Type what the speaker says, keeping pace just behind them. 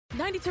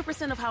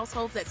92% of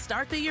households that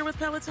start the year with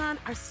Peloton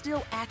are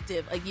still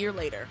active a year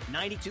later.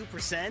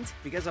 92%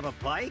 because of a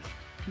bike?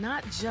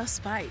 Not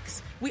just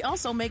bikes. We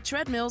also make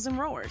treadmills and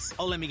rowers.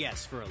 Oh, let me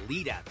guess, for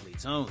elite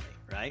athletes only,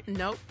 right?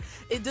 Nope.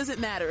 It doesn't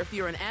matter if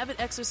you're an avid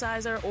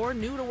exerciser or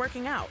new to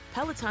working out.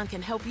 Peloton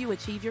can help you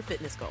achieve your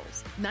fitness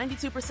goals.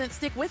 92%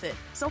 stick with it.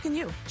 So can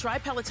you. Try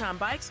Peloton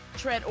bikes,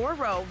 tread, or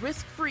row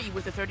risk-free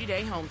with a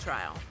 30-day home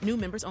trial. New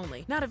members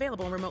only. Not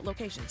available in remote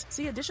locations.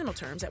 See additional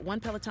terms at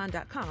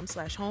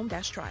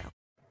onepeloton.com/home-trial.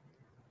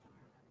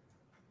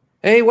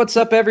 Hey, what's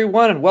up,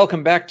 everyone, and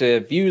welcome back to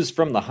Views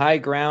from the High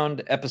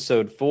Ground,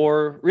 episode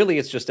 4. Really,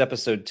 it's just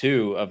episode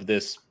 2 of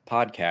this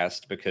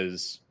podcast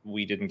because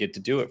we didn't get to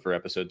do it for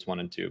episodes 1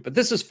 and 2. But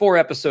this is for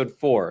episode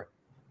 4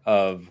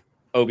 of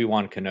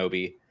Obi-Wan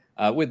Kenobi.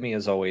 With me,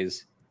 as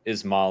always,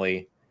 is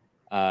Molly.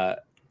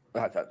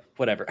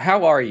 Whatever.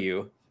 How are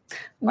you?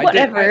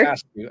 Whatever.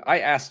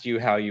 I asked you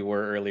how you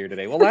were earlier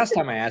today. Well, last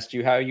time I asked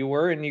you how you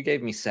were, and you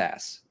gave me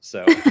sass.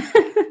 So...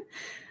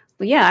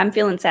 Well, yeah, I'm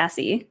feeling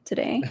sassy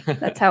today.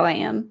 That's how I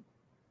am.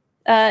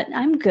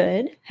 I'm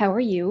good. How are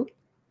you?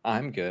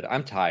 I'm good.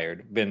 I'm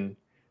tired. Been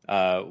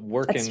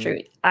working. That's true.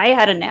 I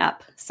had a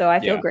nap, so I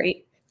feel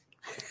great.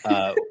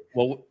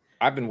 Well,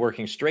 I've been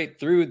working straight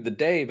through the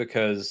day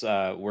because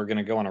we're going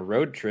to go on a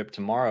road trip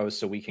tomorrow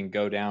so we can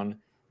go down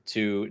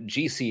to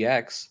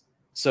GCX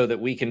so that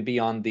we can be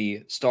on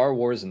the Star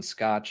Wars and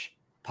Scotch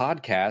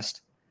podcast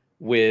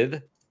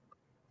with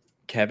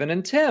Kevin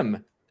and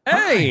Tim.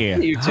 Hey,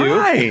 you two.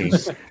 Hi.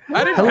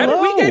 How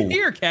did we get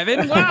here,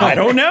 Kevin? Wow. I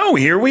don't know.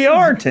 Here we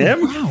are,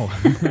 Tim. Wow.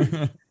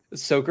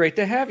 It's so great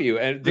to have you.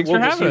 And Thanks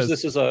we'll for just having use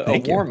us. this as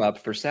a warm-up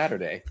for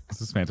Saturday.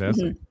 This is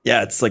fantastic. Mm-hmm.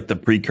 Yeah, it's like the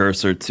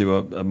precursor to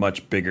a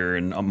much bigger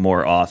and a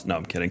more awesome. No,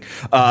 I'm kidding.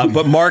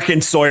 But Mark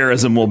and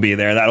Sawyerism will be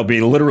there. That'll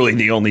be literally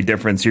the only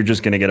difference. You're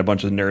just going to get a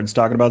bunch of nerds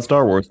talking about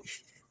Star Wars.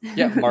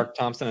 Yeah, Mark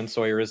Thompson and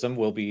Sawyerism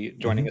will be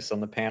joining us on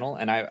the panel.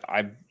 And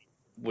I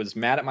was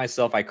mad at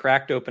myself. I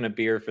cracked open a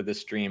beer for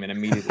this stream and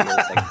immediately was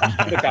like, I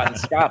should have gotten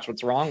Scotch.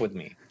 What's wrong with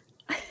me?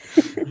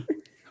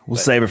 We'll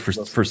save it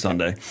for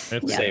Sunday.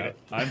 Save it.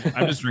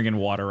 I'm just drinking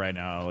water right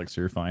now, Alex.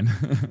 You're fine.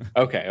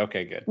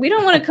 Okay, good. We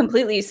don't want to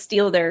completely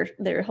steal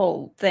their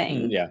whole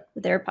thing. Yeah.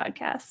 Their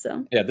podcast.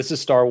 So Yeah, this is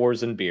Star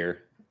Wars and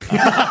beer.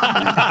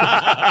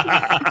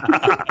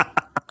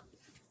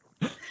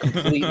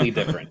 Completely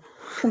different.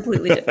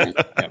 completely different.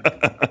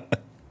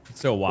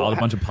 So wild. A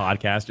bunch of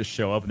podcasts just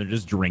show up and they're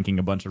just drinking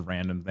a bunch of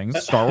random things.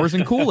 Star Wars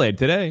and Kool-Aid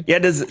today. Yeah,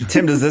 does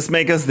this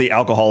make us the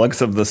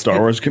alcoholics of the Star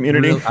Wars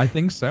community? I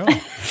think so.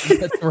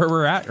 That's where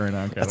we're at right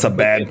now. Kevin. That's a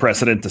bad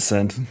precedent to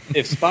set.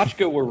 If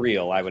Spotchko were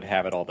real, I would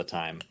have it all the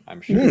time,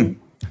 I'm sure.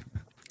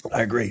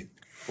 I agree.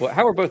 Well,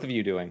 how are both of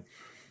you doing?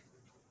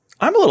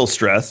 I'm a little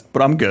stressed,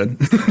 but I'm good.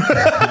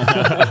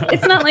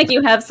 It's not like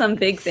you have some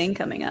big thing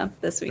coming up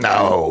this week.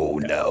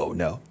 No.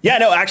 Yeah,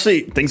 no,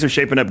 actually, things are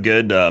shaping up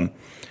good.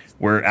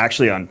 We're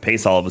actually on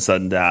pace all of a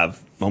sudden to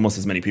have almost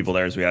as many people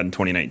there as we had in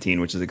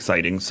 2019, which is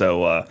exciting.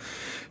 So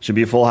should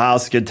be a full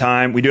house, good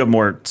time. We do have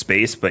more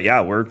space, but yeah,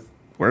 we're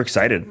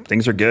excited.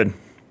 Things are good.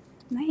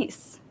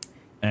 Nice.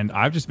 And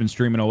I've just been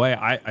streaming away.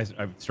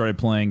 I've started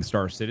playing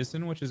Star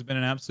Citizen, which has been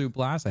an absolute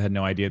blast. I had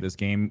no idea this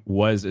game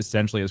was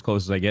essentially as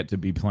close as I get to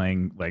be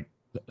playing like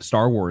a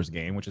Star Wars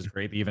game, which is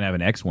great. They even have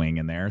an X-Wing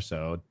in there.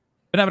 So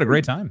been having a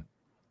great time.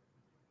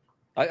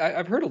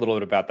 I've heard a little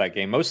bit about that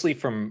game, mostly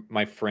from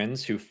my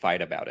friends who fight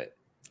about it.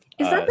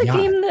 Is that the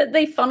game that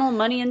they funnel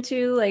money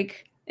into?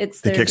 Like it's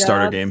The their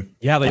Kickstarter job? game.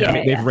 Yeah,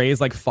 they've raised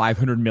like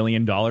 $500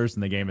 million and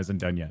the game isn't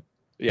done yet.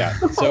 Yeah.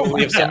 So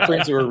we have some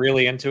friends who are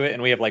really into it,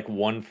 and we have like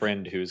one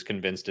friend who's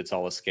convinced it's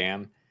all a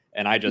scam,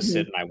 and I just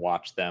sit and I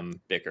watch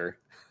them bicker.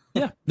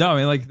 Yeah. No, I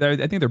mean, like,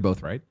 I think they're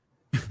both right.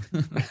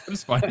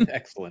 It's fun.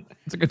 Excellent.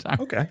 It's a good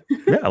time. Okay.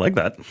 Yeah, I like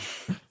that.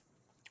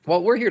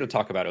 Well, we're here to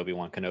talk about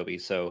Obi-Wan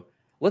Kenobi, so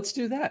let's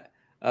do that.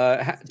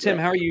 Tim,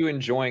 how are you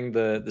enjoying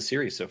the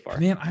series so far?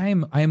 Man,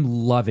 I'm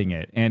loving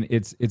it, and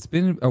it's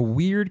been a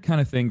weird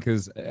kind of thing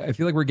because I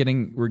feel like we're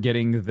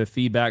getting the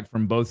feedback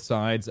from both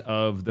sides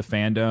of the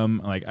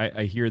fandom. Like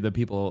I hear the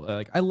people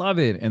like I love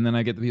it, and then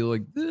I get the people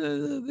like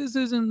this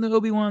isn't the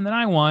Obi-Wan that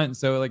I want.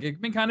 So like it's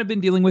been kind of been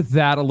dealing with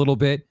that a little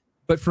bit.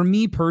 But for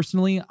me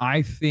personally,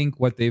 I think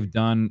what they've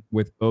done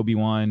with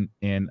Obi-Wan,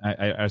 and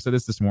I said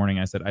this morning.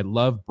 I said I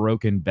love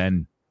Broken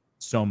Ben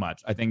so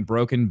much. I think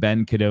Broken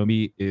Ben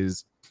Kenobi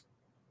is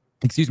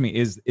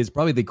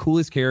probably the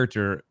coolest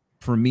character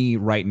for me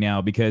right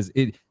now because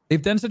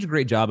they've done such a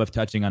great job of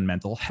touching on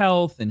mental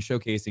health and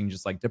showcasing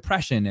just like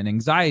depression and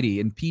anxiety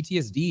and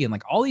PTSD and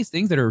like all these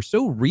things that are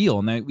so real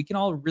and that we can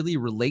all really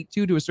relate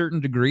to a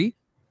certain degree.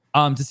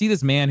 To see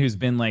this man who's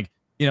been like,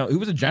 who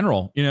was a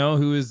general,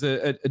 who is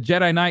a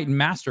Jedi Knight and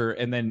master,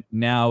 and then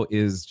now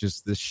is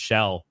just this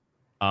shell.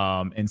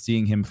 And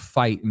seeing him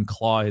fight and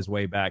claw his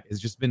way back has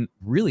just been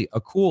really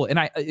a cool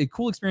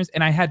experience.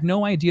 And I had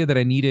no idea that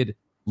I needed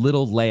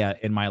little Leia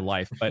in my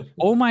life, but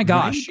oh my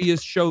gosh,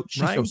 she's so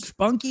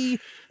spunky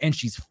and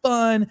she's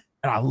fun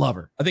and I love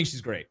her. I think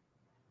she's great.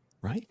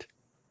 Right?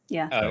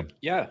 Yeah.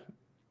 Yeah.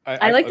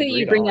 I like that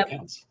you bring up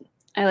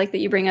I like that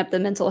you bring up the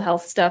mental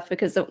health stuff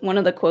because one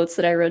of the quotes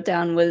that I wrote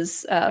down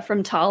was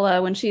from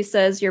Tala when she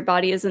says, "Your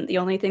body isn't the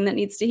only thing that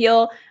needs to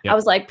heal." Yep. I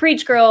was like,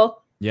 "Preach,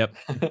 girl." Yep.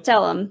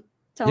 Tell him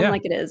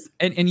like it is.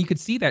 And you could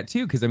see that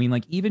too, because I mean,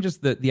 like even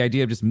just the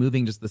idea of just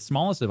moving just the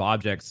smallest of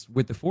objects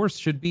with the Force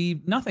should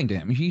be nothing to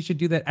him. He should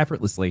do that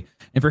effortlessly.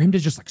 And for him to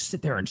just like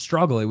sit there and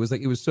struggle, it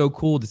was so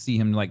cool to see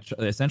him like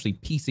essentially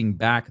piecing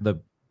back the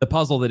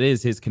puzzle that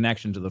is his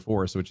connection to the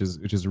Force, which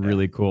is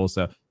really cool.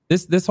 So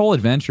this whole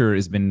adventure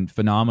has been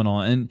phenomenal,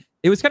 and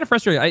it was kind of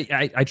frustrating.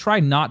 I try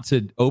not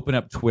to open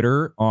up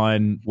Twitter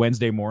on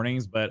Wednesday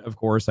mornings, but of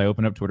course I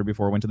opened up Twitter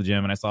before I went to the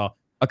gym, and I saw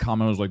a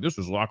comment was like, "This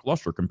is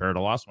lackluster compared to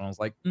the last one." I was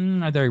like,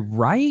 "Are they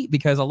right?"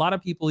 Because a lot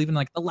of people, even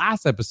like the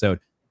last episode,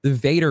 the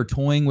Vader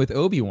toying with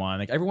Obi-Wan,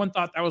 like everyone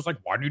thought that was like,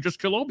 "Why didn't you just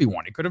kill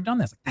Obi-Wan? He could have done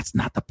this." Like, that's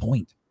not the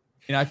point.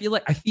 You know, I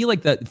feel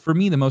like that for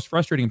me, the most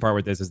frustrating part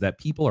with this is that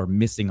people are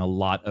missing a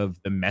lot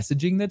of the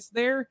messaging that's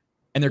there,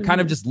 and they're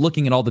kind of just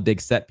looking at all the big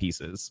set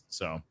pieces.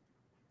 So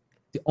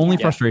the only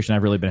frustration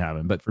I've really been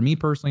having, but for me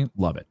personally,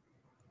 love it.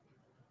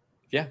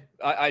 Yeah,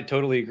 I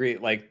totally agree.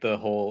 Like the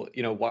whole,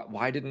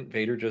 why didn't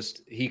Vader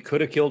he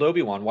could have killed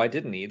Obi-Wan. Why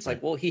didn't he? It's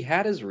like, well, he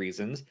had his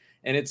reasons.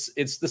 And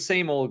it's the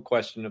same old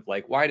question of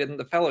like, why didn't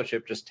the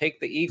Fellowship just take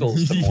the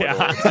Eagles to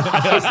Mordor?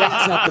 Because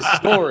that's not the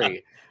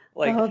story.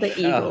 Like, the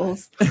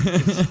Eagles.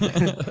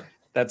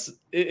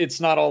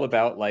 It's not all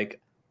about like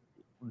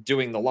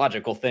doing the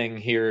logical thing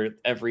here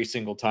every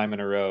single time in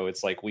a row.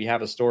 It's like, we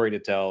have a story to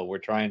tell. We're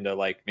trying to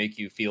like make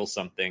you feel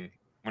something.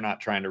 We're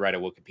not trying to write a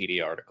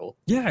Wikipedia article.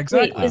 Yeah,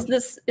 exactly. Wait,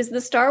 is the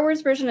Star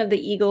Wars version of the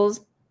Eagles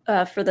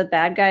for the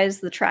bad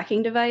guys the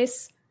tracking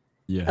device?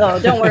 Yeah. Oh,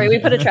 don't worry, we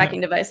put a tracking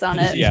device on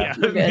it. Yeah.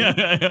 We're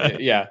good.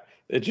 Yeah,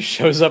 it just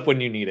shows up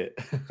when you need it.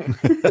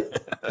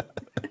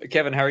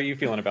 Kevin, how are you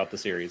feeling about the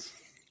series?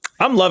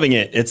 I'm loving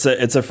it. It's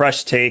a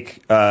fresh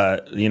take.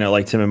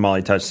 Like Tim and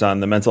Molly touched on,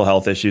 the mental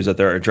health issues that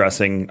they're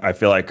addressing, I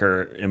feel like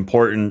are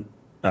important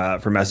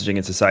for messaging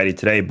in society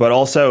today, but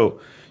also,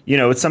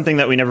 it's something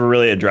that we never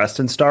really addressed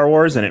in Star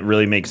Wars, and it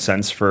really makes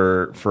sense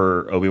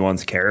for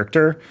Obi-Wan's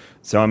character.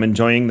 So I'm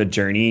enjoying the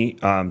journey.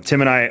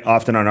 Tim and I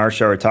often on our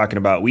show are talking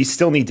about we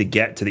still need to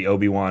get to the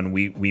Obi-Wan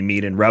we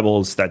meet in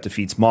Rebels that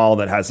defeats Maul,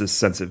 that has this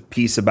sense of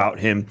peace about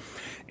him,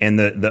 and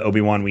the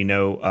Obi-Wan we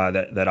know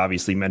that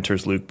obviously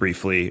mentors Luke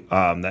briefly,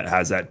 that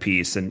has that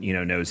peace and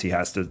knows he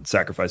has to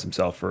sacrifice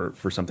himself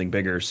for something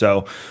bigger.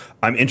 So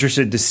I'm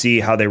interested to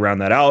see how they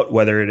round that out,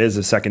 whether it is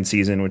a second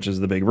season, which is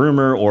the big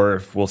rumor, or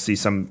if we'll see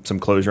some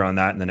closure on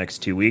that in the next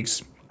 2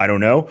 weeks. I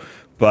don't know,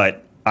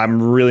 but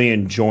I'm really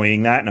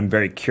enjoying that, and I'm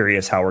very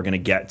curious how we're going to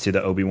get to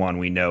the Obi-Wan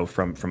we know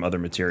from other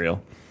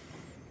material.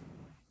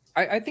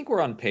 I think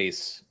we're on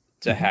pace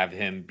to have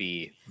him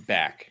be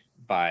back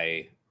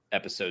by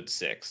episode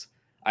 6.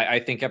 I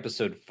think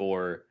episode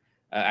 4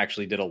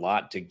 actually did a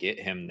lot to get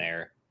him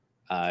there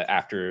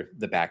after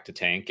the back to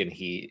tank, and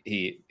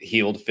he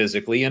healed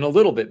physically and a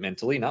little bit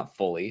mentally, not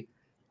fully.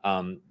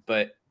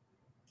 But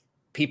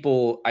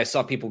I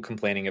saw people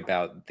complaining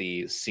about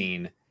the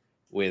scene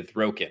with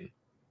Roken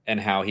and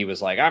how he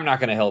was like, "I'm not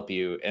going to help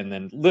you." And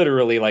then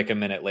literally like a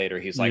minute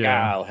later, he's like,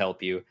 "I'll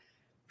help you."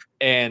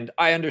 And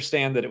I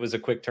understand that it was a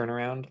quick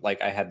turnaround.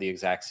 Like I had the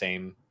exact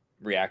same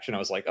reaction. I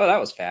was like, "Oh, that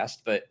was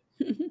fast." But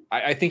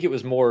I think it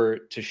was more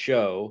to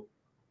show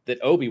that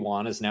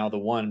Obi-Wan is now the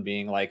one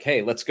being like,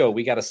 "Hey, let's go.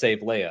 We got to save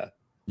Leia."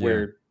 Yeah.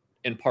 Where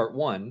in part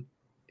 1,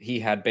 he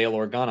had Bail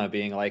Organa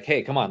being like,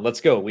 "Hey, come on,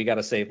 let's go. We got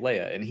to save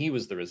Leia." And he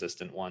was the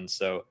resistant one.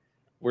 So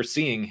we're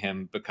seeing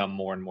him become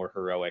more and more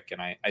heroic.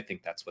 And I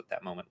think that's what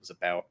that moment was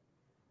about.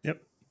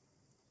 Yep.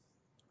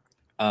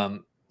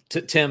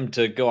 Tim,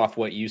 to go off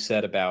what you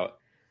said about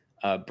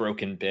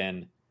Broken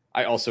Ben,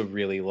 I also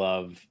really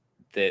love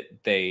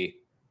that they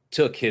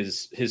took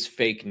his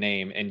fake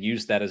name and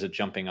used that as a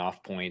jumping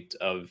off point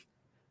of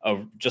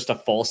just a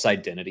false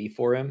identity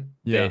for him.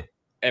 Yeah. That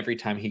every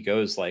time he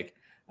goes like,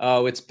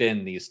 "Oh, it's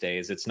Ben these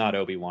days. It's not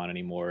Obi-Wan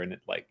anymore." And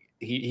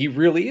he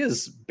really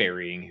is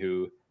burying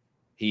who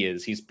he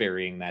is. He's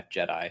burying that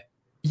Jedi.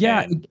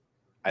 Yeah. And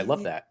I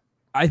love that.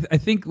 I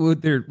think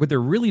what they're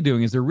really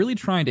doing is they're really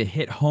trying to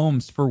hit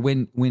homes for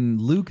when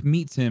Luke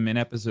meets him in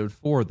episode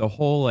 4, the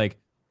whole like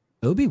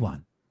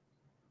Obi-Wan,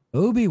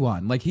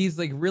 like he's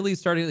like really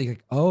starting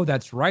like, "Oh,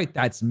 that's right.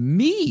 That's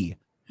me.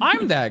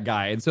 I'm that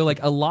guy." And so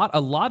like a lot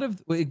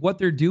of like, what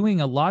they're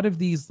doing, a lot of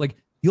these, like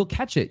you'll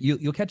catch it.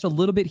 You'll catch a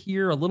little bit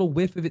here, a little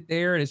whiff of it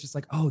there. And it's just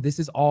like, oh, this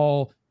is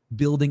all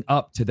building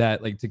up to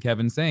that, like to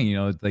Kevin saying,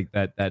 like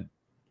that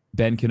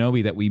Ben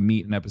Kenobi that we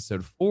meet in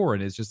episode 4.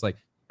 And it's just like,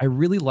 I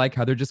really like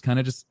how they're just kind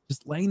of just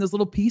laying those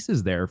little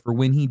pieces there for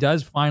when he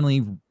does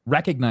finally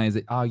recognize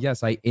that, oh,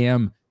 yes, I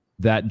am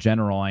that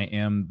general. I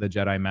am the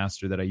Jedi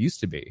Master that I used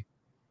to be,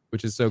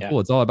 which is so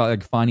cool. It's all about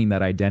like finding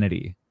that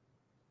identity.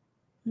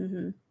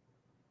 Mm-hmm.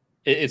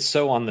 It's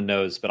so on the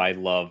nose, but I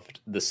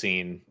loved the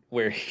scene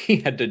where he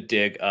had to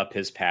dig up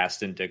his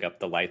past and dig up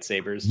the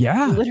lightsabers.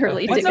 Yeah.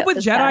 Literally. What's up with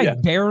Jedi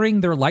past.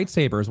 burying their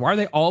lightsabers? Why are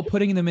they all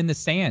putting them in the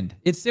sand?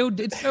 It's so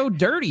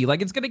dirty.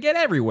 Like it's going to get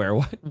everywhere.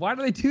 Why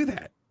do they do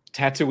that?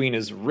 Tatooine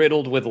is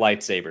riddled with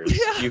lightsabers.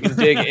 Yeah. You can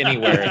dig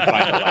anywhere and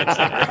find a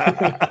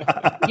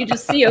lightsaber. You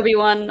just see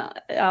Obi-Wan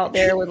out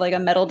there with like a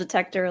metal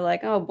detector,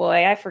 like, oh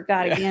boy, I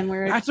forgot again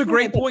where. That's a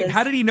great point.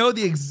 How did he know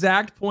the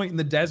exact point in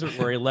the desert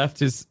where he left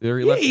his?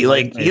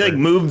 He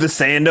moved the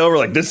sand over.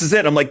 Like, this is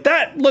it. I'm like,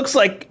 that looks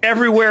like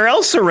everywhere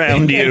else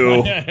around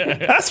you.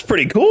 That's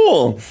pretty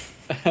cool.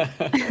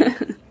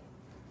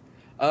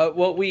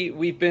 Well,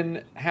 we've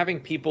been having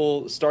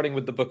people, starting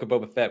with the Book of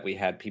Boba Fett, we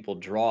had people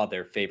draw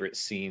their favorite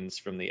scenes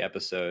from the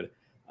episode.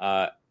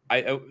 I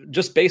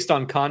just based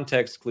on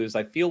context clues,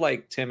 I feel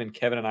like Tim and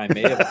Kevin and I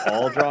may have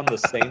all drawn the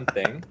same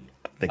thing.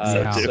 I think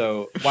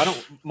so why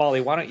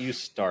don't you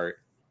start,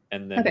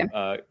 and then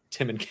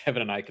Tim and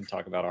Kevin and I can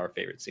talk about our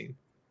favorite scene.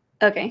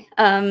 Okay.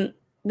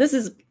 This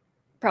is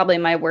probably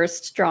my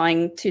worst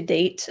drawing to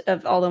date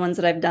of all the ones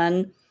that I've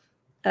done,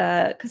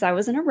 because I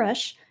was in a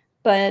rush,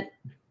 but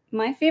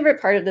my favorite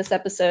part of this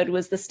episode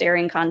was the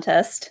staring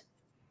contest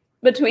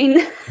between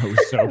Reva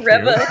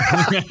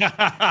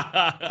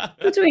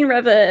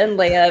and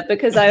Leia,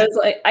 because I was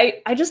like,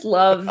 I just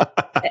love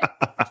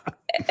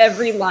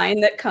every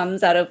line that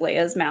comes out of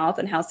Leia's mouth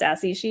and how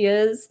sassy she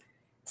is.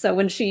 So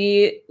when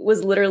she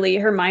was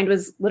her mind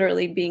was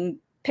literally being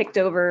picked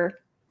over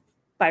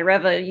by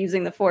Reva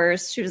using the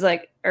Force, she was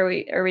like, are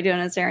we doing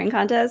a staring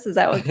contest? Is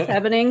that what's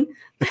happening?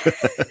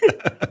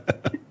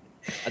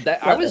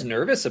 I was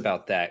nervous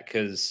about that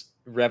because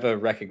Reva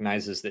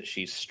recognizes that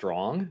she's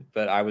strong,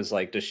 but I was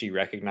like, does she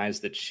recognize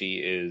that she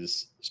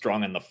is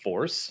strong in the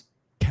Force?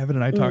 Kevin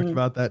and I talked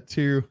about that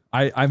too.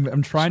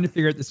 I'm trying to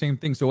figure out the same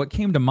thing. So what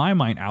came to my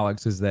mind,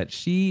 Alex, is that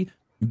she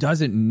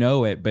doesn't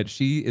know it, but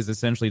she is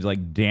essentially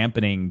like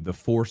dampening the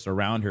Force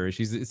around her.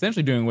 She's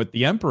essentially doing what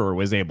the Emperor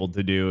was able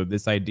to do.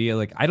 This idea,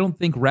 like, I don't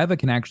think Reva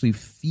can actually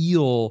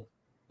feel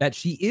that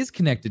she is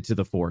connected to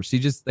the Force. She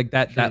just like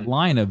that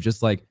line of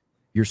just like,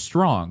 you're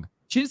strong.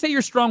 She didn't say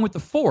you're strong with the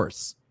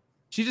Force.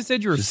 She just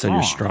said you're strong. Said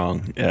you're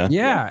strong. Yeah.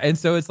 Yeah. And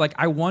so it's like,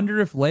 I wonder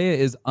if Leia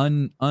is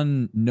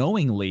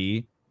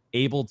unknowingly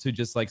able to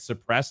just like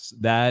suppress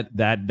that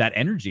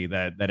energy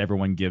that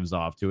everyone gives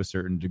off to a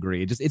certain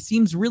degree. It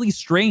seems really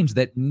strange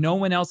that no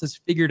one else has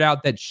figured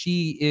out that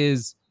she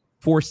is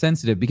Force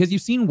sensitive, because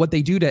you've seen what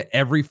they do to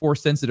every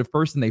Force sensitive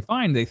person they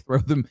find. They throw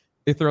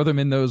them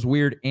in those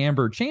weird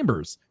amber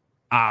chambers.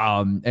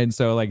 And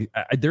so like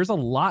there's a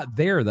lot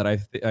there that I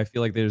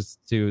feel like there's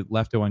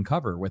left to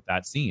uncover with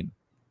that scene.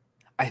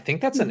 I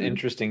think that's an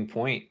interesting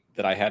point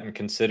that I hadn't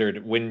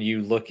considered. When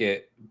you look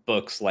at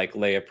books like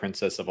Leia,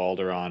 Princess of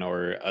Alderaan,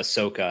 or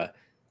Ahsoka,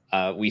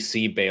 we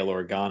see Bail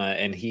Organa,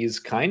 and he's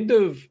kind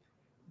of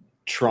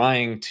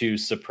trying to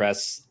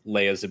suppress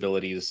Leia's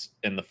abilities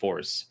in the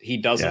Force. He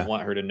doesn't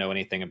want her to know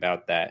anything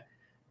about that.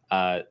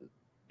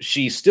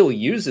 She still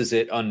uses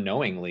it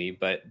unknowingly,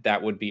 but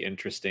that would be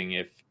interesting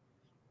if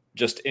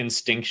just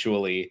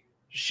instinctually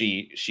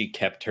she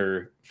kept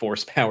her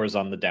Force powers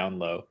on the down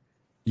low.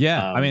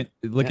 Yeah, I mean,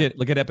 look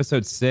at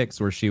episode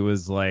 6 where she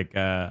was like,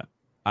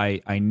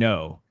 "I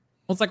know."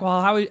 Well, it's like,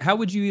 well, how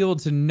would you be able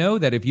to know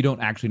that if you don't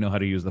actually know how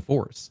to use the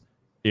Force?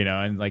 You know,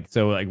 and like,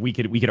 so like we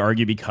could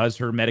argue because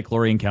her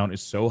midichlorian count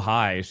is so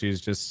high, she's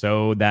just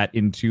so that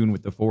in tune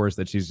with the Force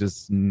that she's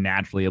just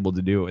naturally able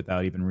to do it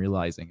without even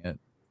realizing it.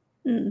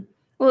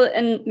 Well,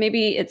 and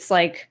maybe it's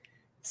like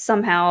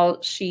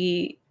somehow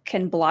she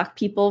can block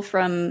people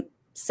from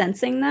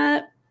sensing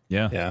that.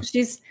 Yeah.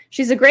 She's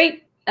a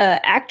great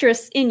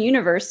actress in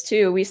universe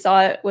too. We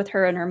saw it with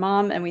her and her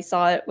mom, and we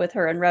saw it with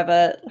her and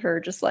Reva, her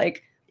just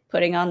like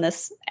putting on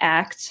this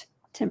act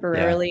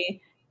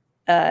temporarily.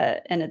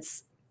 And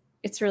it's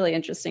really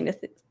interesting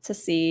to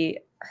see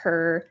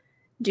her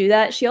do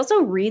that. She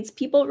also reads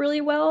people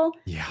really well.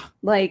 Yeah.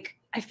 Like,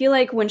 I feel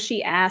like when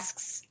she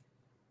asks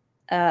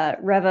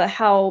Reva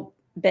how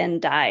Ben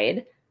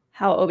died,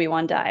 how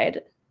Obi-Wan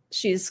died,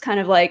 she's kind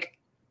of like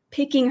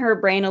picking her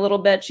brain a little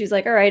bit. She's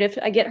like, all right, if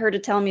I get her to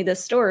tell me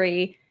this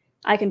story,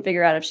 I can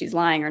figure out if she's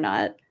lying or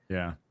not.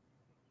 Yeah.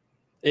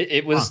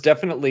 It was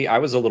definitely, I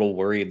was a little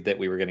worried that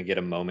we were going to get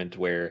a moment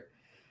where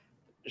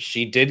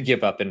she did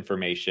give up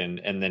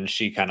information and then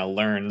she kind of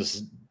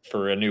learns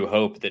for A New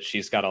Hope that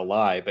she's got to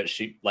lie, but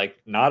she, like,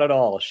 not at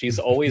all. She's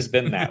always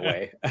been that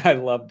way. I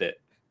loved it.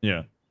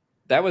 Yeah.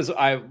 That was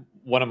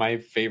one of my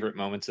favorite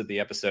moments of the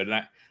episode.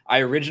 And I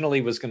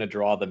originally was going to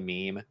draw the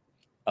meme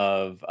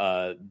of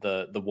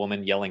the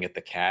woman yelling at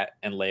the cat,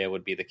 and Leia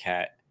would be the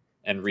cat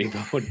and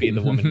Reva would be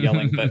the woman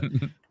yelling, but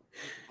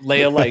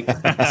Leia like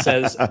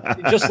says,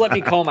 just let me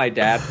call my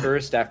dad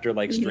first, after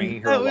like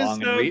stringing her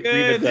along, and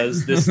Reva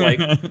does this like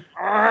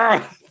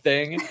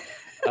thing.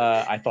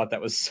 I thought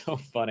that was so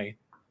funny.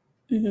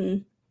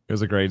 It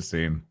was a great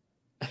scene.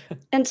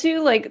 And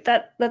too, like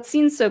that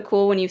scene's so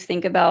cool when you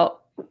think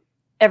about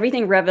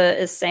everything Reva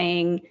is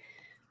saying.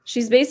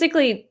 She's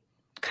basically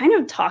kind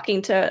of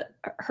talking to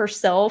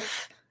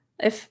herself.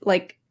 If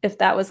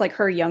that was like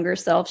her younger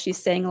self, she's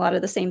saying a lot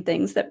of the same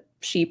things that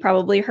she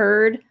probably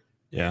heard.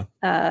 Yeah.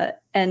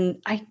 And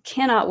I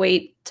cannot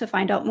wait to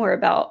find out more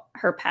about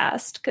her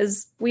past,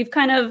 because we've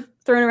kind of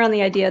thrown around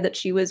the idea that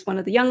she was one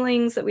of the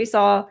younglings that we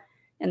saw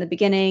in the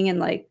beginning, and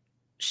like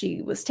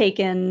she was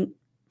taken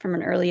from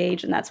an early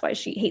age, and that's why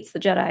she hates the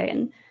Jedi.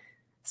 And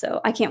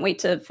so I can't wait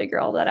to figure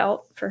all that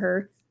out for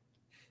her.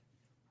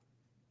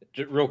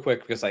 Real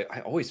quick, because I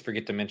always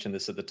forget to mention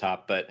this at the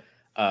top, but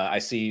I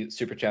see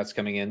super chats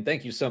coming in.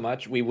 Thank you so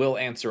much. We will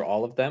answer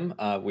all of them.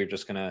 We're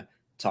just going to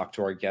talk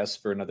to our guests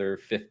for another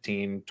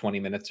 15, 20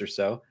 minutes or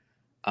so.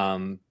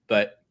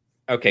 But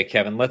okay,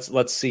 Kevin,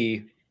 let's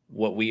see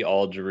what we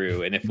all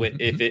drew, and if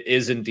it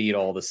is indeed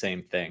all the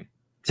same thing.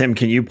 Tim,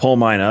 can you pull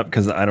mine up?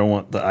 Because I don't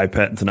want the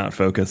iPad to not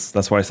focus.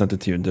 That's why I sent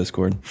it to you in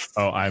Discord.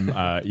 Oh, I'm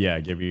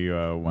give you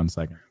 1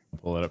 second. I'll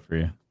pull it up for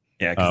you.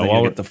 Yeah, because then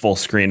you get the full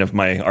screen of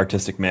my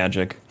artistic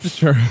magic.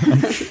 Sure.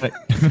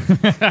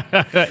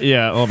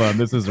 Yeah, hold on.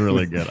 This is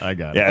really good. I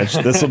got it. Yeah,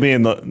 this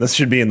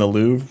should be in the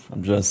Louvre.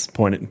 I'm just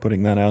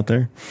putting that out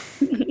there.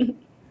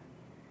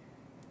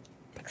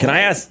 Can I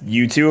ask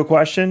you two a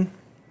question?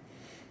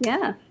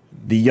 Yeah.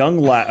 The young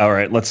all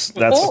right, we'll do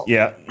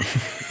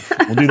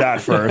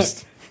that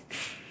first.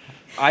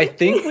 I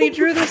think we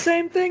drew the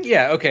same thing.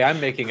 Yeah, okay, I'm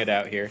making it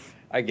out here.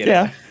 I get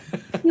it.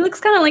 He looks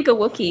kind of like a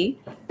Wookiee.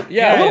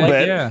 Yeah, a little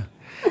bit. Yeah.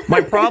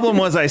 My problem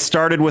was I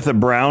started with a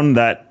brown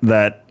that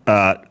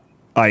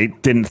I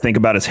didn't think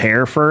about his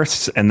hair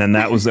first, and then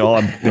that was the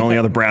only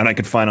other brown I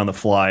could find on the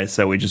fly,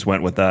 so we just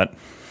went with that.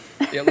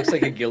 Yeah, it looks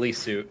like a ghillie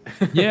suit.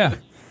 Yeah.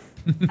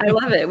 I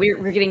love it.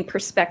 We're getting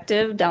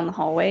perspective down the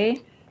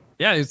hallway.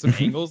 Yeah, there's some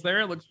angles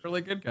there. It looks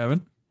really good,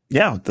 Kevin.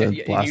 Yeah, with the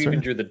you blaster.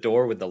 even drew the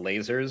door with the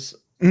lasers.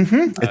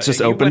 Mm-hmm. It's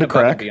just open to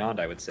crack. Beyond,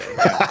 I would say.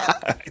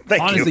 Yeah.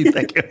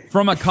 Thank you.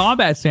 From a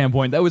combat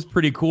standpoint, that was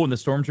pretty cool. And the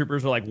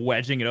stormtroopers were like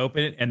wedging it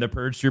open, and the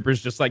purge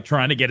troopers just like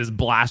trying to get his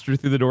blaster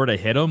through the door to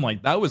hit him. Like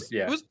it was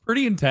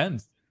pretty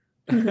intense.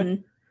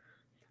 Mm-hmm.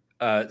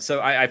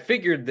 So I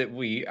figured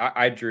that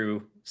I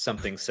drew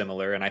something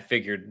similar, and I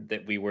figured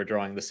that we were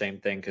drawing the same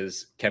thing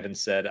because Kevin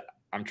said,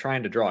 I'm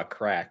trying to draw a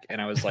crack. And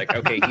I was like,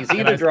 okay, he's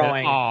either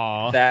drawing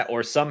that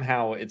or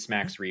somehow it's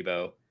Max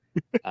Rebo.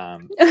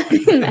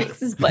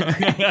 Max's butt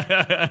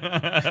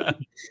crack.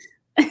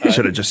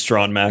 Should have just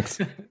drawn Max.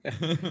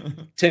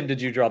 Tim,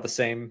 did you draw the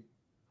same?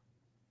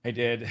 I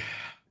did.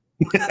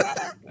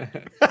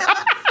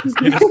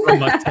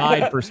 From a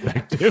tide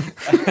perspective.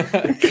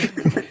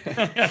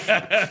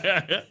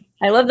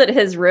 I love that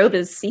his robe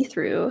is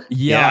see-through.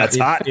 Yeah, it's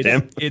hot,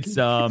 Tim. It's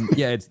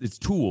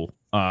Tool.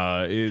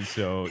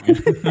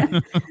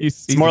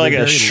 It's more like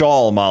a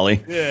shawl,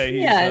 Molly.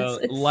 Yeah,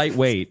 he's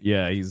lightweight.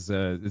 Yeah,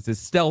 it's his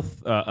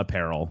stealth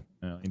apparel.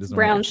 He doesn't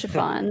brown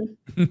chiffon.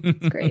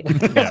 It's great.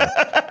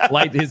 Yeah.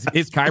 Light his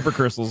kyber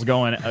crystals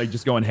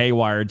going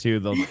haywire too.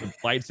 The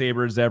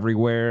lightsabers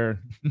everywhere.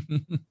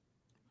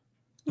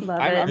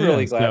 I'm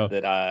really glad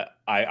that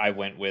I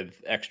went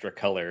with extra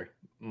color.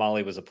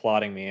 Molly was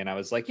applauding me, and I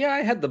was like, "Yeah,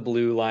 I had the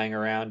blue lying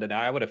around, and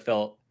I would have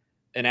felt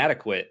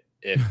inadequate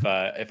if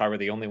I were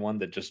the only one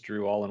that just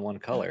drew all in one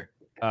color."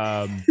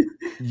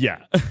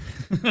 Yeah.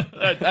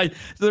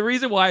 So the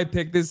reason why I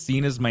picked this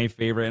scene as my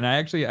favorite, and I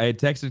had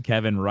texted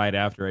Kevin right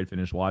after I'd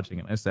finished watching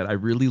it. I said, I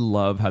really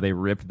love how they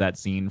ripped that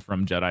scene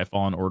from Jedi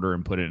Fallen Order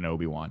and put it in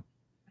Obi-Wan.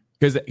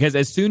 Because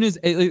as soon as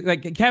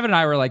like Kevin and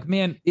I were like,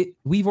 man,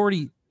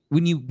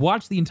 when you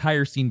watch the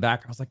entire scene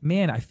back, I was like,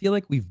 man, I feel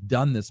like we've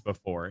done this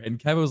before. And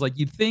Kevin was like,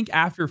 you'd think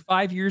after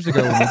 5 years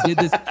ago when we did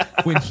this,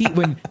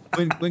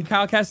 when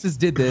Kyle Kestis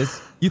did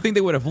this, you think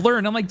they would have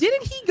learned. I'm like,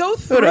 didn't he go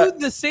through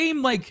the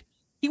same, like,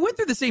 he went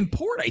through the same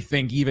port, I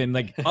think, even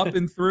like up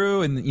and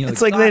through, and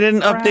it's like they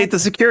didn't update the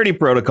security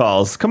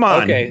protocols. Come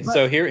on. Okay,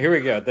 so here we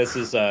go. This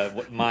is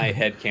my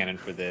headcanon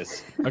for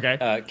this.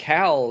 Okay.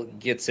 Cal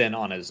gets in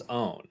on his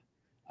own.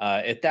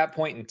 At that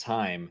point in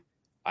time,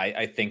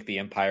 I think the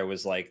Empire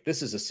was like,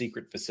 this is a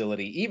secret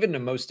facility, even to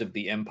most of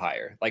the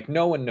Empire. Like,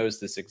 no one knows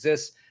this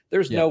exists.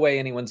 There's no way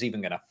anyone's even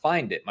going to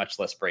find it, much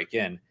less break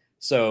in.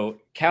 So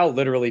Cal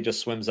literally just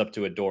swims up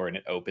to a door and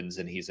it opens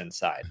and he's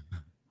inside.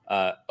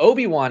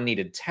 Obi-Wan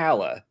needed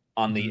Tala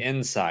on the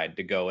inside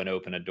to go and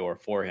open a door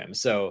for him.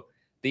 So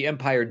the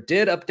Empire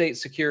did update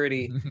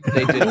security.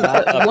 They did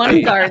not update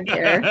one guard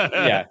there.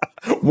 Yeah.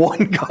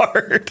 One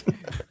guard.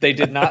 They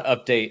did not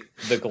update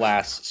the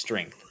glass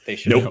strength. They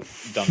should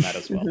have done that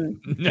as well.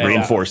 Mm-hmm. And,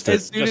 reinforced it.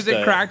 As soon as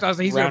it cracked, I was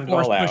like, he's going to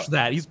force push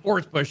that. He's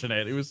force pushing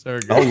it. It was so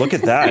good. Oh, look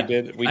at that.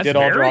 We did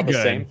all draw the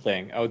same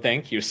thing. Oh,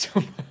 thank you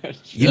so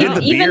much. You did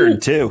the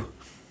beard, too.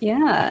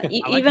 Yeah.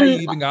 I like how you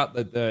even got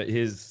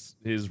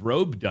his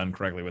robe done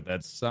correctly with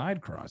that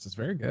side cross. It's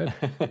very good.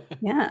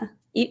 Yeah.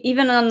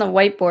 Even on the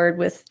whiteboard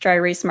with dry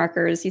erase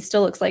markers, he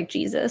still looks like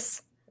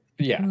Jesus.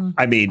 Yeah.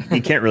 I mean,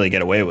 you can't really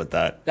get away with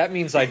that. That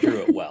means I drew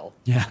it well.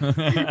 Yeah.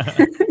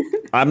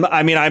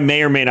 I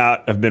may or may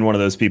not have been one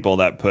of those people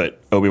that put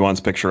Obi-Wan's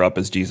picture up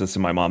as Jesus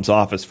in my mom's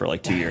office for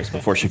like 2 years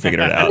before she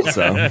figured it out.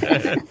 So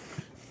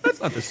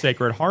that's not the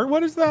Sacred Heart.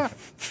 What is that?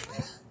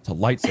 It's a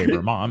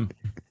lightsaber, Mom.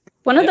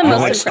 One of the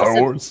most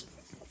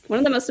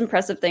most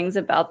impressive things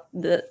about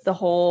the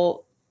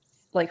whole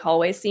like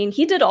hallway scene,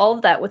 he did all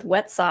of that with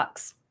wet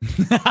socks.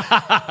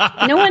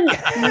 No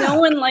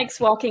one likes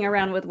walking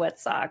around with wet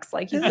socks.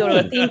 Like, you go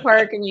to a theme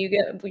park and you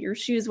get your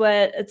shoes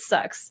wet, it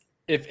sucks.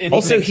 If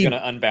anything's going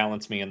to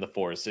unbalance me in the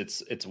Force,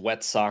 it's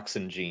wet socks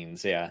and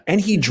jeans. Yeah.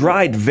 And he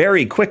dried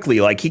very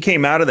quickly. Like, he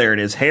came out of there and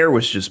his hair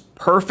was just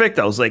perfect.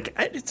 I was like,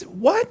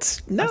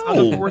 what? No. That's how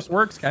the Force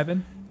works,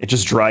 Kevin. It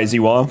just dries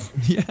you off.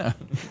 Yeah.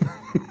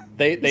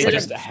 They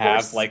just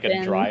have like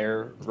a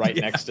dryer right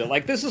next to it.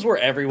 Like, this is where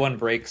everyone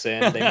breaks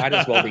in. They might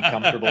as well be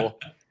comfortable.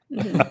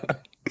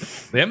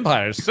 The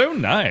Empire is so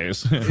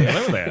nice.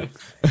 Hello there.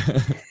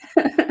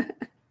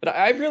 But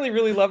I really,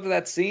 really loved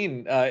that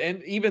scene.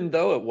 And even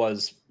though it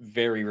was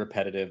very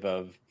repetitive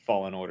of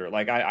Fallen Order,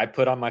 like I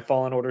put on my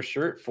Fallen Order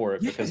shirt for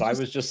it because I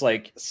was just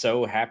like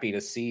so happy to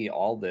see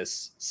all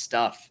this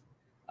stuff.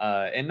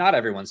 And not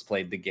everyone's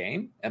played the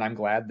game. And I'm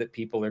glad that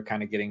people are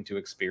kind of getting to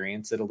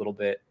experience it a little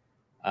bit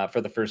for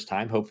the first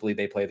time. Hopefully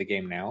they play the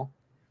game now.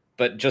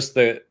 But just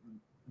the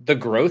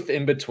growth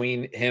in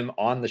between him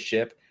on the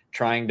ship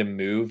trying to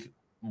move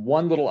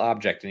one little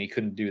object and he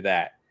couldn't do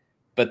that.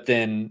 But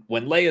then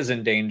when Leia's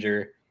in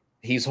danger,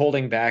 he's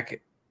holding back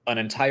an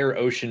entire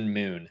ocean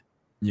moon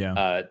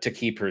to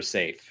keep her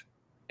safe.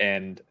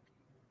 And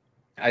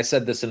I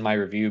said this in my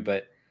review,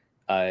 but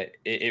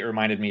it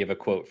reminded me of a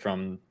quote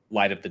from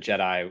Light of the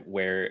Jedi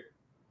where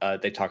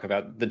they talk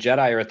about the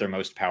Jedi are at their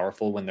most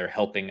powerful when they're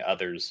helping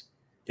others.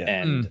 Yeah.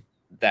 And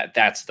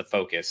that's the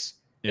focus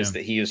is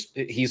that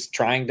he's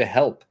trying to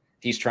help.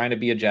 He's trying to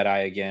be a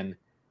Jedi again.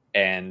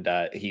 And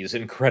he's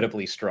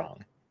incredibly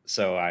strong.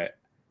 So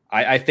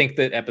I think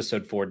that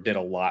episode 4 did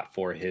a lot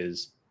for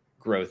his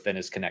growth and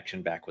his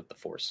connection back with the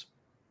Force.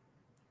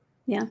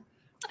 Yeah.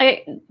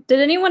 Did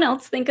anyone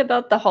else think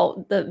about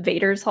the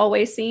Vader's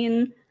hallway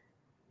scene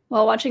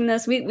while watching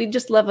this? We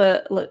just love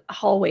a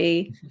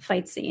hallway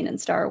fight scene in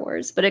Star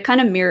Wars, but it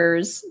kind of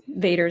mirrors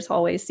Vader's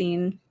hallway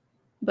scene.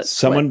 But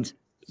someone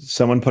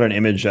put an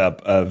image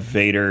up of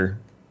Vader,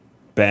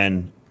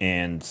 Ben,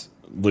 and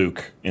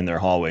Luke in their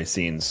hallway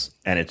scenes,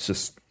 and it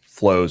just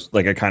flows.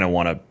 Like, I kind of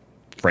want to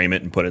frame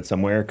it and put it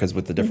somewhere because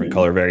with the different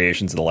color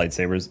variations of the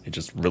lightsabers, it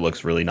just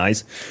looks really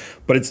nice.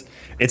 But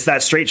it's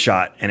that straight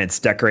shot and it's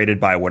decorated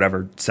by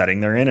whatever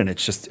setting they're in, and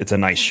it's a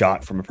nice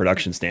shot from a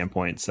production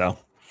standpoint. So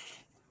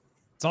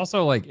it's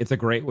also like it's a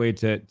great way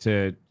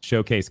to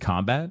showcase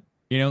combat.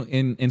 You know,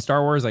 in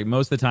Star Wars, like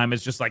most of the time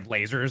it's just like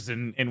lasers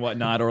and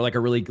whatnot, or like a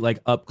really like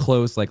up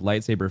close like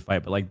lightsaber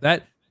fight. But like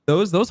that,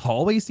 those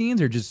hallway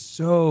scenes are just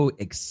so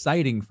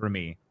exciting for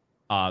me.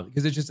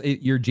 Because it's just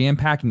you're jam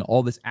packing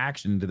all this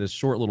action into this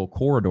short little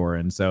corridor,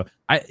 and so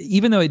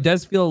even though it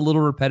does feel a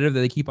little repetitive that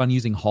they keep on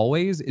using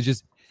hallways,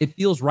 it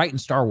feels right in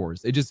Star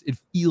Wars. It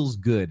feels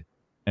good,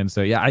 and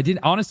so yeah, I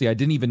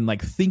didn't even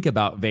like think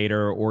about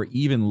Vader or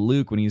even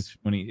Luke when he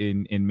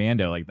in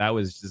Mando. Like that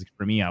was just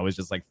for me. I was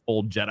just like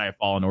full Jedi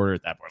Fallen Order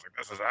at that point.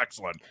 I was like, this is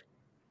excellent.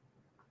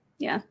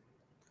 Yeah,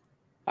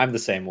 I'm the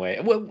same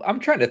way. Well, I'm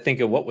trying to think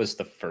of what was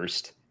the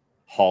first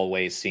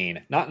hallway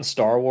scene, not in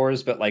Star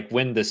Wars, but like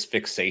when this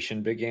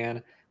fixation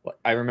began.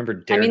 I remember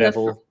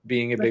Daredevil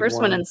being a big one. The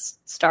first one in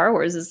Star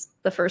Wars is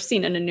the first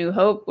scene in A New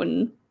Hope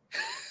when.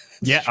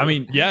 Yeah, I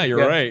mean, yeah,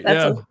 you're right.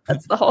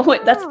 That's the hallway.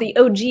 That's the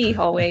OG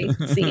hallway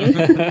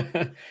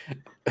scene.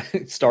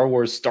 Star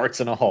Wars starts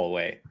in a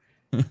hallway.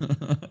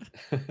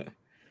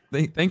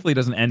 Thankfully, it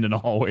doesn't end in a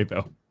hallway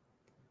though.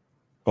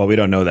 Well, we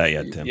don't know that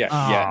yet, Tim.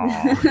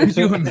 Yeah. Could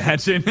you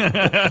imagine?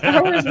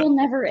 Star Wars will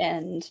never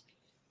end.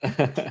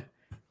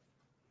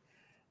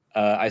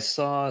 I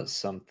saw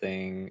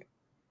something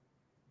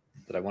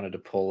that I wanted to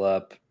pull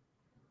up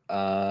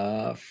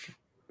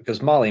because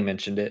Molly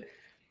mentioned it.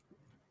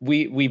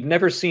 We've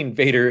never seen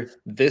Vader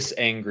this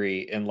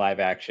angry in live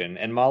action,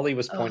 and Molly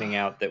was pointing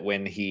out that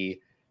when he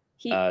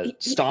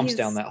stomps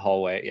down that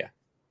hallway, yeah.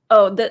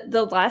 Oh,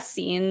 the last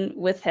scene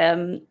with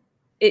him,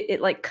 it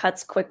like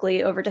cuts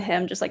quickly over to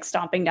him just like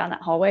stomping down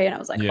that hallway, and I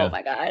was like, oh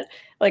my god,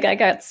 like I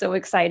got so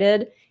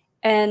excited.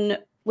 And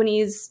when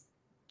he's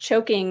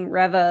choking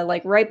Reva,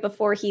 like right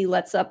before he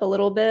lets up a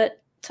little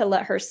bit to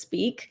let her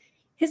speak,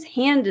 his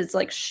hand is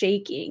like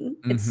shaking.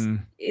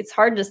 It's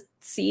hard to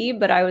see,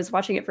 but I was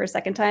watching it for a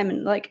second time,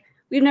 and like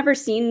we've never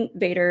seen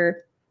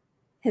Vader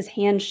his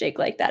hand shake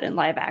like that in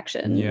live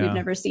action. We've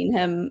never seen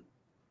him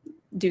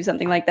do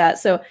something like that.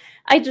 So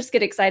I just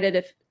get excited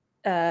if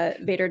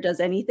Vader does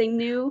anything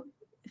new,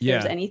 if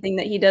there's anything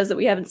that he does that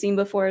we haven't seen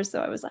before.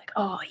 So I was like,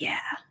 oh yeah,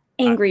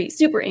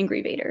 super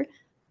angry Vader.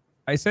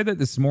 I said that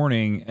this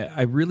morning.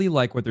 I really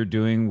like what they're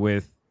doing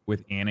with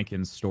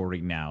Anakin's story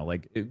now.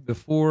 Like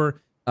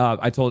before,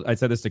 I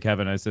said this to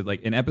Kevin. I said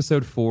like in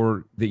episode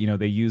 4 that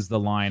they use the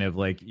line of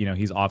like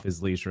he's off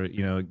his leash, or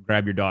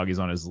grab your dog, he's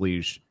on his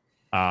leash.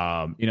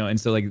 And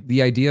so like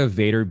the idea of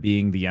Vader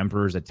being the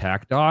Emperor's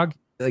attack dog,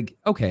 like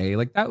okay,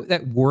 like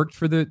that worked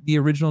for the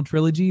original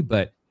trilogy,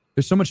 but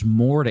there's so much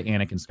more to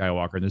Anakin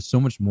Skywalker. There's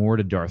so much more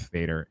to Darth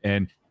Vader,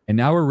 and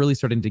now we're really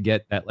starting to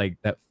get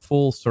that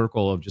full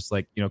circle of just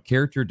like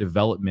character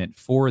development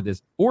for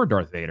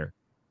Darth Vader.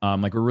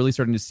 Like we're really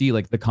starting to see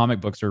like the comic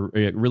books are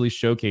really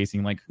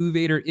showcasing like who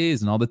Vader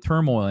is and all the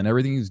turmoil and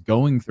everything he's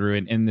going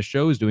through, and the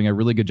show is doing a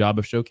really good job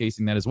of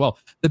showcasing that as well.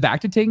 The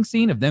back to tank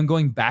scene of them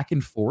going back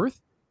and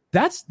forth,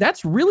 that's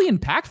really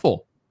impactful.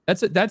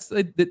 That's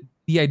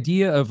the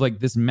idea of like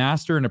this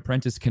master and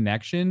apprentice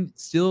connection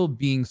still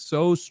being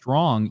so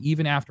strong,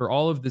 even after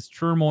all of this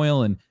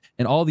turmoil and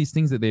all these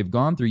things that they've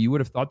gone through. You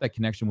would have thought that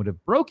connection would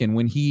have broken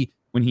when he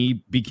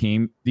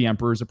became the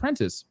Emperor's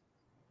apprentice.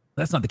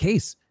 That's not the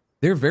case.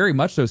 They're very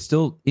much so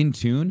still in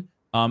tune.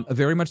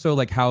 Very much so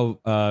like how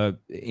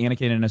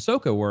Anakin and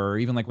Ahsoka were, or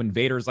even like when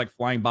Vader's like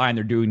flying by and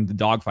they're doing the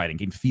dogfighting, you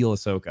can feel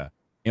Ahsoka.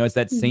 You know, it's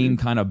that same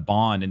kind of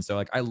bond. And so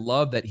like, I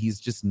love that he's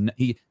just,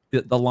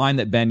 the line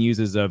that Ben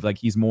uses of like,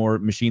 he's more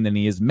machine than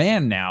he is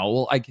man now.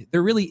 Well, like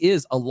there really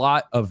is a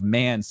lot of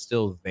man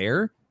still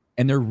there.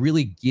 And they're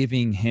really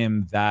giving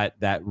him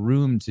that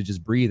room to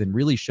just breathe and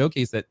really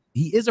showcase that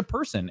he is a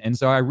person. And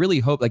so I really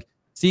hope like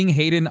seeing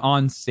Hayden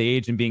on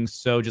stage and being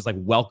so just like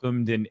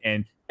welcomed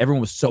and everyone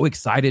was so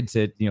excited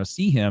to,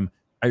 see him.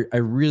 I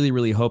really,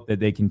 really hope that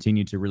they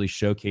continue to really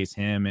showcase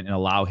him and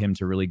allow him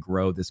to really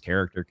grow this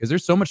character, because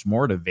there's so much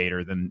more to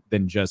Vader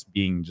than just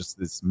being just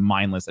this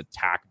mindless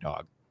attack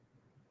dog.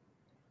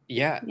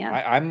 Yeah.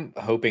 I'm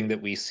hoping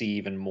that we see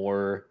even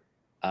more,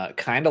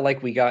 kind of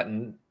like we got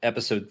in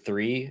episode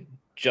 3,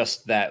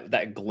 just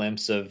that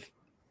glimpse of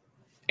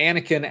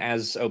Anakin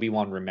as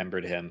Obi-Wan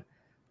remembered him.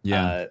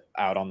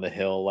 Out on the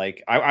hill.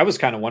 Like I was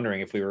kind of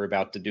wondering if we were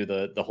about to do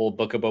the whole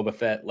Book of Boba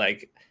Fett,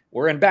 like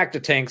we're in back to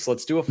tanks,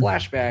 let's do a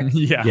flashback.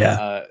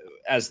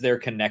 As they're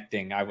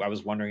connecting. I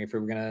was wondering if we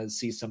were gonna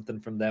see something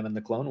from them in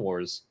the Clone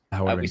Wars.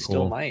 We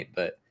still might,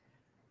 but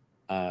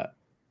that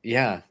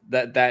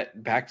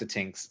back to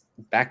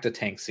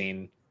tank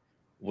scene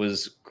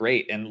was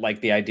great. And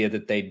like the idea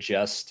that they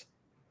just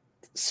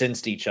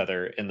sensed each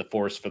other in the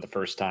Force for the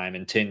first time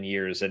in 10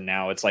 years, and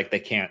now it's like they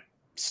can't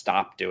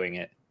stop doing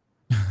it.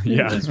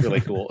 Yeah, it's really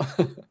cool.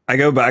 I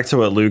go back to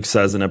what Luke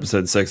says in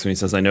episode 6 when he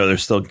says, I know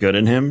there's still good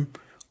in him.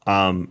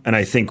 And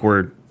I think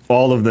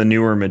all of the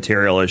newer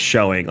material is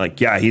showing like,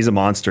 yeah, he's a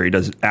monster. He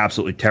does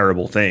absolutely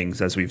terrible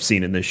things, as we've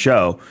seen in this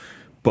show.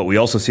 But we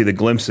also see the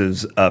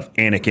glimpses of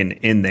Anakin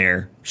in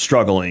there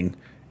struggling,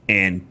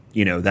 and,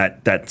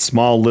 that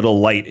small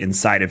little light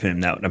inside of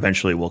him that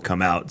eventually will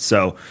come out.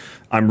 So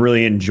I'm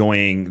really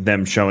enjoying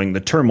them showing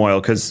the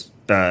turmoil, because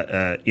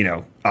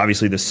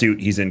obviously the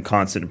suit, he's in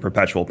constant and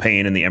perpetual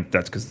pain, and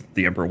that's because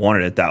the Emperor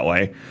wanted it that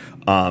way.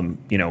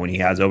 When he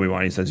has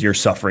Obi-Wan, he says, your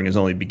suffering has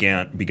only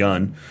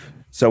begun.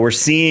 So we're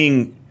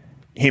seeing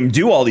him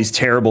do all these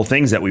terrible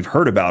things that we've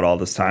heard about all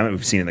this time, and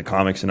we've seen in the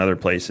comics and other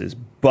places.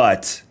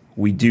 But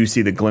we do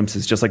see the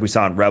glimpses, just like we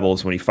saw in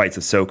Rebels when he fights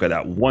Ahsoka,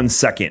 that 1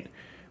 second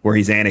where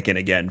he's Anakin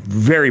again,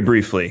 very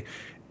briefly.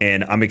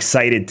 And I'm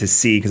excited to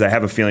see, because I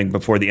have a feeling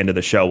before the end of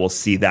the show, we'll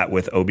see that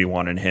with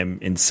Obi-Wan and him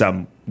in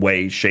some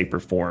way, shape,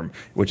 or form,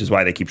 which is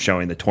why they keep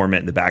showing the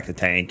torment in the back of the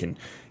tank. And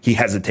he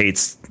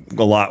hesitates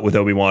a lot with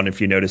Obi-Wan, if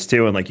you notice,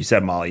 too. And like you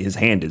said, Molly, his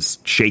hand is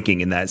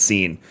shaking in that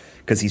scene,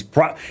 because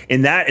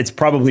it's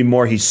probably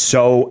more he's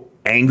so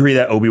angry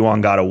that Obi-Wan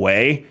got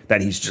away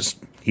that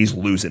he's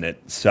losing it.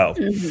 So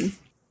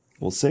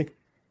we'll see.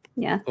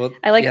 Yeah. Well,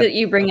 I like that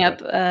you bring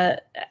up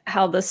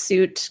how the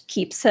suit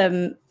keeps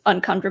him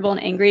uncomfortable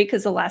and angry,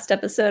 because the last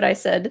episode I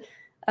said,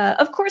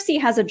 of course he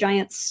has a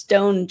giant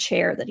stone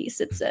chair that he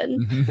sits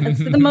in.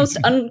 It's the most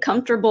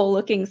uncomfortable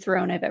looking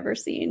throne I've ever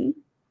seen.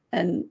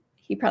 And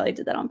he probably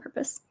did that on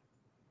purpose.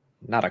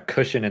 Not a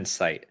cushion in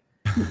sight.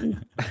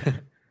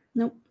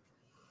 Nope.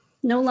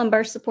 No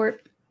lumbar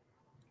support.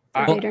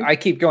 I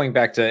keep going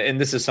back to, and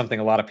this is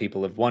something a lot of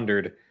people have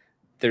wondered,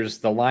 there's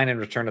the line in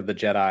Return of the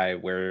Jedi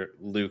where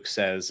Luke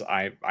says,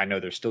 I know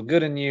there's still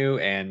good in you,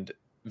 and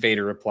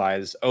Vader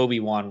replies,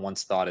 Obi-Wan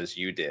once thought as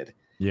you did.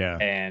 Yeah.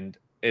 And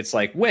it's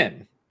like,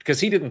 when? Because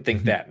he didn't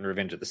think that in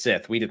Revenge of the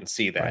Sith. We didn't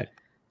see that. Right.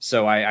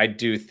 So I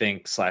do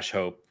think /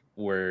 hope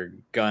we're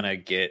gonna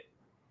get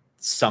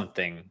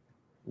something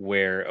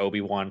where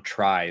Obi-Wan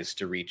tries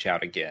to reach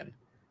out again.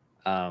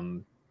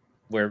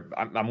 Where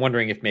I'm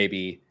wondering if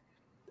maybe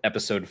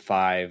episode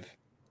 5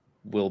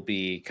 will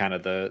be kind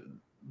of the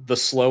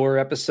slower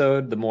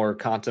episode, the more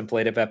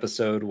contemplative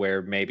episode,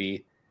 where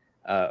maybe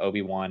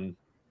Obi-Wan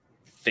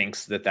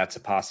thinks that that's a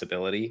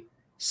possibility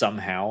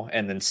somehow,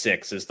 and then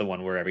 6 is the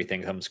one where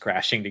everything comes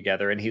crashing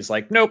together and he's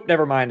like, nope,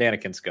 never mind,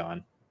 Anakin's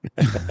gone.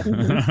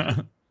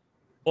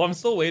 Well, I'm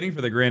still waiting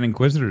for the Grand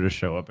Inquisitor to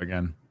show up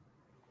again.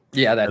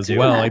 Yeah, that as too.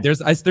 well. Like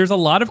there's a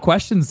lot of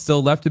questions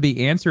still left to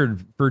be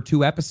answered for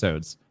 2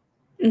 episodes.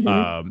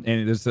 And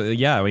there's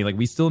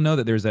we still know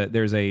that there's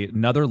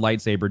another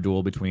lightsaber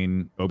duel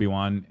between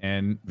Obi-Wan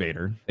and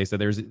Vader. They said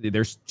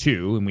there's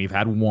 2, and we've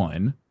had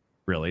 1,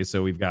 really.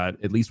 So we've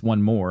got at least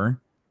 1 more.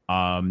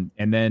 And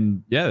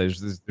then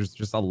there's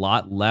just a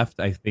lot left,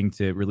 I think,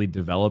 to really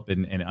develop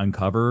and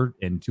uncover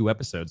in 2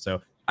 episodes.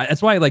 So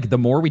that's why, like, the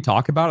more we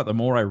talk about it, the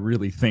more I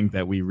really think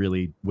that we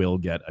really will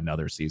get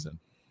another season.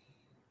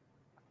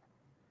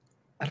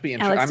 That'd be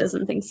Alex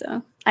doesn't think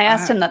so. I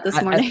asked him that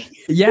this morning.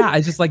 I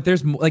just like,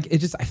 there's like, it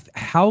just,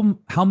 how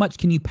much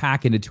can you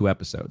pack into 2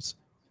 episodes?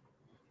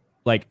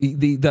 Like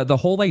the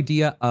whole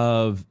idea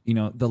of,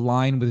 the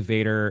line with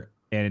Vader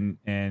and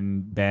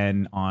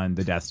Ben on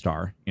the Death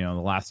Star, the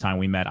last time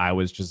we met, I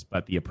was just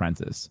but the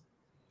apprentice.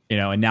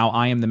 and now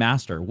I am the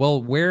master.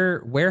 Well,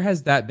 where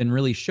has that been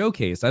really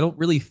showcased? I don't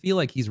really feel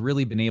like he's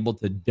really been able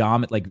to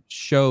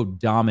show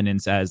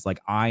dominance as like,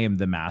 I am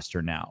the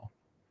master now,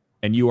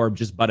 and you are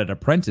just but an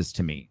apprentice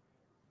to me.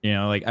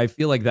 I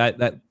feel like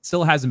that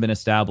still hasn't been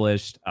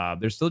established.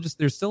 There's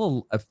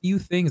still a few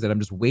things that I'm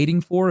just waiting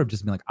for, of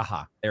just being like,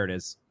 aha, there it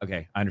is.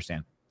 Okay, I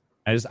understand.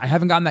 I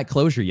haven't gotten that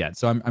closure yet.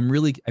 So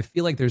I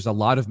feel like there's a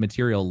lot of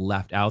material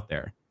left out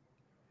there.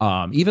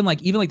 Even like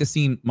the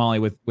scene, Molly,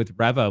 with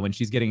Reva when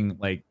she's getting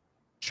like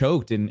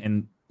choked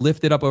and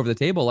lifted up over the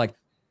table, like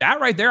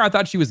that right there, I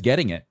thought she was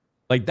getting it.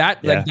 Like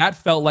that, like that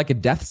felt like a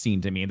death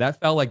scene to me.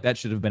 That felt like that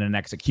should have been an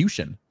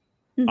execution.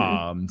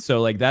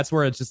 So like that's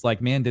where it's just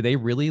like, man, did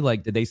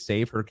they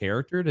save her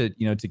character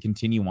to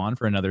continue on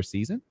for another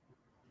season?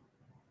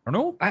 I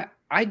don't know.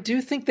 I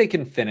do think they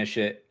can finish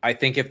it. I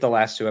think if the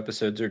last 2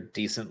 episodes are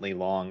decently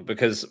long,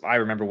 because I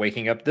remember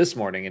waking up this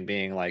morning and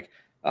being like,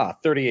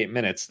 38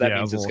 minutes. That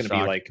means it's going to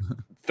be like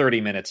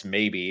 30 minutes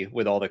maybe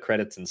with all the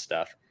credits and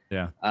stuff.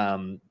 Yeah.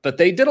 But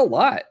they did a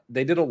lot.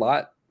 They did a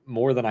lot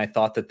more than I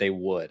thought that they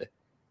would.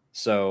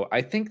 So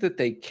I think that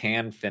they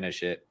can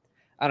finish it.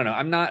 I don't know.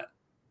 I'm not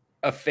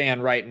a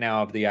fan right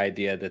now of the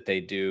idea that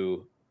they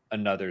do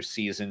another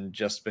season,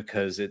 just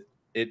because it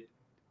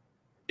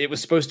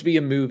was supposed to be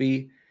a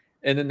movie,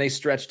 and then they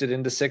stretched it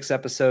into 6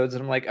 episodes,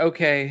 and I'm like,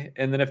 okay.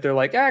 And then if they're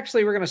like,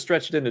 actually, we're going to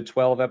stretch it into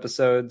 12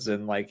 episodes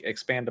and like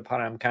expand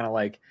upon it, I'm kind of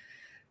like,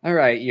 all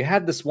right, you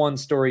had this one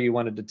story you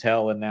wanted to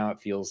tell, and now it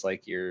feels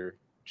like you're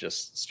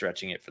just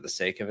stretching it for the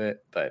sake of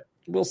it. But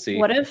we'll see.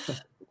 What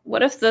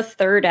if the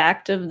third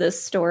act of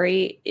this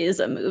story is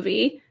a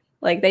movie?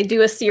 Like they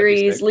do a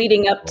series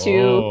leading up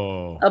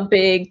to a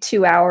big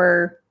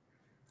 2-hour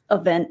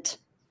event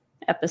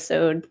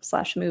episode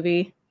 /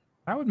 movie.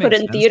 That would make put it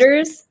sense. in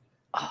theaters.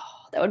 Oh,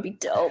 that would be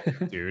dope.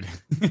 Dude.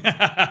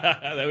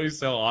 That would be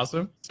so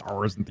awesome. Star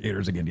Wars in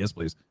theaters again. Yes,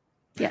 please.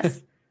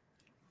 Yes.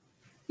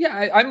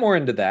 Yeah, I'm more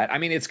into that. I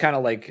mean, it's kind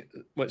of like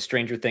what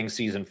Stranger Things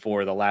season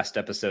 4, the last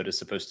episode is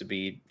supposed to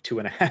be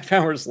 2.5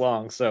 hours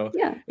long. So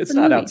yeah, it's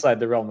not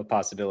outside the realm of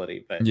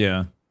possibility. But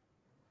yeah,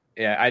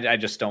 I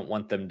just don't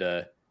want them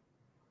to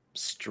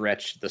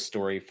stretch the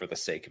story for the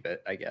sake of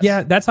it, I guess.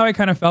 Yeah, that's how I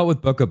kind of felt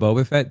with Book of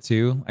Boba Fett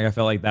too. Like I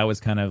felt like that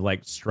was kind of like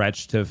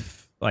stretched to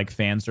like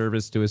fan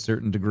service to a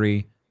certain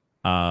degree.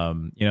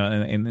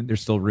 And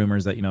there's still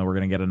rumors that we're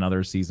gonna get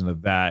another season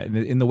of that. And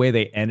in the way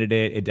they ended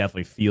it, it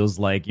definitely feels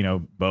like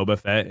Boba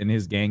Fett and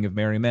his gang of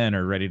merry men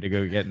are ready to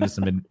go get into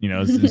some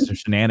some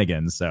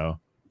shenanigans.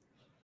 So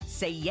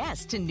say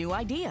yes to new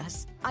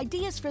ideas.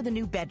 Ideas for the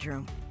new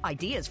bedroom.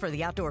 Ideas for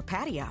the outdoor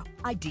patio.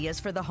 Ideas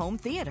for the home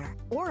theater.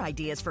 Or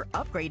ideas for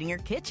upgrading your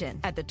kitchen.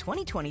 At the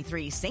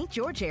 2023 St.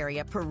 George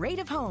Area Parade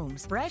of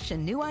Homes, fresh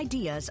and new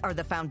ideas are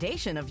the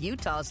foundation of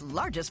Utah's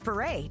largest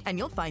parade. And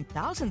you'll find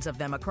thousands of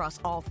them across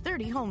all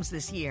 30 homes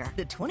this year.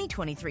 The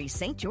 2023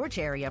 St. George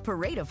Area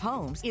Parade of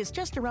Homes is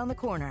just around the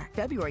corner,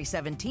 February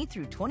 17th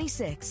through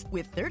 26th,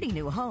 with 30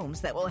 new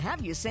homes that will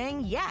have you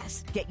saying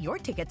yes. Get your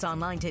tickets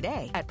online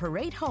today at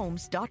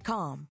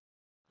paradehomes.com.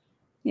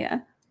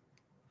 Yeah.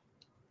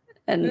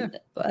 And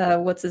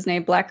what's his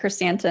name? Black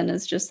Chrysanthemum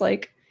is just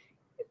like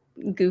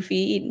goofy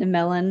eating a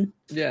melon.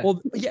 Yeah.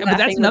 Well, yeah, but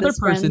that's another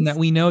person that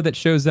we know that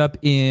shows up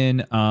in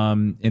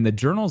the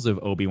journals of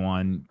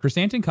Obi-Wan.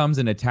 Chrysanthemum comes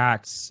and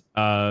attacks.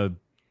 I'm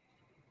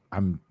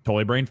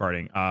totally brain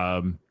farting.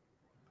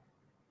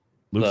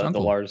 Luke's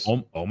uncle. Lars.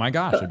 Oh my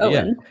gosh.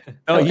 Owen. Yeah.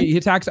 Oh, he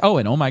attacks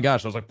Owen. Oh my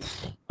gosh. I was like,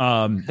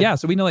 yeah.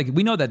 So we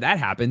know that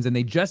happens, and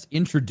they just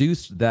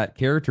introduced that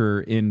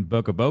character in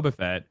Book of Boba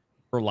Fett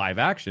for live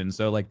action.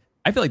 So like,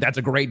 I feel like that's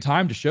a great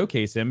time to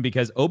showcase him,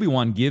 because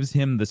Obi-Wan gives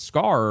him the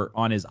scar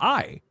on his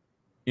eye.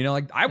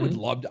 I would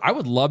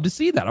love to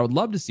see that. I would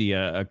love to see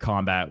a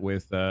combat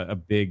with a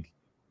big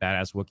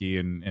badass Wookiee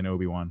and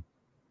Obi-Wan.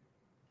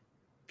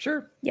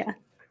 Sure. Yeah.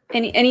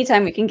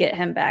 Anytime we can get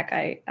him back,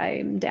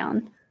 I'm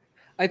down.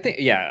 I think,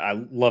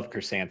 I love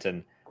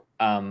Chrysanthemum.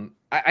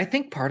 I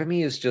think part of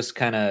me is just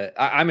kind of,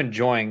 I'm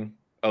enjoying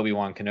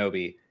Obi-Wan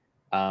Kenobi,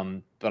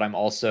 but I'm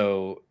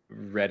also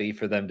ready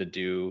for them to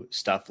do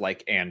stuff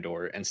like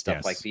Andor and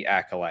stuff like The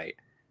Acolyte,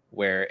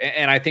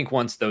 and I think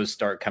once those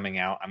start coming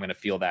out, I'm going to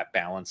feel that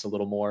balance a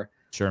little more.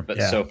 Sure.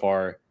 But so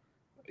far,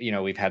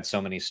 we've had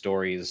so many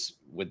stories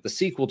with the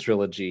sequel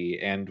trilogy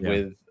and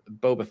with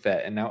Boba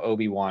Fett and now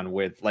Obi-Wan,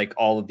 with like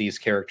all of these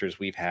characters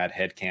we've had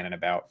headcanon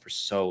about for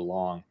so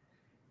long.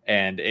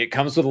 And it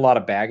comes with a lot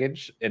of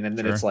baggage. And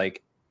then it's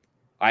like,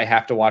 I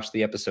have to watch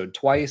the episode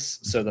twice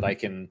so that I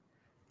can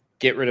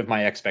get rid of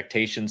my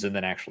expectations and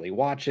then actually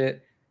watch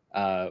it.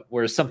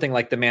 Whereas something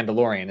like The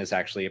Mandalorian is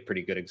actually a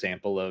pretty good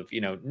example of,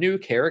 new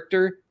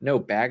character, no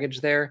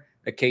baggage there.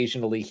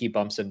 Occasionally he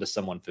bumps into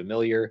someone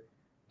familiar.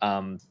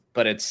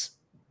 But it's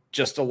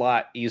just a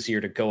lot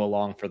easier to go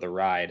along for the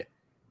ride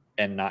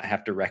and not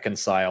have to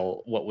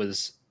reconcile what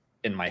was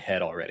in my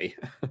head already.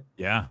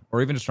 Yeah.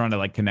 Or even just trying to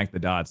like connect the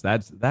dots.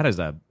 That is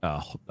a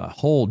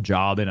whole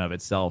job in of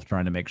itself,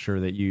 trying to make sure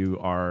that you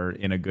are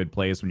in a good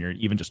place when you're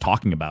even just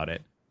talking about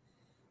it.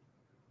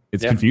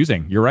 It's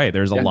confusing. You're right.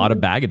 There's a lot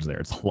of baggage there.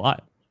 It's a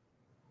lot.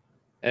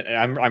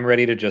 And I'm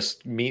ready to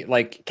just meet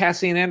like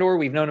Cassian Andor.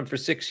 We've known him for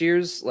 6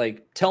 years.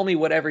 Like, tell me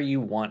whatever you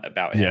want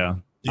about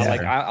him. Yeah.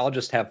 Like, I'll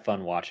just have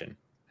fun watching.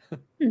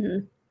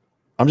 Mm-hmm.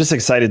 I'm just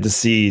excited to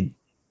see.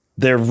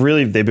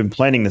 They've been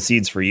planting the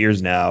seeds for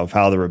years now of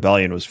how the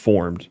rebellion was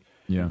formed.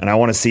 Yeah. And I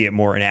want to see it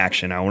more in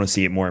action. I want to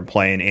see it more in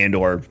play. And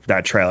Andor,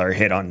 that trailer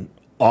hit on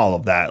all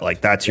of that.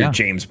 Like, that's your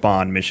James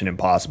Bond Mission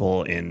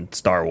Impossible in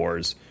Star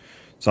Wars.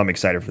 So I'm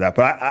excited for that.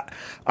 But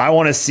I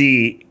want to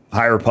see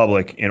High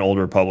Republic and Old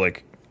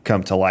Republic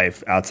come to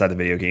life outside the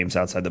video games,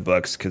 outside the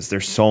books, because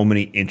there's so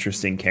many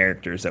interesting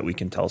characters that we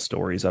can tell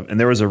stories of. And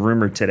there was a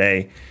rumor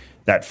today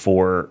that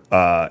for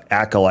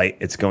Acolyte,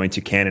 it's going to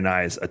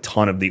canonize a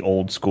ton of the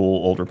old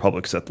school Old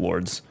Republic Sith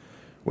Lords,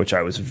 which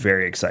I was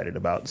very excited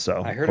about.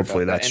 So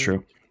hopefully that's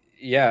true.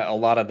 Yeah, a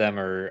lot of them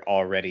are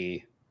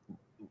already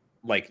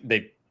like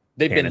they've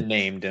been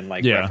named in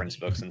like reference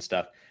books and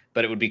stuff.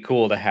 But it would be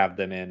cool to have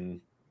them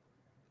in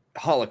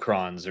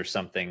holocrons or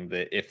something,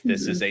 that if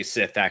this is a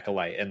Sith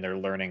acolyte and they're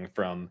learning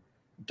from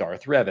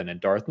Darth Revan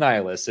and Darth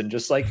Nihilus, and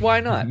just like,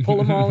 why not pull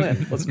them all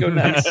in? Let's go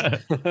nuts.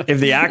 If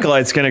the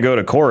acolyte's going to go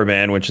to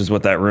Korriban, which is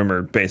what that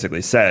rumor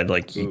basically said,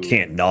 like you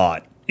can't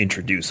not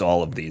introduce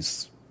all of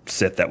these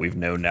Sith that we've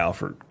known now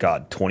for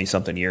 20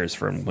 something years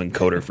from when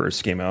KOTOR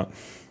first came out.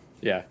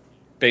 Yeah.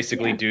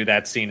 Basically do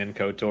that scene in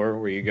KOTOR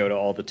where you go to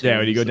all the tombs. Yeah,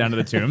 when you go down to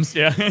the tombs.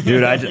 Yeah.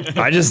 Dude,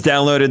 I just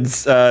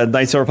downloaded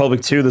Knights of the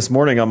Republic 2 this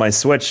morning on my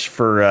Switch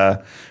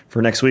for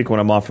next week when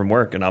I'm off from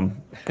work, and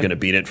I'm going to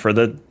beat it for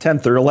the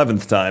 10th or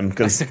 11th time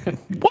because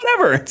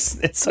whatever, it's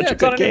such a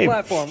good game.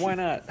 Platform, why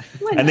not?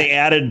 And they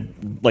added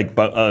like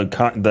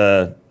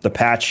the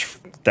patch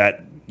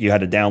that you had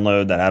to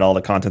download that had all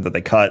the content that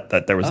they cut,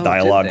 that there was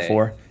dialogue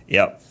for.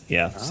 Yep.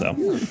 Yeah. So,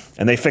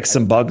 and they fixed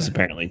some bugs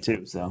apparently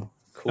too. So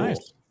cool.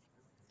 Nice.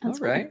 All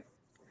right.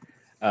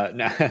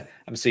 Now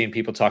I'm seeing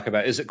people talk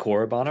about, is it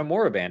Korriban or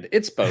Moraband?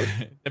 It's both.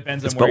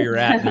 Depends on where you're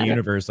at in the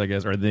universe, I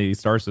guess, or the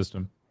star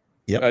system.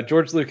 Yep.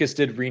 George Lucas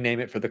did rename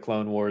it for the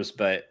Clone Wars,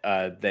 but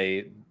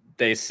they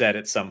said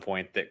at some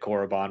point that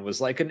Korriban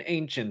was like an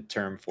ancient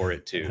term for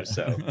it too.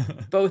 So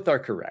both are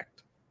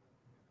correct.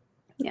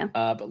 Yeah.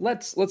 But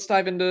let's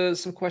dive into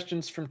some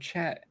questions from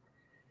chat.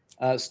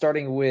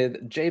 Starting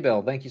with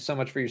J-Bell. Thank you so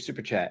much for your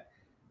super chat.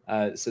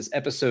 It says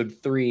episode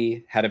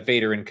 3 had a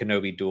Vader and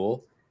Kenobi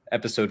duel.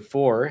 Episode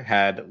 4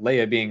 had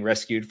Leia being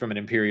rescued from an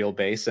Imperial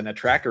base and a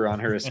tracker on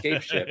her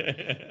escape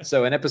ship.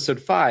 So in episode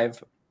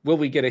 5, will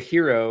we get a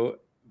hero?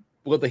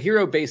 Will the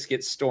hero base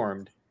get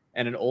stormed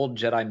and an old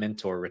Jedi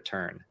mentor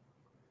return?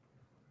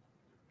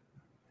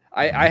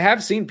 I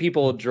have seen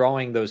people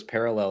drawing those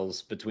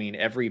parallels between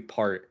every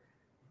part,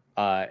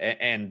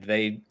 and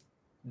they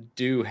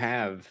do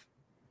have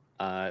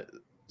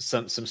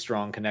some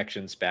strong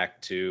connections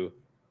back to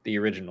the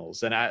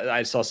originals. And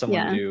I saw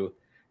someone do,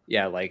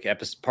 like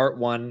part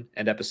 1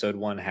 and episode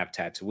 1 have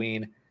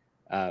Tatooine.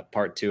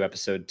 Part 2,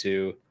 episode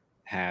 2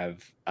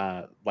 have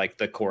like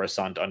the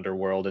Coruscant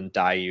underworld and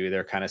Daiyu.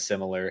 They're kind of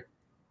similar.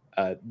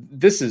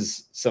 This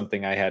is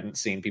something I hadn't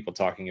seen people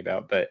talking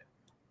about, but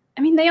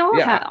I mean, they all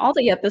have, all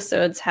the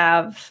episodes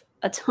have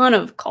a ton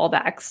of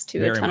callbacks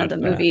to a ton of the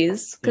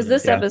movies, because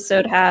this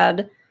episode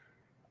had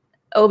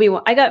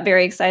Obi-Wan. I got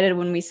very excited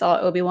when we saw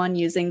Obi-Wan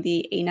using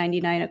the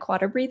A99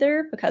 Aquata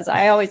breather, because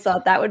I always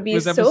thought that would be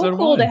so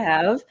cool to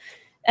have.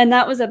 And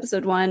that was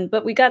episode 1,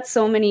 but we got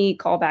so many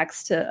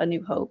callbacks to A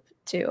New Hope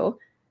too.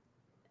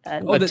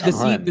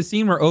 The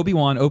scene where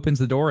Obi-Wan opens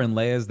the door and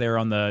Leia's there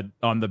on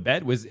the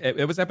bed was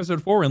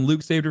episode 4, and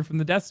Luke saved her from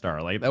the Death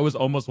Star. Like, that was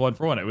almost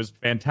 1-for-1. It was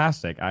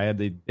fantastic. I had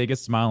the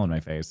biggest smile on my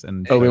face.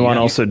 And Obi-Wan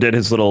also did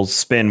his little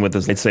spin with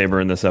his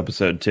lightsaber in this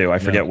episode too. I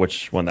forget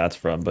which one that's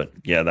from, but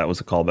yeah, that was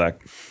a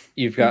callback.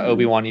 You've got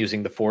Obi-Wan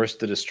using the Force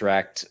to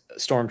distract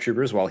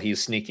stormtroopers while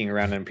he's sneaking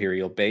around an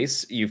Imperial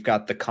base. You've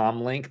got the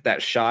comm link,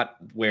 that shot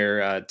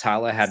where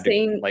Tala had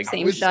same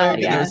shot.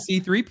 It was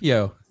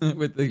C-3PO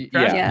with the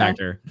crash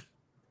actor.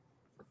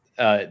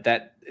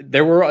 That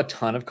there were a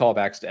ton of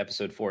callbacks to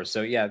episode 4.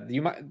 So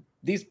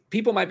these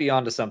people might be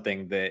onto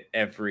something, that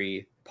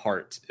every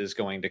part is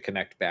going to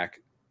connect back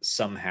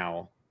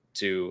somehow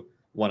to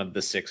one of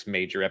the 6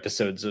 major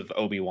episodes of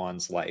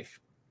Obi-Wan's life.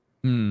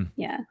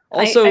 Yeah.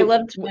 Also, I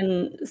loved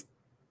when.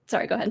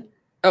 Sorry, go ahead.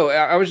 Oh,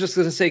 I was just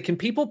going to say, can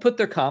people put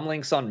their comm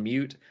links on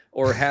mute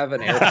or have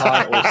an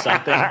AirPod or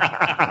something?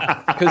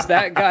 Because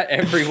that got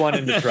everyone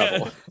into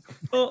trouble.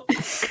 Well,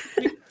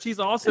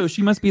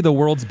 she must be the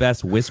world's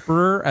best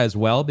whisperer as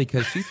well,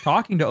 because she's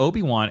talking to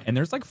Obi-Wan and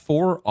there's like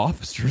 4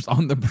 officers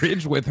on the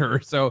bridge with her.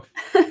 So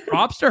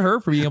props to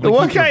her for being able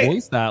to keep her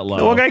voice that low.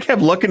 The one guy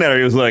kept looking at her.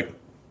 He was like,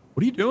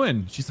 "What are you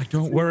doing?" She's like,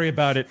 "Don't worry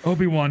about it,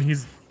 Obi-Wan.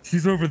 He's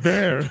over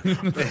there."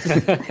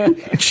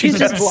 She's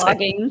just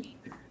vlogging.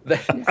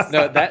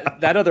 No,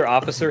 that other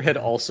officer had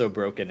also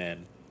broken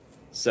in,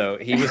 so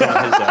he was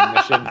on his own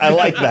mission. I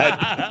like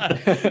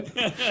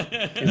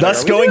that.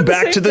 Thus, going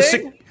back to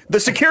the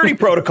security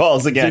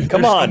protocols again.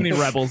 Come on, so many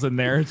rebels in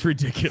there. It's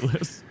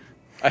ridiculous.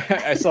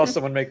 I saw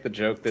someone make the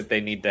joke that they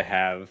need to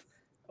have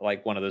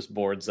like one of those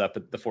boards up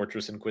at the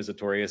Fortress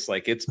Inquisitorius.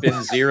 Like, it's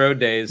been 0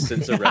 days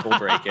since a rebel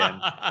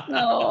break-in.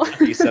 No.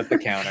 Reset the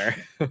counter.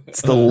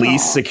 It's the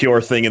least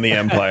secure thing in the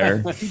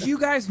Empire. Did you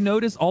guys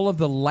notice all of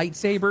the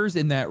lightsabers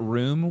in that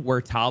room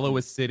where Tala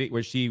was sitting,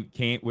 where she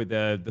came with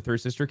the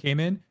third sister came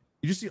in?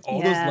 Did you see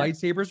all those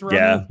lightsabers around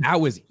there?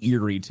 That was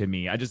eerie to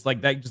me. I just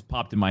like that just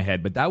popped in my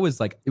head, but that was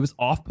like, it was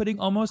off-putting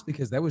almost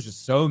because that was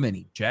just so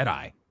many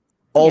Jedi.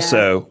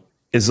 Also,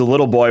 is the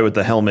little boy with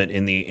the helmet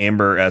in the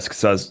amber-esque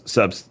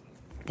subs,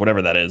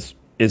 whatever that is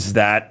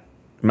that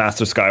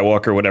Master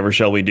Skywalker, whatever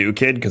shall we do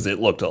kid? Because it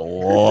looked a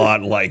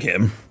lot like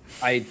him.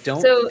 I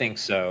don't think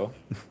so.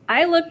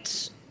 I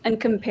looked and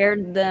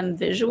compared them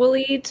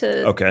visually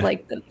to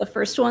like the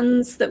first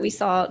ones that we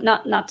saw,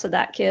 not to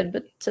that kid,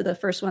 but to the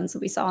first ones that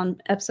we saw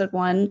in episode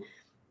 1.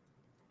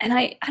 And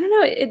I don't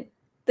know,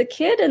 the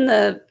kid in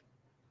the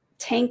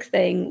tank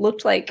thing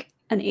looked like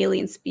an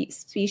alien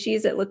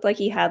species. It looked like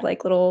he had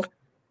like little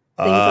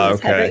things on his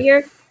head right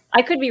here.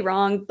 I could be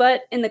wrong,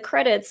 but in the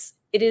credits,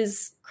 it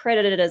is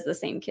credited as the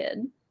same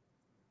kid,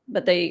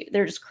 but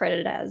they're just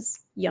credited as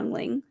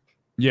youngling.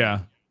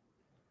 Yeah.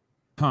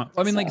 Huh.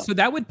 I mean, so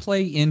that would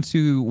play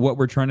into what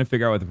we're trying to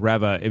figure out with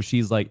Reva. If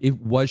she's like,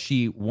 was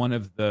she one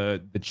of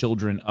the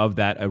children of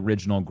that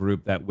original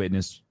group that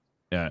witnessed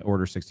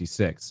Order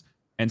 66?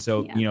 And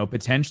so,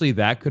 potentially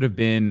that could have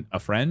been a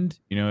friend,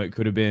 it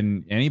could have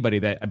been anybody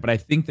but I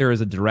think there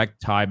is a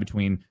direct tie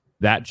between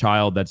that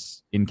child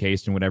that's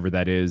encased in whatever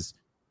that is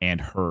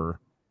and her,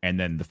 and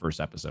then the first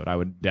episode. I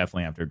would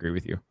definitely have to agree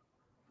with you.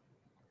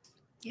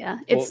 Yeah,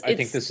 I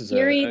think this is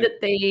scary that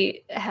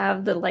they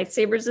have the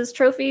lightsabers as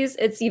trophies.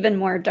 It's even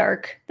more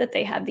dark that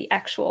they have the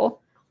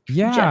actual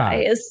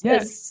Jedi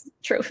as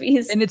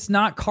trophies. And it's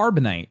not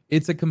carbonite.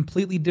 It's a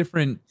completely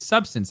different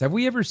substance. Have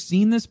we ever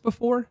seen this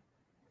before?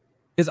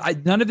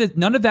 Because none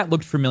of that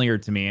looked familiar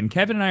to me. And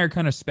Kevin and I are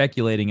kind of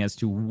speculating as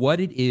to what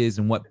it is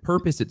and what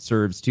purpose it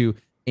serves to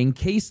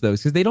encase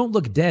those, because they don't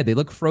look dead. They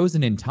look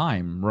frozen in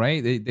time,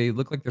 right? They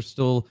look like they're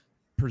still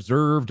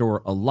preserved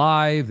or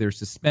alive. They're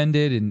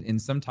suspended in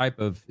some type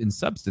of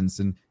substance.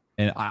 And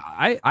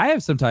I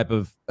have some type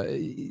of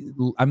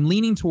I'm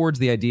leaning towards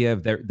the idea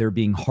of they're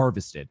being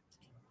harvested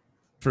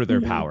for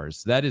their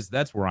powers.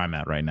 That's where I'm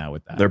at right now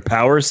with that. Their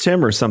powers,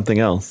 Tim, or something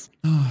else?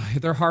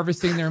 They're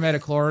harvesting their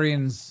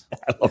metachlorians.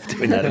 I love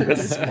doing that in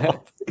this.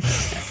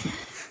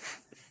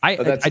 I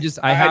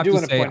have to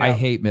say I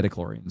hate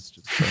midichlorians.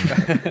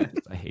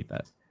 I hate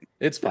that.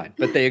 It's fine,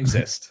 but they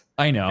exist.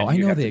 I know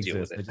they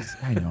exist.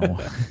 I know.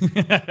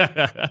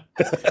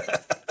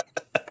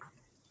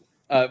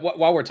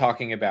 While we're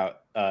talking about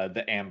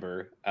the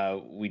amber,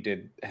 we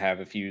did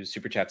have a few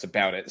super chats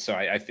about it, so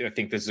I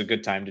think this is a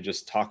good time to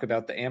just talk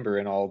about the amber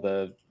and all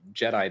the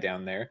Jedi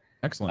down there.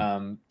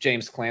 Excellent.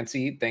 James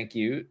Clancy, thank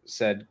you,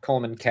 said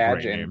Coleman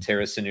Cadge and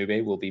Tara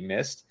Sinube will be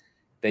missed.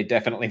 They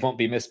definitely won't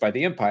be missed by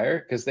the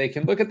Empire because they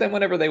can look at them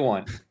whenever they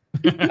want.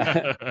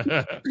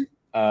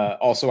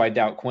 Also, I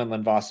doubt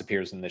Quinlan Voss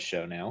appears in this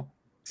show now.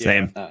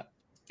 Same.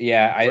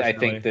 I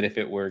think that if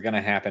it were going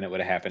to happen, it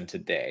would have happened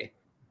today.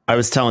 I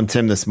was telling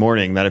Tim this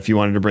morning that if you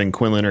wanted to bring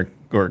Quinlan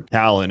or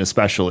Cal in,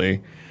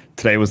 especially,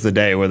 today was the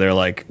day where they're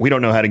like, we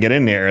don't know how to get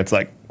in here. It's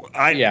like,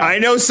 I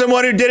know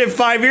someone who did it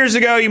 5 years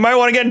ago. You might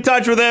want to get in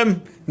touch with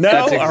him.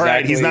 No? All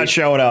right, he's not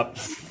showing up.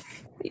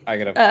 I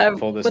got to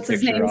pull this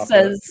picture off.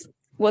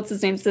 What's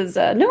his name says,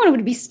 no one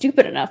would be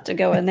stupid enough to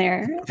go in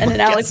there. And in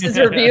Alex's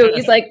review,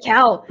 he's like,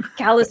 Cal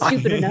is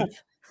stupid enough.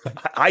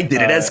 I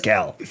did it as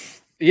Cal.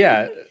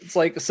 Yeah, it's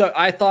like, so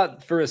I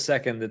thought for a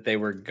second that they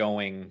were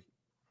going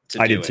to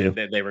do it. Too.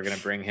 That they were going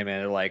to bring him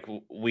in. Like,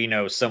 we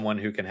know someone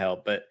who can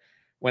help. But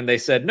when they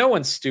said no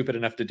one's stupid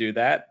enough to do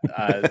that,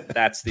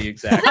 that's the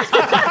exact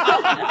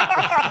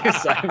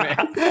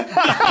assignment.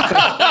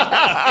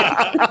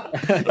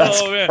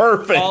 That's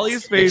perfect.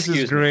 Ollie's face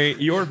is great.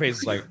 Your face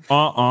is like,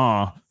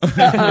 Cal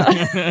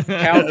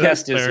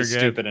Kestis is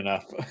stupid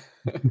enough.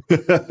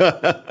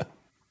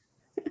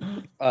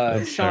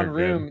 Sean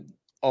Room,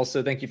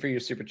 also, thank you for your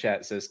super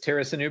chat. Says,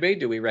 Tara Sinube,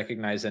 do we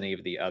recognize any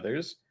of the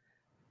others?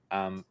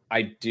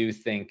 I do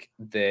think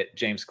that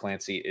James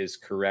Clancy is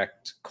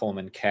correct.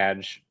 Coleman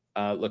Cadge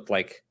looked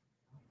like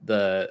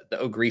the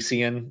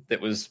Ogresian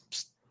that was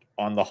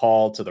on the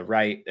hall to the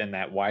right in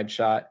that wide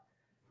shot.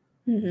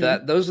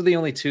 Mm-hmm. Those are the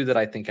only two that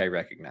I think I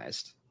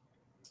recognized.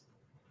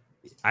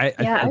 I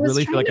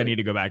really feel like I need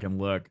to go back and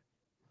look.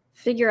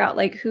 Figure out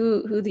like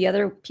who the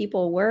other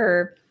people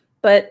were,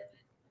 but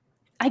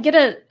I get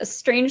a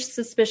strange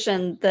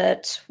suspicion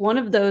that one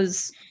of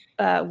those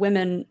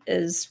women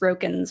is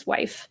Roken's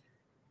wife.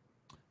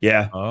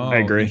 Yeah, I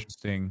agree.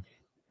 Interesting.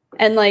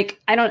 And like,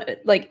 I don't,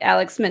 like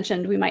Alex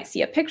mentioned, we might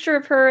see a picture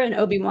of her and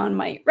Obi-Wan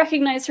might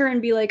recognize her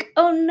and be like,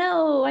 oh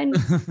no, I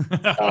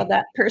saw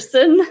that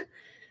person.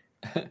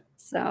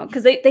 So,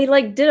 because they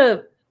like did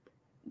a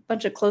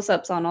bunch of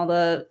close-ups on all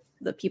the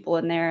people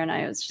in there, and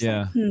I was just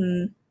like,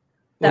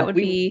 that would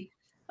be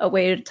a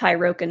way to tie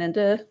Roken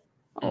into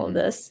all of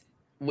this.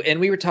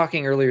 And we were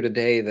talking earlier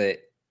today that,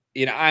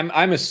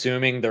 I'm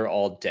assuming they're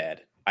all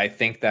dead. I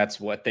think that's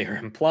what they were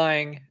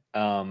implying.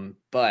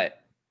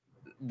 But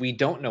we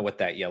don't know what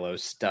that yellow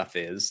stuff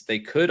is. They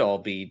could all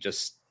be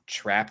just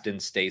trapped in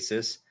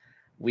stasis.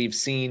 We've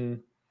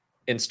seen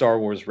in Star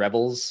Wars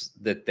Rebels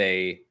that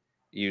they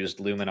used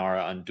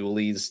Luminara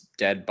Unduli's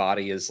dead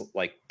body as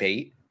like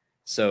bait.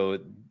 So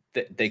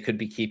they could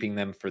be keeping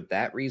them for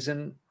that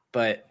reason.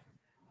 But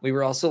we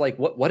were also like,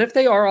 what if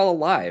they are all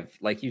alive?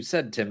 Like you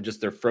said, Tim,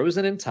 just they're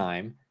frozen in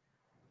time.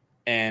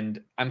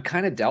 And I'm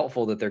kind of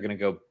doubtful that they're going to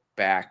go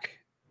back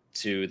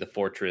to the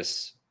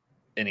fortress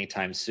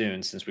anytime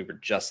soon, since we were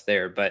just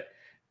there. But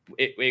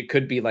it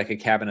could be like a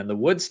cabin in the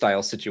woods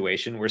style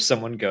situation where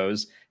someone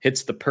goes,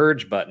 hits the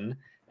purge button,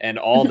 and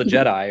all the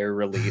Jedi are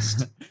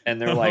released, and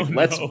they're like,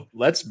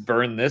 let's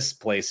burn this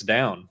place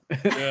down.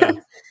 Yeah.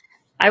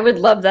 I would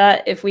love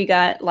that if we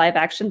got live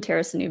action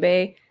Terrace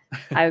Nube.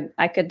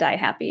 I could die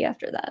happy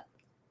after that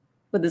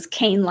with his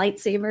cane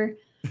lightsaber.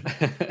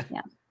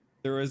 Yeah.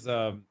 There was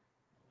Kevin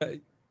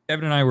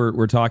and I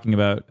were talking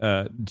about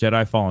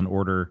Jedi Fallen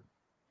Order,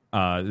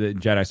 the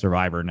Jedi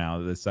Survivor now,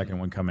 the second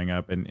one coming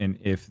up, and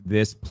if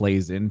this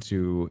plays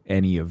into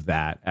any of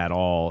that at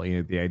all,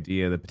 the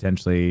idea that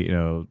potentially,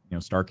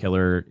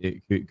 Starkiller,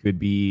 it could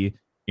be,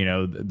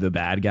 the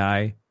bad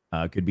guy,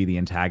 could be the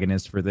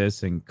antagonist for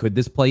this, and could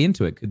this play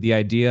into it? Could the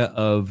idea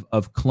of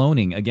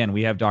cloning, again,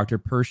 we have Dr.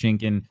 Pershing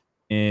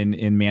in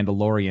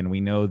Mandalorian.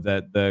 We know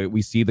that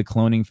we see the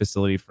cloning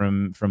facility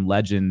from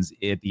Legends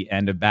at the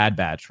end of Bad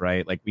Batch,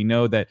 right? Like, we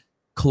know that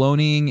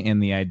cloning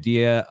and the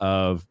idea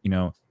of,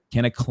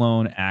 can a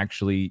clone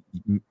actually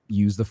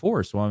use the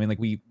Force? Well, I mean, like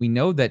we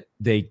know that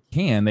they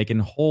can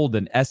hold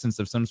an essence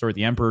of some sort.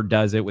 The Emperor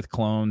does it with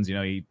clones.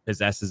 He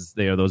possesses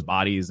those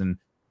bodies and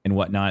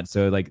whatnot.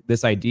 So like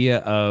this idea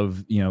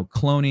of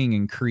cloning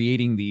and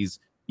creating these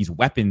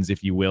weapons,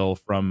 if you will,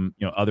 from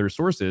other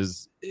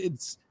sources,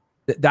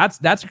 that's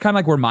kind of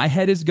like where my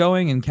head is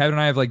going. And Kevin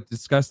and I have like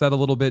discussed that a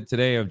little bit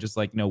today of just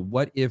like,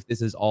 what if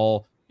this is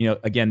all,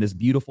 again, this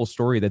beautiful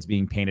story that's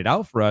being painted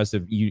out for us.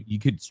 If you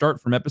could start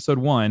from episode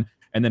 1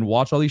 and then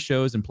watch all these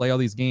shows and play all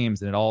these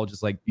games, and it all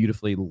just like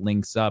beautifully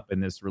links up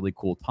in this really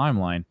cool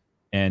timeline.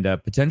 And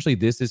potentially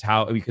this is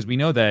how, because we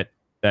know that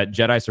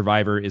Jedi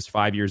Survivor is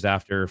 5 years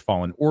after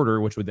Fallen Order,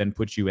 which would then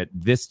put you at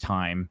this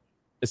time.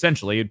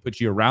 Essentially, it'd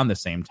put you around the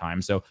same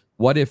time. So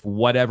what if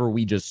whatever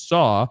we just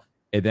saw,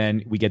 and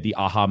then we get the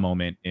aha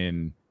moment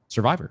in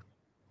Survivor?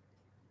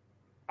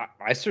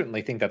 I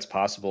certainly think that's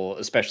possible,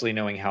 especially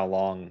knowing how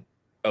long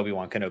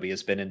Obi-Wan Kenobi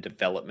has been in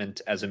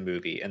development as a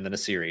movie and then a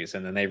series,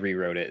 and then they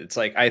rewrote it. It's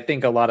like, I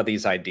think a lot of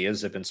these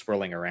ideas have been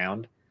swirling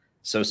around.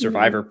 So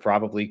Survivor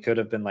probably could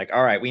have been like,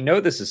 all right, we know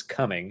this is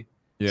coming.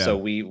 Yeah. So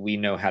we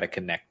know how to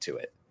connect to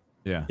it.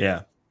 Yeah.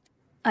 Yeah.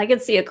 I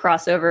could see a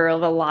crossover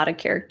of a lot of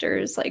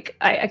characters. Like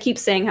I keep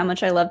saying how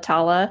much I love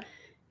Tala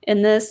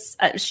in this.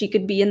 She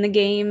could be in the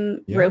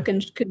game. Yeah.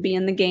 Roken could be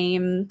in the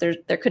game.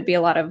 There could be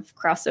a lot of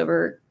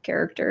crossover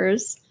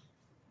characters.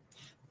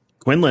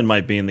 Quinlan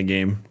might be in the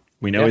game.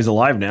 We know he's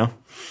alive now.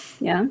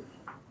 Yeah.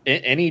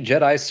 Any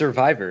Jedi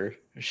Survivor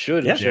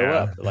should show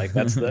up. Like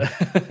that's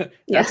the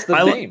that's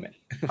the name.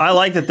 I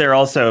like that they're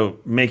also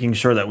making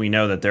sure that we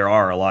know that there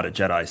are a lot of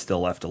Jedi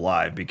still left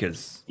alive,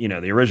 because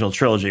the original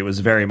trilogy was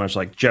very much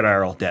like Jedi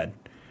are all dead,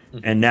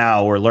 and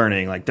now we're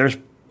learning like there's.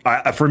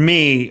 For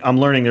me, I'm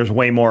learning there's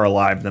way more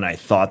alive than I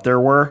thought there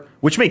were,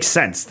 which makes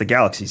sense. The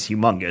galaxy's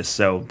humongous,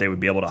 so they would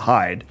be able to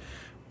hide,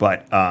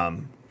 but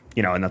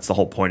and that's the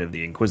whole point of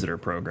the Inquisitor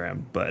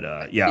program. But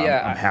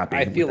I'm happy.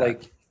 I feel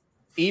like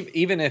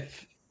even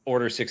if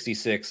Order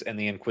 66 and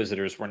the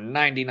Inquisitors were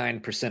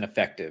 99%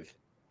 effective,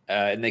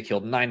 and they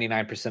killed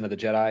 99% of the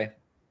Jedi,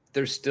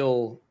 there's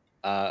still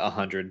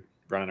 100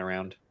 running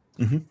around.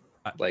 Mm-hmm.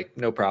 Like,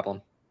 no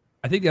problem.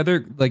 I think the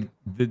other, like,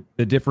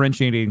 the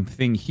differentiating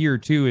thing here,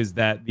 too, is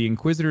that the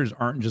Inquisitors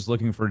aren't just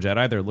looking for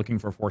Jedi. They're looking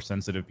for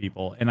Force-sensitive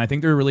people. And I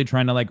think they're really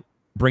trying to, like,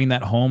 bring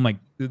that home. Like,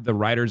 the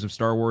writers of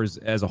Star Wars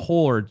as a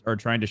whole are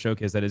trying to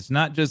showcase that it's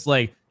not just,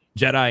 like,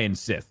 Jedi and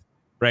Sith,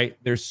 right?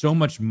 There's so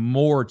much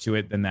more to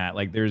it than that.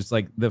 Like, there's,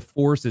 like, the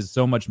Force is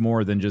so much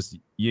more than just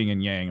yin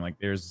and yang. Like,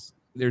 there's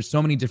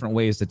so many different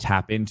ways to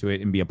tap into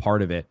it and be a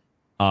part of it.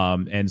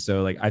 And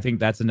so, like, I think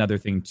that's another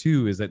thing,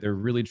 too, is that they're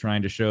really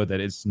trying to show that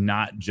it's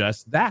not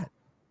just that.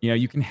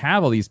 You can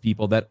have all these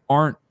people that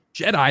aren't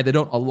Jedi, that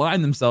don't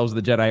align themselves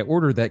with the Jedi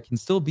Order, that can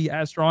still be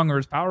as strong or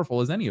as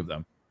powerful as any of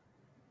them.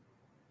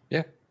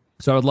 Yeah.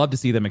 So I would love to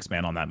see them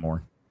expand on that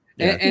more.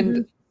 Yeah.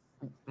 And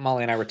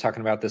Molly and I were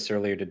talking about this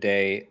earlier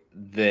today,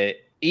 that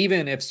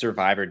even if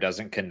Survivor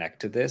doesn't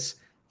connect to this,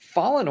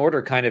 Fallen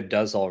Order kind of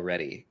does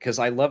already, because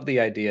I love the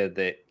idea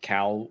that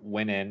Cal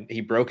went in,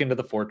 he broke into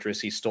the fortress,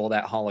 he stole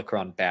that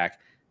holocron back,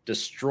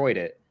 destroyed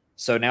it.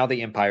 So now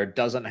the Empire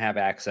doesn't have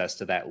access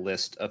to that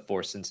list of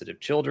Force-sensitive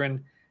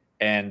children,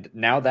 and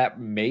now that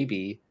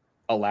maybe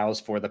allows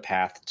for the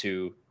path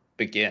to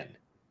begin.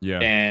 Yeah.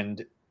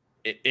 And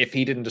if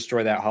he didn't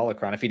destroy that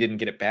holocron, if he didn't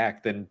get it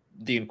back, then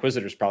the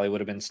Inquisitors probably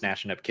would have been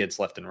snatching up kids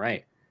left and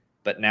right.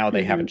 But now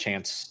they have a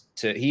chance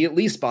to. He at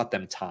least bought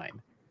them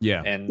time.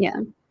 Yeah. And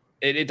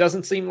it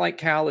doesn't seem like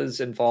Cal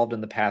is involved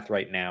in the path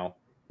right now,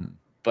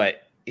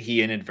 but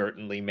he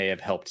inadvertently may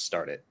have helped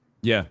start it.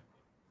 Yeah.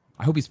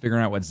 I hope he's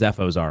figuring out what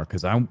Zephos are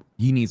because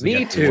he needs to Me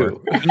get too. to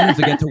work. He needs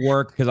to get to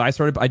work because I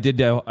did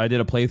a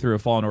playthrough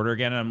of Fallen Order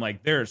again, and I'm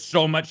like, there's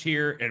so much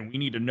here, and we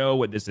need to know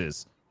what this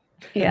is.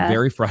 Yeah. I'm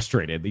very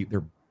frustrated.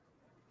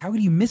 How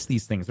can you miss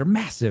these things? They're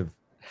massive.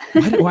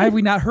 Why have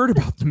we not heard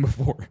about them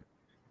before?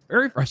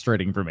 Very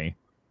frustrating for me.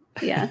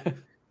 Yeah.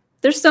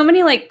 There's so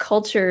many like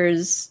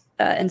cultures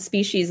and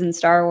species in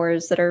Star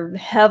Wars that are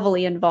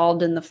heavily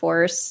involved in the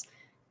Force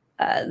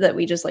that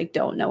we just like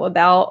don't know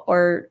about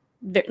or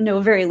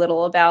know very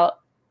little about.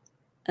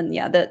 And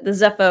yeah, the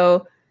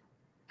Zepho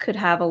could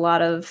have a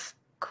lot of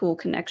cool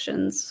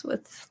connections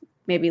with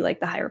maybe like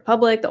the High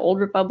Republic, the Old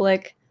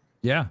Republic.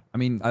 Yeah, I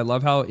mean, I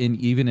love how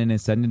even in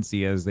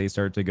Ascendancy, as they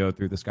start to go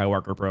through the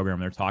Skywalker program,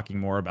 they're talking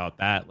more about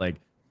that. Like,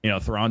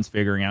 Thrawn's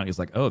figuring out, he's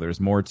like, oh, there's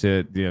more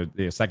to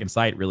the second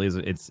sight. Really,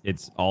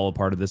 it's all a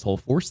part of this whole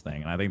Force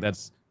thing, and I think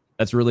that's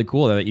really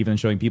cool. That even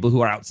showing people who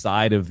are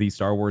outside of the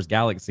Star Wars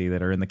galaxy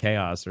that are in the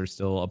chaos are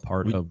still a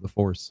part of the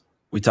Force.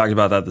 We talked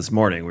about that this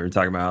morning. We were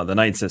talking about how the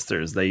Night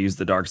Sisters, they use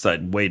the dark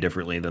side way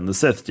differently than the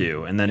Sith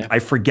do. And then I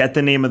forget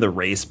the name of the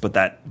race, but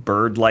that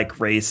bird-like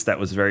race that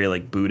was very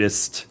like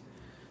Buddhist.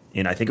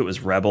 And I think it was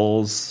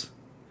Rebels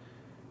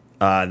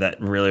that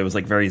really was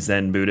like very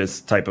Zen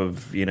Buddhist type of,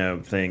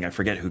 thing. I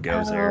forget who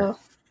goes there.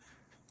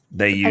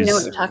 I know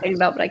what you're talking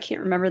about, but I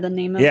can't remember the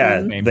name of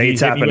them. Yeah, they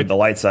tap into the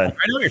light side.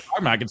 I know what you're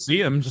talking about. I can see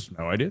them, just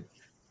no idea.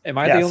 Am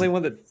I the only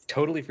one that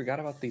totally forgot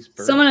about these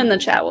birds? Someone in the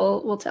chat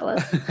will tell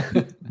us.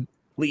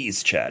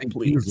 Please, chat,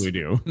 please. We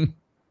do.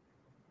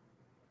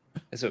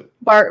 So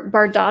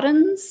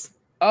Bardotans?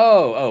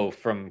 Oh,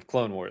 from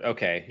Clone Wars.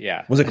 Okay,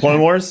 yeah. Was it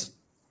Clone Wars?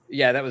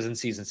 Yeah, that was in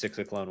season 6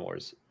 of Clone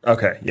Wars.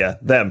 Okay, yeah,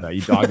 them.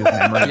 You dogged his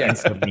memory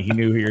instantly. He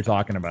knew who you're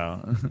talking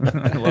about.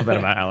 I love that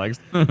about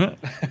Alex.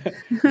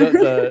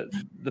 the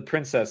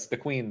princess, the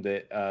queen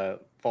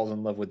that falls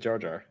in love with Jar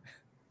Jar.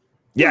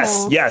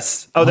 Yes,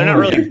 yes. Oh, they're not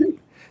really.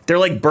 They're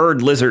like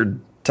bird lizard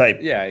type.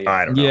 Yeah.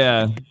 I don't know.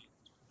 Yeah.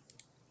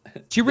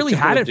 She really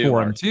had it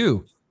for him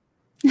too.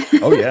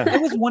 Oh yeah.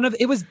 That was one of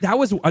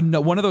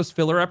those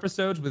filler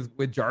episodes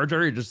with Jar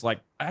Jar. You're just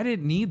like, I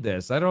didn't need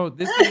this.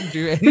 This didn't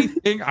do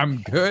anything.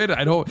 I'm good.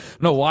 I don't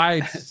know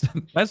why.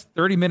 That's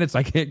 30 minutes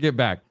I can't get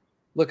back.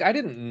 Look, I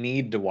didn't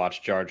need to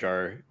watch Jar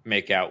Jar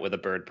make out with a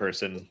bird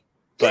person,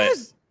 but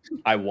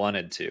I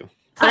wanted to.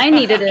 I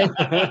needed it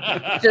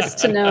just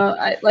to know.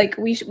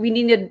 We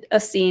needed a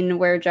scene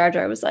where Jar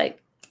Jar was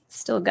like,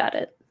 "Still got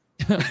it."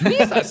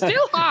 Misa,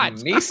 still hot.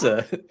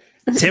 Misa.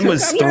 Tim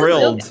was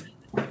thrilled.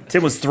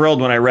 Tim was thrilled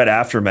when I read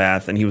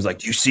Aftermath, and he was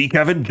like, "You see,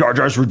 Kevin, Jar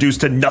Jar's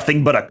reduced to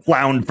nothing but a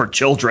clown for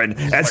children,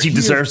 as he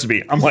deserves to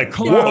be." I'm like,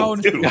 "Whoa,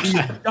 dude!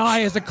 You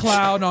die as a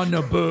clown on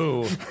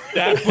Naboo.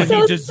 That's what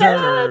he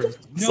deserves."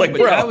 It's like,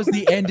 bro, that was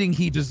the ending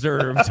he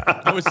deserved.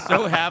 I was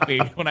so happy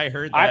when I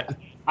heard that.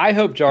 I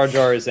hope Jar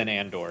Jar is in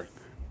Andor.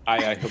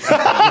 I hope.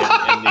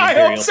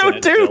 I hope so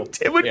too.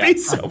 Tim would be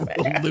so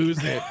mad. Lose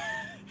it.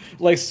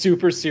 Like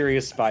super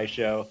serious spy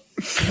show,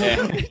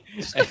 and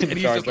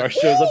Jar Jar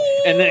shows up,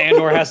 and then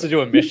Andor has to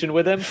do a mission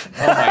with him.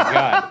 Oh my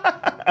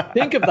god!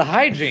 Think of the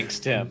hijinks,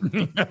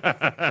 Tim.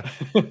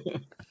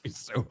 He's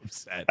so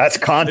upset. That's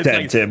content,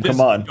 like Tim.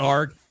 Come on.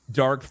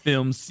 Dark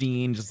film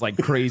scene, just like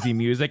crazy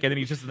music, and then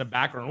he's just in the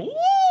background.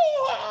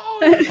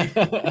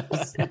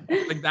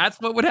 Like that's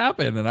what would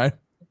happen, and I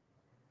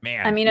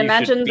mean,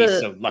 imagine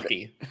so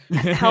lucky.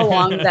 how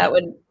long that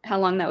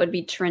would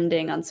be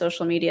trending on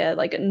social media.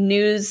 Like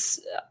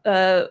news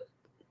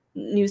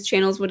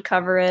channels would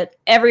cover it.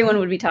 Everyone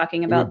would be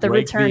talking about the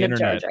return of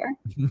Jar Jar.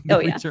 Oh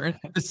yeah,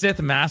 the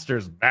Sith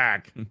Master's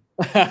back.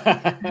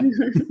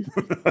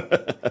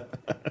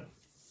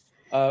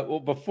 Well,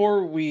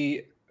 before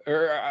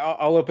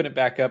I'll open it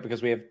back up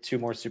because we have 2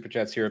 more super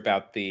chats here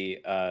about the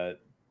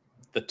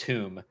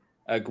tomb.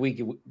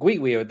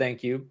 Guiguio,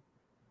 thank you.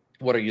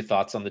 What are your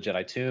thoughts on the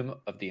Jedi tomb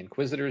of the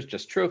Inquisitors?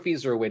 Just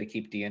trophies or a way to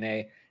keep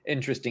DNA?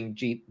 Interesting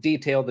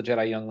detail. The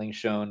Jedi youngling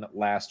shown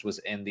last was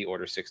in the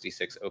Order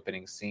 66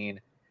 opening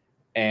scene.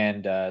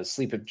 And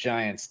Sleep of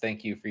Giants,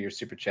 thank you for your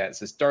super chat. It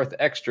says Darth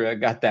Extra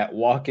got that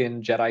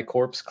walk-in Jedi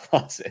corpse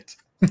closet.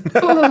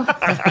 What am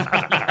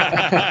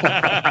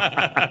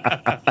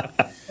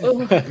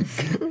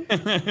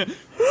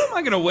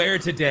I going to wear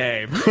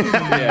today?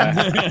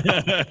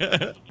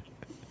 Yeah.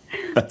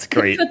 That's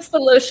great. It puts the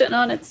lotion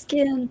on its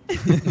skin.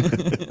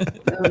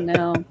 Oh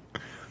no.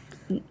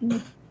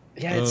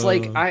 Yeah, it's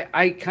like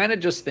I kind of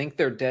just think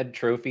they're dead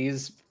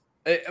trophies.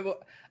 A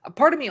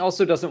part of me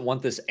also doesn't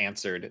want this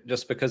answered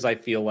just because I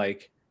feel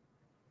like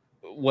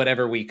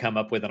whatever we come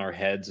up with in our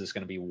heads is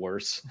going to be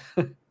worse.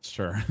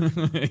 Sure.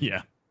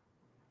 Yeah.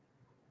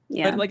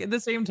 Yeah. But like at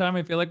the same time,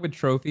 I feel like with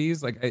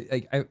trophies, like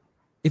I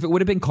if it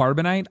would have been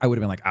carbonite, I would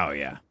have been like, oh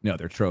yeah, no,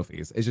 they're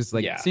trophies. It's just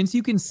like since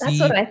you can see,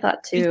 that's what I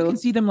thought too. You can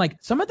see them like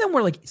some of them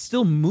were like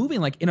still moving,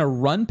 like in a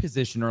run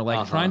position or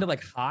like trying to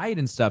like hide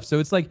and stuff. So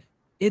it's like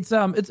it's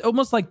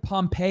almost like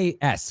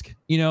Pompeii-esque,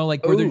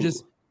 like where they're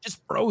just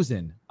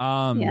frozen.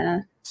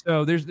 Yeah.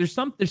 So there's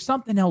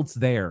something else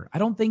there. I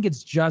don't think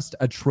it's just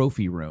a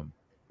trophy room.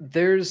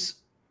 There was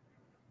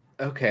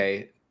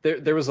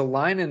a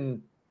line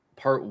in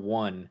part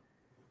 1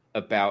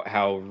 about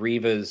how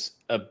Reva's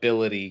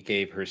ability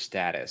gave her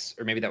status,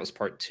 or maybe that was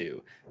part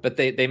 2. But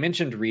they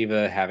mentioned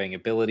Reva having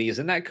abilities,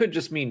 and that could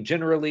just mean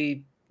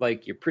generally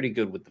like you're pretty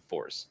good with the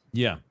Force.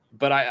 Yeah.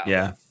 But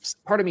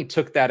part of me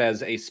took that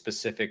as a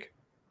specific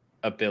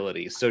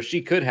ability. So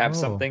she could have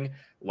something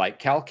like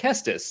Cal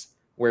Kestis,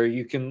 where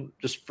you can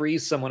just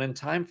freeze someone in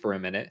time for a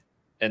minute,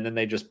 and then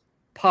they just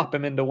pop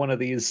him into one of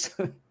these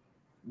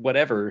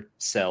whatever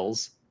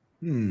cells.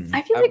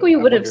 I feel like we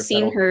would have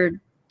seen her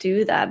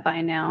do that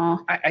by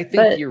now. I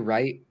think you're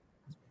right.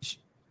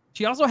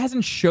 She also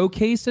hasn't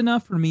showcased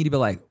enough for me to be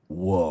like,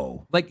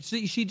 whoa. Like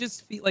she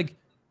just feel like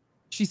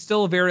she's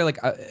still very like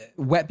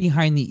wet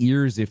behind the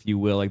ears, if you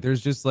will. Like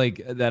there's just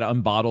like that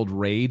unbottled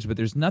rage, but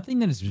there's nothing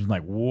that is just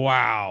like,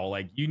 wow,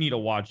 like you need to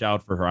watch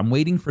out for her. I'm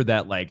waiting for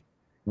that. Like,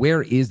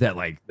 where is that?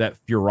 Like that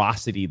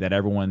ferocity that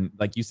everyone,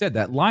 like you said,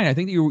 that line. I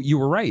think that you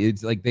were right.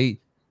 It's like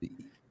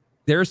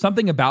there's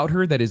something about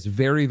her that is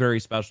very, very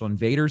special. And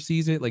Vader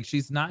sees it. Like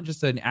she's not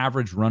just an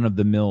average run of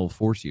the mill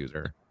Force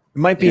user. It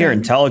might be her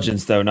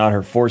intelligence, though, not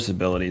her Force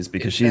abilities,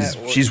 because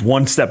she's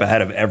one step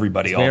ahead of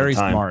everybody all the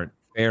time. Smart.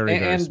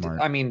 Very smart.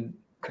 I mean,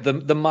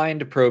 the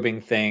mind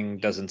probing thing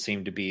doesn't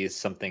seem to be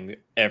something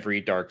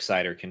every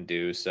Darksider can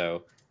do.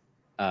 So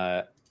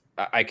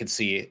I could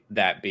see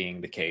that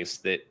being the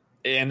case.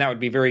 And that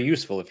would be very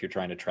useful if you're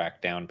trying to track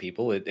down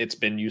people. It's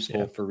been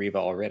useful for Reva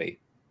already.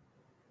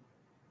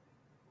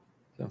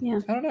 So,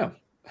 I don't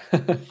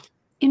know.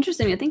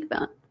 Interesting to think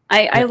about.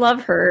 I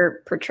love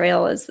her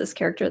portrayal as this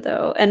character,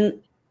 though.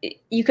 And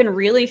you can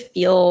really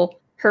feel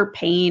her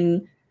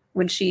pain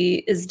when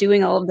she is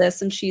doing all of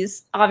this. And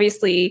she's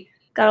obviously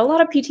got a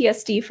lot of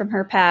PTSD from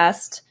her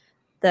past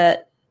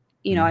that,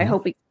 I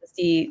hope we can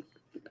see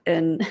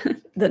in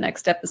the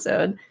next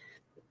episode.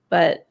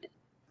 But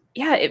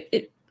yeah,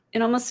 it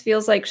almost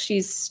feels like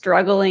she's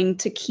struggling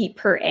to keep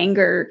her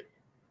anger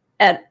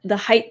at the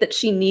height that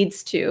she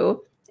needs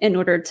to in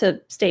order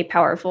to stay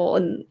powerful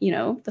and,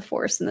 the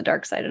Force and the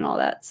dark side and all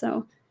that.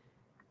 So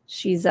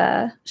she's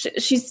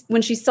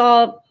when she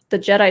saw the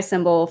Jedi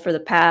symbol for the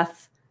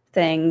path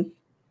thing,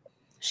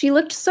 she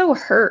looked so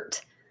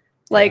hurt.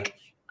 Like,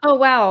 oh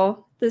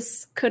wow,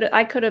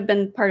 I could have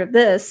been part of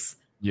this.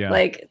 Yeah.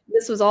 Like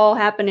this was all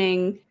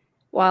happening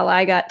while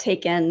I got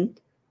taken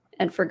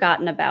and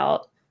forgotten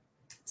about.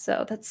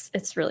 So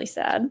it's really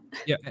sad.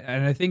 Yeah,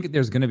 and I think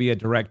there's going to be a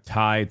direct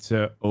tie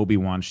to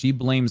Obi-Wan. She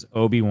blames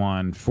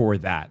Obi-Wan for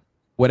that.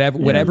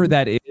 Whatever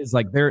that is,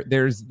 like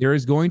there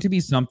is going to be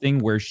something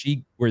where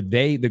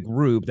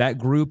that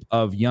group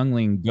of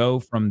youngling go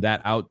from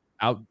that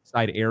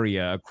outside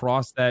area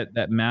across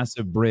that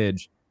massive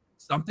bridge.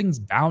 Something's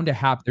bound to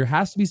happen. There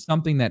has to be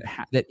something that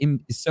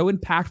is so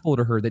impactful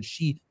to her that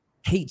she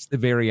hates the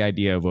very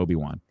idea of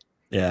Obi-Wan.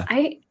 Yeah,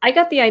 I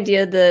got the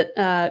idea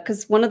that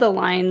because one of the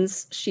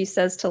lines she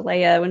says to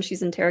Leia when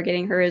she's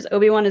interrogating her is,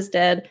 Obi-Wan is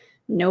dead.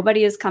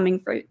 Nobody is coming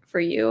for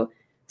you.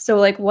 So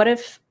like, what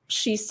if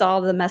she saw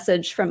the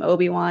message from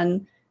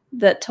Obi-Wan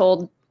that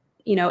told,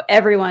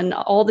 everyone,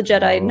 all the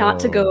Jedi not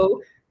to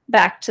go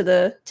back to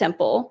the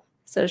temple.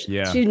 So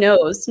she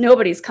knows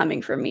nobody's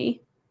coming for me.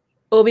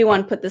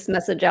 Obi-Wan put this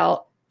message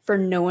out for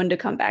no one to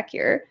come back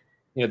here.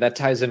 That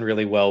ties in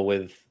really well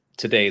with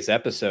today's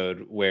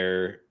episode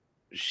where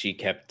she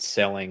kept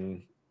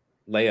selling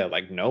Leia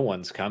like no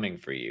one's coming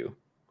for you.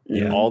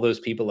 Yeah. All those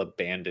people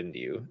abandoned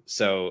you.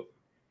 So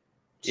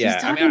she's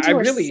talking to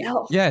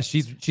herself.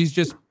 She's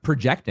just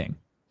projecting.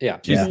 Yeah.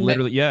 She's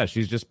literally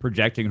she's just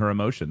projecting her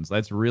emotions.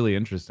 That's really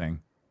interesting.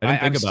 I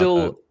didn't think about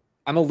that.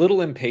 I'm a little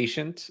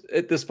impatient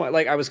at this point.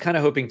 Like I was kind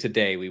of hoping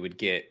today we would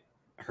get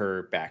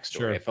her backstory.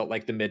 Sure. I felt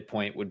like the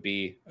midpoint would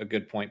be a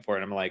good point for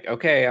it. I'm like,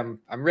 okay, I'm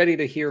ready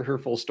to hear her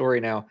full story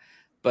now.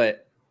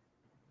 But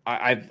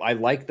I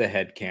like the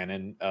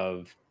headcanon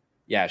of,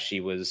 she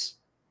was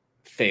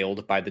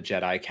failed by the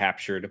Jedi,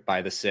 captured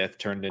by the Sith,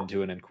 turned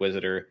into an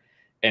Inquisitor,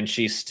 and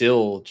she's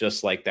still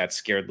just like that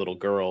scared little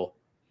girl,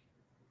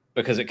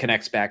 because it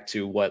connects back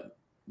to what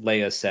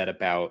Leia said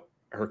about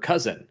her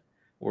cousin,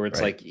 where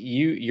it's like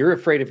you're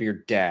afraid of your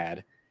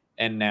dad,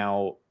 and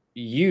now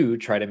you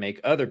try to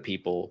make other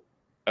people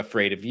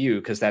afraid of you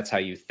because that's how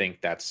you think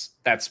that's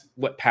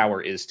what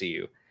power is to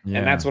you. Yeah.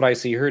 And that's what I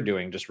see her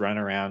doing, just running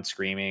around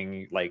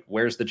screaming, like,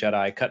 where's the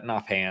Jedi, cutting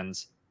off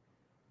hands.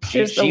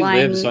 She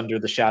lives under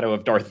the shadow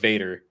of Darth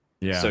Vader.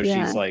 Yeah. So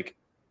she's like,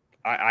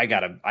 I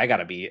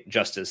gotta be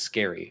just as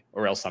scary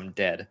or else I'm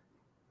dead.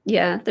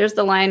 Yeah. There's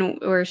the line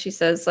where she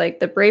says, like,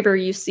 the braver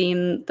you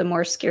seem, the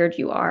more scared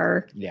you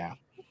are. Yeah.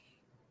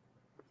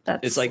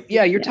 It's like,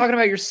 you're talking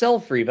about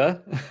yourself,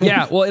 Reva.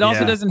 Yeah. Well, it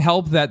also doesn't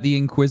help that the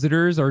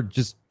Inquisitors are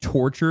just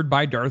tortured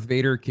by Darth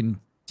Vader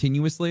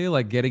continuously,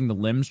 like getting the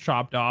limbs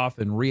chopped off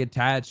and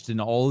reattached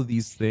and all of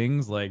these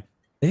things. Like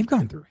they've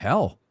gone through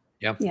hell.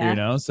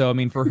 Yeah. So I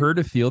mean, for her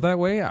to feel that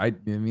way, I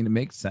mean, it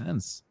makes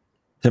sense.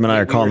 Tim and I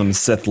are calling them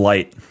Sith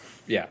Light.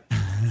 Yeah.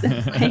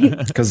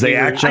 Because they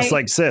act just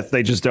like Sith.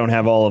 They just don't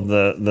have all of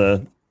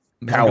the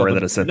power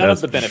that a Sith has. None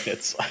of the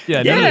benefits. None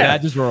of the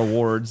badges or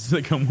awards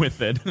that come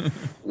with it.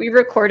 We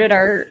recorded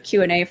our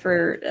Q&A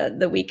for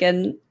the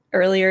weekend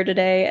earlier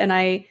today, and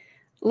I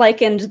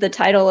likened the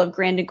title of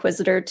Grand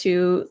Inquisitor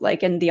to,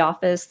 like in The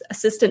Office,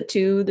 assistant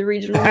to the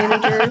regional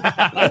manager.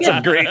 That's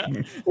a great.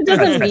 It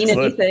doesn't mean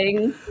excellent.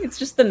 anything. It's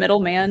just the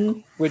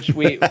middleman. Which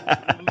we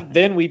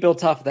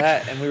built off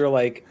that, and we were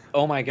like,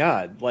 oh my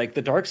god, like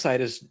the dark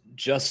side is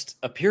just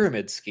a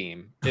pyramid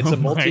scheme. It's a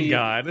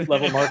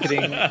multi-level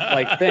marketing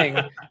like thing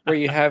where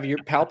you have your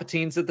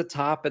Palpatines at the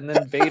top, and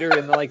then Vader,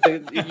 and like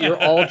you're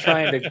all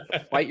trying to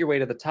fight your way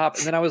to the top.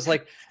 And then I was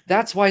like,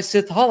 that's why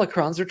Sith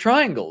holocrons are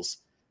triangles.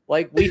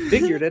 Like, we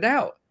figured it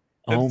out.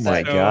 Oh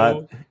my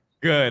god.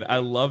 Good. I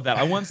love that.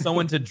 I want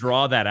someone to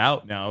draw that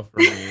out now for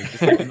me.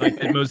 Just like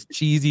the most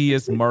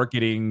cheesiest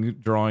marketing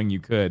drawing you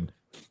could.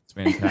 It's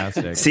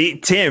fantastic. See,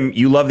 Tim,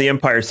 you love the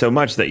Empire so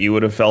much that you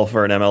would have fell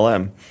for an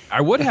MLM.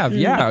 I would have,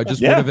 yeah. I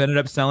just would have ended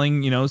up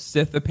selling,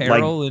 Sith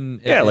apparel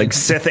like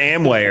Sith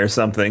Amway or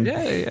something.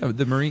 Yeah.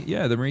 The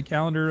Marie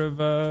Calendar of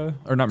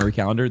or not Marie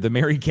Calendar, the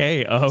Mary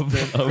Kay of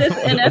Sith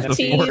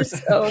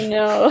NFTs. Oh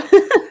no.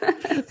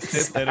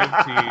 Sith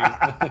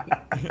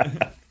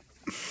NFTs.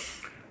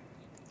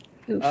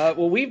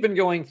 Well, we've been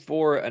going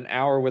for an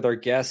hour with our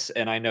guests,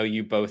 and I know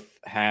you both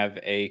have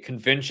a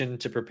convention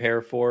to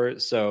prepare for,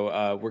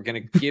 so we're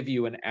going to give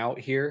you an out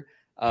here.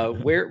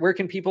 Where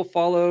can people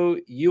follow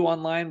you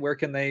online? Where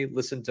can they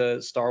listen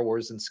to Star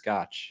Wars and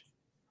Scotch?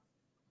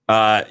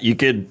 You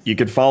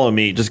could follow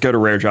me. Just go to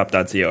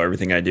raredrop.co.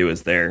 Everything I do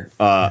is there.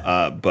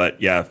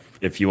 But yeah,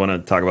 if you want to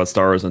talk about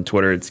Star Wars on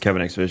Twitter, it's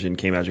Kevin X Vision,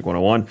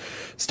 KMagic101.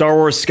 Star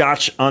Wars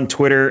Scotch on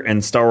Twitter,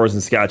 and Star Wars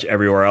and Scotch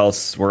everywhere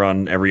else. We're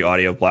on every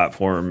audio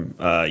platform.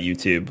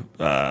 YouTube.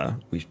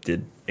 We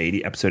did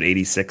episode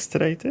 86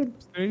 today, Tim.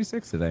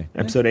 86 today.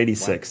 Episode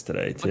 86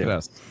 today too. Look at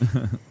us.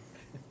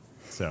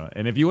 So,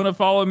 and if you want to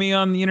follow me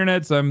on the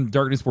internet, I'm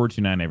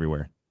Darkness429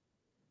 everywhere.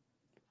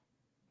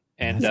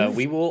 And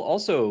we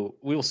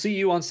will see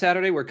you on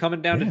Saturday. We're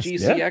coming down to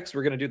GCX. Yeah.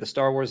 We're going to do the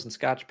Star Wars and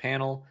Scotch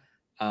panel.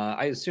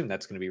 I assume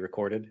that's going to be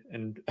recorded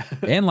and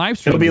live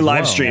streamed. It'll be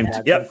live streamed.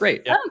 Yep.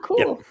 Great. Oh, cool.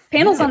 Yep.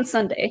 Panels on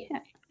Sunday,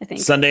 I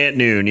think. Sunday at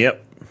noon.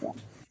 Yep. Yeah.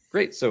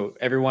 Great. So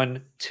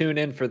everyone tune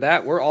in for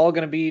that. We're all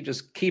going to be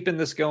just keeping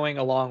this going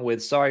along with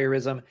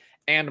Sawyer'ism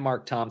and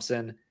Mark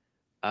Thompson,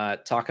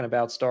 talking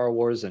about Star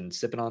Wars and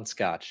sipping on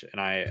Scotch.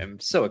 And I am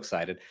so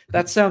excited.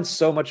 That sounds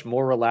so much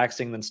more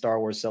relaxing than Star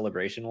Wars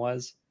Celebration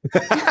was.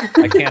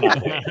 I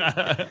cannot wait.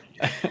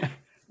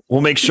 We'll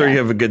make sure you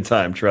have a good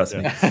time. Trust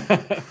me.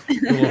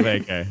 Little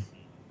vacay.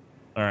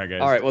 All right, guys.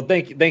 All right. Well,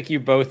 thank you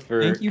both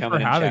for coming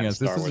and having us.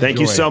 Thank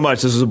you so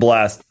much. This was a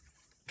blast.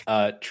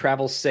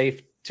 Travel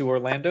safe to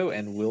Orlando,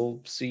 and we'll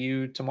see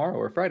you tomorrow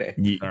or Friday.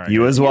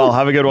 You as well.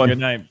 Have a good one. Good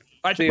night.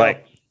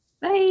 Bye.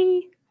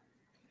 Bye.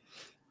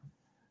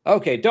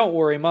 Okay, don't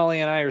worry. Molly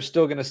and I are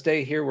still going to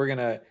stay here. We're going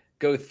to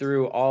go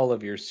through all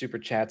of your super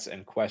chats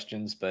and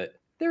questions, but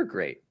they're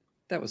great.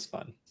 That was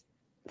fun.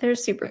 They're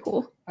super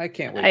cool. I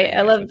can't wait.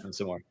 I love them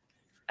some more.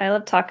 I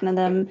love talking to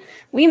them.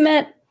 We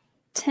met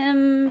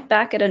Tim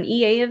back at an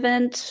EA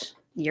event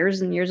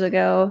years and years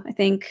ago, I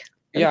think.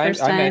 Yeah,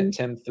 I met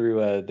Tim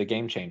through the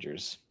Game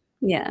Changers.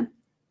 Yeah.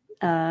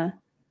 And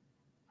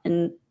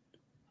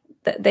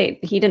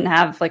he didn't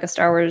have like a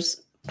Star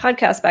Wars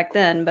podcast back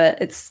then, but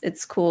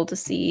it's cool to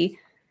see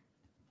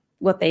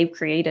what they've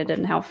created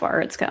and how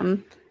far it's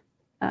come.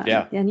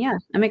 And yeah,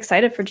 I'm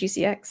excited for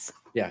GCX.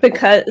 Yeah,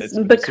 because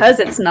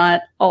it's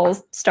not all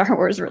Star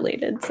Wars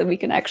related, so we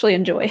can actually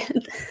enjoy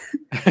it.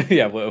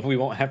 Yeah, well, we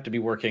won't have to be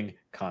working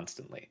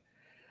constantly.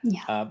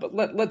 Yeah.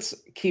 But let's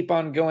keep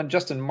on going.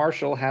 Justin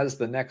Marshall has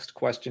the next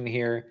question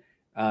here,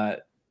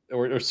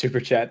 or super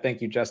chat. Thank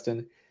you,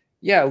 Justin.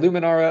 Yeah,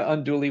 Luminara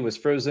Unduli was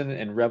frozen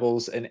in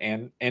Rebels and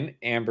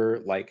amber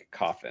like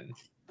coffin.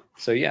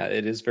 So yeah,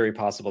 it is very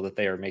possible that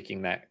they are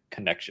making that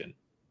connection.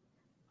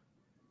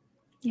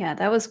 Yeah,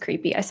 that was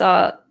creepy. I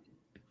saw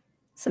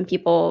some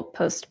people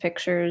post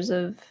pictures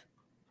of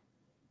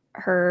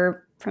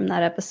her from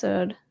that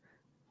episode.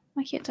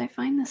 Why can't I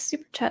find this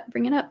super chat?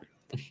 Bring it up.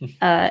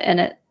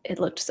 And it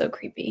looked so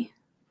creepy.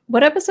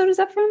 What episode is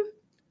that from?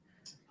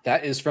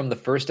 That is from the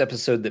first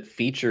episode that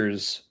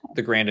features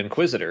the Grand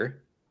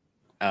Inquisitor,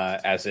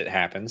 as it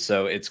happens.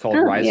 So it's called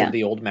Rise of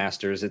the Old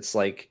Masters. It's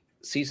like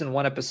season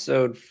 1,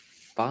 episode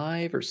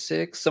 5 or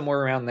 6,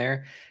 somewhere around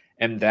there.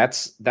 And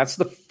that's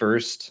the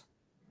first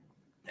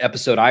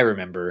episode I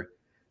remember.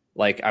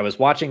 Like, I was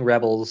watching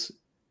Rebels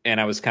and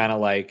I was kind of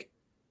like,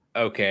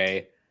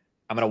 okay,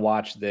 I'm going to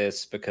watch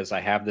this because I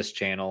have this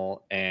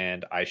channel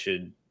and I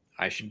should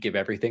give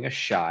everything a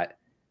shot.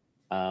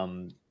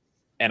 And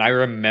I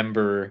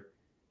remember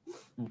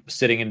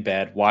sitting in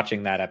bed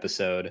watching that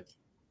episode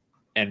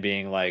and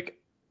being like,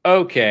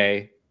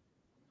 okay,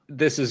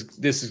 this is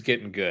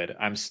getting good.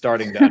 I'm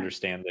starting to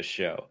understand this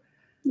show.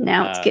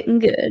 Now it's getting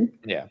good.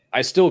 Yeah.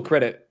 I still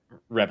credit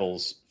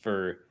Rebels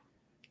for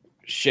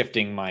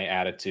shifting my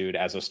attitude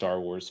as a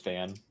Star Wars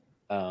fan,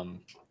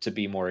 to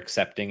be more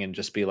accepting and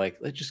just be like,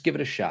 let's just give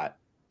it a shot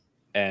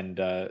and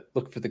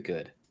look for the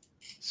good.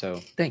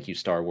 So thank you,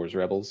 Star Wars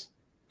Rebels.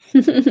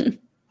 Lynn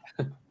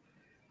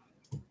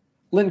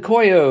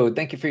Koyo,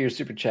 thank you for your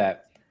super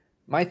chat.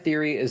 My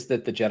theory is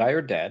that the Jedi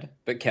are dead,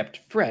 but kept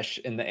fresh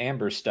in the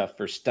amber stuff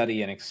for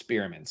study and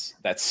experiments.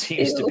 That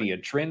seems to Ew. be a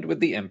trend with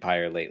the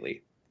Empire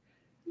lately.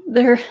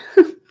 They're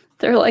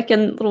they're like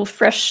in little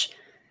fresh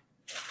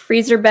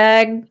freezer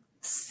bag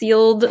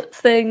sealed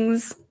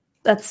things.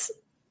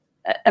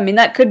 I mean,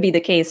 that could be the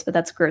case, but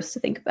that's gross to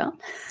think about.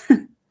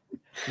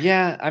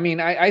 Yeah, I mean,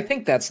 I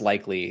think that's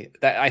likely.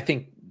 I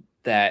think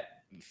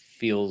that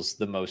feels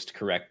the most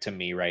correct to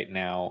me right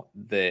now,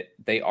 that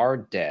they are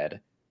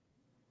dead.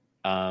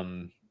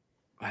 And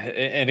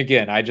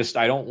again, I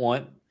don't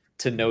want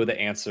to know the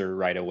answer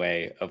right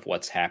away of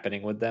what's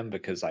happening with them,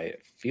 because I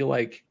feel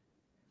like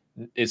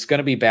it's going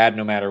to be bad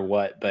no matter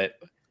what. But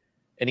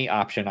any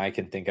option I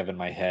can think of in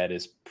my head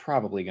is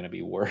probably going to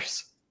be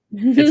worse.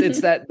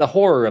 It's that the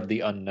horror of the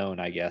unknown,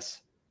 I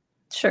guess.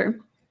 Sure.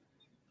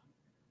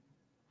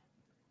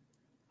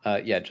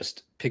 Yeah,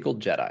 just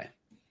pickled Jedi.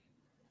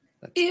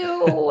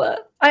 Ew.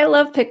 I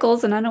love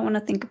pickles and I don't want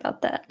to think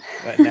about that.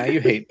 But now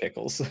you hate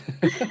pickles.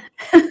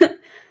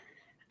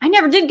 I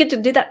never did get to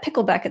do that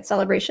pickleback at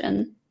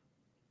Celebration.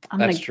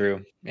 That's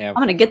true. Yeah. I'm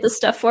going to get the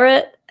stuff for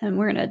it and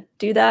we're going to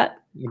do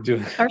that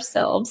Do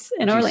ourselves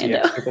in GCX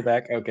Orlando.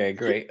 Pickleback. Okay,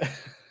 great.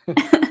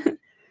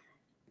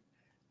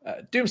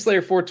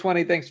 Doomslayer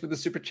 420, thanks for the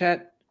super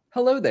chat.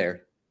 Hello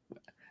there.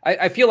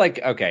 I feel like,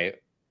 okay,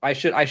 I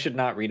should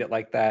not read it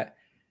like that.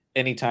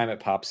 Anytime it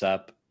pops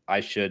up, I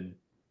should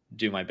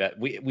do my best.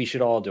 We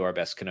should all do our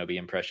best Kenobi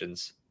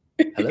impressions.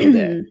 Hello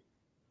there.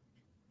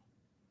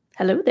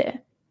 Hello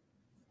there.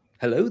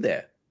 Hello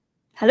there.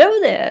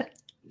 Hello there.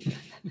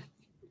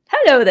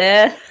 Hello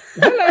there.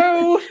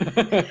 Hello.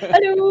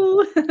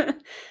 Hello.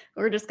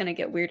 We're just going to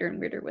get weirder and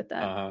weirder with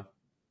that. Uh-huh.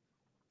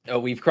 Oh,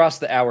 we've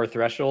crossed the hour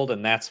threshold,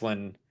 and that's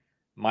when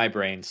my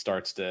brain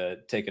starts to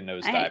take a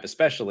nosedive,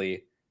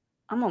 especially.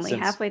 I'm only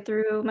halfway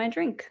through my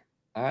drink.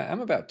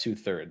 I'm about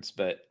 2/3,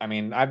 but I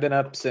mean, I've been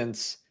up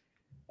since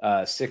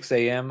 6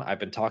 a.m. I've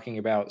been talking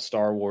about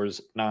Star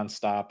Wars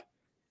nonstop.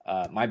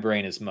 My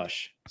brain is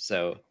mush,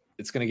 so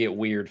it's going to get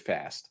weird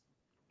fast.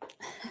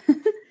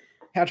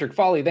 Patrick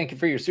Foley, thank you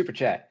for your super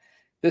chat.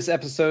 This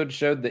episode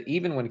showed that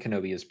even when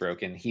Kenobi is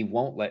broken, he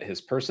won't let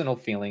his personal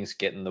feelings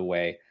get in the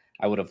way.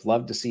 I would have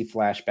loved to see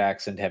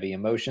flashbacks and heavy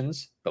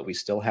emotions, but we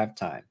still have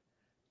time.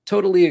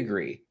 Totally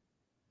agree.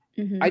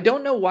 Mm-hmm. I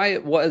don't know why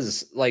it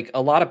was like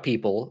a lot of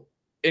people,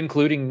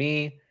 including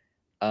me,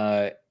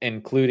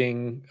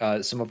 including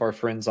some of our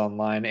friends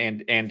online,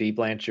 and Andy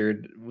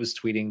Blanchard was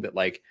tweeting that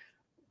like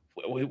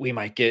we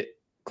might get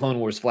Clone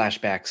Wars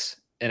flashbacks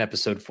in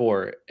episode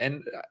 4.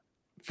 And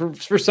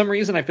for some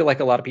reason, I feel like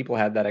a lot of people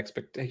had that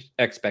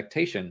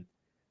expectation.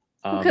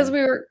 Because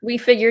we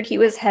figured he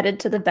was headed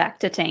to the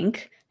Bacta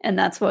tank, and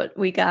that's what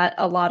we got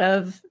a lot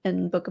of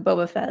in Book of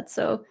Boba Fett.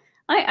 So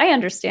I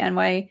understand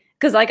why,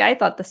 because like I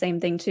thought the same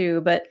thing too.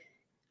 But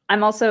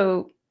I'm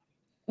also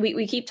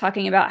we keep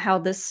talking about how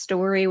this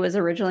story was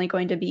originally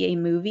going to be a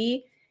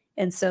movie,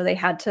 and so they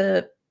had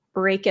to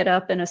break it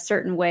up in a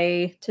certain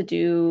way to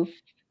do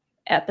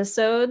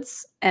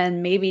episodes,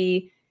 and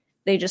maybe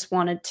they just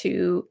wanted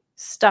to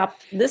stop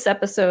this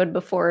episode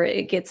before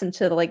it gets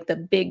into like the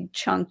big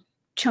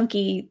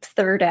chunky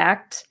third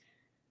act,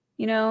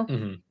 you know?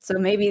 Mm-hmm. So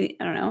maybe,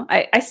 I don't know.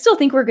 I still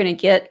think we're going to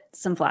get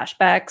some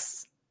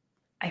flashbacks.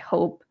 I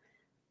hope.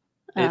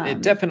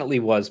 It definitely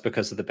was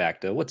because of the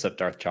Bacta. What's up,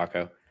 Darth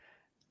Chaco?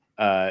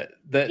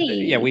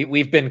 Hey.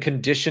 We've been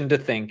conditioned to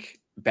think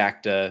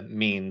Bacta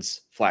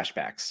means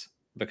flashbacks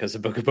because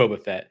of Book of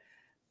Boba Fett.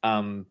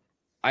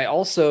 I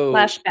also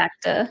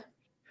Flashbacta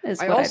is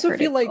what I also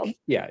feel like called.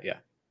 yeah.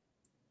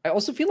 I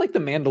also feel like The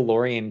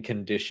Mandalorian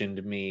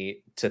conditioned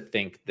me to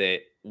think that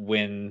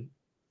when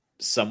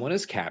someone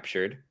is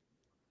captured,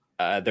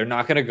 they're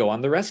not going to go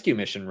on the rescue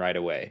mission right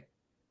away.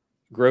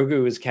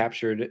 Grogu is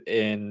captured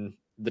in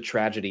the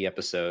tragedy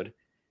episode,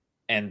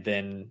 and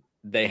then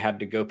they had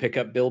to go pick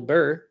up Bill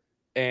Burr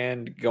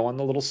and go on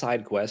the little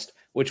side quest,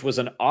 which was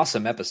an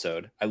awesome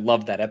episode. I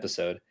love that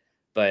episode,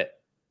 but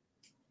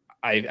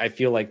I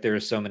feel like there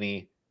are so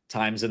many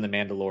times in The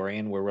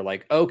Mandalorian where we're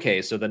like,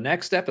 okay, so the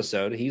next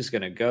episode, he's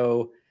going to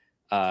go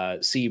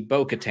see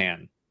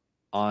Bo-Katan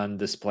on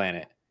this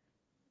planet.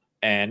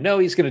 And no,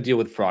 he's going to deal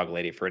with Frog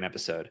Lady for an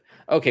episode.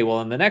 Okay,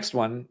 well, in the next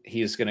one,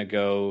 he's going to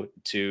go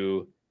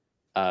to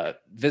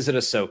visit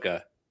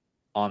Ahsoka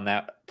on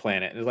that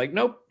planet. And it's like,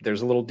 nope,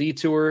 there's a little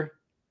detour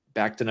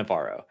back to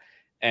Navarro.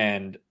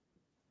 And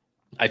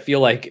I feel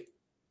like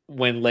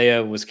when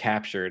Leia was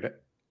captured,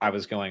 I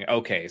was going,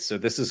 okay, so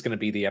this is going to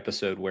be the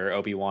episode where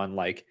Obi-Wan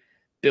like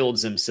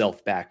builds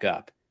himself back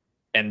up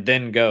and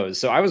then goes.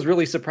 So I was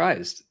really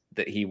surprised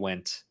that he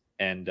went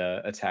and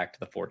attacked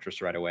the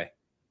fortress right away.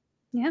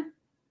 Yeah.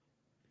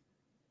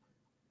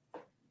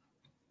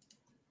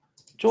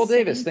 Joel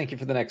Davis, thank you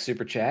for the next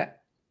super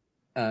chat.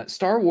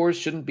 Star Wars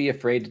shouldn't be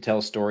afraid to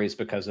tell stories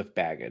because of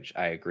baggage.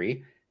 I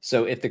agree.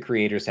 So if the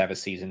creators have a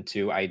season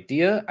 2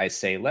 idea, I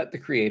say let the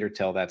creator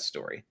tell that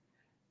story.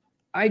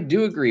 I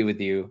do agree with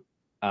you.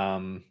 I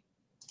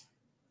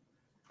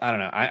don't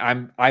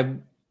know.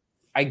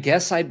 I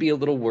guess I'd be a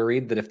little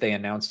worried that if they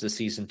announced a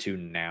season 2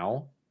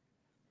 now,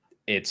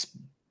 it's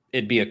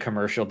it'd be a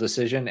commercial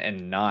decision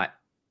and not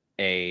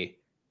a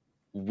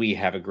we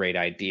have a great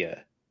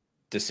idea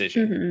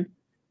decision.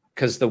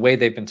 Because the way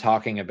they've been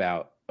talking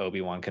about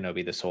Obi-Wan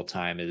Kenobi this whole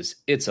time is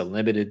it's a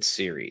limited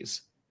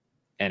series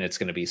and it's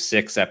going to be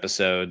 6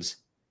 episodes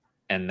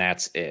and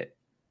that's it.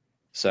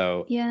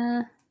 So,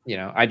 Yeah.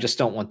 I just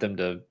don't want them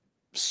to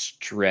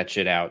stretch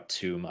it out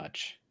too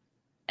much.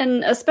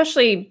 And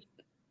especially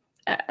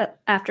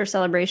after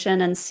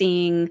Celebration and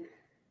seeing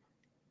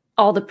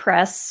all the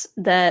press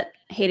that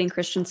Hayden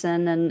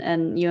Christensen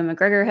and Ewan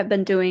McGregor have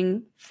been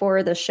doing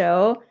for the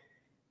show,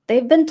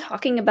 they've been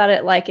talking about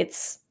it like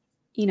it's,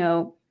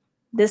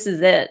 this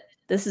is it.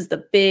 This is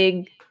the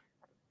big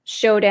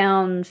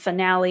showdown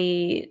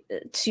finale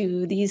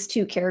to these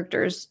 2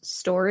 characters'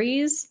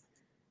 stories.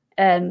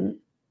 And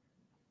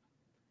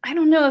I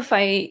don't know if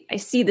I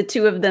see the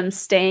 2 of them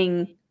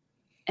staying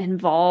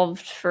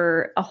involved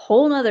for a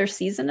whole nother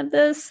season of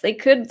this. They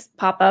could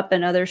pop up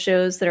in other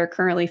shows that are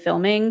currently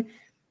filming.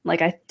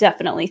 Like, I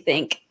definitely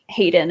think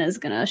Hayden is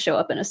going to show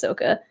up in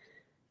Ahsoka.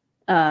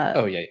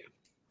 Oh, yeah.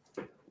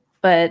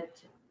 But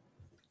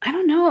I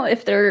don't know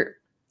if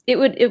it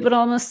would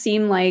almost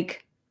seem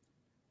like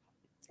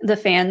the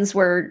fans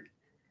were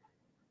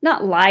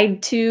not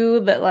lied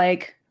to, but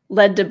like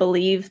led to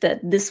believe that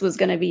this was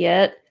going to be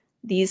it.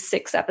 These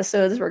 6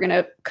 episodes were going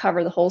to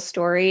cover the whole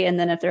story. And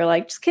then if they're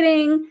like, just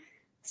kidding,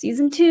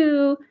 season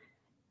 2,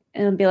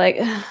 and it'll be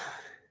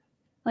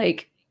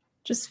like,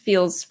 just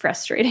feels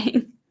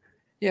frustrating.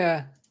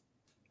 Yeah.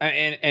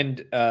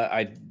 And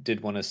I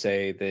did want to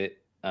say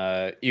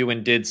that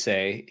Ewan did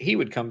say he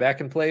would come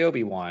back and play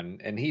Obi-Wan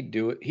and he'd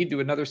do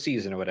another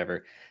season or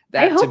whatever.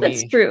 I hope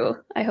it's true.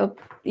 I hope.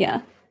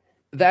 Yeah.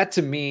 That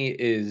to me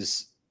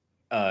is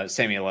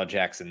Samuel L.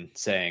 Jackson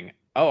saying,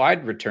 oh,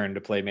 I'd return to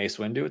play Mace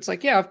Windu. It's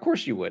like, yeah, of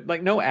course you would.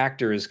 Like, no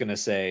actor is going to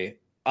say,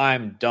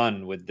 I'm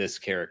done with this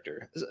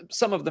character.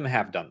 Some of them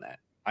have done that.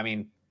 I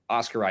mean,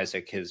 Oscar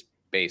Isaac has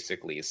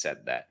basically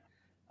said that.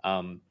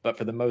 But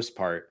for the most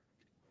part,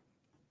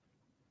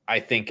 I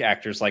think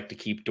actors like to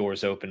keep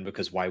doors open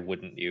because why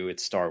wouldn't you?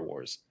 It's Star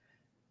Wars.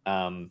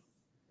 I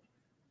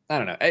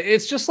don't know.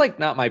 It's just like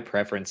not my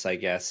preference, I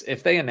guess.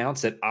 If they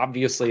announce it,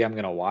 obviously I'm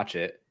going to watch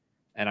it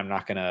and I'm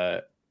not going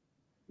to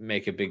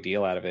make a big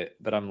deal out of it.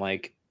 But I'm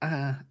like,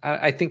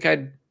 I think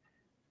I'd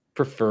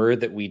prefer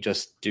that we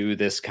just do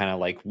this kind of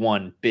like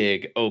one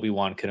big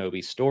Obi-Wan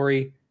Kenobi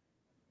story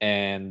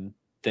and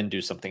then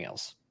do something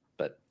else.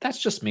 But that's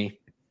just me.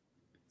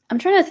 I'm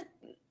trying to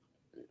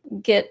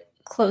get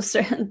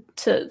closer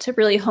to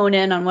really hone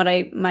in on what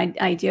my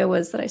idea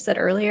was that I said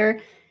earlier.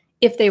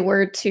 If they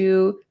were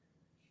to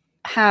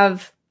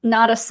have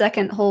not a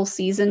second whole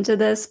season to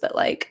this, but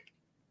like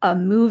a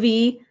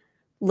movie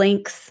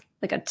length,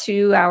 like a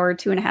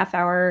 2.5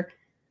 hour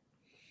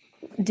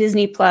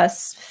Disney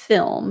Plus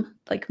film,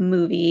 like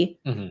movie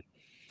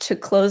to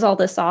close all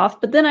this off.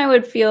 But then I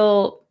would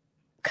feel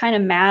kind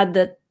of mad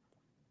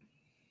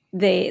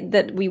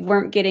that we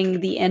weren't getting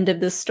the end of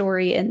the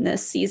story in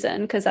this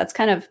season, because that's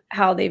kind of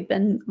how they've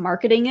been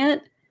marketing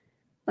it,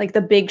 like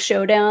the big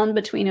showdown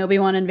between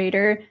Obi-Wan and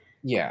Vader.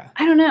 Yeah.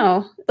 I don't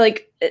know.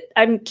 Like,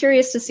 I'm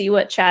curious to see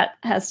what chat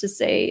has to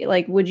say.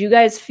 Like, would you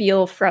guys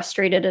feel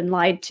frustrated and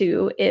lied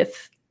to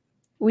if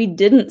we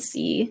didn't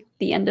see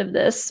the end of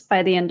this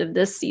by the end of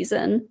this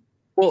season?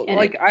 Well,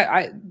 like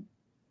I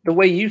the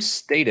way you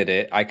stated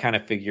it, I kind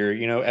of figure,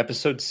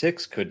 episode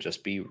 6 could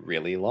just be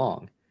really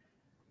long.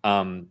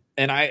 And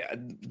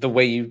the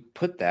way you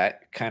put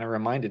that kind of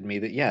reminded me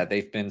that, yeah,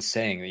 they've been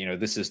saying,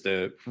 this is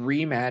the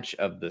rematch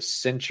of the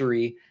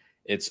century.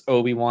 It's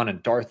Obi-Wan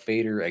and Darth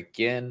Vader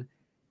again.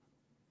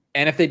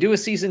 And if they do a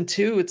season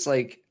 2, it's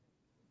like,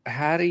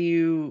 how do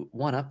you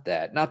one up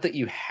that? Not that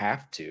you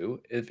have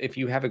to. If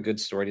you have a good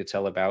story to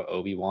tell about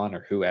Obi-Wan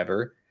or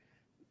whoever,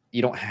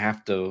 you don't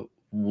have to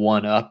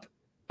one up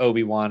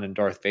Obi-Wan and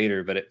Darth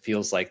Vader, but it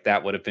feels like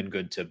that would have been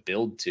good to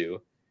build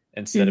to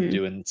instead of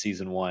doing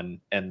season 1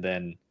 and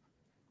then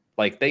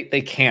like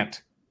they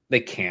can't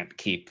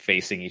keep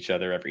facing each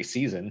other every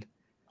season.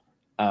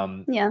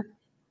 Yeah.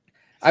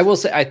 I will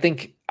say, I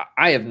think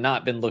I have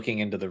not been looking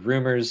into the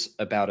rumors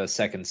about a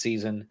second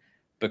season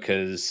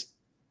because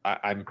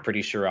I'm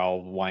pretty sure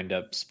I'll wind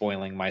up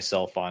spoiling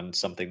myself on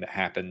something that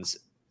happens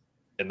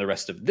in the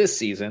rest of this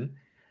season.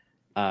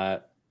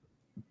 But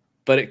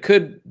it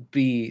could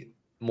be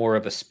more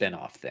of a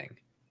spin-off thing.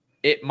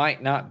 It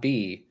might not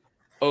be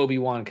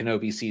Obi-Wan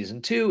Kenobi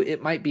season 2.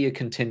 It might be a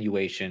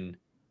continuation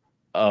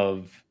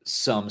of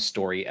some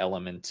story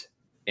element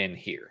in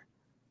here.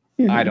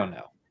 I don't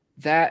know.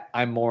 That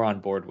I'm more on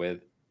board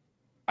with.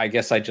 I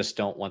guess I just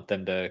don't want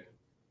them to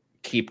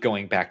keep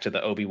going back to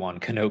the Obi-Wan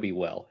Kenobi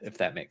well, if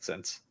that makes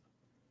sense.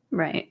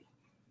 Right.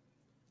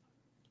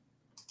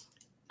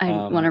 I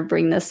want to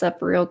bring this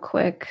up real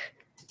quick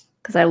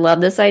because I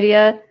love this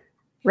idea.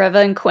 Reva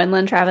and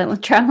Quinlan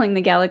traveling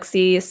the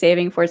galaxy,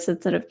 saving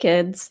Force-sensitive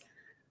kids.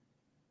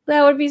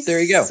 That would be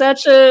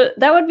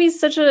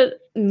such a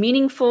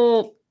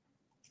meaningful.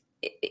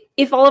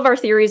 If all of our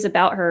theories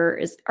about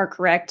her are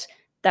correct,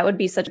 that would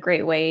be such a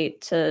great way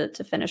to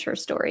finish her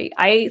story.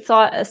 I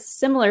thought a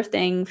similar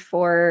thing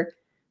for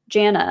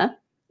Janna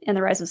in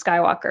The Rise of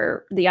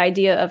Skywalker. The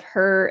idea of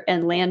her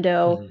and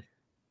Lando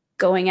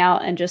going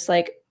out and just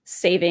like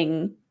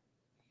saving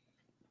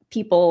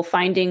people,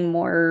 finding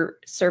more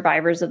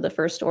survivors of the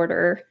First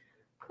Order.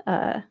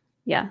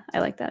 Yeah, I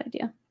like that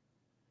idea.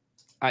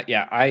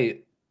 I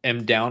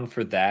am down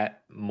for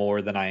that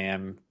more than I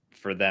am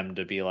for them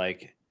to be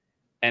like,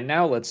 and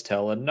now let's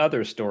tell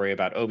another story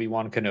about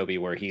Obi-Wan Kenobi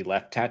where he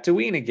left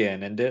Tatooine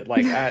again and did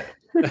like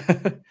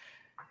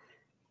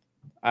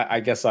I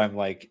guess I'm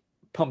like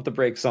pump the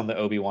brakes on the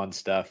Obi-Wan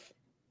stuff.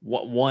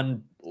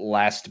 One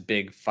last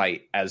big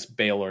fight, as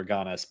Bail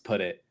Organa's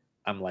put it.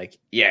 I'm like,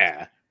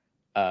 yeah.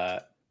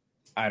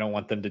 I don't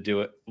want them to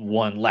do it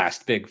one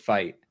last big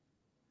fight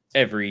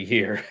every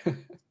year.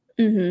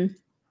 One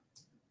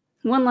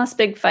last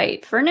big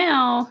fight for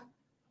now.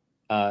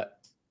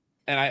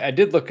 And I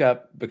did look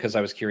up because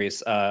I was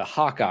curious.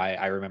 Hawkeye,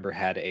 I remember,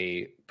 had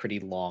a pretty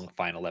long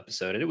final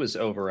episode, and it was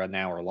over an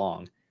hour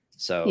long.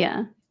 So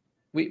yeah,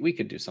 we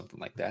could do something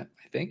like that.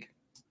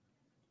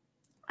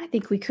 I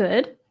think we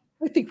could.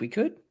 Dan,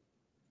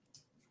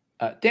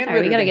 All right,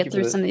 Ritter, we got to get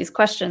through some of these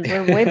questions.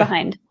 We're way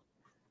behind.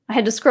 I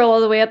had to scroll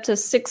all the way up to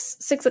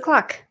 6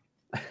 o'clock.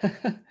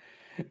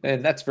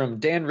 And that's from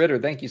Dan Ritter.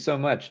 Thank you so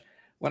much.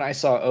 When I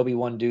saw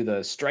Obi-Wan do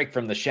the strike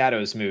from the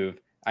shadows move,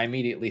 I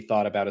immediately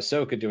thought about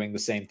Ahsoka doing the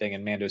same thing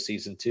in Mando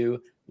Season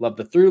 2. Love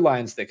the through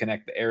lines that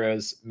connect the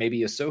eras.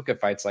 Maybe Ahsoka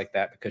fights like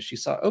that because she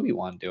saw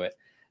Obi-Wan do it.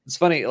 It's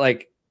funny,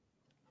 like,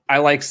 I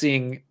like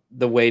seeing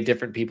the way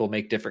different people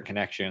make different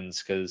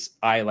connections, because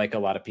I, like a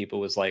lot of people,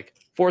 was like,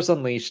 Force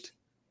Unleashed.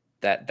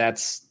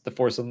 That's the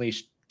Force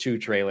Unleashed 2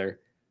 trailer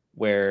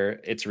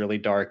where it's really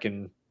dark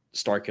and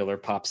Starkiller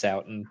pops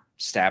out and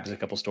stabs a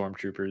couple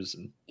stormtroopers.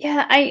 And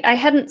yeah, I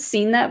hadn't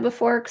seen that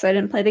before because I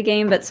didn't play the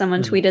game, but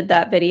someone tweeted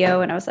that video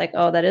and I was like,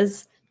 oh, that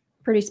is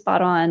pretty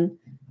spot on.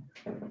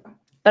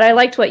 But I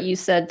liked what you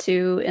said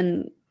too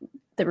in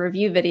the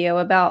review video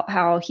about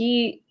how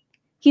he's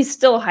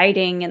still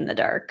hiding in the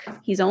dark.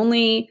 He's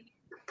only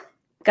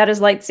got his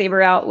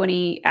lightsaber out when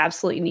he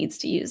absolutely needs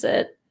to use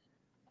it.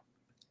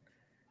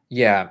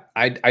 Yeah,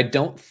 I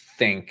don't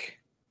think,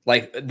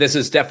 like, this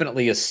is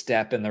definitely a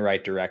step in the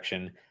right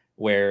direction,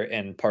 where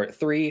in part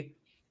 3,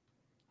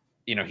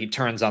 you know, he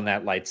turns on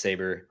that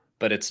lightsaber,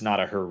 but it's not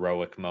a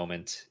heroic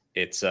moment.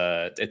 It's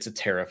a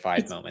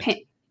terrified moment.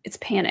 It's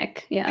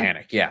panic.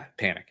 Yeah.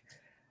 Panic.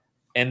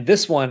 And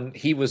this one,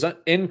 he was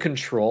in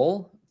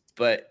control,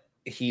 but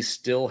he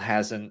still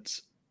hasn't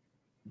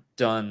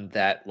done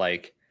that.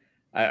 Like,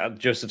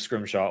 Joseph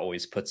Scrimshaw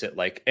always puts it,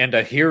 like, and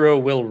a hero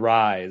will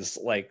rise.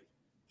 Like,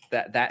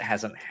 that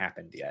hasn't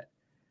happened yet.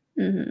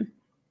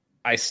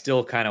 I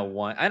still kind of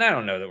want, and I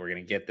don't know that we're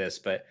going to get this,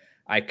 but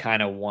I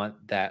kind of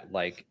want that,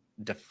 like,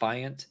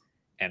 defiant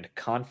and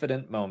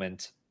confident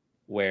moment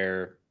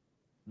where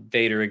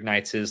Vader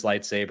ignites his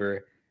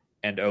lightsaber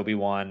and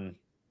Obi-Wan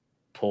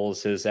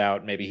pulls his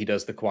out. Maybe he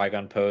does the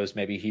Qui-Gon pose.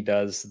 Maybe he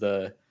does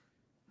the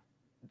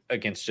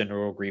against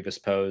General Grievous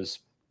pose.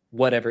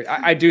 Whatever.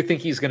 I do think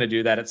he's going to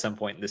do that at some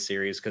point in the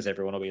series, because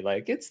everyone will be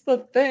like, it's the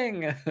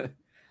thing.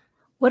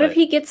 What if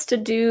he gets to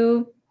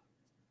do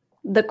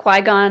the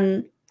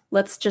Qui-Gon,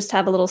 let's just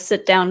have a little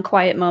sit down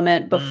quiet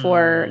moment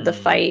before the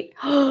fight?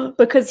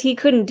 Because he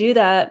couldn't do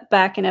that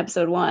back in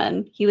episode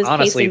 1. He was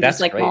honestly, pacing that's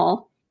just like great.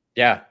 Maul.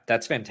 Yeah,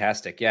 that's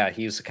fantastic. Yeah,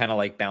 he's kind of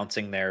like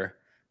bouncing there,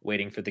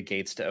 waiting for the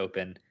gates to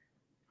open.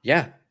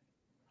 Yeah,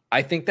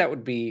 I think that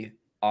would be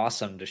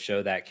awesome to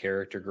show that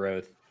character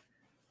growth.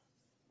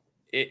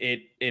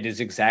 It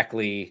is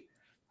exactly.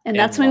 And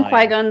that's when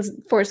Qui-Gon's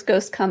Force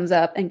Ghost comes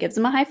up and gives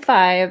him a high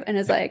five and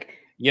is like,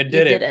 you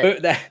did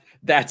it.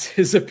 That's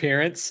his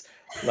appearance.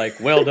 Like,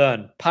 well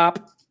done.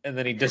 Pop. And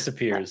then he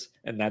disappears.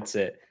 And that's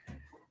it.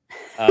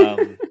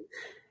 Oh,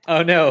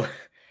 no.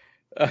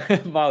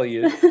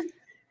 Molly,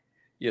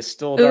 you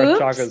stole Darth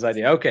Chaco's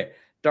idea. Okay.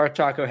 Darth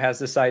Chaco has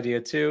this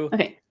idea too.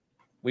 Okay.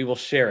 We will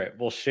share it.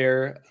 We'll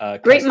share.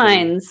 Great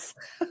minds.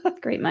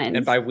 Great minds.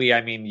 And by we,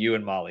 I mean you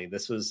and Molly.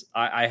 This was,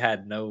 I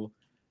had no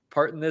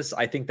part in this.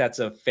 I think that's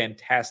a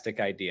fantastic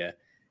idea.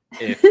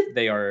 If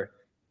they are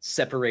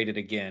separated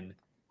again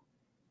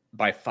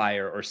by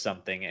fire or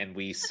something, and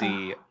we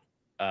see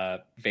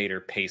Vader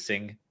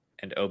pacing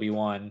and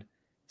Obi-Wan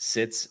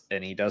sits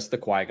and he does the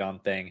Qui-Gon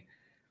thing,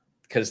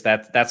 because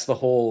that's the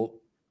whole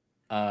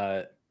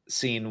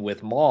scene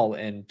with Maul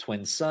and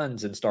Twin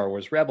Sons in Star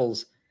Wars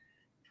Rebels,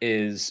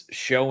 is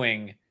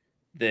showing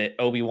that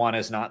Obi-Wan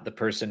is not the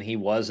person he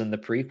was in the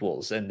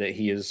prequels, and that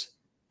he has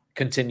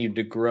continued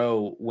to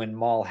grow when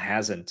Maul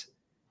hasn't.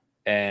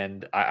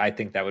 And I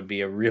think that would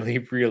be a really,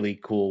 really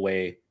cool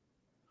way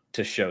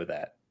to show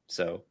that.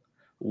 So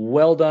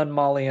well done,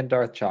 Molly and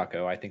Darth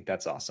Chaco. I think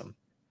that's awesome.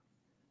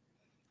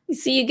 You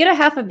see, you get a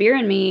half a beer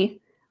in me.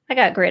 I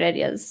got great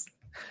ideas.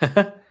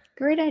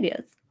 Great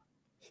ideas.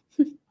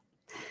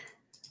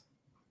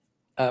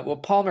 Well,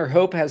 Palmer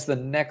Hope has the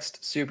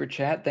next super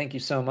chat. Thank you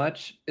so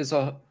much. As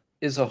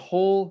a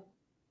whole,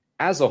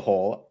 I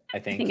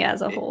think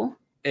as a whole,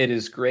 it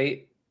is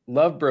great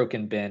love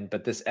Broken Ben,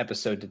 but this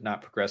episode did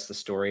not progress the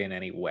story in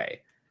any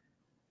way.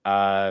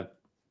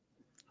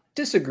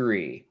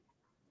 Disagree.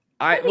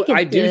 I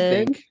do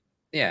think,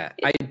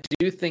 I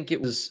do think it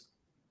was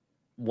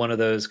one of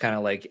those kind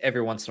of like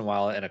every once in a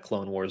while in a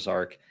Clone Wars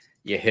arc,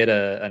 you hit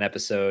an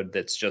episode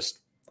that's just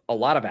a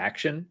lot of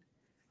action,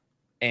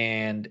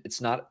 and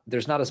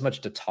there's not as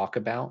much to talk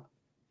about.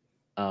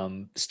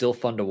 Still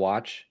fun to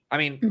watch. I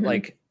mean,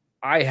 like,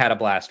 I had a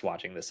blast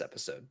watching this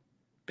episode.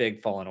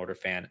 Big Fallen Order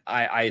fan.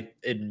 I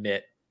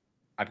admit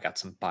I've got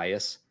some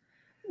bias,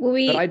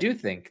 but I do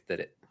think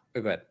that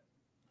go ahead.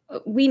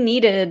 We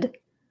needed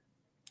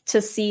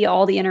to see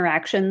all the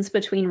interactions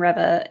between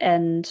Reva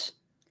and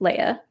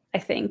Leia, I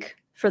think,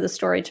 for the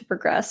story to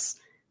progress.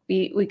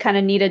 We kind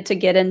of needed to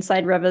get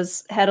inside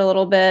Reva's head a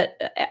little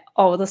bit.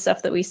 All of the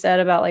stuff that we said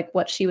about like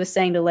what she was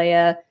saying to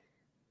Leia,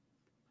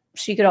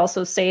 she could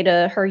also say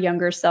to her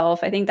younger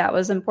self. I think that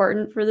was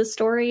important for the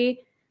story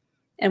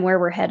and where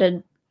we're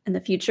headed in the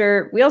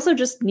future. We also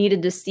just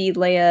needed to see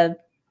Leia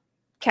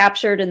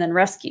captured and then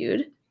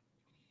rescued,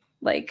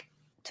 like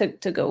to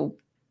go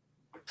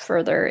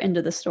further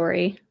into the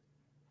story.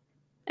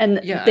 And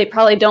they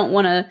probably don't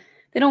want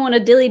to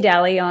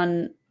dilly-dally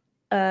on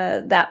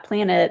that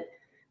planet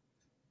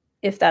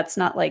if that's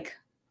not like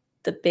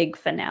the big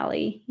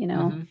finale, you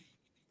know?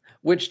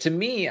 Which to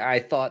me, I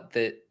thought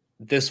that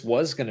this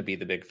was going to be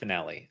the big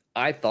finale.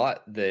 I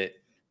thought that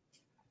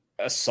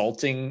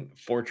assaulting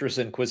Fortress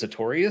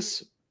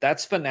Inquisitorius,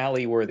 that's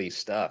finale worthy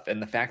stuff.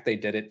 And the fact they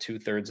did it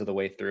 2/3 of the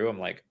way through, I'm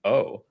like,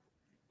 oh,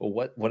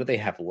 well, what do they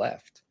have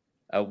left?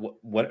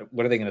 What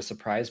are they going to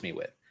surprise me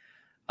with?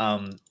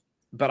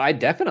 But I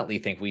definitely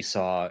think we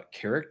saw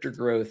character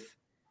growth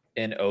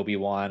in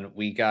Obi-Wan.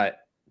 We got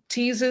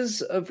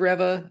teases of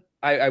Reva.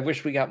 I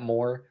wish we got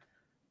more,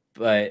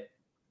 but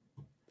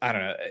I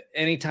don't know.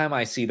 Anytime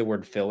I see the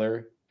word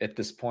filler at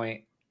this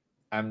point,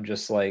 I'm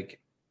just like,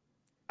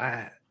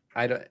 I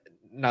don't,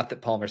 not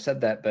that Palmer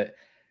said that, but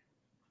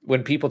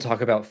when people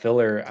talk about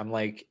filler, I'm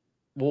like,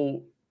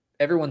 well,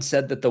 everyone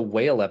said that the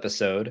whale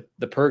episode,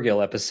 the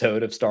Purrgil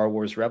episode of Star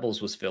Wars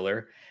Rebels was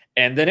filler,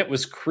 and then it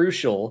was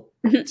crucial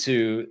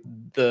to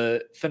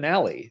the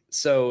finale.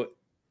 So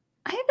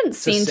I haven't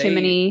seen too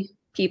many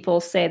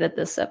people say that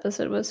this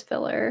episode was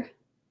filler.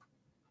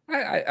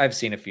 I've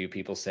seen a few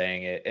people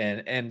saying it,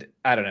 and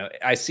I don't know.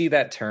 I see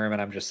that term,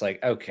 and I'm just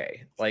like,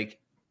 okay, like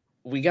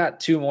we got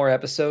 2 more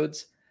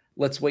episodes.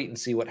 Let's wait and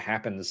see what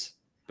happens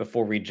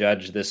before we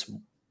judge this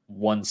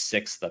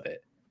 1/6 of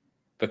it,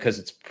 because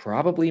it's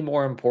probably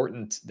more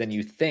important than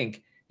you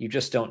think. You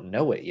just don't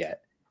know it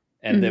yet.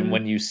 And then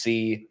when you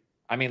see,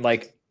 I mean,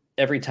 like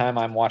every time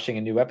I'm watching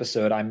a new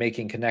episode, I'm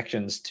making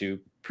connections to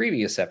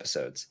previous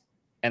episodes,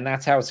 and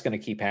that's how it's going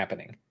to keep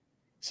happening.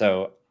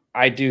 So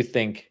I do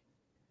think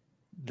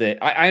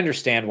that I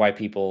understand why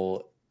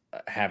people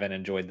haven't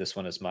enjoyed this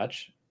one as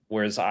much.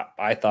 Whereas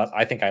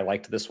I think I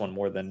liked this one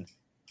more than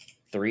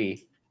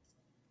 3.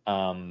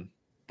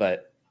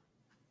 But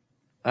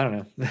I don't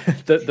know.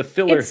 the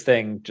filler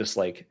thing just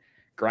like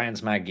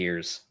grinds my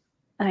gears.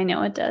 I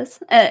know it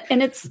does.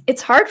 And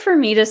it's hard for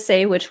me to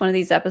say which one of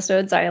these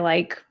episodes I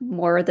like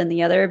more than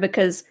the other,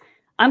 because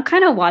I'm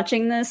kind of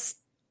watching this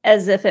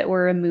as if it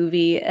were a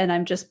movie, and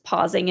I'm just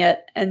pausing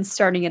it and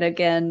starting it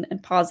again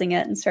and pausing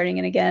it and starting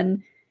it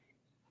again.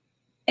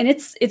 And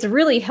it's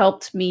really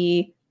helped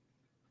me,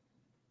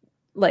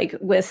 like,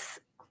 with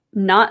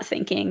not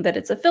thinking that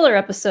it's a filler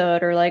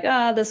episode or like,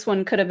 this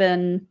one could have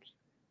been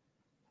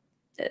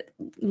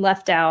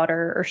left out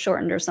or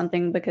shortened or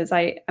something, because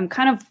I'm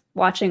kind of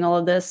watching all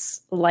of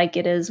this like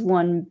it is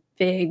one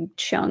big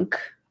chunk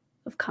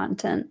of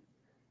content.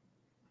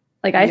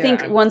 Like, I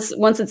think once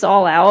it's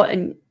all out,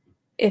 and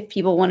if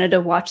people wanted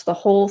to watch the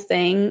whole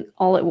thing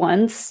all at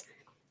once,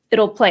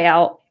 it'll play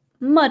out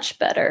much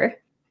better.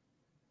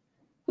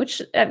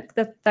 Which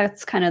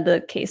that's kind of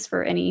the case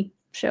for any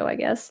show, I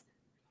guess.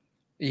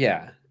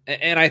 Yeah.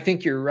 And I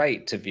think you're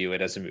right to view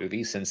it as a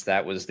movie, since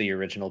that was the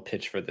original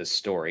pitch for this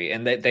story.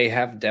 And they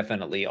have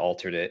definitely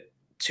altered it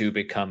to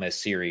become a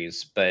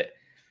series, but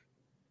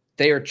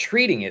they are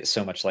treating it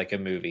so much like a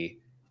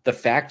movie. The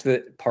fact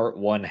that part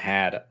 1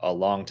 had a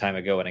long time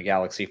ago in a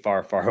galaxy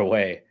far, far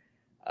away,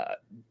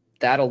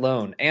 that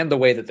alone, and the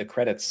way that the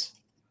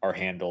credits are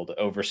handled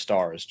over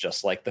stars,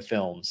 just like the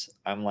films,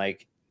 I'm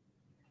like,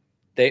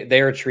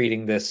 they are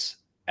treating this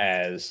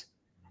as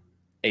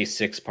a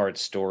 6-part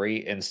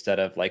story instead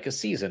of like a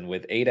season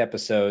with 8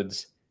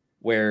 episodes,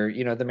 where,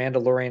 you know, The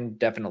Mandalorian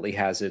definitely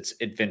has its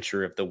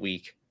adventure of the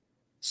week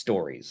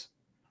stories,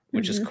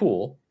 which is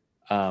cool.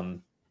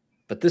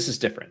 But this is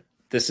different.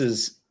 This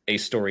is a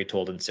story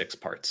told in 6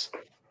 parts.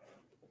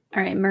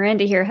 All right.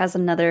 Miranda here has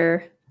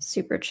another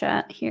super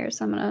chat here.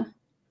 So I'm going to,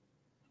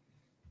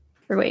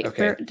 or wait,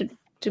 okay.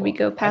 Did we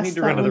go past I need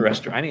to run to the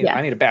restroom.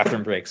 I need a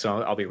bathroom break.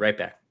 So I'll be right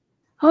back.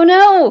 Oh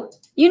no.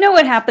 You know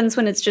what happens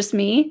when it's just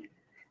me.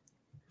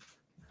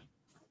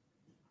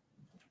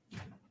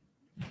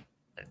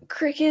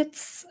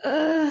 Crickets.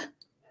 I'll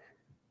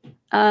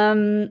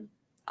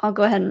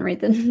go ahead and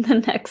read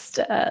the next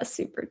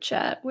super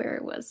chat.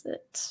 Where was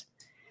it?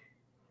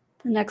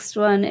 The next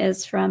one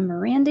is from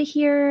Miranda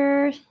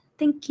here.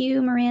 Thank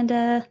you,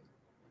 Miranda.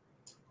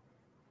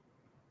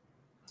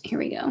 Here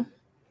we go.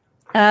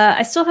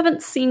 I still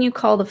haven't seen you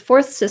call the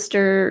fourth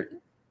sister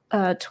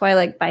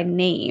Twilight by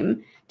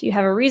name. Do you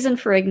have a reason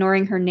for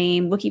ignoring her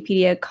name?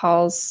 Wikipedia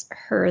calls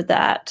her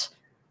that.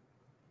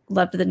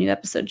 Loved the new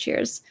episode.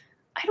 Cheers.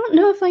 I don't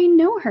know if I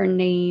know her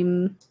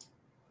name.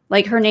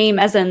 Like her name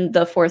as in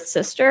the fourth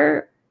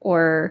sister,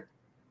 or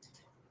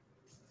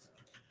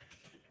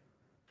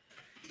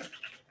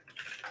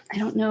I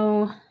don't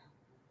know.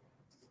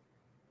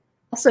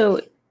 Also,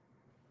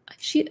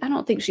 I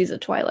don't think she's a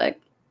Twi'lek.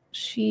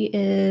 She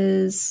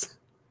is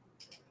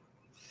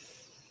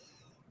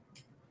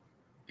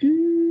I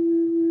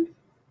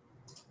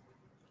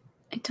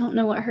don't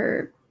know what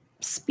her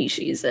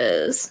species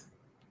is.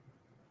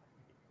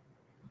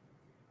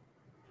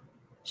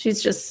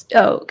 She's just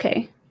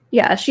okay.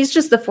 Yeah, she's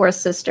just the fourth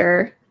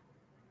sister.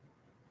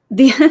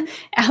 The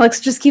Alex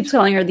just keeps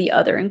calling her the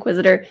other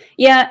Inquisitor.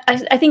 Yeah,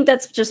 I think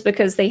that's just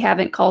because they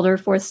haven't called her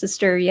fourth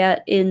sister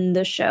yet in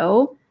the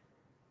show.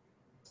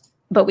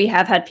 But we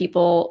have had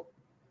people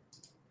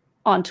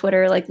on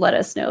Twitter like let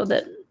us know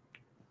that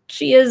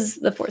she is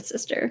the fourth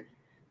sister.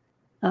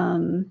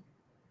 I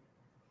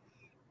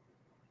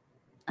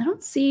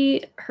don't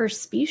see her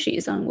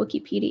species on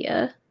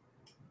Wikipedia,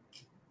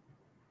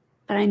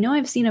 but I know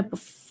I've seen it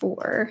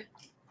before.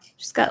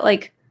 She's got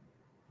like,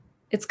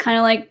 it's kind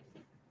of like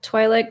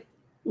Twi'lek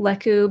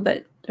Leku,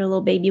 but they're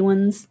little baby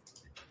ones.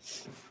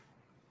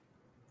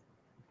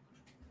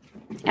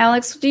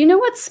 Alex, do you know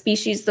what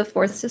species the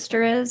fourth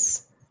sister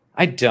is?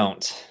 I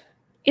don't.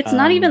 It's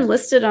not even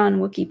listed on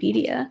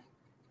Wikipedia.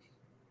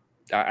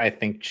 I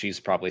think she's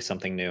probably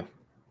something new.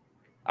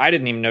 I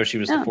didn't even know she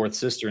was the fourth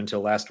sister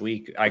until last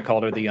week. I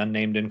called her the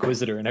unnamed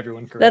Inquisitor, and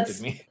everyone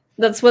corrected me.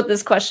 That's what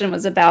this question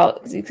was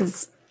about,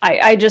 because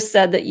I just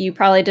said that you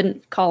probably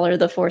didn't call her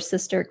the fourth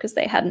sister because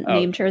they hadn't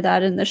named her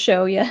that in the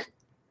show yet.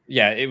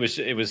 Yeah, it was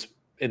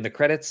in the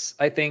credits,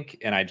 I think,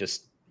 and I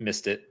just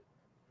missed it.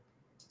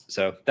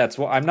 So that's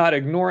why I'm not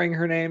ignoring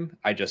her name.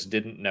 I just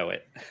didn't know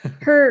it.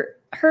 Her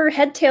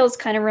head tails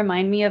kind of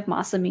remind me of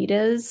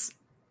Masamita's.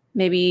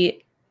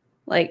 Maybe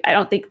like I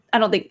don't think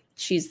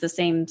she's the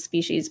same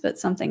species, but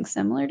something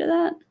similar to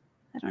that.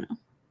 I don't know.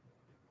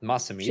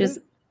 Masamita?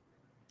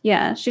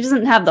 Yeah, she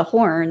doesn't have the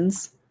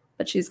horns,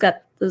 but she's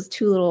got those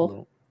two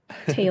little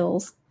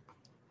tails.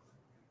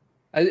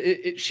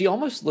 She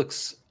almost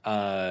looks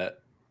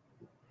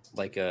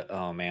like a,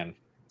 oh man,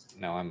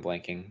 now I'm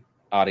blanking.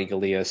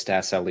 Adigalia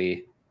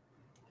Stasali.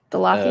 The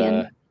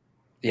Lothian.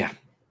 Yeah.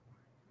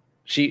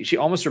 She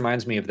almost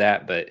reminds me of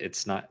that, but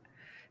it's not.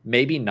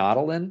 Maybe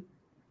Nautilin,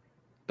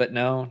 but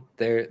no,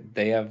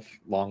 they have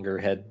longer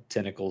head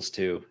tentacles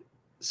too.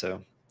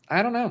 So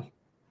I don't know.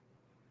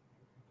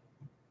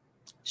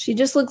 She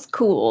just looks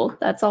cool.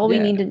 That's all we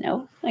need to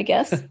know, I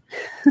guess.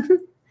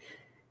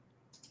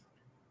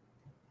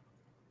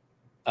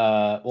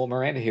 Well,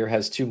 Miranda here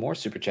has 2 more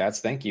super chats.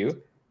 Thank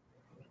you.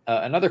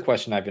 Another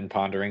question I've been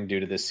pondering due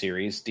to this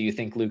series. Do you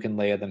think Luke and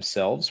Leia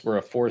themselves were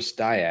a forced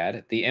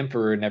dyad? The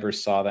Emperor never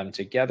saw them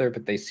together,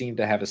 but they seem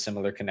to have a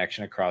similar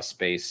connection across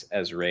space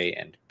as Rey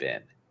and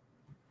Ben.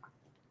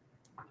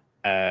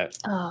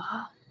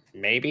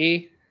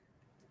 Maybe?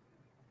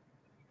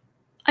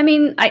 I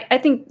mean, I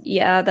think,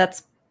 yeah,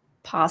 that's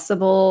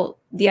possible.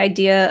 The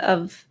idea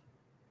of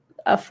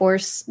a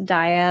force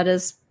dyad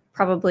is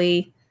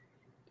probably,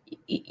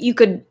 you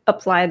could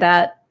apply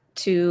that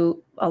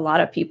to a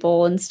lot of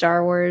people in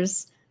Star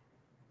Wars.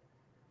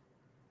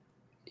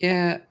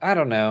 Yeah, I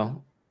don't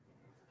know.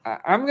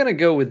 I'm going to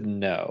go with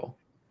no.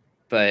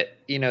 But,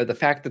 the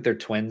fact that they're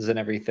twins and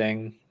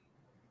everything,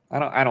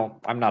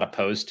 I'm not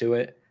opposed to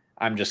it.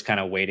 I'm just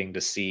kind of waiting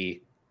to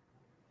see,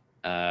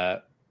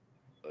 if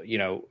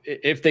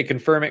they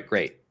confirm it,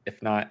 great.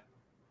 If not,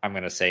 I'm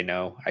going to say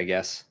no, I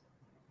guess.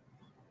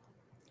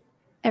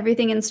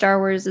 Everything in Star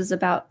Wars is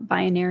about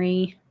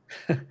binary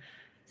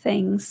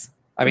things.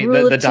 I mean,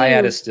 the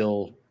dyad is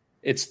still,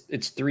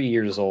 it's 3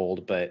 years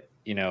old, but,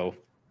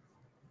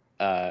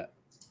 I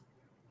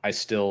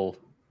still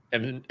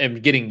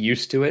am getting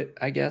used to it,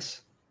 I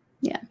guess.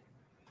 Yeah.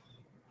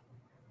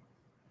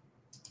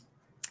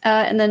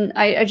 And then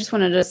I just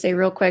wanted to say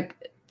real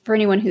quick, for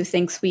anyone who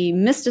thinks we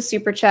missed a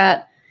super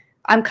chat,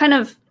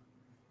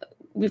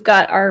 we've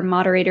got our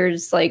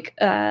moderators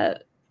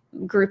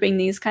grouping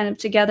these kind of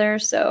together.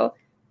 So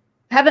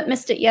I haven't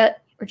missed it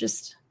yet. We're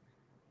just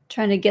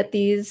trying to get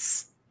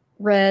these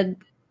read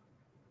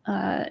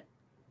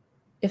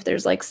if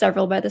there's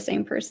several by the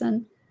same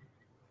person.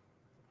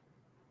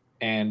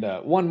 And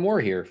one more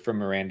here from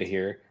Miranda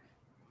here.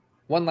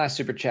 One last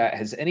super chat.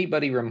 Has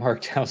anybody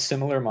remarked how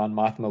similar Mon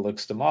Mothma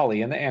looks to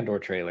Molly in the Andor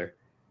trailer?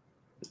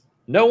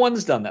 No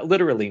one's done that.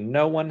 Literally,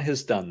 no one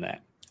has done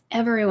that.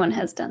 Everyone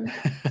has done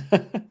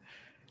that.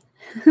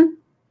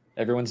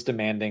 Everyone's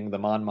demanding the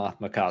Mon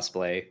Mothma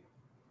cosplay.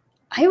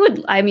 I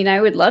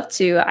would love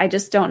to. I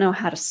just don't know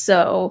how to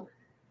sew.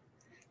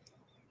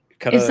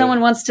 If someone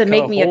wants to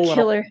make me a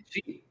killer.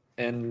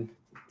 And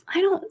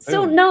I don't.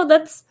 So no,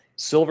 that's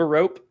silver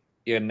rope.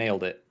 You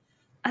nailed it.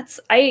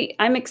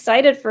 I'm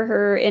excited for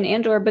her in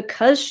Andor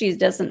because she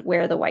doesn't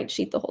wear the white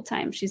sheet the whole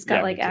time. She's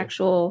got like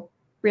actual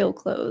real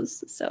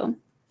clothes. So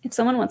if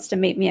someone wants to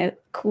make me a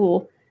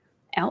cool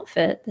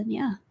outfit, then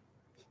yeah.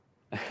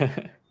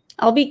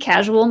 I'll be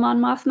casual Mon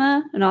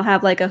Mothma, and I'll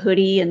have like a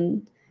hoodie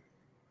and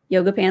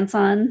yoga pants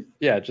on.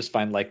 Yeah, just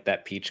find like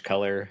that peach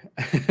color.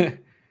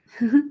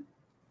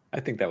 I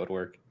think that would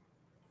work.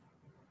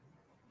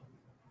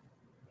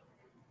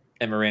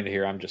 And Miranda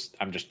here, I'm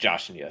just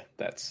joshing you.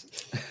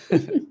 That's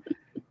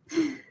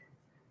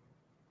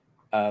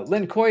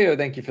Lynn Koyo,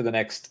 thank you for the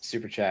next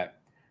super chat.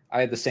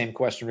 I had the same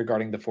question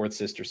regarding the fourth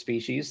sister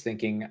species,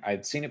 thinking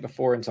I'd seen it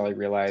before until I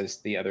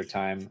realized the only other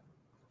time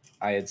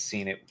I had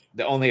seen it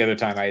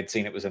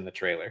was in the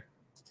trailer.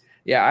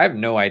 Yeah, I have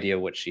no idea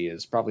what she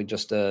is. Probably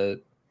just a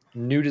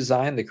new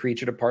design the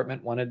creature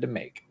department wanted to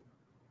make.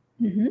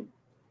 Mm-hmm.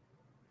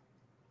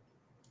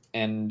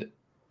 And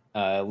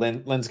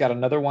Lynn's got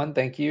another one.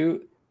 Thank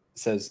you.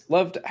 Says,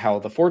 loved how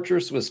the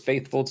fortress was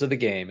faithful to the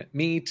game.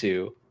 Me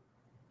too.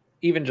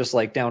 Even just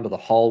like down to the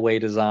hallway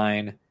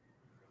design,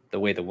 the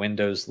way the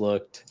windows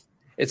looked.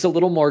 It's a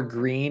little more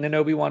green in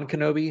Obi-Wan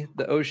Kenobi,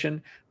 the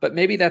ocean, but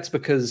maybe that's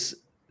because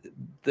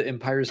the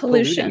Empire's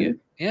polluting it.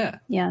 Yeah.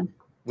 Yeah.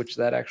 Which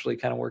that actually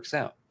kind of works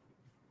out.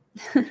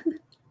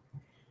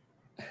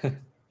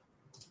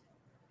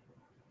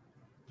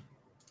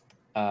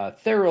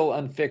 Thurl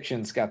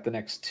Unfiction's got the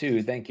next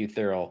two. Thank you,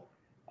 Thurl.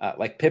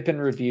 Like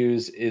Pippin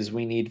reviews is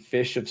we need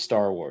fish of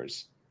Star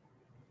Wars.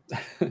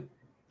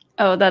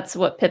 Oh, that's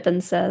what Pippin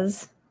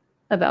says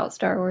about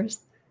Star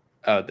Wars.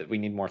 Oh, that we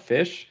need more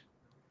fish?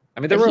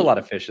 I mean, there were a lot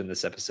of fish in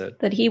this episode.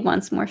 That he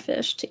wants more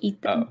fish to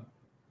eat them.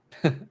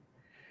 Oh.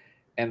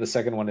 And the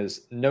second one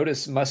is,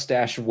 notice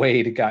mustache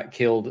Wade got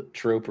killed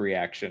trope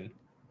reaction.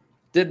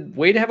 Did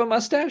Wade have a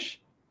mustache?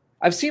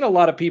 I've seen a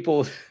lot of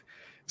people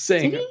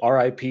saying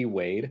R.I.P.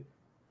 Wade.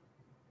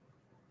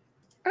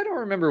 I don't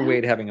remember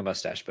Wade having a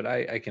mustache, but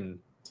I can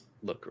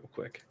look real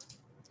quick.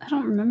 I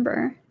don't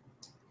remember.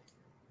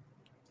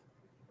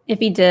 If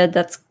he did,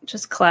 that's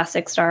just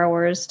classic Star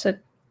Wars to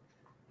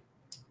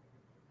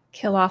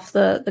kill off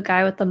the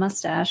guy with the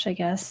mustache, I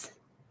guess.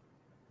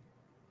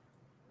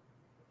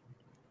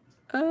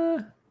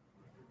 I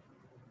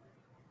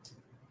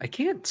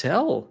can't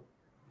tell.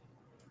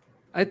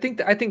 I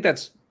think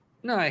that's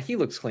he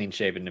looks clean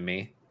shaven to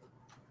me.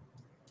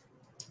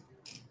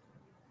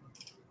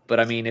 But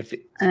I mean, I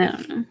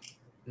don't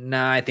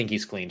know. I think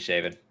he's clean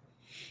shaven.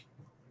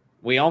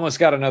 We almost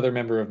got another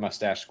member of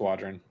Mustache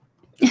Squadron.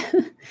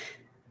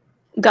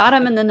 Got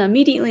him and then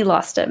immediately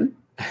lost him.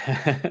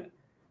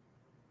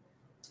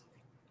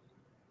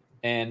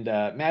 And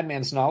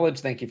Madman's Knowledge,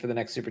 thank you for the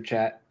next super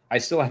chat. I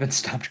still haven't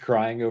stopped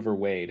crying over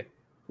Wade.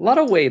 A lot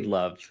of Wade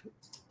love.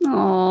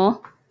 Aww.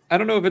 I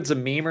don't know if it's a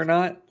meme or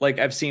not. Like,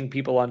 I've seen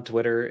people on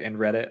Twitter and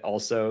Reddit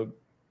also,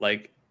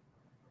 like,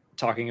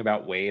 talking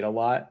about Wade a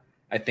lot.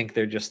 I think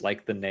they're just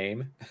like the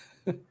name.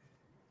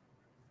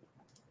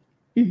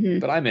 Mm-hmm.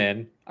 But I'm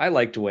in. I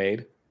liked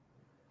Wade.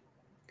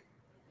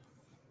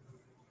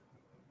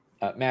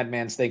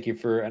 Madmans, thank you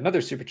for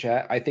another super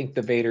chat. I think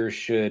Vader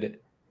should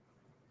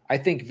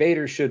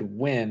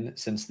win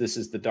since this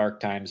is the dark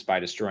times by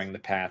destroying the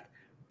path,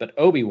 but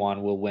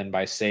Obi-Wan will win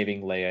by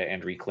saving Leia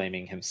and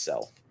reclaiming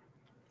himself.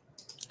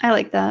 I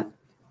like that.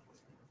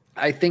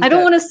 I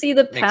don't want to see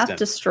the path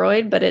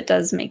destroyed, but it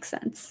does make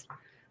sense.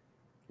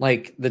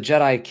 Like, the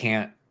Jedi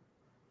can't...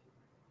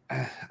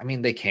 I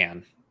mean, they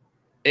can.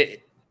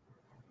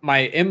 My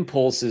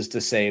impulse is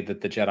to say that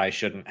the Jedi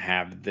shouldn't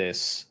have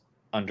this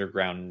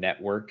underground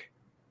network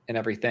and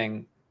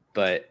everything,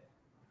 but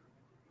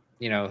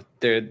you know,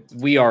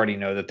 we already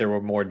know that there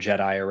were more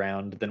Jedi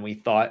around than we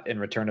thought in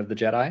Return of the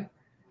Jedi.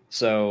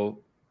 So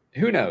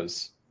who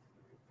knows?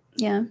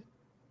 Yeah.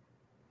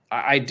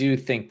 I do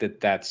think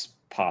that that's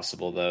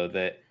possible, though,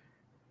 that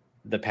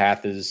the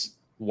path is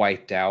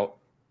wiped out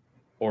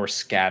or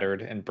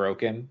scattered and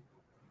broken.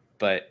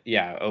 But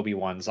yeah,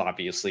 Obi-Wan's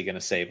obviously going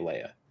to save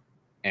Leia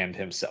and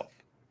himself.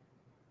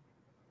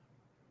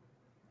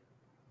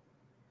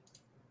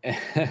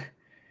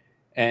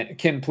 And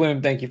Ken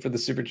Plume, thank you for the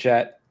super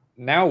chat.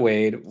 Now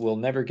Wade will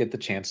never get the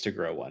chance to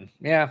grow one.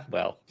 Yeah,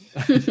 well.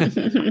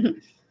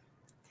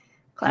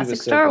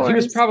 Classic Star Wars. He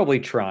was probably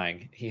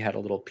trying. He had a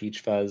little peach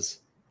fuzz.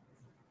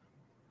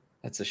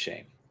 That's a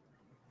shame.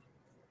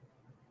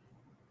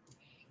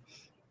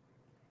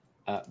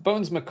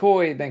 Bones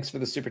McCoy, thanks for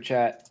the super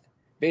chat.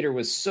 Vader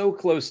was so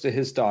close to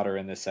his daughter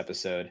in this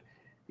episode.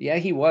 Yeah,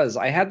 he was.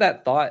 I had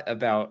that thought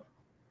about...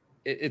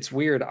 It's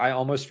weird. I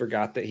almost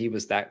forgot that he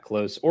was that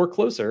close or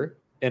closer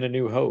in A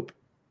New Hope.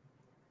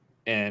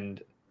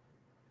 And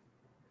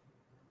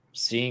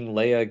seeing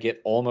Leia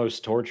get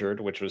almost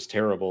tortured, which was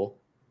terrible,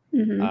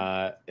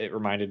 it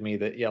reminded me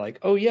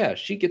that,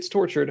 she gets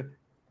tortured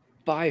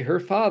by her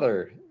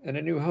father in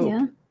A New Hope.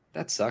 Yeah.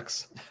 That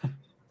sucks.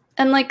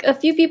 And like a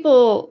few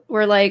people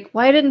were like,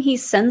 why didn't he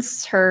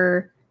sense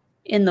her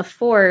in the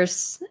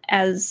Force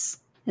as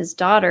his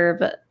daughter?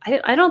 But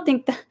I don't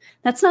think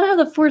that's not how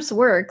the Force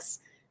works.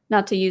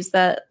 Not to use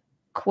that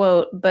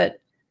quote, but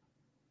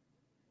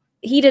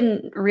he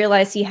didn't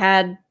realize he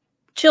had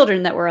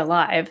children that were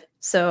alive,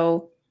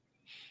 so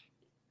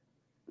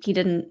he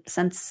didn't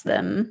sense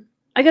them.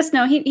 I guess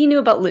no, he knew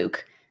about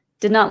Luke,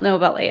 did not know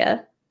about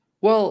Leia.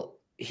 Well,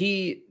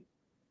 he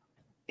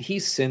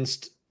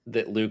sensed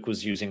that Luke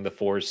was using the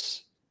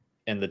Force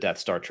in the Death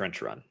Star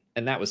trench run,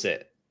 and that was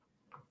it.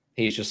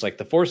 He's just like,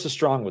 the Force is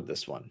strong with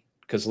this one,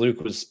 because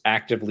Luke was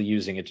actively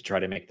using it to try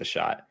to make the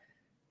shot.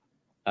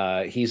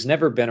 He's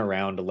never been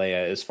around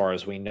Leia, as far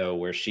as we know,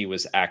 where she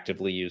was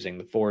actively using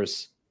the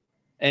Force.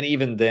 And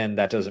even then,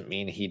 that doesn't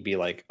mean he'd be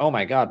like, oh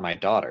my God, my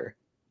daughter.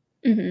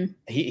 Mm-hmm.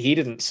 He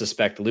didn't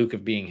suspect Luke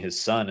of being his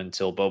son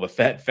until Boba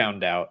Fett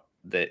found out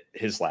that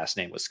his last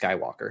name was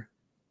Skywalker.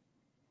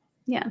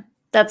 Yeah,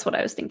 that's what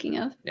I was thinking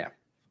of. Yeah.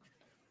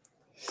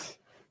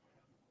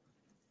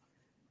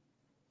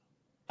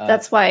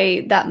 That's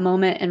why that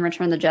moment in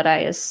Return of the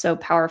Jedi is so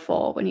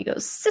powerful when he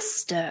goes,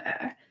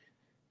 sister,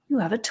 you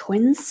have a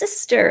twin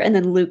sister. And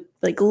then Luke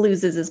like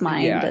loses his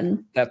mind. Yeah,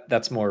 and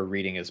that's more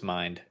reading his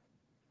mind.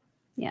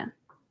 Yeah.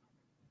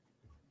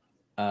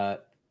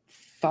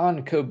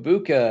 Thon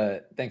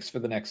Kobuka, thanks for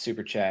the next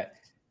super chat.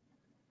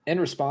 In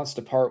response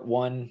to part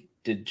 1,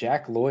 did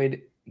Jack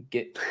Lloyd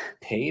get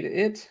paid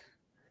it?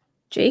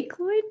 Jake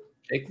Lloyd?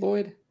 Jake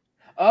Lloyd?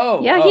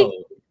 Oh, yeah,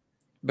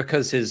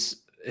 because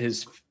his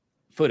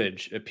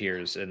footage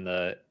appears in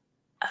the...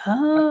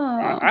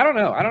 Oh. I don't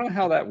know. I don't know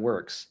how that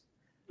works.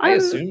 I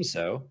assume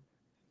so.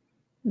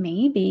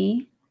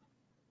 Maybe.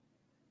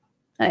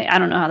 I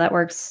don't know how that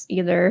works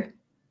either.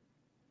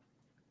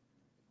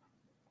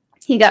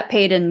 He got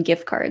paid in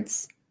gift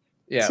cards.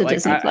 Yeah, to like,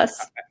 Disney Plus.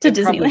 To it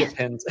probably Disneyland.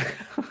 Depends.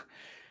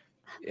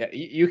 Yeah,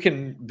 you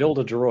can build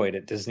a droid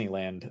at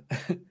Disneyland.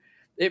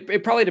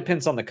 It probably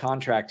depends on the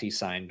contract he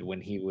signed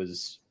when he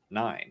was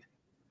 9.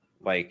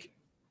 Like,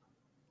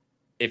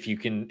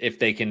 if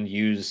they can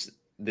use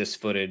this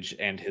footage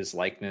and his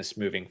likeness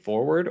moving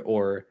forward,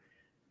 or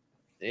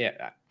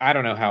yeah, I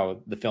don't know how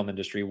the film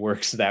industry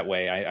works that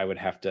way. I would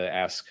have to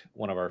ask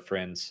one of our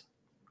friends.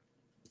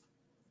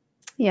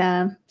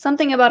 Yeah,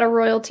 something about a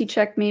royalty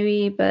check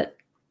maybe, but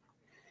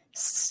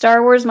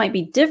Star Wars might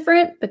be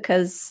different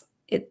because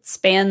it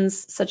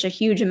spans such a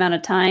huge amount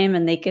of time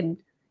and they could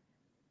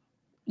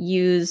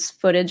use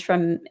footage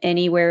from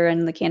anywhere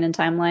in the canon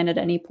timeline at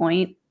any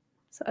point.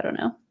 So I don't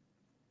know.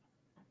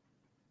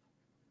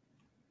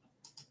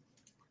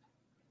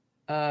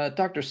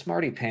 Dr.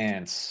 Smarty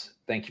Pants,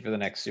 thank you for the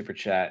next super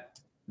chat.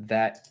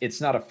 That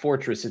it's not a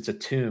fortress, it's a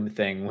tomb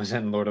thing was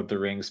in Lord of the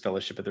Rings,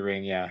 Fellowship of the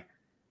Ring, yeah.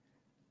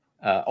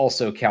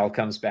 Also, Cal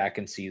comes back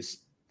and sees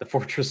the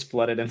fortress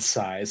flooded in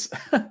size.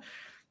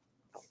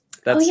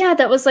 Oh yeah,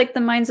 that was like the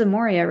Mines of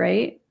Moria,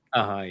 right?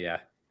 Yeah.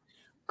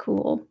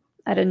 Cool.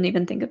 I didn't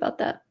even think about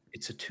that.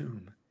 It's a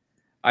tomb.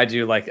 I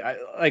do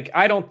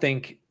I don't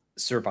think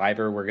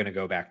Survivor we're gonna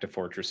go back to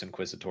Fortress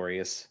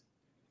Inquisitorius.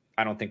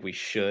 I don't think we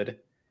should.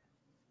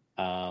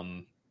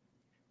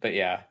 But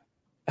yeah,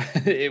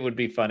 it would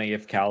be funny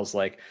if Cal's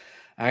like,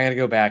 I gotta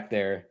go back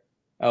there.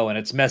 Oh, and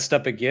it's messed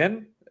up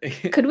again.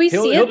 Could we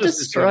see it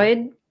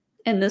destroyed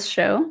in this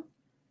show?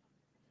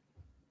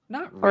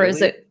 Not really. Or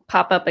is it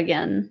pop up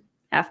again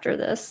after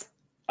this?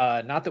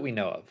 Not that we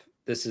know of.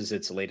 This is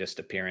its latest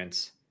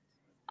appearance.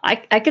 I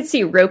could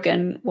see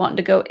Roken wanting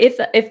to go.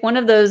 If one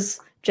of those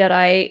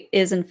Jedi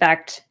is in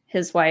fact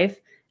his wife,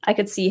 I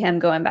could see him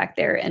going back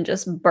there and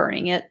just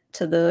burning it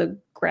to the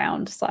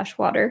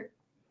ground/water.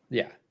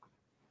 Yeah.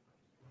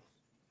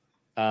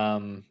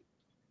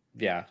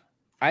 Yeah.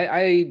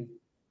 I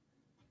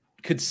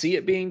could see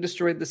it being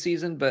destroyed this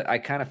season, but I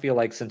kind of feel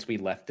like since we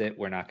left it,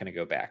 we're not going to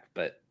go back.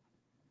 But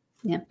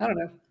yeah, I don't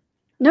know.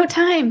 No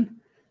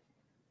time.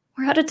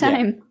 We're out of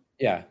time.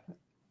 Yeah.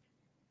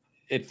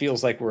 It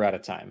feels like we're out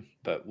of time,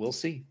 but we'll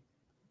see.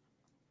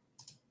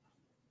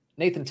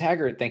 Nathan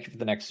Taggart, thank you for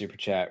the next super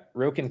chat.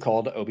 Roken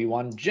called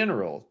Obi-Wan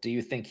General. Do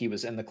you think he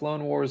was in the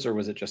Clone Wars, or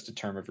was it just a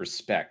term of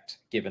respect,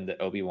 given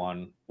that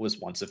Obi-Wan was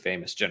once a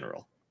famous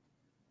general?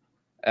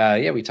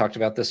 Yeah, we talked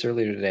about this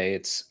earlier today.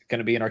 It's going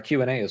to be in our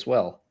Q&A as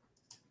well.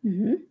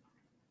 Mm-hmm.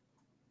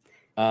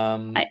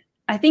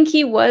 I think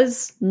he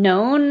was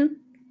known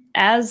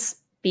as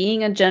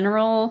being a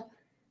general.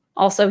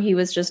 Also, he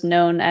was just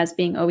known as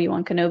being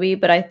Obi-Wan Kenobi.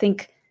 But I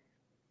think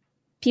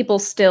people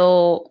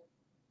still,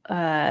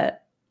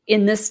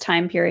 in this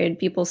time period,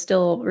 people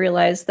still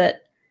realize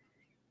that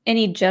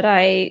any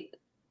Jedi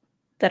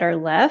that are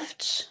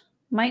left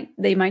might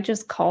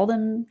just call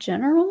them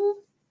general.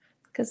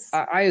 Because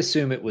I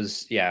assume it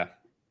was,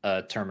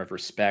 a term of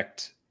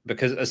respect,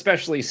 because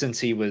especially since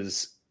he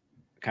was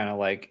kind of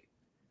like,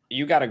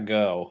 you got to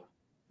go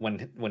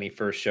when he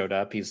first showed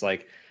up. He's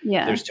like,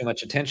 there's too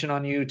much attention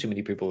on you. Too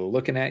many people are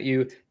looking at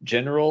you.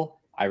 General,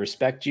 I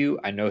respect you.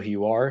 I know who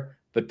you are,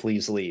 but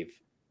please leave.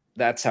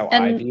 That's how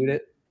I viewed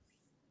it.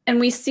 And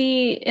we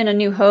see in A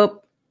New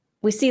Hope,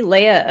 we see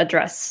Leia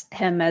address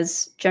him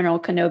as General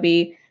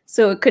Kenobi.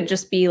 So it could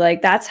just be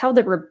like, that's how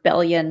the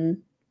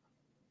rebellion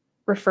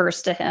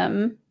refers to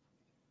him.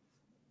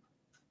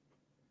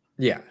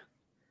 Yeah.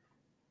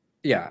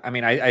 I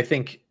mean, I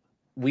think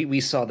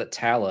we saw that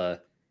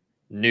Tala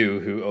knew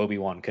who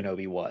Obi-Wan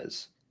Kenobi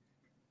was.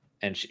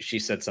 And she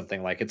said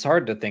something like, it's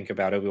hard to think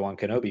about Obi-Wan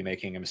Kenobi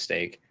making a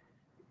mistake.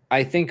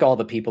 I think all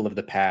the people of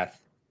the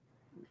path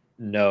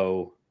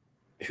know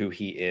who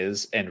he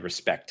is and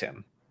respect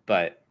him.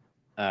 But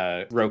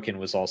Roken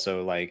was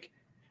also like,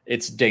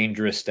 it's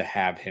dangerous to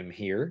have him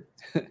here.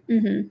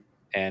 Mm-hmm.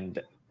 And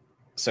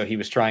so he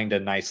was trying to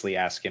nicely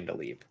ask him to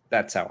leave.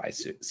 That's how I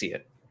see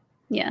it.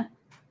 Yeah.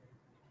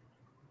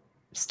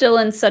 Still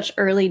in such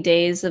early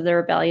days of the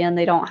rebellion,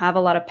 they don't have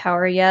a lot of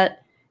power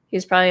yet.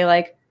 He's probably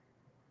like,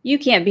 you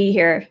can't be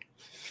here.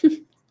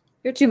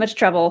 You're too much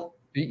trouble.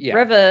 Yeah.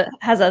 Reva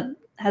has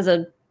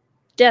a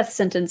death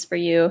sentence for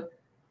you.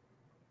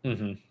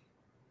 Mm-hmm.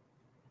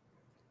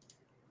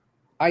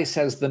 Ice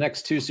has the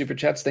next 2 super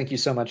chats. Thank you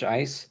so much,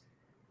 Ice.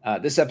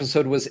 This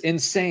episode was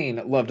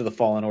insane. Loved the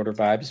Fallen Order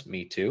vibes.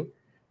 Me too.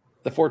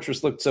 The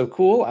fortress looked so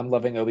cool. I'm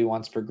loving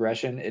Obi-Wan's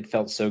progression. It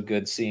felt so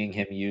good seeing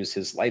him use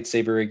his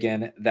lightsaber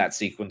again. That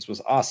sequence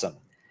was awesome.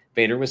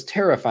 Vader was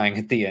terrifying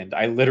at the end.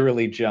 I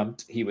literally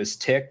jumped. He was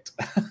ticked.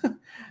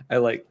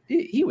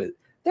 He was,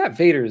 that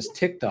Vader is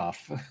ticked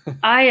off.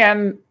 I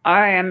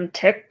am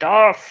ticked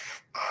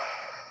off.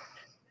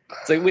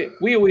 It's like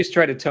we always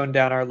try to tone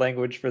down our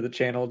language for the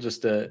channel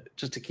just to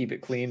keep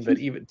it clean, but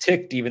even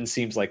ticked even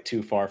seems like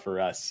too far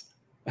for us.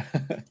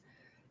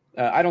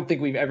 I don't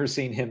think we've ever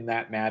seen him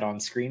that mad on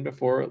screen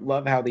before.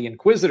 Love how the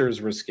Inquisitors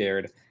were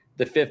scared.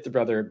 The fifth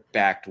brother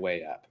backed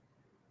way up.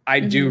 I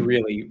do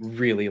really,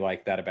 really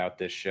like that about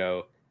this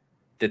show,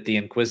 that the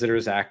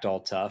Inquisitors act all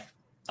tough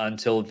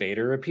until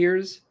Vader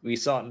appears. We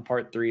saw it in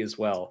part 3 as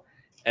well.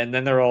 And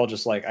then they're all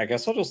just like, I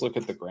guess I'll just look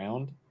at the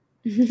ground.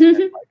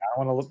 I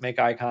want to make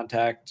eye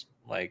contact.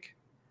 Like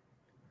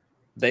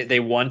they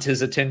want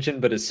his attention,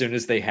 but as soon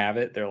as they have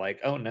it, they're like,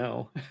 oh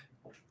no.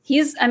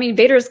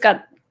 Vader's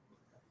got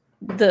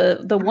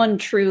the one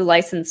true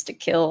license to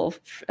kill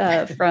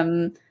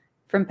from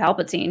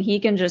Palpatine. He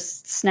can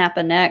just snap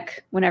a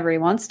neck whenever he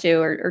wants to,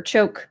 or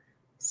choke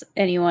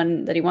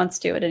anyone that he wants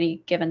to at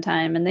any given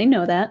time, and they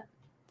know that.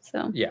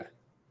 So yeah.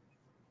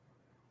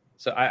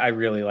 So I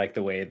really like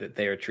the way that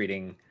they are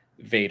treating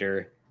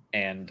Vader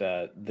and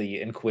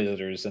the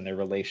Inquisitors and their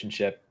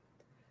relationship.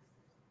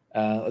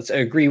 Let's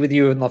agree with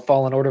you in the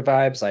Fallen Order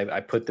vibes. I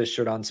put this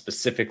shirt on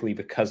specifically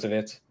because of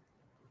it.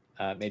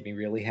 It made me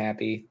really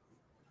happy.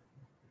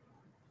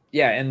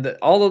 Yeah, and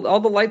all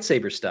the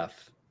lightsaber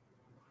stuff.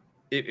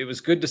 It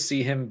was good to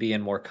see him being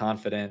more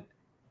confident,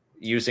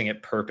 using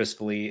it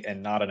purposefully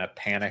and not in a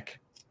panic.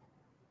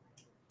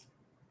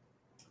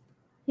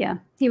 Yeah,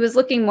 he was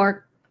looking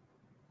more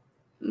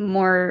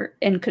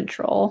in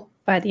control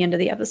by the end of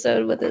the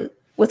episode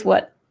with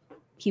what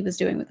he was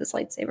doing with his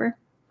lightsaber.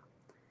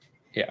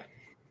 Yeah.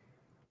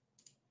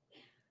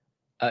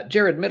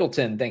 Jared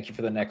Middleton, thank you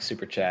for the next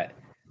super chat.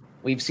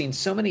 We've seen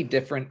so many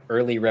different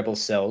early Rebel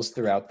cells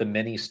throughout the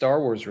many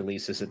Star Wars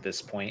releases at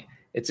this point.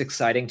 It's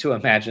exciting to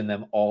imagine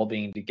them all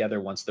being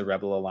together once the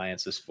Rebel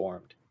Alliance is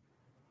formed.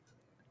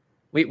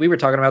 We were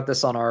talking about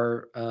this on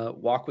our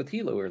walk with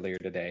Hilo earlier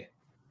today.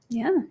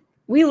 Yeah.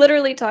 We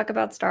literally talk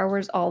about Star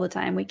Wars all the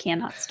time. We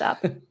cannot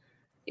stop.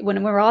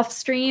 When we're off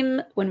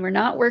stream, when we're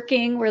not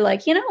working, we're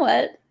like, you know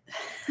what?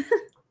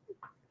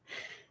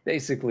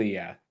 Basically,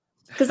 yeah.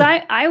 Because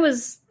I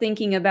was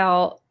thinking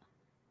about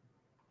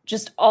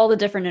just all the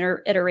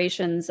different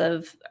iterations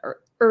of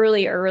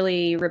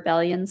early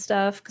rebellion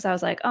stuff. Because I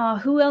was like, oh,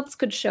 who else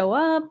could show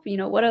up? You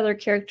know, what other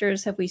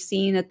characters have we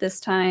seen at this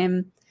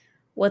time?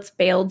 What's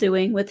Bail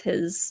doing with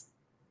his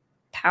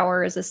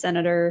power as a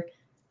senator?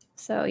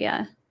 So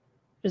yeah,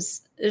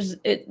 this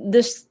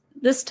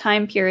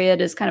time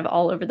period is kind of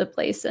all over the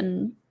place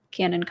in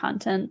canon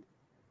content.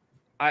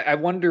 I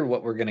wonder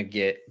what we're going to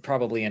get,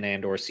 probably in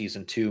Andor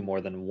season 2 more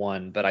than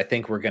 1, but I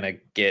think we're going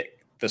to get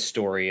the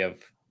story of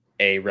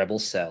a rebel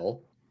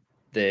cell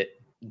that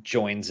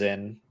joins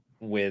in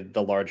with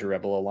the larger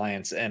Rebel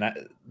Alliance. And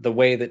the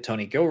way that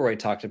Tony Gilroy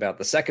talked about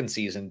the second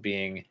season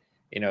being,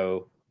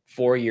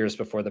 4 years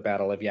before the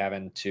Battle of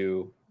Yavin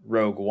to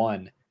Rogue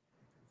One,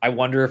 I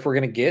wonder if we're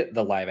going to get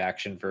the live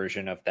action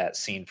version of that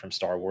scene from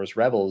Star Wars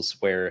Rebels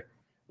where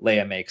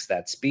Leia makes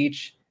that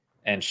speech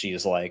and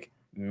she's like,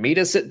 meet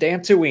us at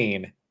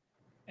Dantooine,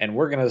 and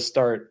we're going to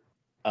start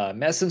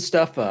messing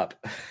stuff up.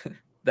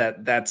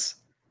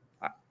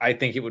 I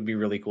think it would be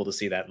really cool to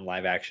see that in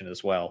live action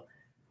as well.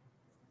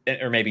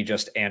 Or maybe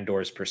just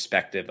Andor's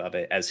perspective of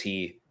it as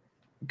he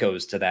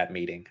goes to that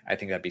meeting. I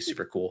think that'd be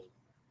super cool.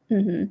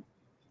 Mm-hmm.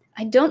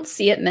 I don't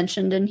see it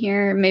mentioned in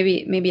here.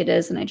 Maybe it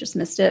is and I just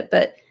missed it,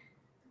 but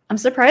I'm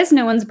surprised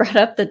no one's brought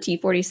up the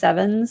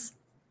T-47s.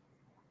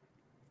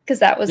 Because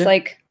that was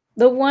like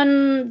the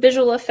one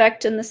visual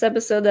effect in this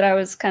episode that I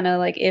was kind of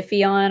like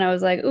iffy on. I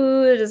was like,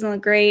 ooh, it doesn't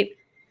look great.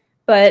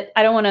 But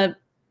I don't want to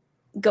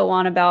go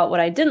on about what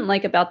I didn't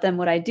like about them.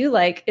 What I do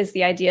like is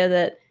the idea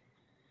that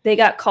they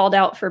got called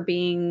out for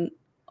being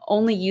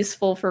only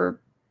useful for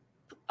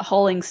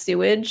hauling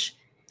sewage.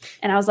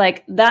 And I was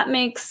like, that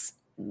makes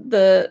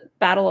the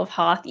Battle of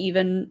Hoth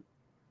even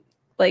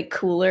like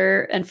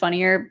cooler and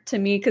funnier to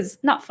me. Because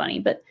not funny,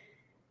 but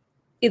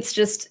it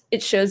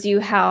shows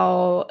you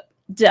how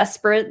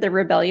desperate the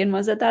rebellion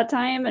was at that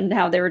time and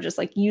how they were just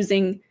like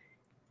using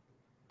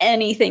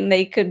anything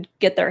they could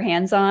get their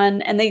hands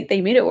on, and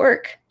they made it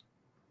work.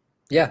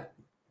 Yeah.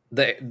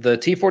 The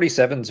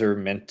T-47s are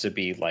meant to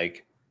be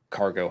like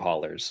cargo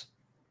haulers.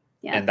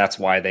 Yeah. And that's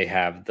why they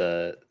have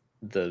the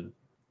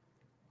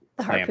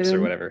clamps harpoon.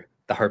 or whatever,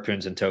 the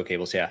harpoons and tow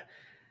cables. Yeah.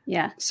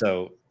 Yeah.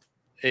 So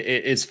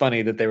it's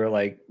funny that they were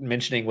like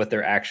mentioning what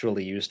they're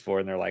actually used for.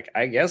 And they're like,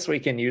 I guess we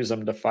can use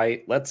them to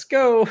fight. Let's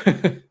go.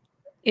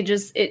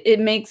 It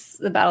makes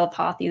the Battle of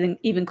Hoth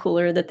even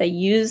cooler that they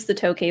use the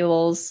tow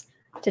cables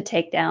to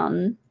take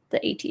down the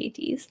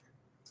AT-ATs.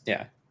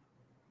 Yeah.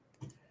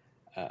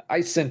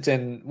 Ice sent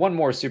in one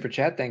more super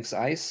chat. Thanks,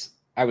 Ice.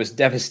 I was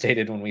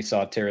devastated when we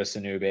saw Terra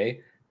Sinube,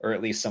 or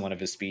at least someone of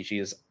his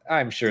species.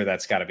 I'm sure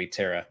that's got to be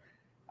Terra.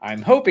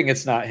 I'm hoping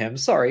it's not him.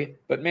 Sorry,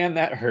 but man,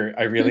 that hurt.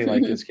 I really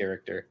like his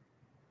character.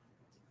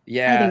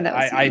 Yeah, I think that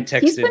was I him.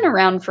 texted. He's been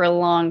around for a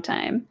long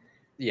time.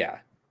 Yeah,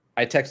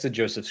 I texted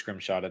Joseph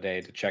Scrimshaw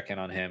today to check in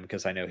on him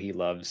because I know he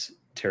loves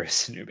Terra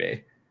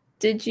Sinube.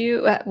 Did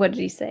you? What did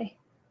he say?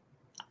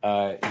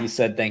 He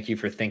said, "Thank you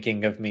for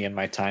thinking of me in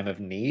my time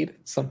of need,"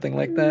 something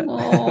like that.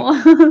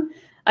 Oh,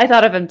 I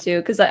thought of him too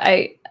because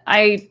I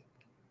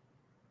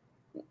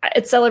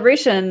at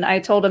Celebration I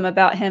told him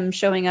about him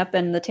showing up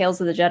in the Tales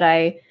of the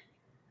Jedi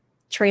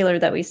trailer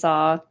that we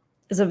saw.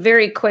 It's a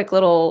very quick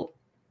little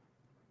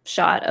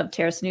shot of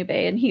Terra Sinube,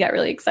 and he got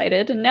really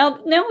excited. And now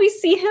we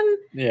see him.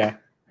 Yeah.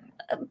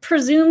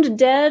 Presumed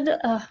dead.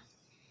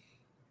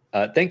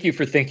 Thank you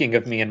for thinking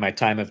of me in my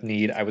time of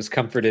need. I was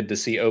comforted to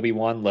see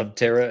Obi-Wan love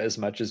Terra as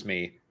much as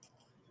me.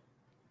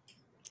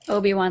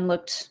 Obi-Wan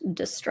looked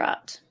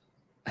distraught.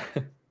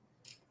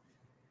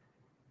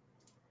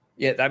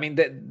 Yeah, I mean,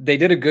 they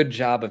did a good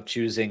job of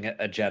choosing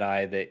a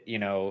Jedi that, you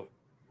know,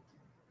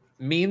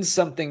 means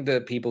something to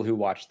people who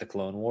watch the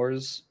Clone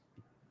Wars.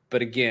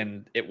 But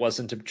again, it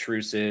wasn't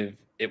obtrusive.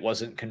 It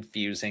wasn't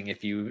confusing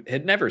if you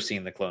had never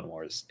seen the Clone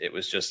Wars. It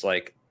was just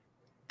like,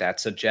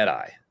 that's a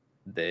Jedi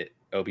that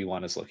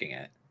Obi-Wan is looking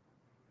at.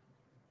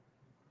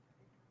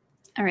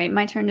 All right,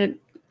 my turn to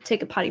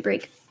take a potty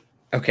break.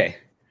 Okay.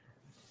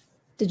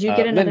 Did you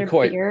get another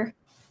beer?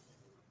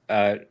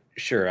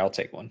 Sure, I'll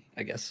take one,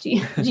 I guess. Do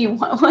you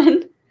want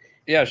one?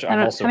 Yeah, sure. I'm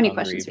also how many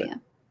hungry, questions we have?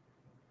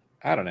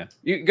 I don't know.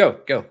 You go.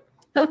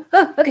 Oh,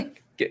 okay.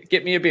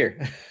 Get me a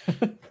beer.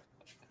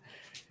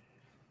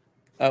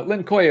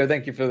 Lynn Coyo,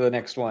 thank you for the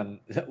next one.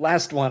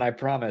 Last one, I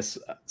promise.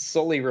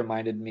 Sully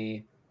reminded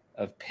me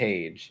of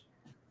Paige.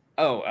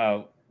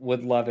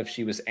 Would love if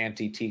she was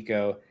Auntie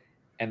Tico,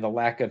 and the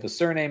lack of a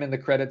surname in the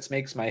credits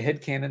makes my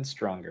headcanon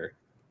stronger.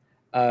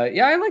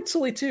 Yeah, I liked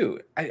Sully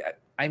too.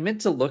 I meant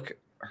to look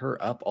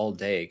her up all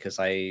day because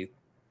I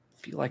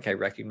feel like I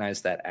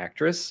recognize that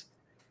actress,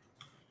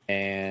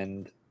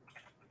 and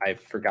I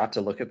forgot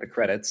to look at the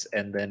credits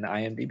and then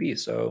IMDb.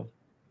 So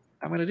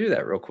I'm going to do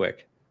that real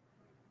quick.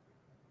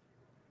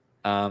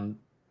 But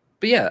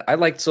yeah, I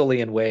liked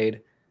Sully and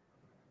Wade.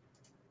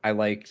 I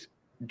liked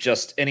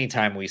just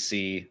anytime we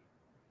see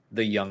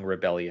the young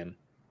rebellion.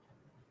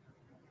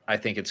 I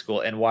think it's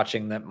cool. And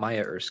watching that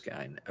Maya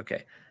Erskine.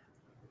 Okay.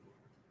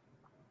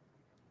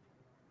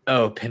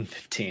 Oh, Pin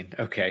 15.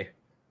 Okay.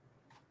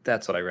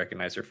 That's what I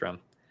recognize her from.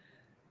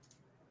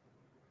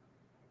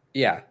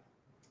 Yeah.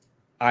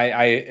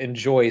 I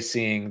enjoy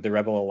seeing the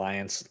Rebel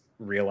Alliance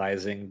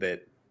realizing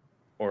that,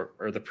 or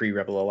the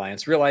pre-Rebel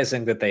Alliance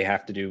realizing that they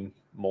have to do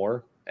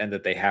more and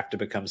that they have to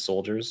become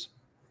soldiers,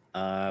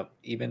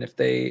 even if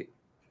they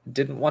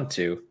didn't want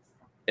to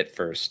at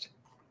first.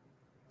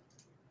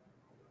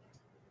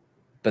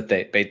 But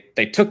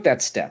they took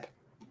that step.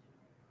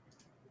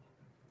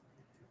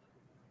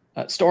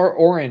 Star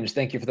Orange,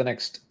 thank you for the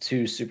next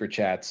 2 super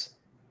chats.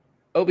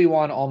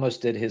 Obi-Wan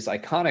almost did his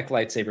iconic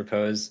lightsaber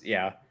pose.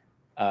 Yeah.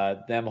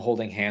 Them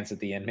holding hands at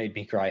the end made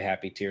me cry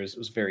happy tears. It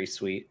was very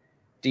sweet.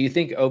 Do you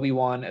think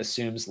Obi-Wan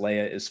assumes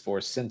Leia is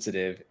force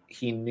sensitive?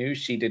 He knew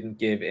she didn't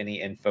give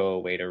any info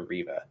away to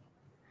Reva.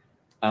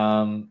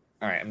 All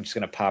right, I'm just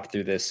going to pop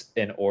through this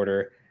in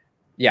order.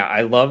 Yeah,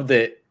 I love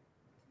that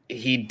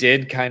he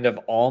did kind of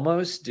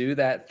almost do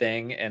that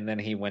thing, and then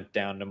he went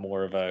down to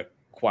more of a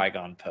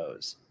Qui-Gon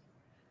pose.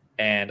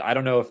 And I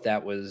don't know if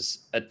that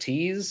was a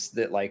tease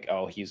that like,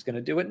 oh, he's going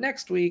to do it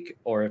next week,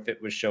 or if it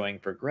was showing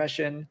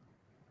progression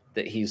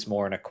that he's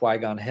more in a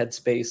Qui-Gon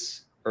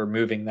headspace or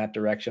moving that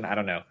direction. I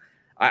don't know.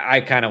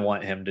 I kind of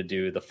want him to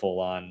do the full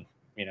on,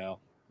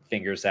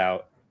 fingers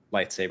out,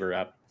 lightsaber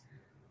up.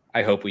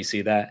 I hope we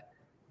see that.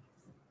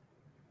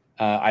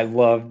 I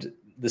loved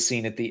the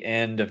scene at the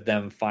end of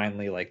them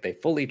finally, like, they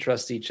fully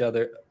trust each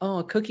other. Oh,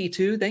 a cookie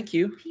too. Thank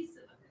you. Piece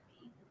of a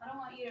cookie. I don't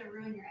want you to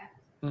ruin your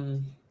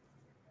appetite.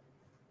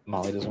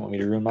 Molly doesn't want me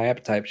to ruin my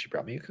appetite. She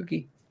brought me a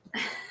cookie.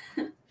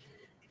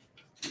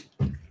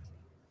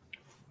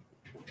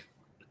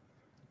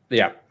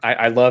 Yeah,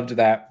 I loved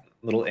that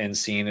little end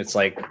scene. It's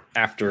like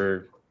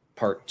after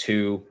part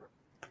 2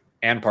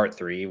 and part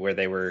 3, where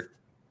they were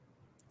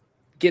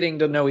getting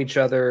to know each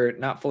other,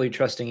 not fully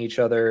trusting each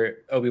other.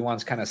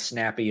 Obi-Wan's kind of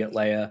snappy at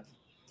Leia,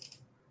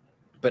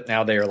 but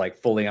now they are like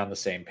fully on the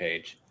same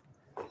page.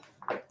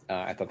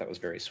 I thought that was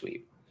very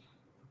sweet.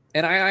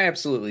 And I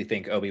absolutely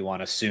think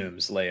Obi-Wan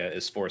assumes Leia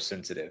is Force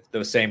sensitive,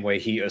 the same way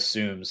he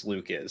assumes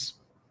Luke is.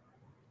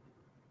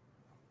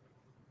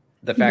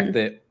 The fact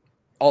that,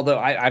 although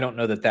I don't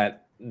know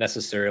that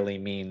necessarily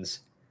means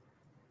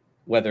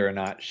whether or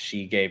not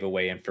she gave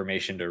away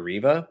information to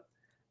Reva,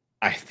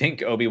 I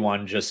think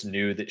Obi-Wan just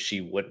knew that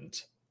she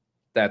wouldn't.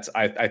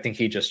 I think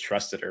he just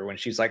trusted her when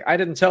she's like, I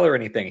didn't tell her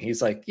anything.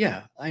 He's like,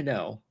 yeah, I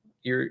know.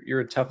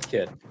 You're a tough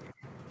kid.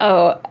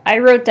 Oh, I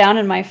wrote down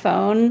in my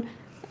phone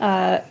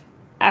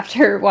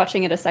after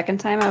watching it a second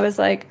time, I was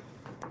like,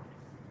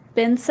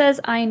 Ben says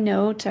I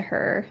know to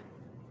her.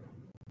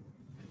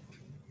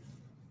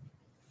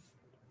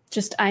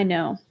 Just I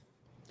know.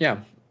 Yeah.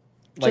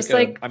 Just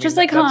like Han. That's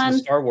the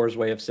Star Wars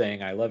way of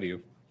saying I love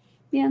you.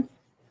 Yeah.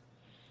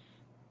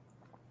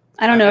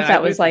 I don't know if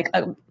that was like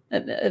an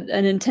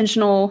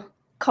intentional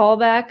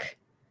callback,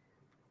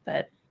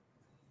 but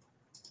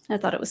I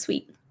thought it was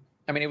sweet.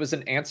 I mean, it was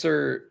an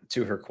answer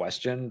to her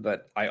question,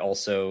 but I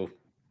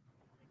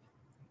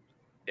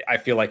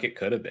feel like it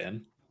could have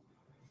been.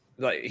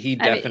 Like he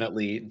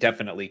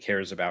definitely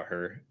cares about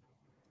her.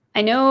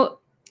 I know.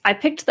 I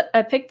picked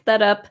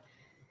that up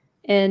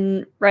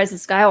in Rise of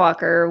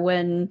Skywalker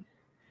when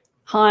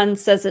Han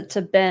says it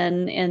to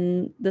Ben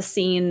in the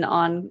scene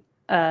on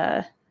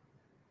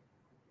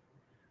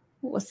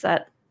what's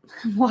that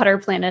water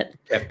planet?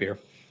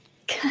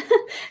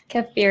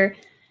 Kef Bir.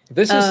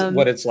 This is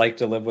what it's like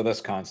to live with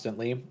us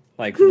constantly.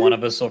 Like one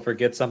of us will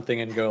forget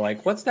something and go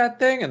like, "What's that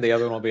thing?" And the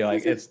other one will be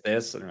like, "It's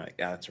this," and we're like,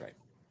 "Yeah, that's right."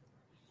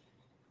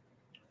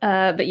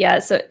 But yeah,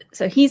 so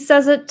he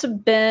says it to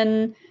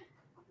Ben,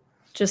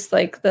 just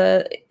like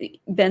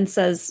Ben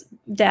says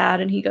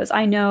Dad, and he goes,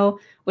 "I know,"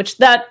 which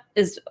that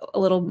is a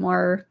little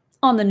more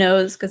on the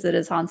nose because it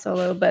is Han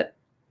Solo. But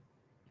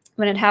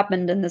when it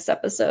happened in this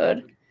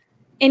episode,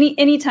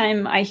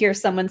 anytime I hear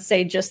someone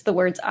say just the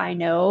words "I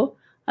know,"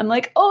 I'm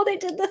like, oh, they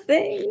did the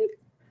thing.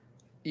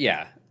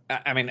 Yeah.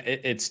 I mean,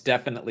 it's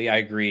definitely, I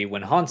agree.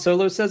 When Han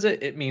Solo says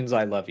it, it means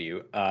I love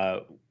you.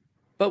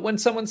 But when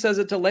someone says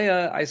it to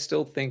Leia, I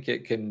still think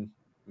it can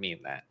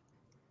mean that.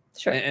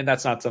 Sure. And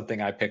that's not something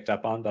I picked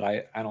up on, but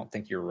I don't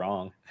think you're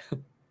wrong.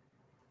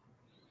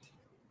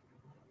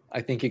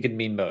 I think it could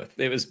mean both.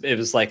 It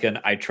was like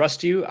I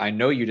trust you. I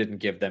know you didn't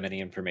give them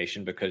any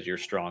information because you're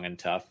strong and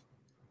tough.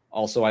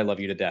 Also, I love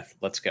you to death.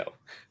 Let's go.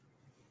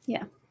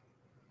 Yeah.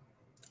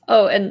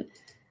 Oh, and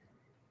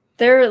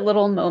their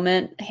little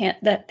moment,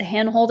 that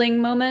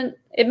hand-holding moment,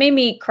 it made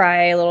me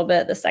cry a little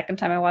bit the second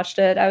time I watched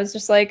it. I was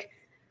just like,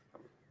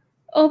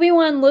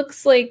 Obi-Wan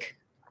looks like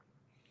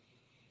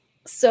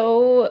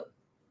so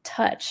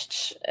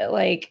touched.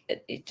 Like,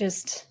 it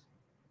just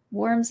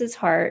warms his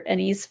heart. And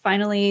he's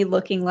finally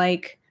looking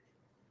like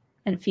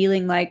and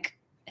feeling like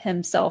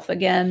himself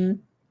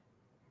again.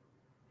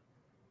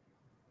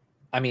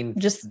 I mean,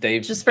 just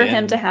for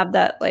him to have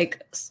that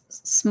like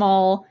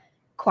small,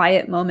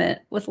 quiet moment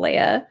with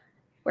Leia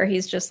where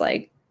he's just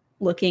like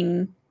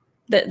looking,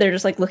 they're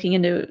just like looking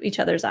into each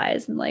other's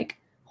eyes and like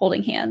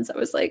holding hands. I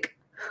was like,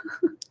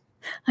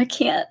 I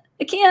can't.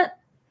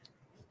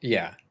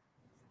 Yeah.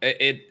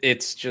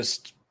 It's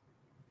just,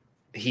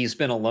 he's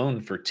been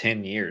alone for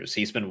 10 years.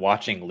 He's been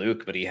watching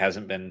Luke, but he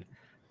hasn't been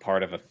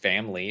part of a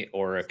family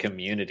or a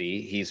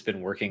community. He's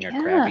been working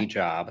a crappy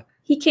job.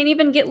 He can't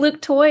even get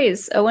Luke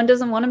toys. Owen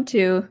doesn't want him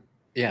to.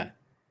 Yeah.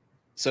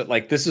 So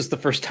like, this is the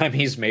first time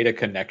he's made a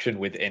connection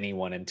with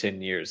anyone in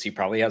 10 years. He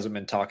probably hasn't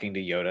been talking to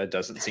Yoda.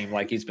 Doesn't seem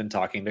like he's been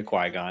talking to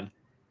Qui-Gon.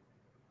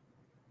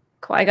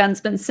 Qui-Gon's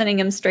been sending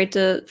him straight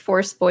to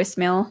Force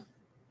voicemail.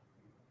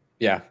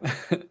 Yeah.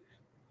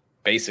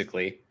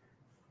 Basically.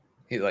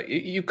 He's like,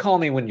 you call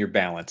me when you're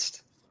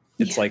balanced.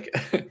 It's like,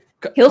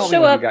 he'll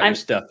show up. You got your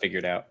stuff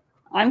figured out.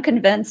 I'm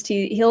convinced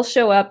he'll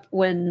show up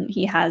when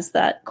he has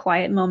that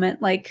quiet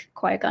moment like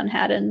Qui-Gon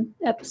had in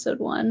episode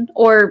 1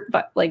 or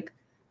like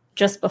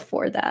just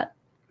before that.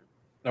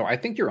 No, I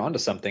think you're onto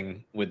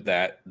something with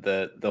that.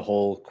 The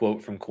whole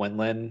quote from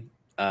Quinlan,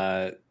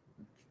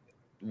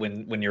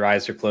 when your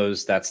eyes are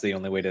closed, that's the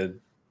only way to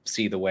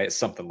see the way,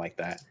 something like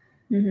that.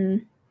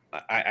 Mm-hmm.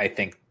 I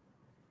think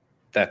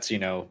that's,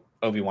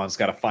 Obi-Wan's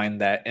got to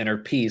find that inner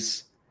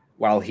peace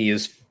while he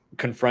is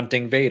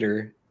confronting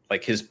Vader,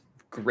 like his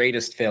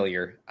greatest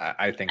failure.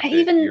 I think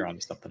you're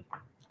onto something.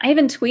 I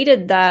even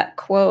tweeted that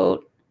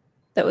quote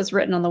that was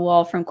written on the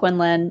wall from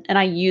Quinlan, and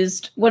I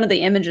used one of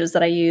the images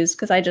that I used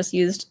because I just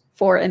used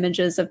 4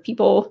 images of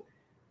people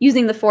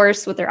using the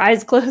Force with their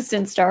eyes closed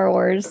in Star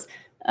Wars.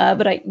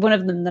 But one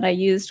of them that I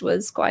used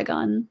was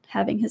Qui-Gon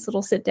having his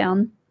little sit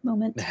down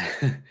moment.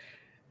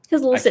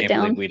 His little sit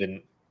down. We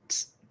didn't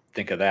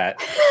think of that.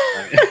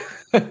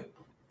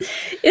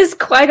 Is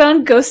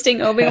Qui-Gon ghosting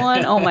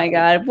Obi-Wan? Oh my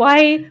God.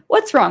 Why?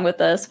 What's wrong with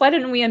us? Why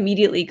didn't we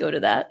immediately go to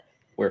that?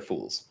 We're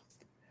fools.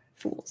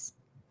 Fools.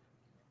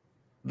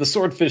 The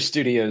Swordfish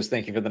Studios,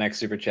 thank you for the next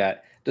super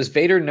chat. Does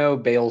Vader know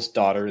Bale's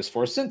daughter is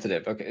Force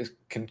sensitive? Okay,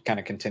 kind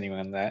of continuing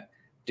on that.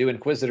 Do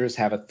Inquisitors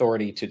have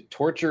authority to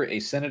torture a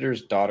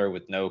senator's daughter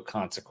with no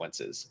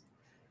consequences?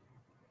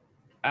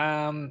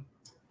 I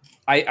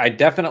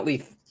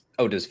definitely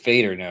Oh, does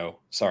Vader know?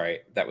 Sorry,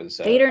 that was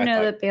Vader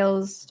know that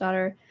Bale's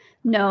daughter?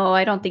 No,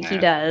 I don't think he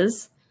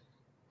does.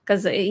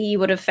 Because he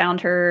would have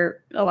found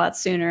her a lot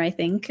sooner, I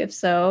think, if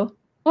so.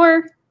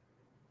 Or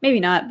maybe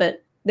not,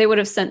 but they would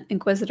have sent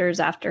Inquisitors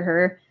after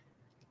her.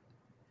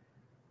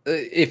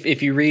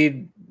 If you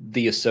read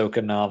the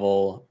Ahsoka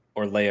novel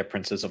or Leia,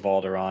 Princess of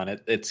Alderaan,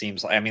 it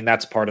seems like, I mean,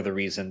 that's part of the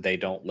reason they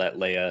don't let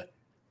Leia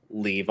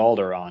leave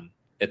Alderaan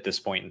at this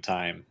point in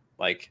time.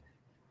 Like,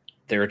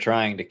 they're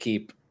trying to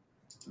keep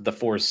the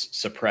Force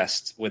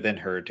suppressed within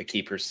her to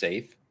keep her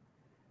safe.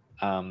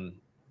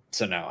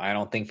 So no, I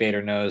don't think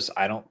Vader knows.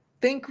 I don't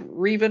think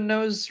Reva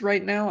knows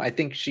right now. I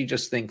think she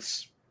just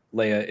thinks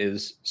Leia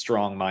is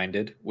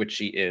strong-minded, which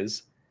she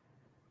is.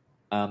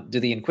 Do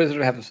the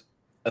Inquisitor have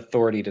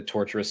authority to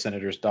torture a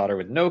senator's daughter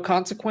with no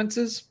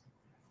consequences?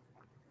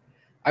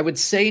 I would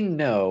say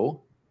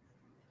no.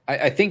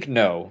 I think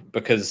no,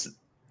 because,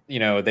 you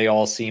know, they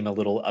all seem a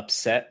little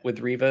upset with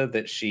Reva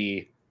that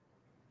she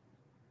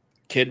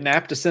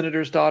kidnapped a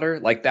senator's daughter.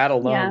 Like, that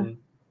alone,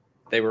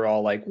 they were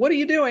all like, what are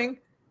you doing?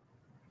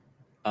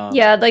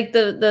 Yeah, like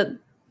the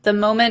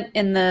moment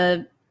in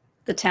the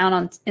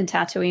town in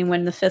Tatooine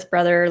when the fifth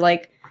brother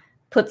like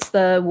puts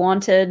the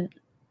wanted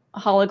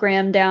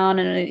hologram down,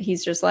 and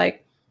he's just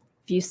like,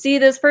 if you see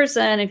this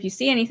person, if you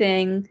see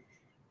anything,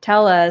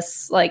 tell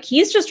us. Like,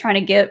 he's just trying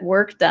to get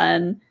work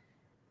done,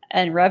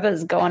 and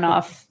Reva's going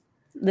off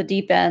the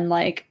deep end.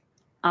 Like,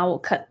 I will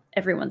cut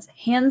everyone's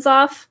hands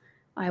off.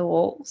 I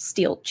will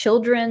steal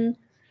children.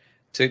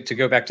 To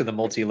go back to the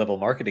multi-level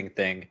marketing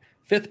thing,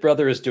 fifth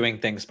brother is doing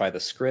things by the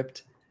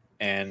script,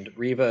 and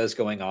Reva is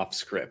going off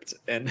script,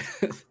 and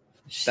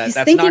that's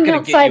not going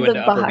to get you into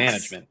upper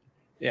management.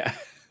 Yeah.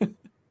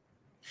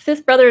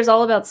 Fifth brother is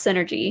all about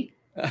synergy.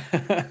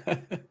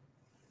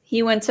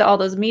 He went to all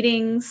those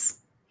meetings.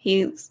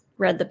 He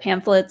read the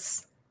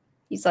pamphlets.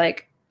 He's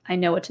like, I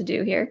know what to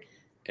do here.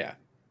 Yeah.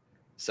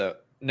 So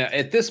no,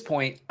 at this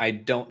point, I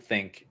don't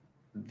think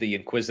the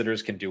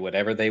Inquisitors can do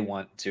whatever they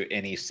want to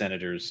any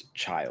senator's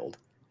child.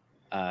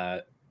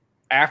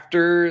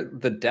 After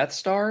the Death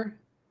Star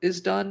is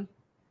done,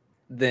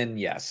 then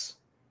yes,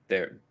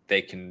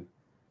 they can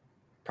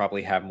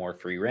probably have more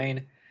free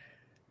reign,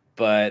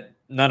 but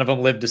none of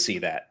them lived to see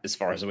that, as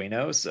far as we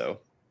know. So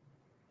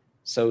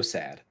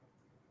sad.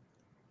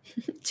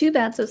 Too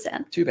bad, so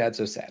sad. Too bad,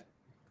 so sad.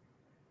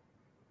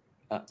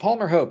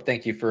 Palmer Hope,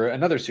 thank you for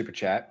another super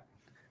chat.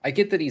 I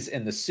get that he's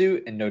in the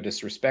suit, and no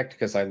disrespect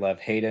because I love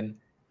Hayden,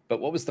 but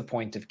what was the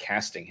point of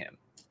casting him?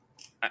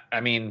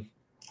 I mean,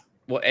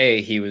 well,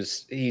 A,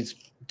 he's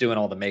doing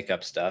all the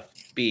makeup stuff.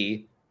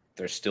 B,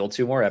 there's still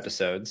 2 more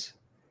episodes.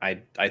 I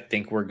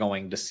think we're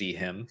going to see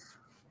him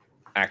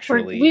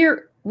actually.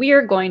 We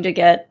are going to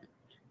get.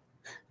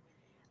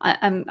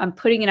 I'm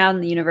putting it out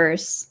in the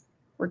universe.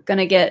 We're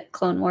gonna get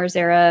Clone Wars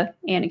era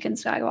Anakin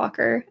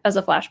Skywalker as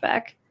a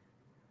flashback.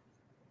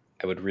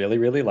 I would really,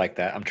 really like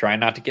that. I'm trying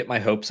not to get my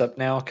hopes up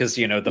now because,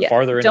 you know, the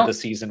farther into the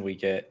season we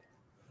get.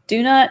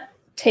 Do not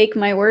take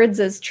my words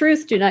as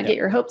truth. Do not get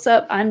your hopes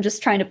up. I'm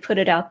just trying to put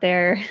it out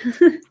there.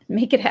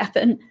 Make it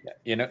happen.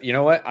 You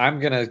know what? I'm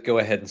going to go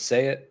ahead and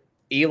say it.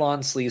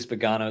 Elon Sleaze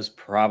Pagano's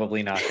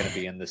probably not going to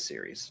be in this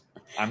series.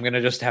 I'm going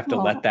to just have to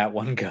let that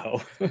one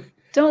go.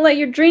 Don't let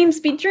your dreams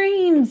be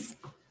dreams.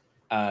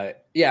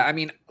 Yeah, I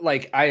mean,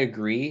 like, I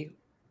agree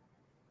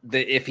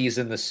that if he's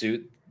in the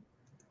suit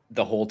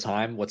the whole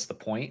time, what's the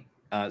point?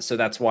 So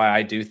that's why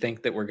I do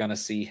think that we're going to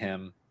see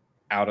him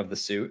out of the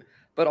suit.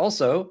 But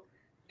also,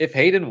 if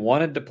Hayden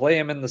wanted to play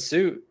him in the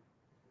suit,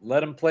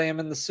 let him play him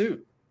in the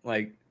suit.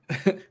 Like,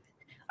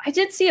 I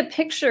did see a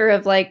picture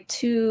of like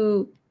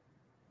 2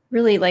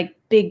 really like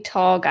big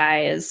tall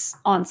guys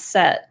on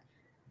set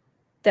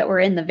that were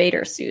in the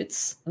Vader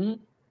suits.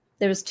 Mm-hmm.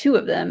 There was 2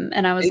 of them,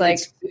 and I was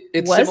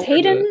it's was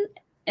Hayden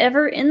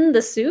ever in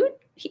the suit?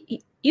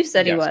 You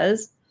said he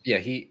was. Yeah,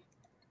 he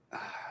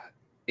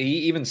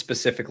even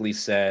specifically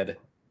said,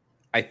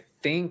 I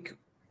think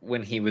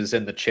when he was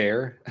in the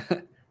chair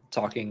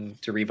talking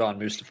to Reva on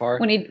Mustafar,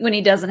 when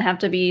he doesn't have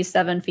to be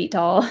 7 feet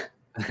tall.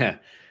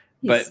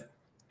 But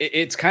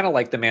it's kind of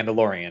like the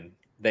Mandalorian.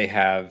 They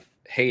have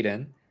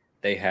Hayden,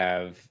 they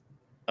have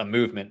a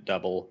movement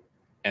double,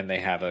 and they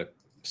have a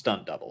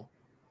stunt double.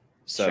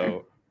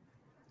 So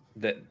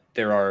that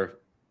there are,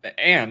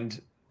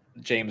 and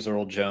James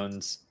Earl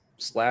Jones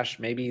 /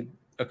 maybe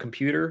a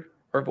computer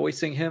are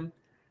voicing him.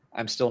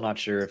 I'm still not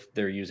sure if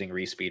they're using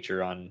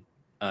respeecher on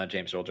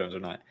James Earl Jones or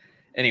not.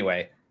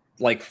 Anyway,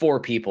 like 4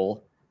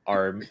 people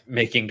are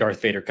making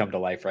Darth Vader come to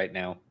life right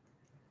now.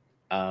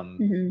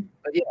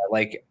 But yeah,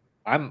 like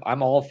I'm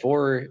all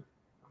for,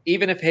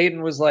 even if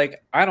Hayden was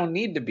like, I don't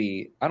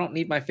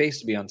need my face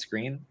to be on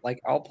screen. Like,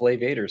 I'll play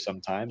Vader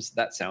sometimes.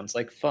 That sounds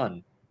like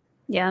fun.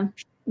 Yeah.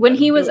 When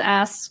he was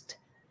asked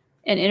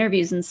in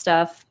interviews and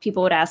stuff,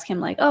 people would ask him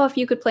like, oh, if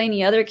you could play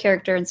any other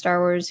character in Star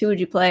Wars, who would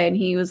you play? And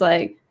he was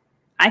like,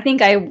 I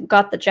think I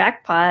got the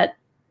jackpot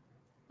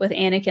with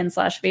Anakin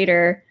 /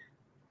 Vader.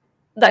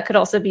 That could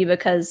also be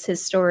because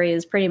his story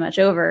is pretty much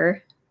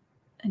over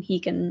and he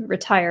can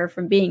retire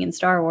from being in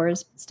Star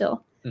Wars, but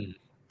still.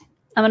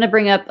 I'm going to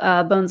bring up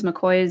Bones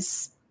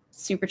McCoy's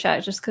super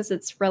chat just because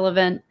it's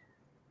relevant.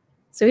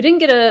 So we didn't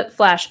get a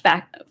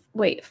flashback.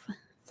 Wait,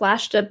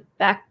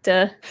 back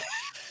to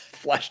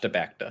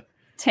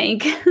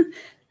tank.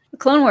 The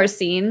Clone Wars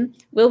scene.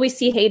 Will we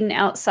see Hayden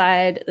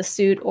outside the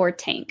suit or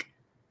tank?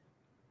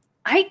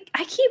 I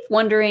keep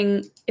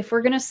wondering if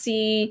we're gonna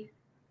see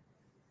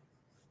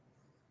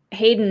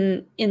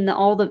Hayden in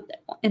all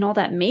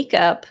that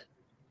makeup.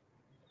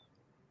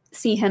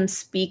 See him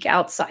speak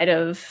outside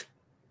of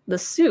the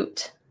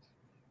suit,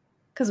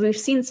 because we've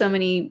seen so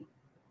many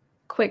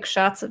quick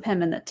shots of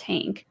him in the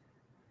tank.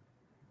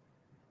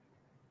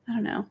 I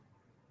don't know.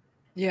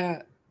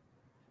 Yeah,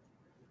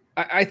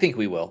 I think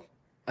we will.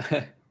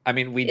 I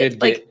mean, we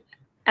did like get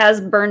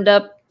as burned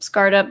up,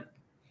 scarred up,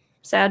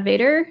 sad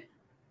Vader.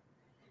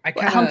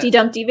 Humpty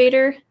Dumpty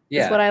Vader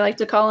is what I like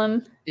to call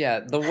him. Yeah,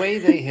 the way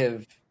they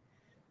have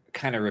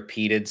kind of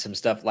repeated some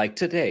stuff like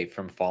today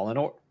from Fallen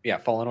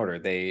Order.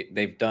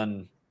 They've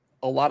done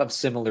a lot of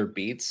similar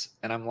beats,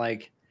 and I'm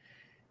like,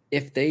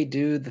 if they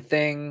do the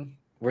thing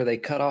where they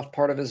cut off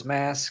part of his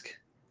mask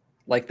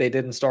like they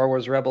did in Star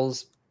Wars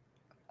Rebels,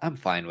 I'm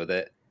fine with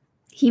it.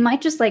 He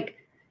might just like,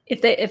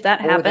 if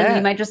that happened,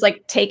 he might just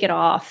like take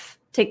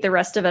the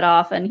rest of it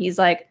off, and he's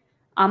like,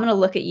 I'm gonna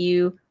look at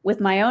you with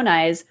my own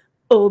eyes,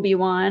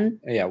 Obi-Wan.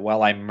 Yeah,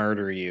 while I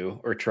murder you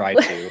or try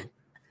to.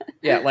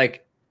 Yeah,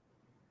 like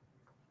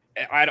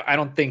I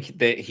don't think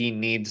that he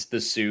needs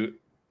the suit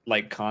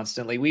like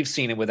constantly. We've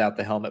seen him without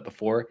the helmet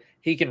before.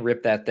 He can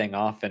rip that thing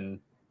off and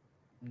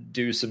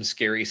do some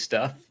scary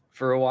stuff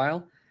for a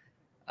while.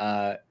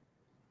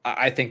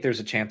 I think there's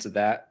a chance of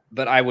that,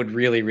 but I would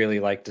really, really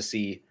like to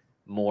see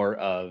more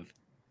of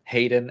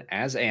Hayden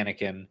as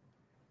Anakin,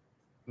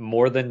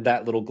 more than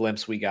that little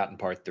glimpse we got in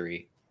part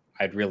 3.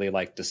 I'd really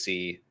like to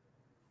see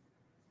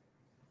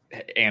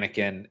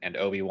Anakin and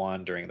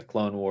Obi-Wan during the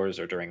Clone Wars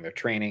or during their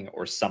training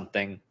or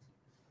something.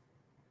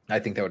 I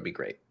think that would be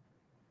great.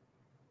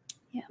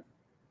 Yeah.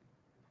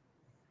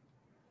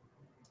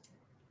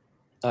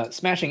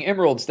 Smashing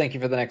Emeralds, thank you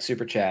for the next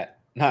super chat.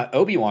 Not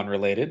Obi-Wan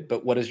related,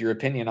 but what is your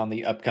opinion on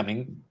the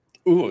upcoming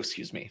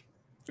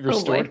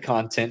restored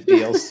content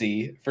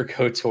DLC for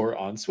KOTOR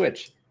on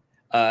Switch?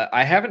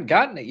 I haven't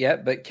gotten it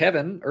yet, but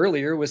Kevin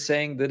earlier was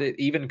saying that it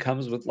even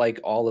comes with like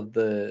all of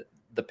the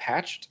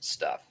patched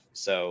stuff.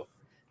 So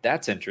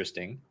that's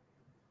interesting,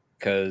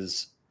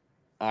 because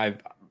I'm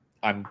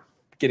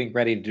getting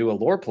ready to do a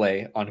lore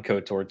play on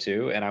KOTOR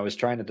 2, and I was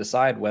trying to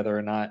decide whether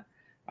or not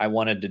I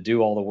wanted to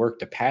do all the work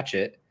to patch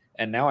it,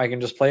 and now I can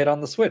just play it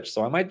on the Switch,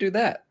 so I might do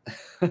that.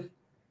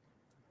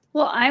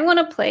 Well, I want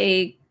to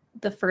play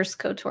the first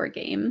KOTOR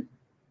game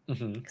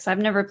because I've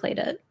never played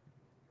it.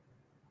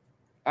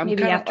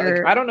 Maybe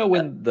after I don't know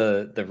when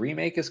the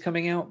remake is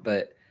coming out,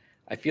 but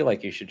I feel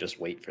like you should just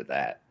wait for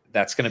that.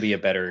 That's going to be a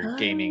better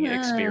gaming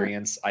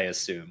experience, I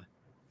assume.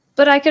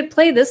 But I could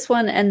play this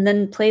one and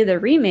then play the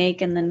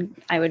remake, and then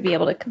I would be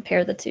able to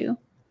compare the two.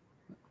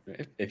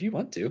 If you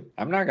want to.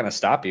 I'm not going to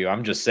stop you.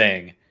 I'm just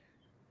saying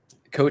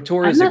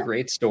KOTOR is a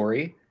great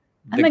story.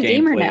 I'm a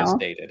gamer now. Is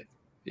dated.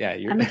 Yeah,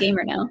 I'm a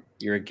gamer now.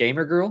 You're a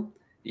gamer girl,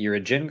 you're a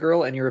Jin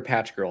girl, and you're a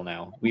patch girl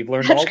now. We've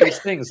learned all these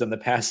things in the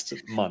past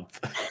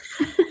month.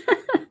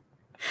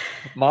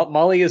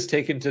 Molly is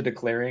taken to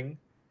declaring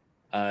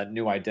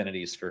new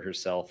identities for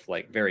herself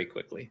like very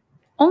quickly.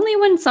 Only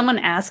when someone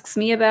asks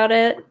me about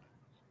it.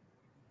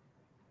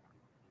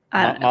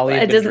 Molly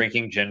had been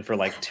drinking gin for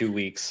like 2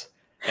 weeks,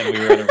 and we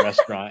were at a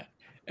restaurant,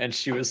 and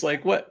she was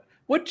like, "What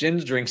gin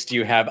drinks do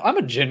you have?" I'm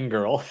a gin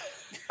girl.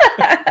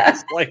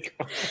 It's like,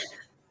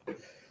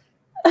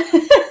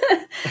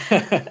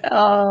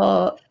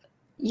 oh,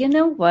 you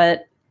know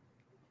what?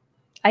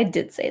 I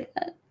did say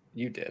that.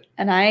 You did,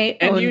 and I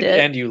owned it.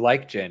 And you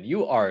like gin.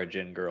 You are a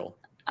gin girl.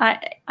 I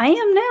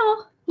am now.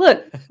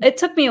 Look, it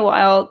took me a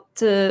while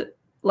to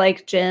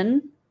like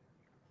gin,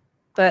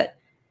 but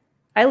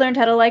I learned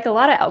how to like a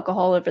lot of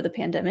alcohol over the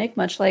pandemic,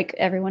 much like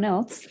everyone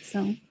else.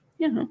 So,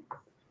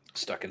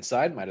 stuck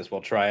inside, might as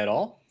well try it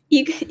all.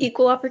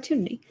 Equal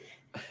opportunity.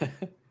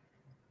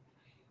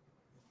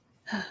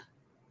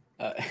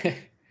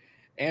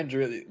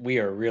 Andrew,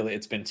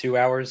 it's been 2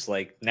 hours.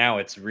 Like now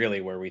it's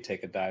really where we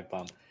take a dive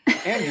bomb.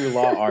 Andrew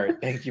Law Art,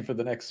 thank you for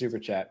the next super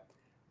chat.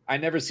 I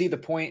never see the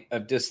point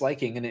of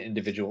disliking an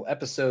individual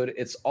episode.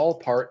 It's all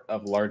part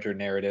of larger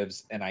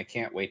narratives, and I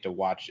can't wait to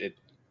watch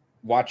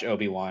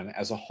Obi-Wan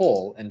as a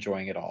whole,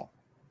 enjoying it all.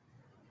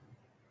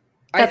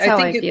 That's how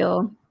I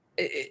feel.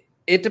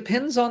 It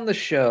depends on the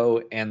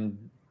show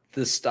and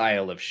the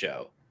style of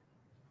show.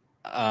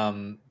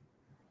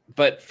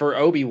 But for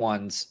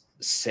Obi-Wan's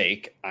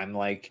sake, I'm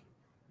like,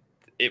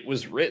 it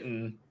was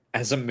written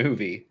as a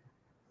movie,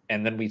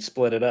 and then we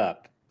split it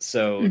up.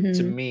 So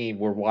to me,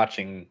 we're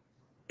watching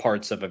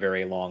parts of a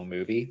very long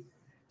movie.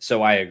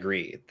 So I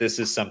agree. This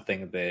is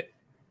something that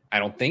I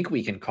don't think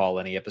we can call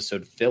any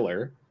episode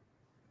filler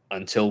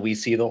until we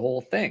see the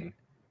whole thing.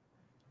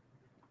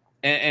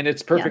 And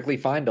it's perfectly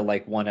fine to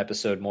like one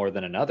episode more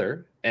than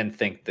another and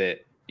think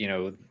that,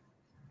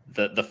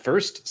 the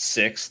first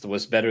sixth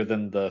was better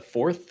than the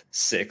fourth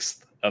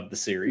sixth of the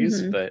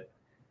series. But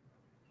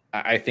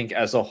I think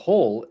as a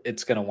whole,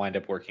 it's going to wind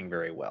up working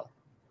very well.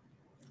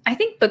 I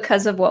think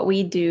because of what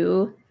we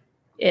do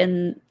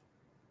in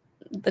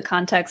the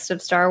context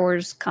of Star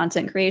Wars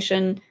content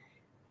creation,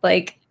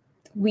 like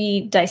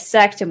we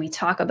dissect and we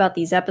talk about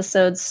these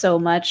episodes so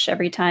much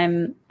every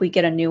time we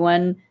get a new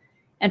one.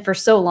 And for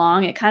so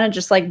long, it kind of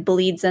just like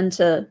bleeds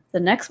into the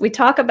next. We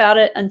talk about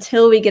it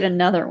until we get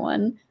another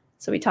one.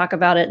 So we talk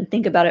about it and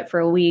think about it for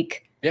a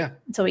week. Yeah.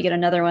 Until we get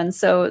another one.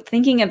 So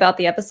thinking about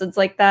the episodes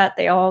like that,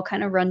 they all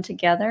kind of run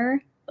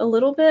together a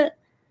little bit,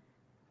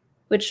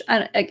 which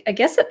I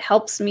guess it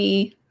helps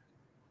me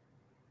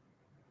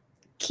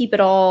keep it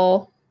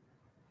all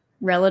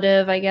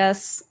relative, I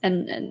guess.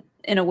 And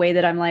in a way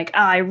that I'm like,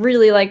 I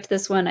really liked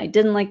this one. I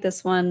didn't like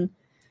this one.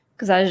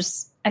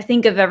 Because I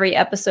think of every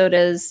episode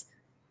as,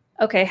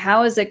 okay,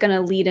 how is it going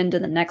to lead into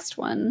the next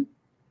one?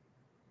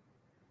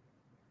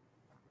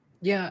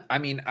 Yeah, I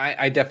mean,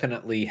 I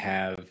definitely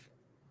have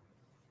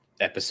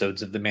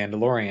episodes of The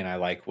Mandalorian I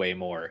like way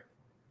more.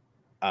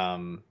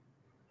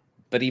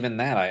 But even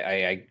that,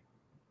 I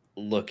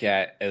look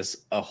at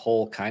as a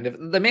whole kind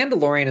of... The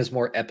Mandalorian is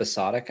more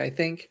episodic, I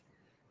think.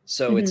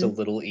 So it's a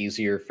little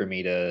easier for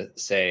me to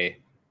say,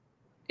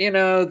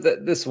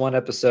 this one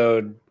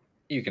episode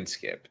you can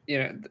skip.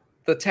 The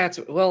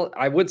Tatooine... Well,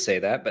 I would say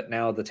that, but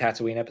now the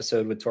Tatooine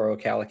episode with Toro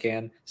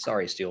Calican,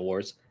 sorry, Steel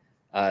Wars,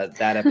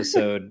 that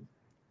episode...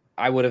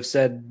 I would have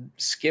said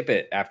skip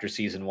it after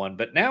season 1,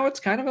 but now it's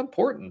kind of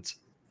important.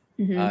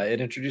 It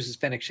introduces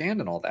Fennec Shand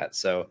and all that.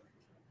 So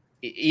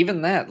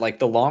even that, like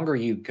the longer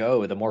you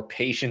go, the more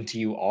patient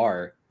you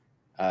are,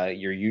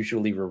 you're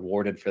usually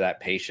rewarded for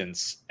that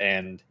patience.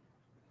 And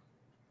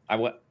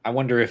I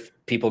wonder if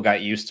people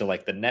got used to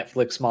like the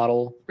Netflix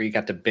model where you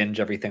got to binge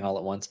everything all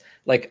at once.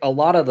 Like a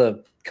lot of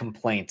the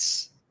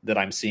complaints that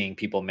I'm seeing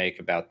people make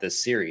about this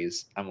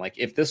series, I'm like,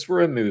 if this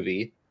were a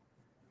movie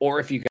or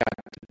if you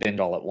got to binge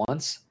all at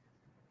once,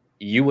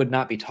 you would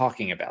not be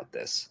talking about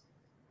this.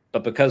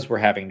 But because we're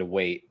having to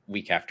wait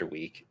week after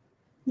week.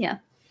 Yeah.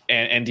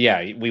 And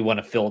yeah, we want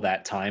to fill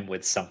that time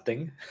with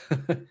something.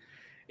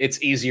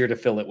 It's easier to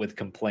fill it with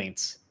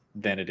complaints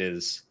than it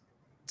is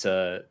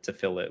to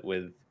fill it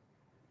with,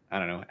 I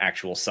don't know,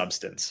 actual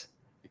substance.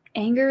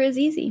 Anger is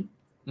easy.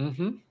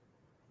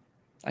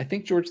 I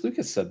think George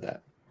Lucas said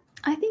that.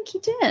 I think he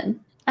did.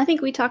 I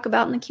think we talk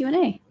about in the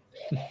Q&A.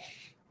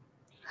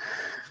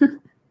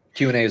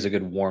 Q&A is a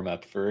good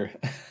warm-up for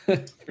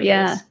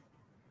yeah. this.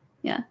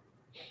 Yeah.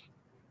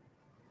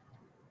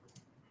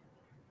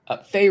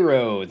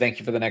 Pharaoh, thank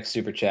you for the next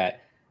super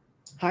chat.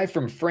 Hi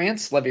from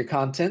France. Love your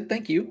content.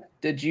 Thank you.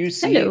 Did you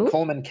see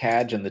Coleman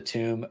Cadge in the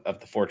tomb of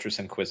the Fortress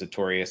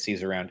Inquisitoria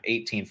sees around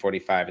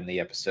 1845 in the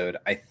episode?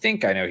 I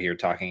think I know who you're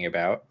talking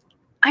about.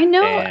 I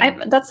know.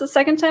 That's the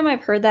second time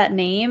I've heard that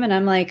name, and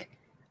I'm like,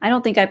 I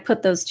don't think I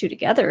put those two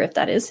together if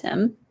that is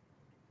him.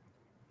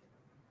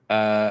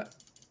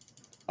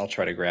 I'll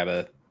try to grab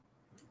a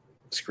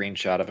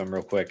screenshot of him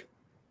real quick.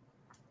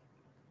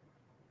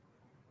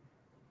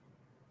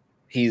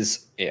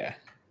 Yeah.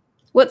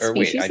 What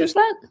species is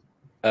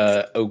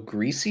that?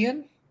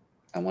 Ogresian,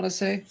 I want to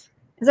say.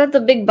 Is that the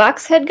big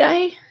box head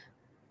guy?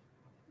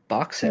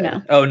 Box head?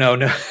 No. Oh, no.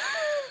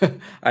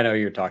 I know who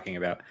you're talking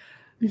about.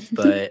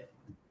 But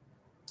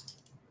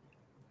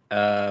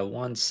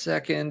 1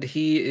 second.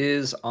 He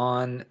is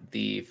on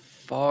the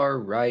far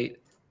right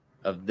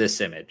of this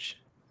image.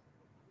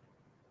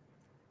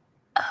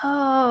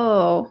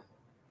 Oh.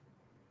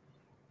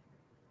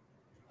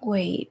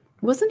 Wait.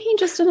 Wasn't he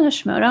just in a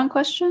Schmodown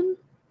question?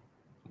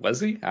 Was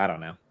he? I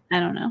don't know. I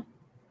don't know.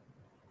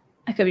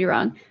 I could be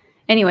wrong.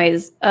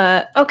 Anyways,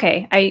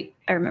 okay. I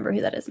remember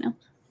who that is now.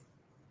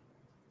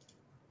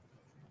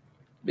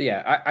 But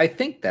yeah, I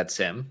think that's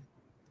him.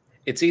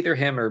 It's either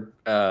him or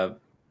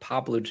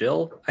Pablo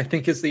Gil, I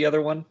think is the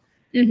other one.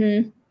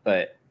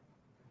 But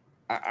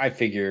I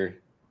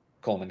figure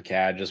Coleman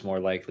Cadge is more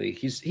likely.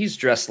 He's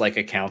dressed like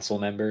a council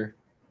member.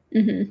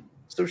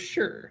 So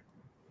sure.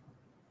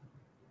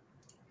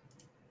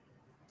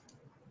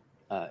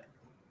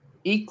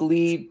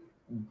 Eekly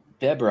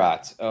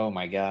Bebrat. Oh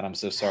my God, I'm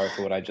so sorry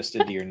for what I just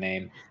did to your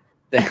name.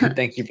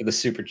 Thank you for the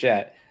super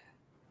chat.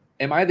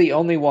 Am I the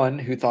only one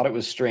who thought it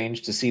was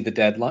strange to see the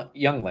dead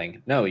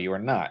youngling? No, you are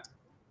not.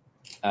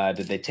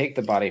 Did they take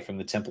the body from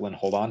the temple and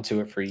hold on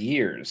to it for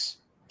years?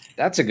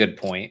 That's a good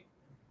point.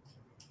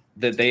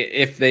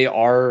 If they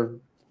are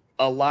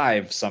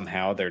alive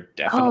somehow, they're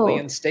definitely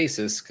in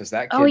stasis because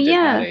that kid did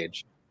not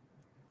age.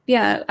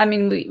 Yeah, I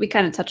mean, we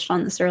kind of touched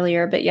on this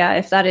earlier, but yeah,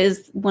 if that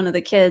is one of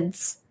the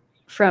kids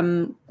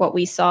from what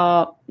we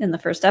saw in the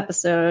first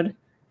episode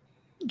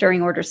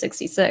during Order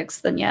 66,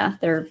 then yeah,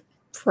 they're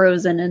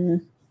frozen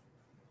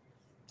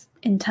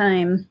in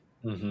time.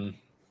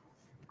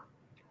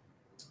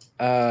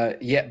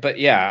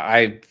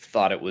 I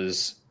thought it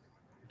was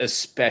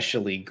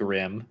especially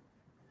grim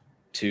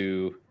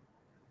to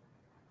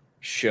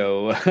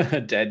show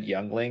a dead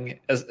youngling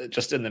as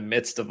just in the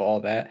midst of all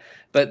that.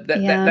 But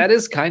that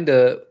is kind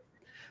of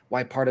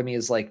why part of me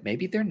is like,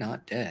 maybe they're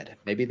not dead.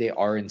 Maybe they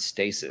are in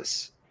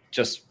stasis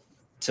just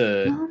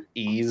to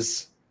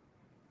ease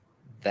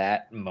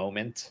that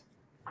moment.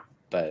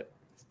 But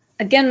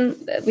again,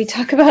 we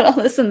talk about all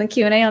this in the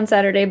Q&A on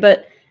Saturday,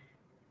 but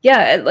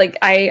yeah, like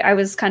I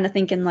was kind of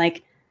thinking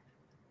like,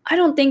 I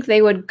don't think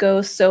they would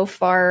go so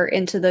far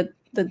into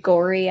the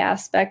gory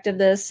aspect of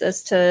this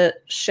as to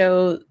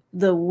show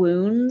the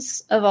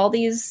wounds of all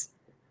these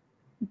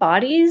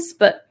bodies.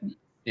 But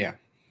yeah,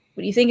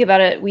 when you think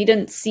about it, we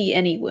didn't see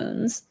any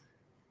wounds.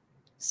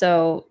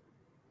 So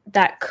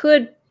that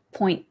could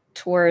point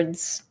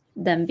towards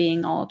them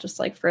being all just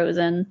like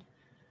frozen.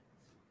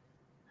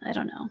 I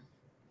don't know.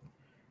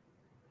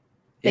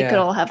 They could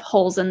all have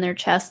holes in their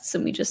chests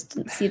and we just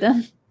didn't see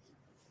them.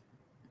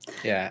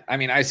 Yeah, I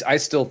mean, I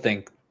still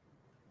think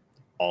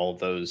all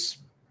those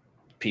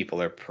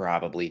people are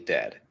probably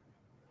dead.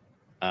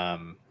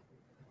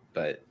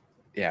 But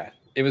yeah,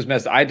 it was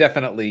messed.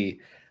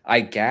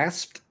 I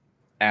gasped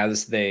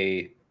as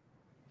they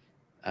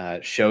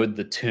showed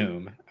the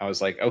tomb. I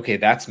was like, okay,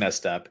 that's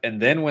messed up. And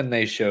then when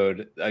they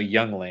showed a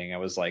youngling, I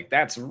was like,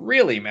 that's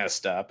really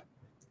messed up.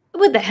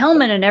 With the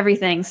helmet and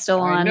everything still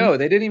on. I know,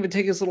 they didn't even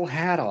take his little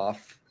hat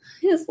off.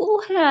 His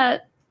little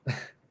hat.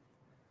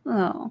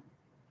 Oh.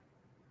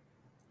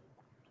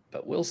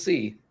 But we'll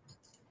see.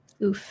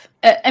 Oof.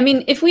 I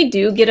mean, if we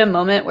do get a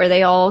moment where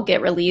they all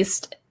get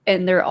released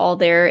and they're all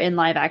there in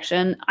live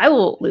action, I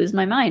will lose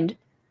my mind.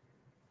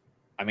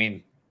 I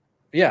mean,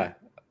 yeah,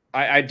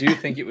 I do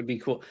think it would be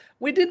cool.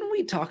 Didn't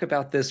we talk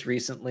about this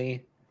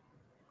recently?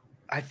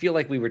 I feel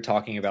like we were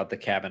talking about the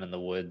cabin in the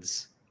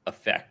woods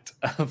effect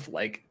of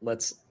like,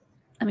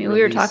 we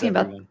were talking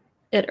about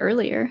it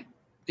earlier.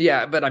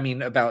 Yeah, but I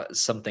mean about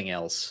something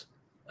else,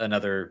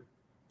 another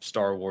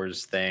Star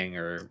Wars thing,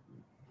 or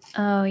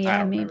oh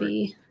yeah,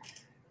 maybe.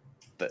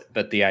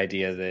 But the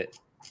idea that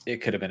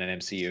it could have been an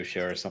MCU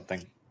show or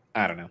something,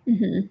 I don't know.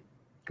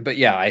 Mm-hmm. But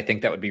yeah, I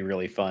think that would be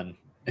really fun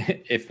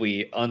if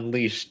we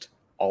unleashed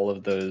all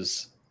of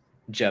those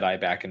Jedi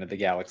back into the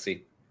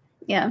galaxy.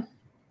 Yeah.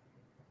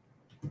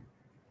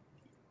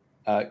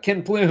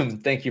 Ken Plume,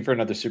 thank you for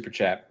another super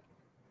chat.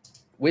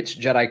 Which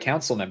Jedi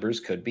Council members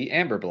could be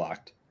amber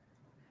blocked?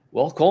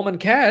 Well, Coleman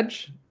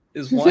Kadge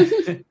is one.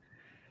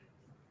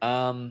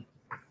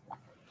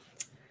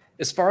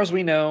 As far as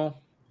we know,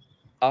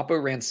 Oppo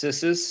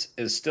Rancisis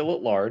is still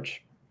at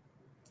large.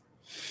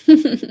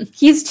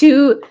 He's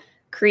too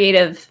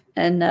creative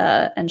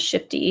and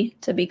shifty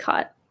to be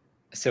caught.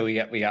 So we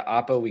got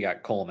Oppo, we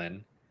got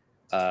Coleman.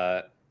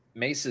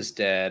 Mace is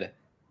dead.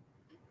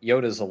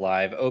 Yoda's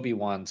alive.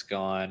 Obi-Wan's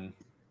gone.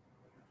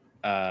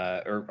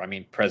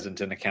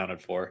 Present and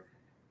accounted for.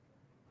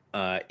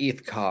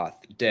 Eth Koth,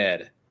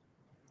 dead.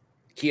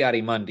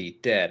 Ki-Adi-Mundi,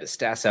 dead.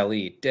 Stas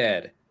Ali,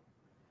 dead.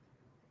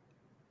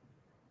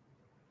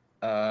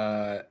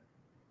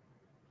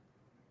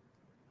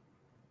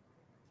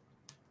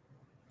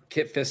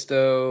 Kit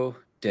Fisto,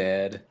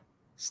 dead.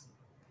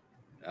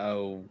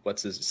 Oh,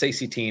 what's his?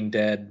 Sacy-Tiin,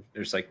 dead.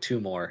 There's like two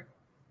more.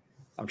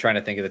 I'm trying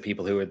to think of the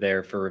people who were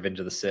there for Revenge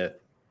of the Sith.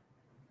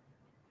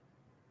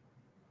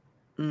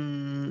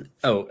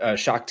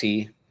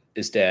 Shakti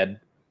is dead.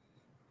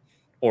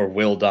 Or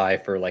will die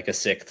for like a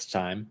sixth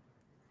time.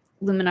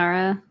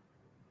 Luminara.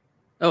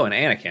 Oh, and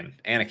Anakin.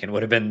 Anakin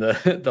would have been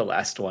the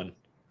last one.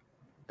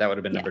 That would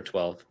have been number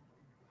 12.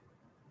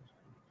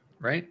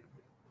 Right?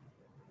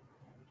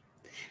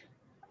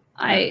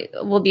 I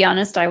will be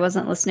honest, I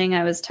wasn't listening.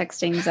 I was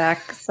texting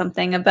Zach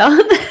something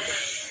about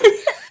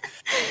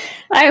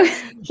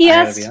he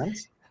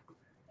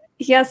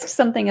asked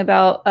something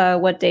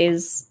about what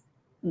days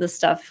the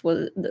stuff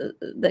was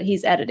that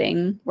he's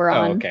editing were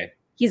on. Okay.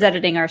 He's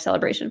editing our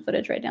celebration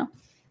footage right now.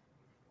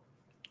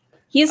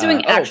 He's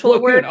doing actual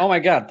Plo work. Koon. Oh my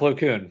god, Plo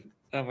Koon.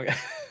 Oh my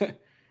god.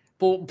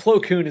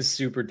 Plo Koon is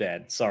super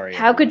dead. Sorry.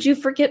 How could you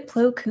forget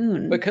Plo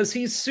Koon? Because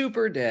he's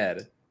super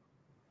dead.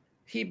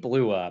 He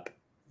blew up.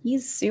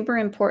 He's super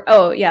important.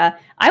 Oh, yeah.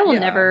 I will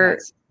never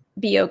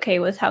be okay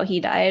with how he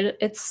died.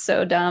 It's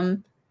so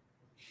dumb.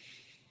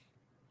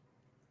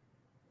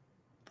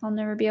 I'll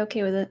never be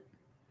okay with it.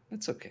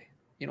 That's okay.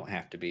 You don't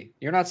have to be.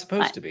 You're not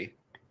supposed to be.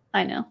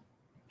 I know.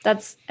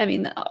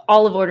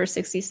 All of Order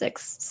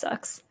 66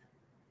 sucks.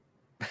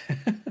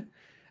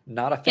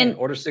 Not a fan.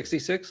 Order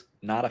 66?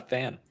 Not a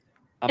fan.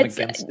 I'm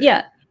against it.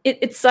 Yeah.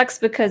 It sucks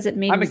because it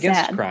made me sad. I'm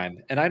against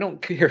crime, and I don't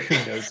care who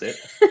knows it.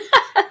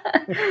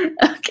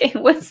 Okay,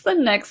 what's the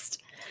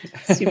next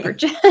super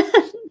chat?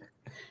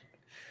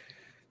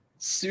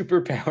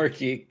 Super Power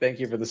Geek, thank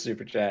you for the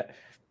super chat.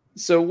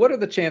 So what are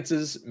the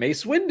chances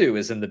Mace Windu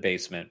is in the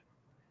basement?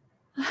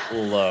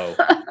 Low.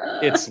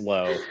 It's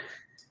low.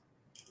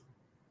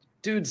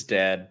 Dude's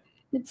dead.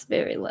 It's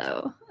very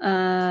low.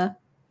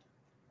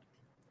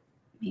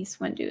 Mace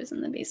Windu is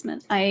in the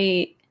basement.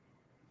 I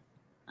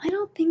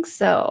don't think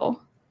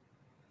so.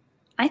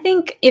 I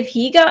think if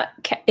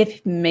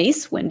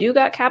Mace Windu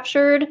got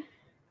captured,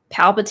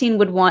 Palpatine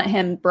would want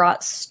him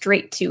brought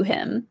straight to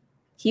him.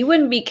 He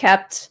wouldn't be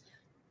kept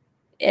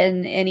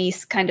in any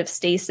kind of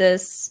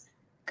stasis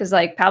because,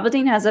 like,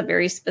 Palpatine has a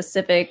very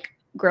specific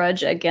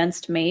grudge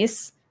against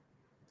Mace,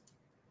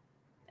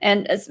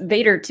 and as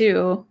Vader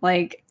too.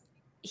 Like,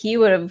 he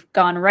would have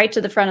gone right to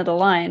the front of the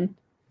line.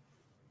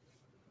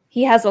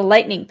 He has a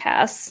lightning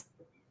pass.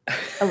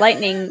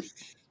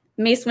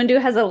 Mace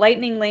Windu has a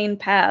lightning lane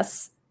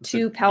pass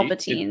to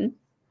Palpatine.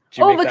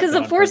 Because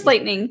of Force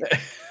lightning.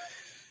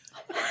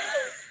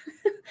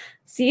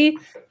 See?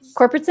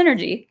 Corporate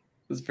synergy.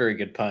 That's a very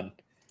good pun.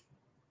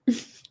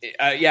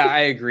 Yeah,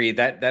 I agree.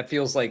 That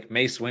feels like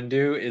Mace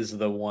Windu is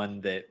the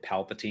one that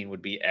Palpatine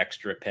would be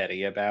extra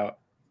petty about.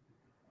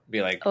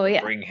 Be like,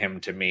 bring him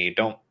to me.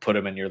 Don't put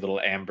him in your little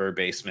amber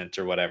basement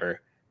or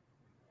whatever.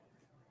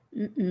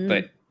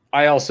 But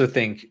I also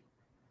think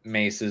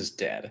Mace is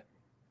dead.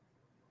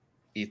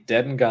 He's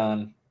dead and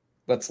gone.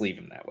 Let's leave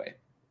him that way.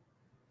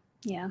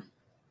 Yeah.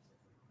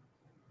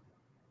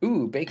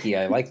 Ooh, Bakey,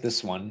 I like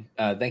this one.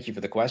 Thank you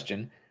for the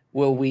question.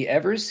 Will we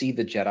ever see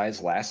the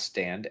Jedi's last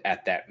stand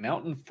at that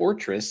mountain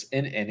fortress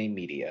in any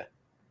media?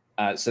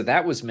 So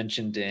that was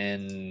mentioned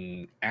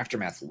in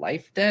Aftermath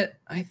Life Debt,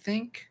 I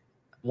think.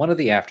 One of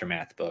the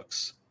Aftermath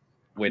books.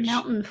 Which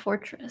Mountain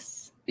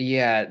Fortress.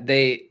 Yeah,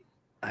 they're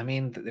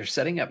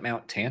setting up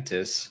Mount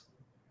Tantus.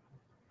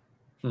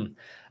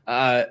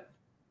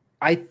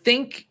 I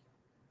think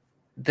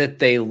that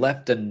they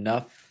left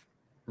enough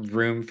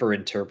room for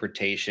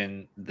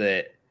interpretation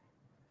that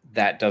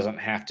doesn't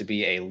have to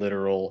be a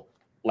literal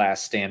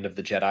last stand of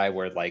the Jedi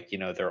where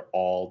they're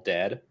all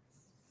dead.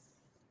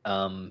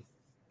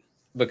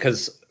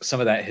 Because some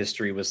of that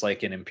history was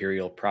like in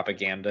Imperial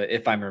propaganda,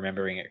 if I'm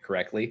remembering it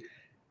correctly.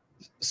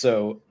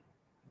 So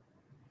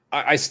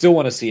I still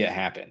want to see it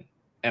happen.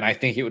 And I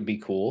think it would be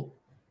cool.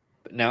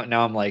 But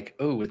now I'm like,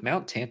 oh, with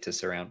Mount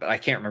Tantus around, but I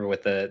can't remember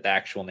what the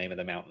actual name of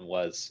the mountain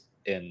was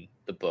in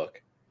the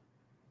book.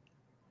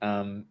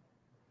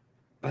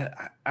 But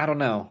I don't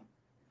know.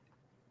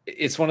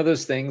 It's one of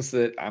those things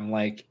that I'm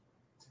like,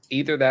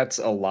 either that's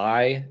a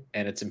lie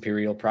and it's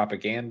Imperial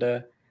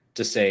propaganda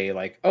to say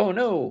like, oh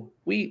no,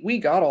 we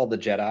got all the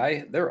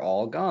Jedi. They're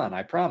all gone.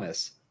 I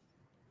promise.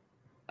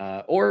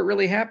 Or it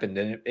really happened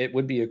and it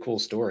would be a cool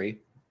story.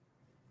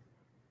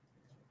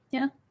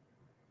 Yeah.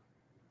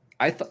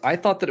 I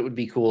thought that it would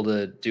be cool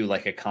to do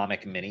like a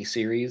comic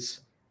miniseries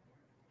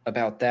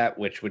about that,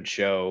 which would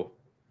show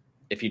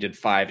if you did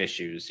 5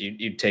 issues,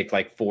 you'd take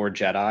like 4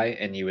 Jedi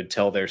and you would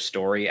tell their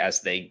story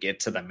as they get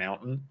to the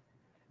mountain.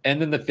 And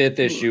then the 5th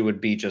issue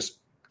would be just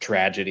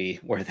tragedy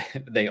where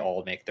they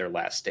all make their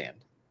last stand.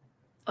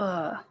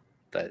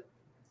 But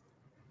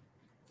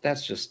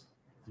that's just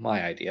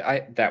my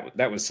idea.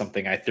 That was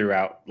something I threw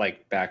out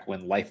like back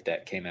when Life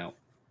Debt came out.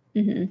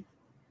 Mm-hmm.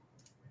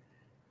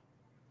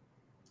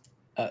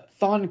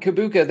 Thon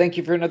Kabuka, thank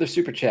you for another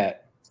super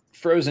chat.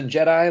 Frozen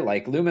Jedi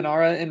like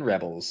Luminara in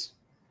Rebels.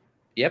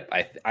 Yep,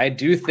 I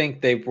do think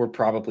they were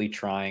probably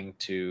trying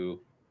to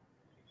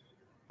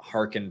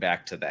harken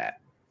back to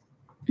that.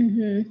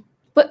 Mm-hmm.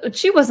 But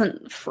she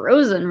wasn't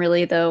frozen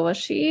really though, was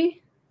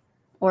she?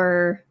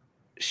 Or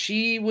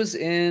she was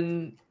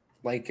in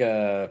like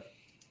I'll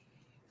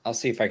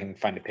see if I can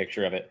find a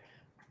picture of it.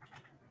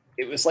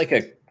 It was like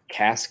a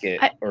casket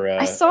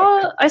I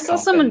saw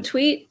someone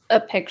tweet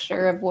a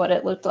picture of what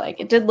it looked like.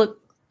 It did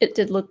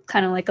look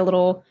kind of like a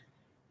little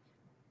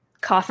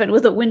coffin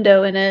with a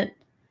window in it,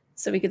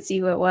 so we could see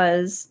who it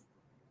was.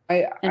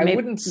 I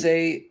wouldn't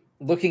say,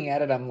 looking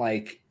at it, I'm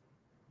like,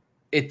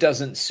 it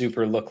doesn't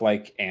super look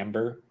like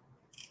Amber.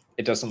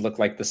 It doesn't look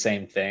like the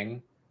same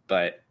thing,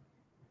 but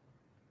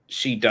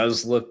she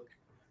does look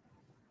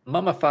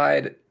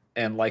mummified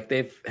and like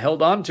they've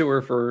held on to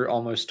her for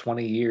almost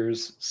 20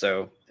 years.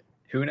 So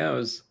who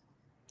knows?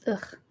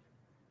 Ugh.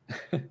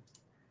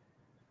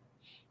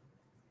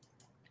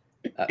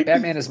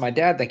 Batman is my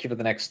dad. Thank you for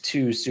the next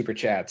 2 super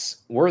chats.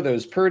 Were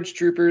those purge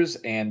troopers,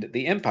 and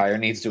the Empire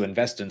needs to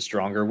invest in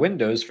stronger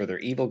windows for their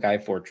evil guy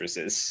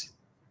fortresses.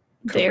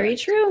 Correct. Very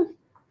true.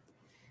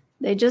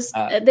 They just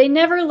they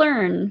never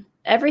learn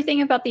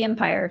everything about the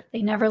Empire.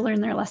 They never learn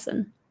their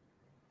lesson.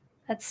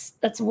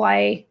 That's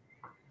why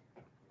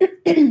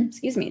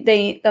excuse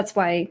me. That's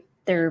why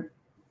they're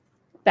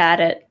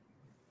bad at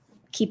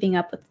keeping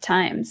up with the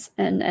times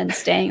and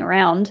staying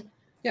around.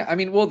 Yeah, I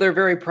mean, well, they're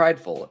very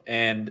prideful,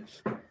 and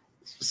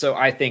so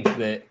I think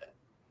that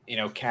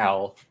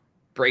Cal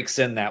breaks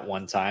in that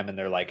one time, and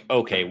they're like,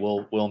 okay,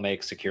 we'll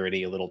make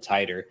security a little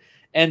tighter,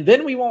 and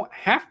then we won't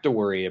have to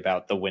worry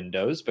about the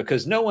windows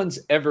because no one's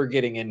ever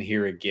getting in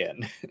here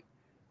again.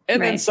 And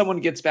then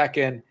someone gets back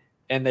in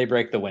and they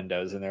break the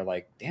windows, and they're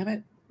like, damn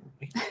it,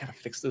 we gotta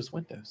fix those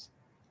windows.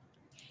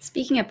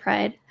 Speaking of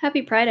Pride,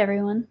 happy Pride,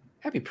 everyone.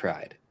 Happy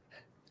Pride.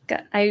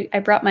 I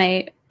brought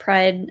my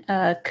Pride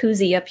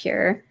koozie up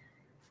here.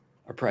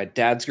 Our Pride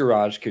Dad's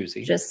Garage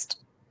koozie. Just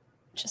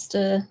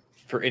to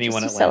for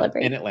anyone just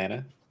in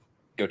Atlanta,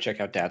 go check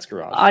out Dad's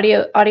Garage.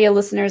 Audio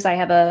listeners, I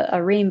have a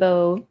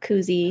rainbow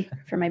koozie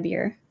for my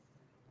beer.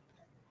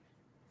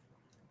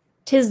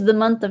 'Tis the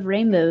month of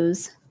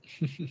rainbows.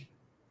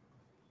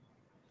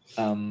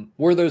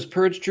 Were those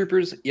purge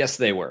troopers? Yes,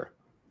 they were.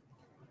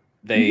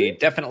 They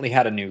definitely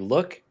had a new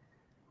look.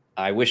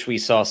 I wish we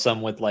saw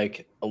some with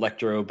like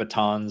electro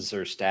batons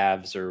or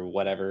staves or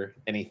whatever,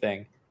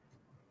 anything.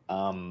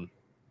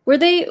 Were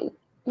they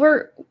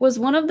Was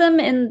one of them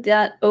in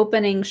that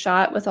opening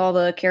shot with all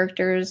the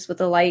characters with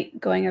the light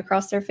going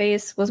across their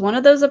face? Was one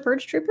of those a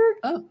purge trooper?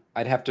 Oh,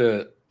 I'd have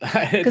to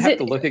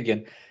to look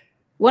again.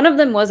 One of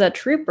them was a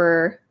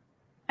trooper.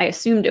 I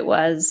assumed it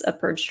was a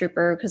purge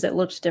trooper because it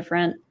looked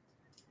different.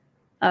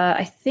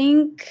 I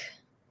think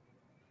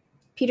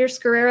Peter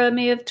Scarrera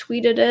may have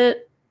tweeted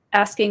it,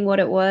 asking what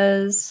it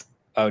was.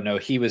 Oh no,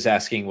 he was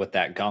asking what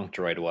that gonk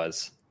droid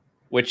was,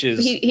 which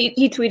is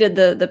he tweeted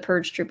the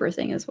purge trooper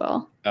thing as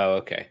well. Oh,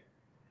 okay.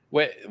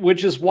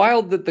 Which is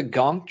wild that the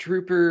gonk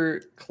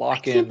trooper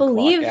clock in. I can't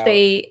believe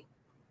they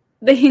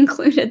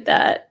included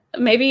that.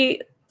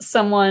 Maybe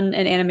someone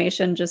in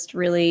animation just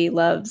really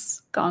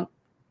loves gonk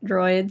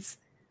droids.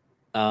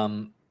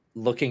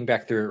 Looking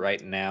back through it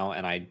right now,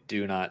 and I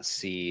do not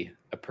see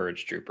a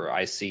purge trooper.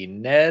 I see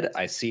Ned.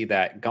 I see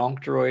that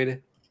gonk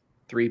droid,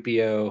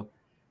 3PO,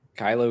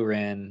 Kylo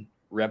Ren,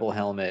 Rebel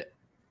Helmet,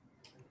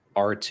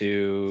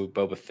 R2,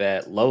 Boba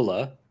Fett,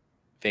 Lola,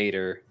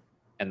 Vader,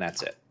 and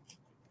that's it.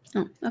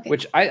 Oh, okay.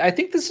 Which I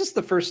think this is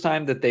the first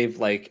time that they've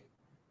like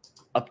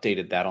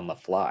updated that on the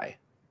fly.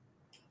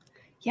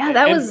 Yeah,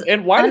 that was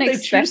and why unexpected. did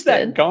they choose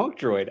that gonk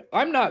droid?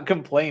 I'm not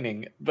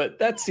complaining, but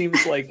that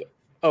seems like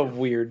a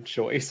weird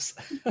choice.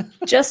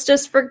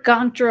 Justice for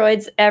gonk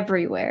droids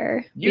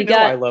everywhere.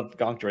 I love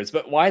gonk droids,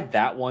 but why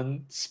that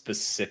one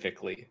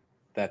specifically?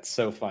 That's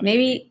so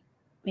funny.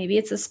 Maybe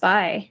it's a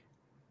spy.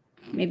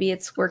 Maybe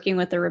it's working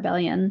with the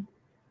rebellion.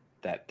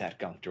 That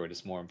gonk droid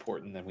is more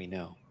important than we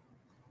know.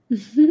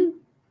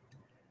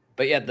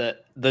 But yeah,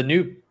 the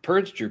new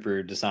Purge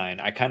Trooper design,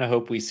 I kind of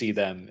hope we see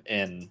them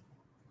in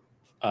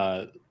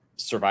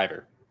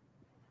Survivor.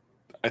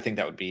 I think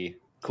that would be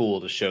cool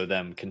to show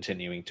them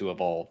continuing to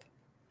evolve.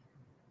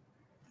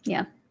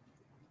 Yeah.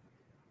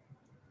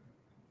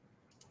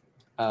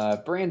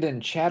 Brandon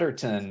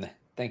Chatterton,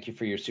 thank you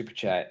for your super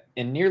chat.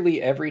 In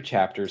nearly every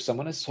chapter,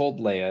 someone has told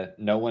Leia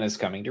no one is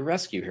coming to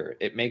rescue her.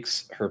 It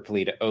makes her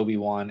plea to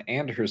Obi-Wan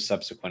and her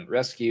subsequent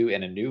rescue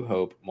in A New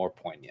Hope more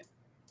poignant.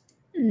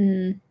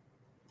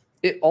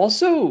 It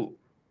also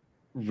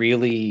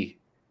really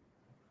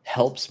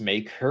helps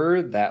make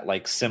her that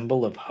like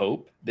symbol of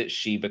hope that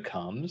she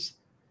becomes,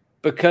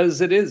 because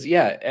it is,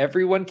 yeah,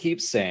 everyone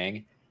keeps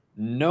saying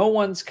no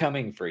one's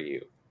coming for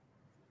you,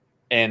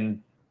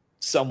 and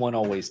someone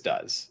always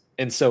does.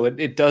 And so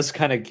it does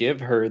kind of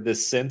give her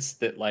this sense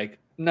that like,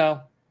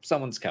 no,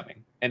 someone's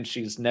coming, and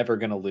she's never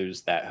going to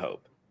lose that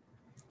hope.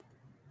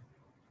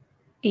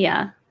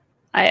 Yeah.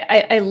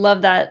 I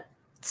love that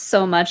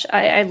so much.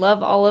 I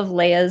love all of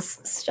Leia's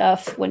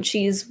stuff when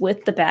she's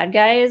with the bad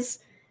guys.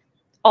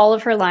 All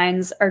of her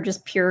lines are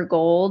just pure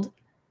gold.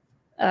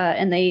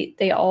 And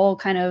they all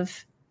kind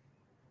of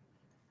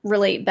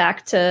relate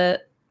back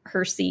to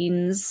her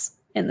scenes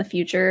in the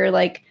future.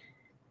 Like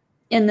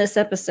in this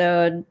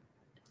episode,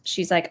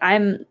 she's like,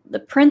 I'm the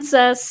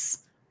princess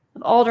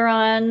of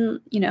Alderaan.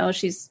 You know,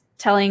 she's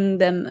telling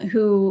them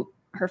who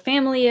her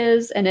family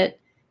is. And it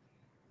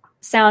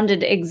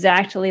sounded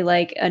exactly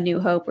like A New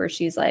Hope, where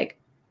she's like,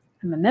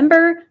 I'm a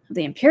member of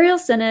the Imperial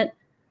Senate,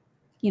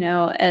 you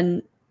know,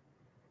 and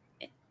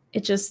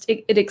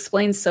it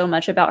explains so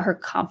much about her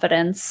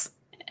confidence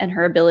and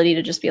her ability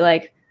to just be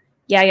like,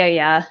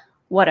 yeah,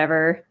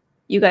 whatever.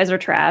 You guys are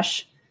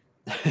trash.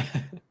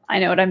 I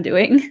know what I'm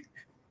doing.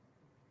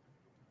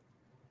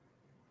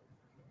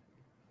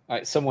 All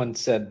right, someone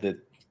said that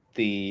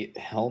the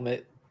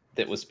helmet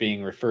that was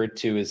being referred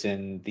to is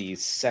in the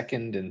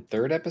second and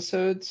third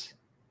episodes.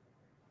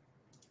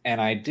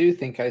 And I do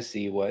think I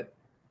see what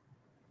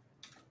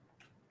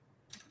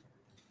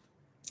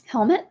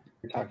helmet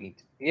you're talking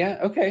to. Yeah,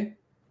 okay.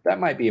 That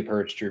might be a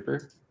Purge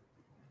Trooper.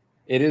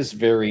 It is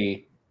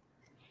very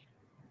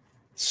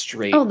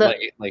straight. Oh,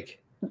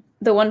 like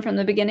the one from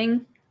the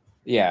beginning?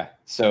 Yeah.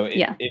 So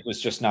it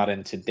was just not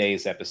in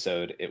today's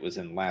episode. It was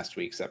in last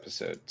week's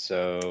episode.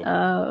 So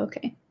oh,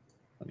 okay.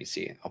 Let me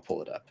see. I'll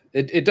pull it up.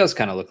 It does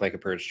kind of look like a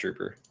Purge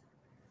Trooper.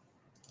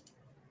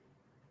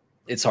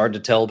 It's hard to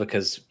tell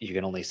because you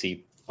can only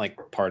see like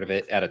part of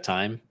it at a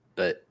time,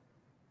 but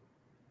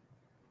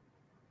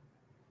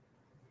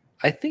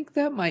I think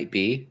that might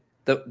be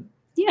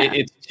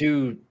it's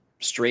too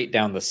straight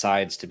down the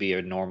sides to be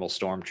a normal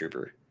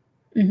stormtrooper.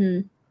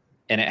 Mm-hmm.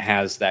 And it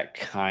has that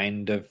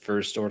kind of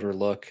First Order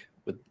look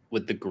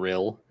with the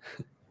grill.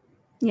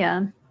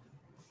 Yeah.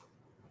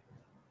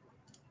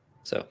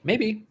 So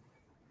maybe.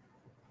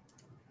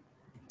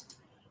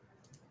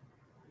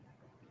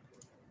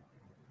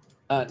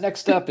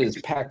 Next up is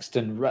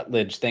Paxton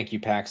Rutledge. Thank you,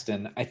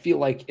 Paxton. I feel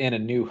like in A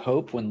New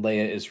Hope, when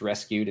Leia is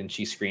rescued and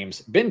she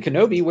screams, Ben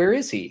Kenobi, where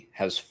is he?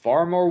 Has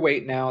far more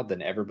weight now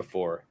than ever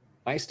before.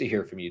 Nice to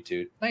hear from you,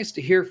 too. Nice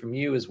to hear from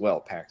you as well,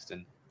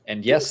 Paxton.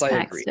 And yes, Thanks, I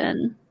Paxton.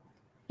 agree.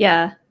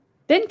 Yeah.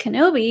 Ben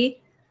Kenobi,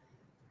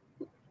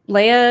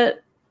 Leia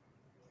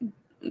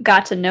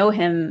got to know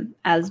him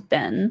as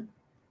Ben.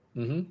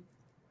 Mm-hmm.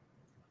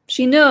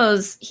 She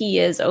knows he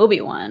is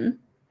Obi-Wan,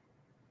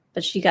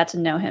 but she got to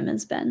know him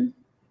as Ben.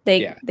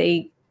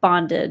 They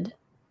bonded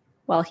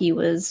while he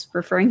was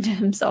referring to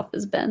himself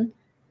as Ben.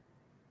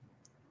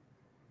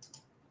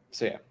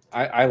 So yeah,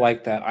 I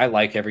like that. I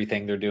like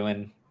everything they're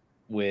doing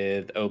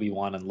with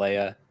Obi-Wan and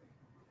Leia.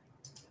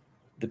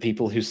 The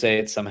people who say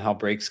it somehow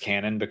breaks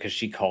canon because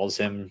she calls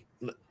him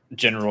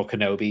General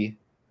Kenobi,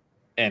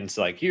 and it's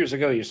like, years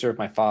ago you served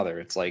my father.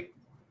 It's like,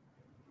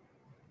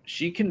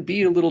 she can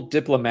be a little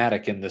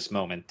diplomatic in this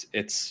moment.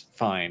 It's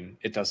fine.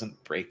 It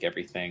doesn't break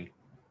everything.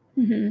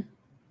 Mm-hmm.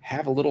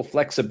 Have a little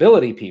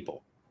flexibility,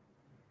 people.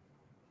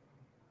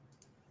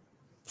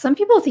 Some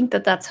people think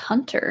that that's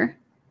Hunter.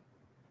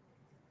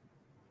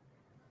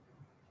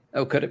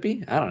 Oh, could it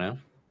be? I don't know.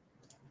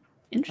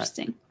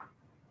 Interesting.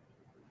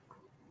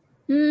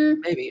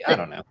 Maybe. I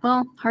don't know.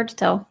 Well, hard to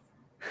tell.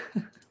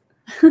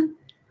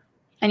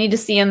 I need to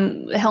see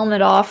him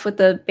helmet off with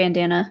the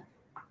bandana.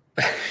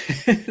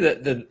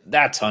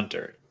 That's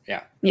Hunter.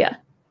 Yeah. Yeah.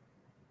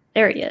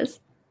 There he is.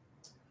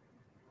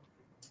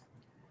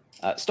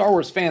 Star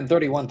Wars fan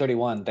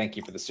 3131, thank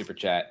you for the super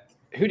chat.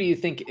 Who do you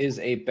think is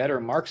a better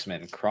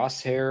marksman,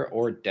 Crosshair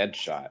or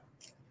Deadshot?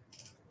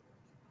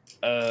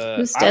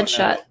 Who's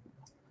Deadshot?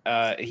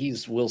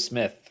 He's Will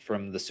Smith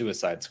from the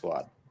Suicide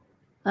Squad.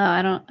 Oh,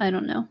 I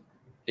don't know.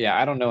 Yeah,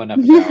 I don't know enough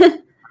about it.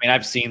 I mean,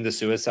 I've seen the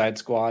Suicide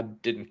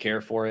Squad, didn't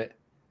care for it.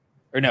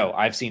 Or no,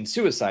 I've seen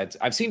Suicides.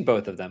 I've seen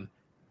both of them.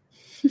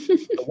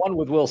 The one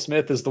with Will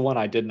Smith is the one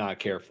I did not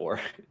care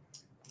for.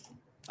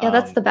 Yeah,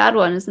 that's the bad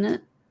one, isn't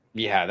it?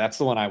 Yeah, that's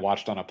the one I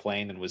watched on a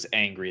plane and was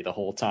angry the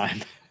whole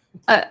time.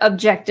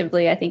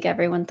 Objectively, I think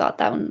everyone thought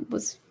that one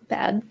was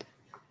bad.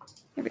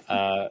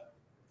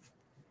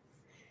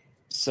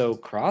 So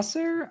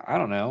Crosshair, I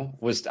don't know.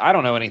 I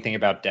don't know anything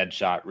about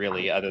Deadshot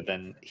really, other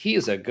than he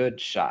is a good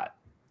shot.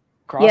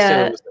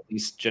 Crosshair was at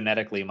least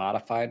genetically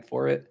modified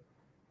for it.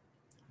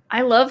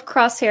 I love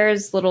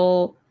Crosshair's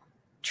little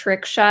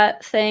trick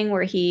shot thing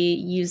where he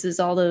uses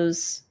all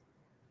those.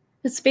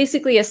 It's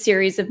basically a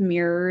series of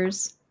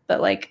mirrors,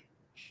 but like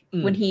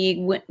when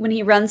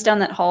he runs down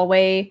that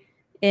hallway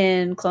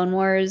in Clone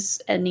Wars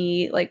and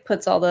he like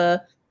puts all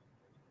the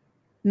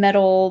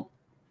metal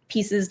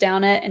pieces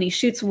down it and he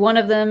shoots one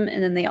of them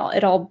and then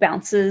it all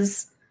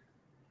bounces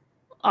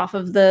off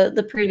of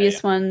the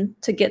previous one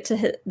to get to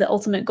hit the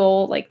ultimate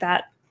goal. Like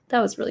that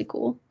was really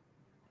cool.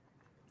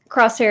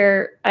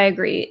 Crosshair, I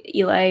agree.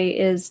 Eli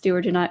is do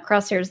or do not.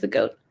 Crosshair is the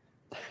GOAT.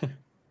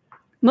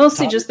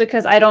 Mostly just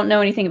because I don't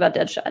know anything about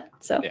Deadshot.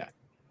 So yeah.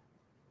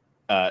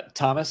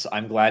 Thomas,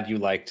 I'm glad you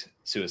liked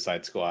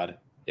Suicide Squad.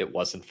 It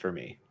wasn't for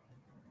me.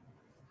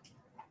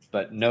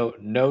 But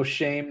no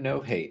shame,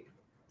 no hate.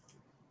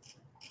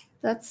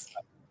 That's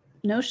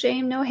no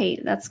shame, no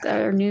hate. That's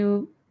our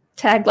new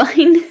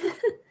tagline.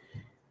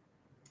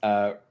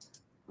 Rameshwar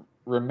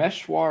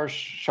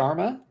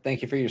Sharma,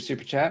 thank you for your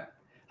super chat.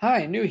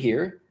 Hi, new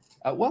here.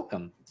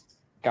 Welcome.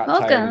 Got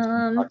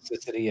tired of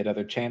toxicity at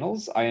other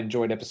channels. I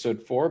enjoyed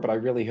episode 4, but I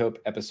really hope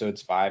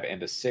episodes 5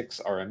 and 6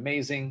 are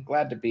amazing.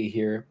 Glad to be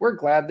here. We're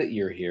glad that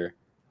you're here.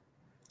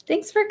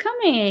 Thanks for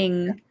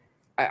coming.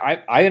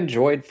 I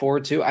enjoyed 4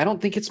 too. I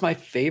don't think it's my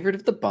favorite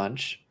of the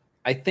bunch.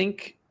 I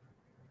think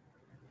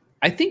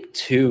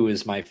 2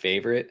 is my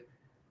favorite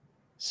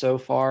so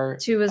far.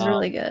 2 is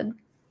really good.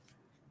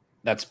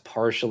 That's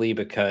partially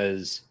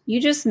because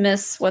you just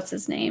miss what's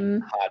his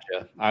name?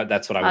 Haja.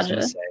 That's what I was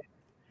going to say.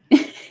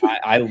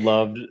 I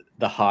loved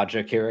the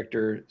Haja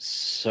character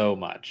so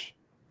much.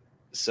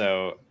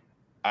 So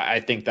I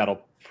think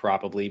that'll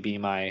probably be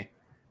my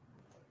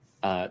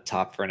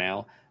top for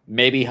now.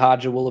 Maybe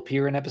Haja will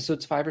appear in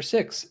episodes 5 or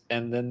 6,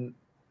 and then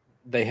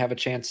they have a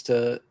chance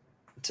to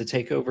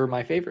take over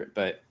my favorite.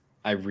 But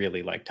I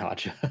really liked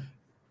Haja.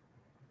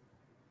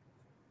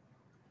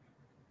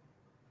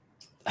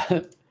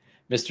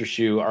 Mr.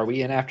 Shu, are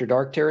we in After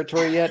Dark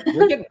territory yet?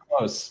 We're getting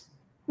close.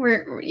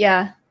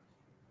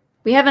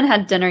 We haven't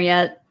had dinner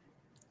yet.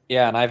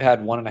 Yeah, and I've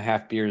had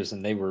 1.5 beers,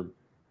 and they were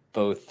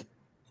both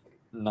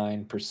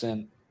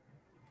 9%.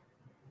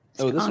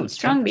 Oh, this one's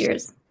strong 10%.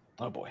 Beers.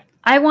 Oh boy,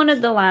 I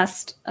wanted the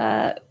last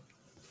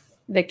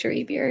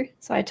victory beer,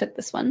 so I took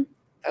this one.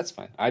 That's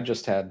fine. I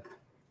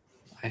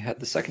had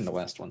the second to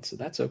last one, so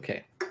that's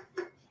okay.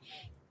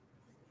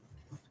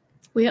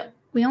 We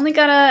only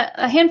got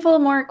a handful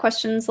of more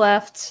questions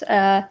left.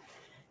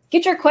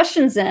 Get your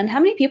questions in. How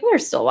many people are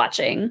still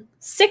watching?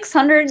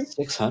 600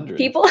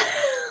 people?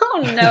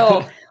 Oh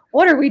no.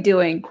 What are we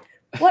doing?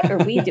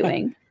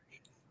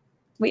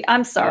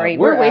 I'm sorry.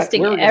 We're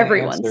wasting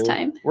everyone's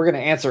time. We're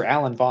going to answer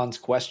Alan Vaughn's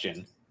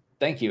question.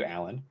 Thank you,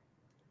 Alan.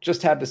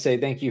 Just had to say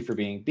thank you for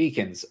being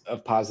beacons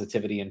of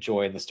positivity and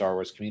joy in the Star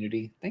Wars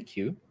community. Thank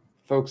you.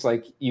 Folks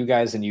like you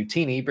guys and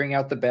Utini bring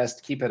out the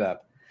best. Keep it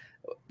up.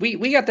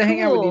 We got to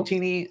hang out with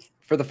Utini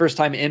for the first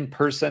time in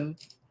person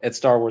at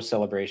Star Wars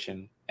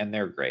Celebration, and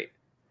they're great.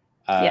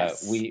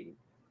 Yes. We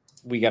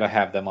got to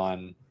have them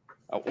on.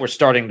 We're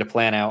starting to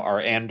plan out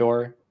our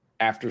Andor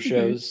after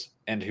shows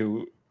and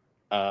who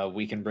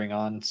we can bring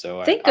on.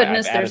 So thank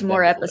goodness there's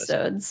more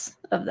episodes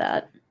of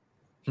that.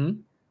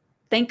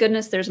 Thank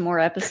goodness there's more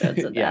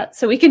episodes of that.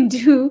 So we can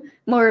do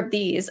more of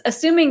these,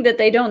 assuming that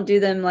they don't do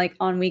them like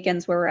on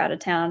weekends where we're out of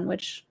town,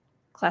 which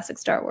classic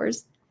Star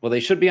Wars. Well, they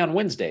should be on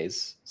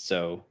Wednesdays,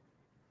 so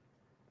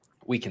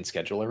we can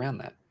schedule around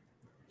that.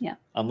 Yeah.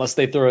 Unless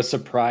they throw a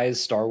surprise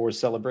Star Wars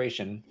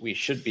celebration, we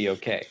should be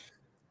okay.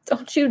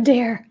 Don't you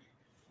dare.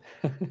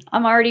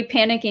 I'm already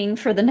panicking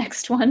for the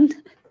next one.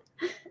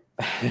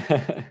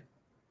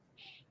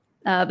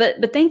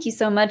 But thank you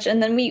so much.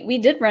 And then we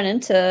did run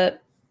into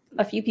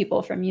a few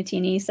people from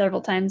Mutiny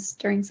several times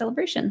during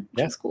Celebration,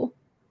 which was cool.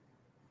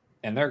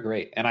 And they're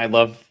great. And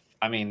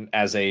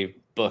as a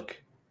book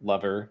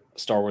lover,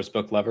 Star Wars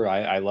book lover,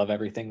 I love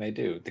everything they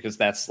do because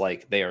that's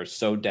like, they are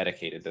so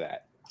dedicated to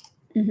that.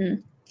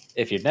 Mm-hmm.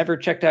 If you've never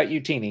checked out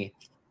Utini,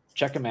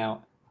 check them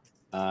out,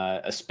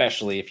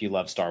 especially if you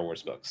love Star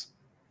Wars books.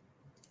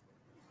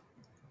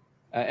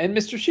 And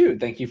Mr. Shu,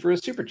 thank you for a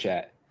super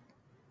chat.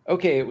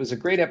 Okay, it was a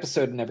great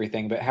episode and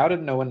everything, but how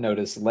did no one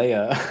notice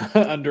Leia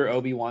under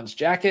Obi-Wan's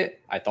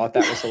jacket? I thought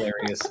that was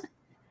hilarious.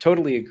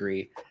 Totally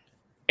agree.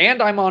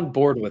 And I'm on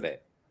board with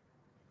it.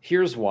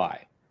 Here's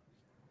why.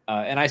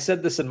 And I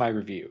said this in my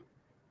review,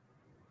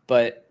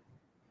 but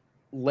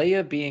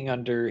Leia being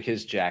under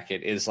his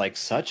jacket is like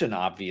such an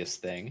obvious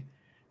thing.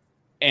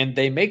 And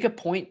they make a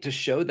point to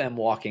show them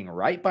walking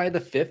right by the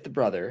fifth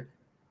brother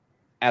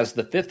as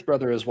the fifth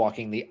brother is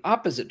walking the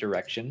opposite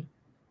direction,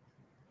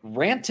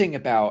 ranting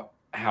about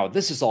how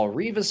this is all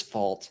Reva's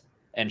fault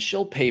and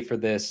she'll pay for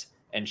this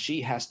and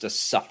she has to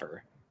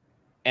suffer.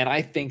 And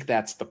I think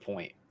that's the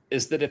point,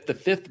 is that if the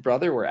fifth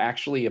brother were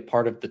actually a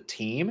part of the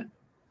team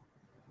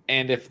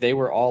and if they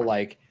were all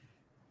like,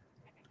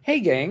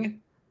 hey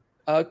gang,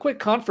 a quick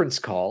conference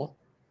call,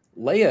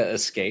 Leia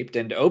escaped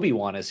and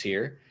Obi-Wan is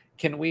here.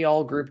 Can we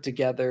all group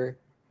together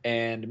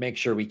and make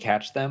sure we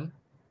catch them?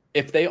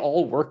 If they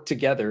all worked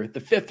together, the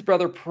fifth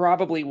brother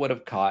probably would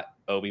have caught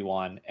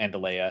Obi-Wan and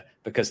Leia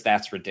because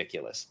that's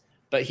ridiculous.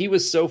 But he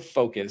was so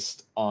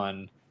focused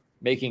on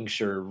making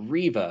sure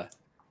Reva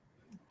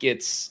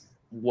gets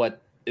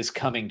what is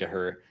coming to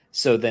her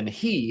so then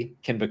he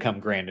can become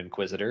Grand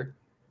Inquisitor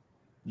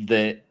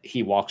that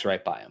he walks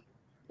right by him.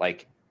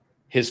 Like,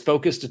 his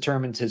focus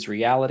determines his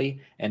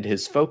reality, and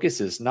his focus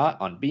is not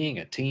on being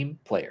a team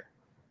player.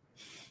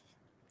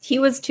 He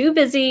was too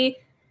busy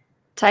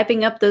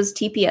typing up those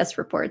TPS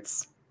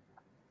reports.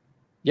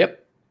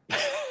 Yep.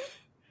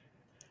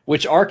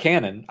 Which are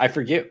canon. I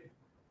forget.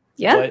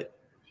 Yeah.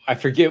 I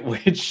forget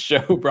which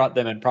show brought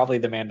them in. Probably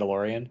The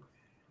Mandalorian.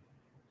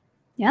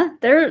 Yeah,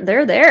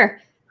 they're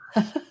there.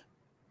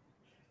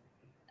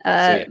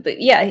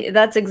 But yeah,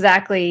 that's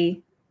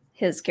exactly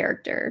his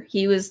character.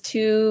 He was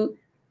too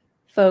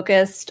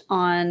focused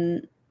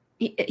on.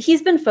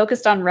 He's been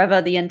focused on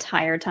Reva the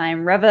entire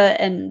time. Reva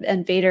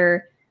and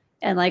Vader,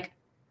 and like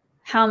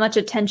how much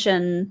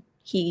attention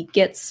he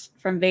gets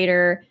from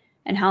Vader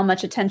and how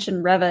much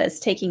attention Reva is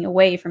taking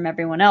away from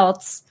everyone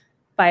else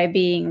by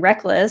being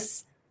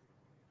reckless.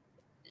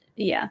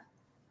 Yeah.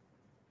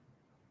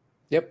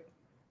 Yep.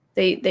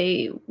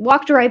 They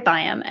walked right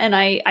by him. And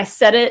I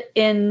said it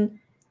in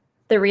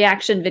the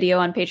reaction video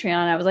on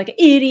Patreon. I was like,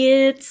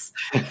 idiots.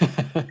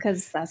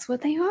 Because that's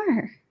what they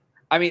are.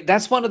 I mean,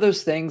 that's one of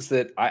those things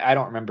that I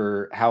don't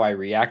remember how I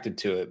reacted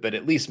to it, but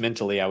at least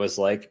mentally I was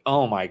like,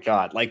 oh my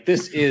God, like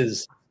this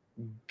is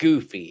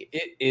goofy.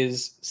 It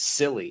is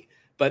silly,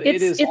 but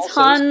it's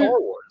also Han, Star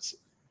Wars.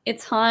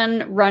 It's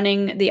Han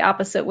running the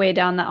opposite way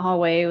down that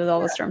hallway with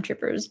all the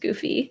stormtroopers.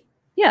 Goofy.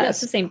 Yeah, Yes.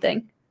 It's the same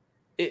thing.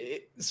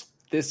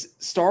 This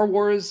Star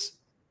Wars,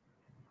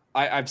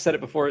 I've said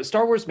it before,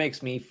 Star Wars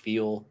makes me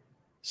feel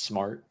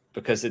smart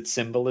because its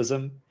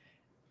symbolism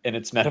and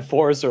its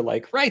metaphors are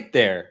like right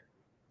there.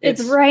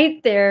 It's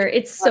right there.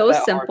 It's so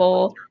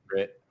simple.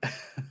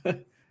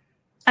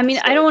 I mean,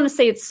 I don't want to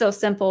say it's so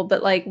simple,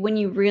 but like when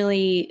you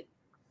really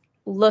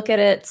look at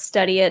it,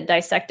 study it,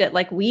 dissect it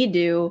like we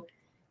do,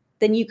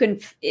 then you can,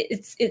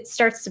 it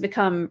starts to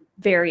become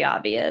very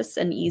obvious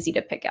and easy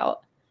to pick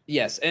out.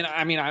 Yes. And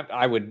I mean,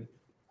 I would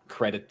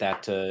credit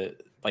that to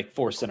like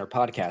Force Center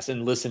podcast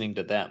and listening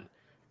to them.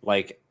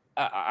 Like,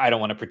 I don't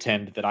want to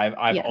pretend that I've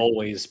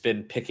always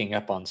been picking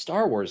up on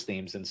Star Wars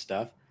themes and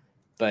stuff,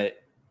 but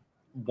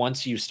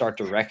once you start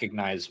to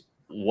recognize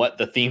what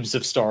the themes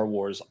of Star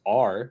Wars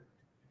are,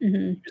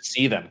 you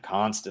see them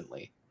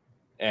constantly.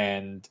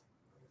 And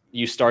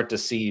you start to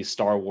see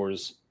Star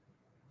Wars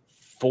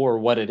for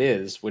what it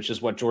is, which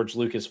is what George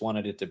Lucas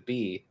wanted it to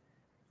be.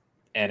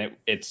 And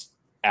it's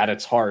at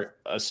its heart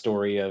a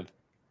story of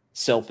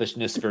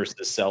selfishness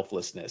versus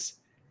selflessness.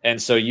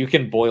 And so you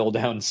can boil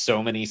down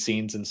so many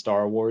scenes in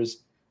Star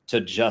Wars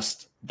to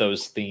just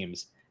those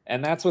themes.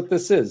 And that's what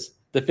this is.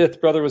 The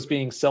fifth brother was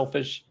being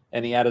selfish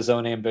and he had his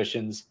own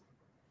ambitions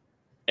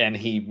and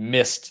he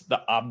missed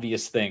the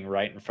obvious thing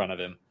right in front of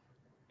him.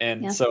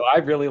 And so I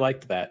really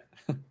liked that.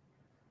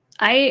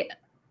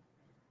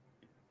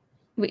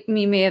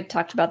 We may have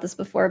talked about this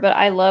before, but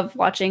I love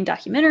watching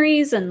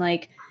documentaries and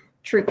like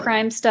true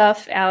crime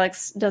stuff.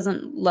 Alex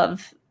doesn't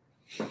love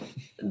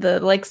the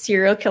like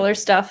serial killer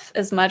stuff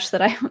as much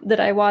that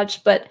I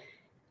watch, but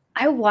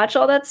I watch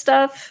all that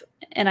stuff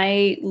and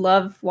I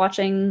love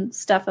watching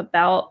stuff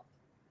about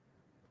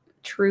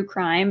true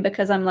crime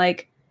because I'm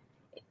like,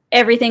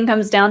 everything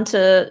comes down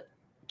to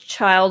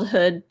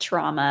childhood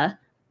trauma.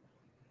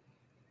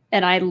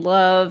 And I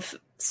love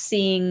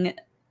seeing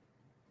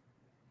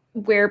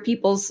where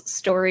people's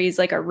stories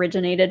like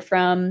originated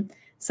from.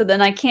 So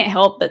then I can't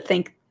help but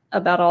think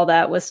about all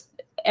that with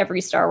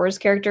every Star Wars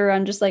character.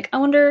 I'm just like, I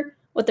wonder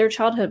what their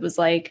childhood was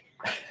like.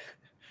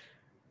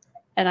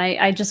 And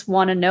I just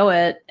want to know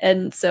it.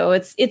 And so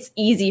it's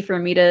easy for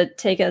me to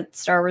take a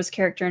Star Wars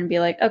character and be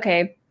like,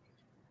 okay,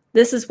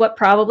 this is what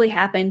probably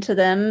happened to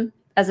them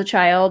as a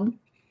child.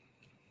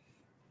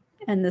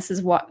 And this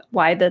is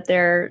why that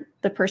they're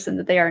the person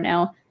that they are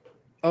now.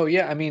 Oh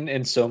yeah, I mean,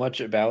 and so much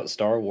about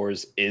Star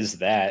Wars is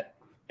that,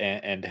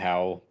 and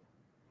how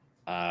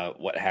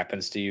what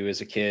happens to you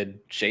as a kid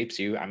shapes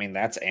you. I mean,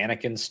 that's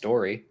Anakin's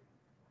story.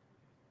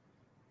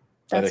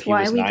 That's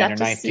why we got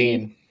to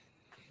see.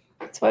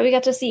 That's why we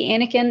got to see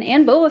Anakin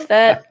and Boba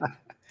Fett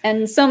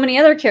and so many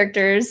other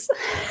characters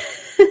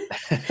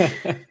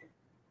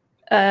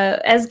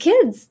as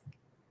kids.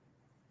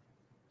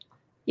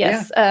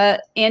 Yes, yeah.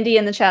 Andy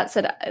in the chat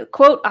said,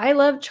 quote, "I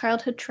love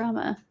childhood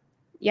trauma."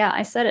 Yeah,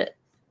 I said it.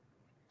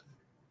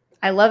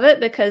 I love it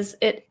because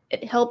it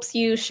helps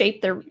you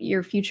shape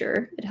your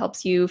future. It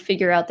helps you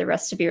figure out the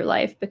rest of your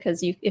life,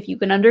 because if you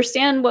can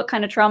understand what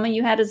kind of trauma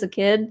you had as a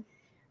kid,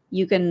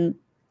 you can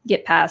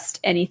get past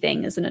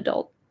anything as an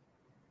adult.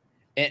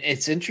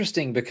 It's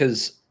interesting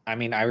because, I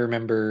mean, I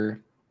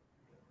remember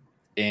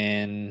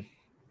in,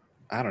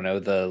 I don't know,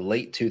 the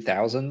late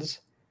 2000s,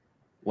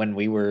 when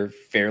we were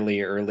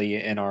fairly early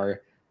in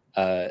our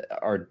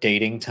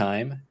dating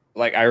time.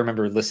 Like, I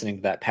remember listening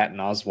to that Patton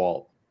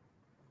Oswalt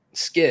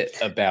skit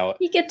about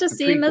you get to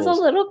see him as a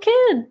little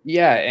kid.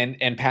 Yeah,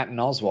 and Patton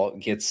Oswalt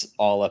gets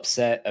all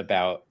upset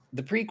about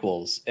the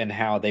prequels and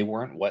how they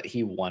weren't what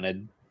he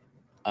wanted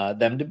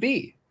them to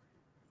be.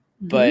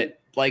 Mm-hmm. But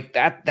like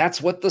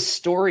that's what the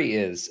story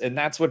is, and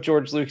that's what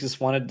George Lucas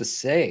wanted to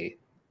say,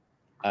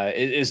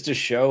 is to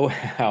show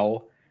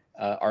how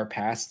our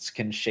pasts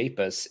can shape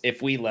us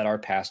if we let our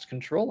past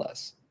control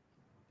us.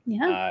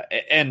 Yeah.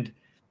 And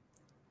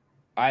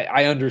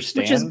I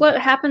understand. Which is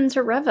what happened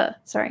to Reva.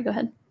 Sorry, go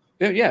ahead.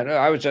 Yeah, no,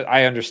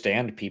 I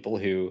understand people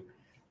who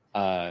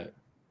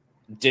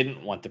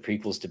didn't want the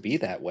prequels to be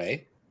that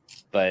way,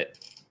 but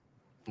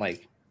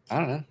like, I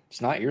don't know, it's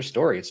not your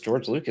story. It's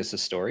George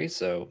Lucas's story,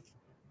 so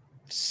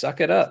suck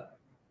it up.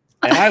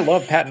 And I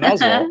love Patton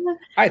Oswalt.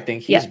 I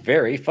think he's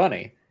very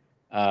funny.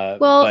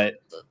 But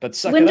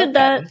suck it up,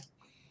 Patton.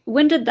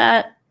 When did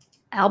that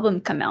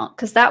album come out?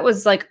 Because that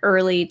was like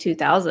early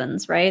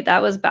 2000s, right?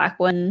 That was back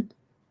when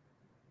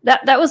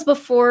that was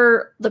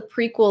before the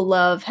prequel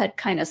love had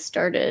kind of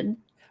started.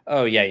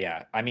 Oh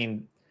yeah. I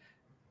mean,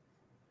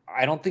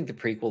 I don't think the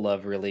prequel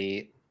love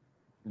really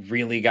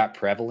got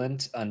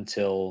prevalent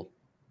until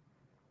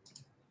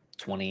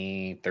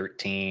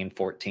 2013,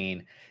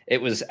 14.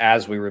 It was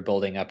as we were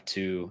building up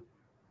to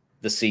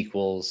the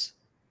sequels,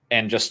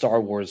 and just Star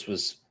Wars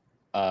was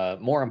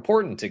more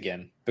important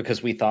again,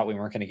 because we thought we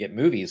weren't going to get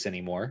movies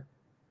anymore.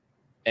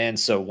 And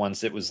so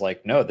once it was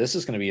like, no, this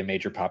is going to be a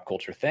major pop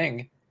culture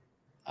thing,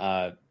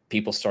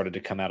 people started to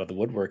come out of the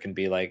woodwork and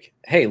be like,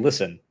 hey,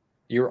 listen,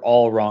 you're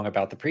all wrong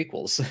about the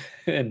prequels.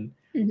 And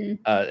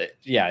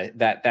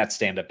that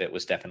stand-up bit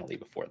was definitely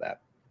before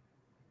that.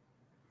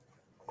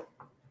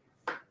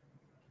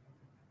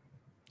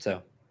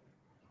 So,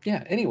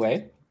 yeah,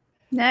 anyway.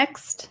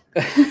 Next.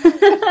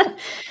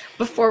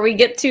 Before we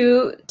get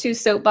too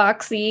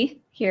soapboxy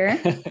here.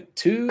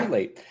 Too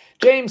late.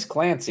 James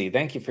Clancy,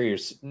 thank you for your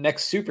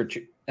next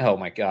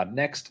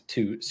next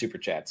two super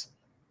chats.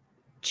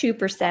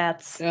 Super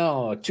sats.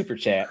 Oh, super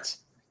chats.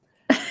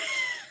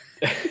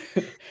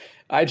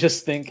 I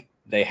just think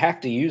they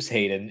have to use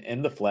Hayden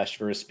in the flesh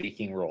for a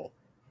speaking role.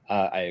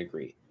 I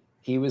agree.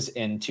 He was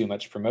in too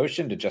much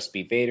promotion to just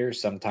be Vader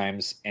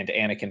sometimes, and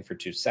Anakin for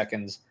 2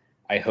 seconds.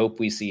 I hope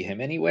we see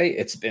him anyway.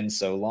 It's been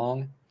so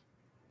long.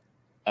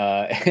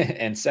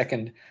 And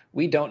second,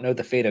 we don't know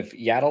the fate of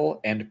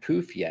Yaddle and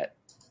Poof yet.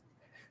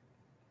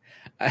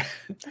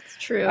 That's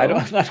true. I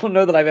don't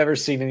know that I've ever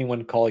seen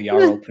anyone call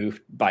Yarl Poof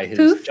by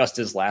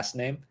his last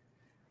name.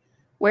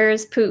 Where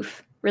is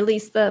Poof?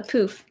 Release the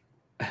Poof.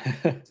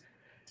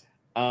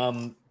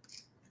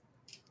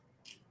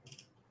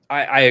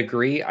 I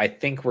agree. I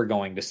think we're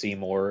going to see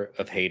more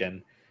of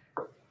Hayden.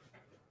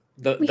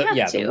 The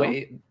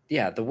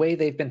way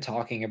they've been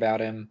talking about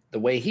him, the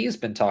way he's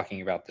been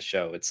talking about the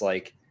show, it's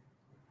like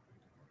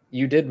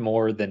you did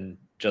more than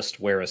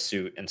just wear a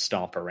suit and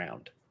stomp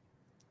around.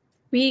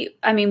 We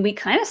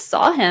kind of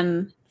saw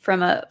him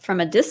from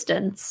a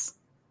distance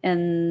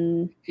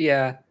in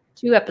 2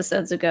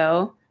 episodes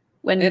ago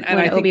when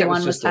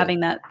Obi-Wan was having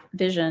that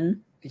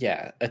vision.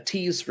 Yeah, a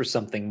tease for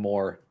something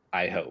more,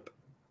 I hope.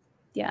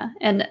 Yeah,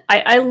 and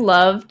I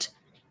loved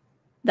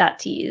that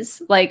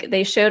tease. Like,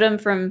 they showed him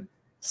from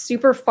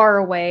super far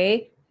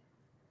away,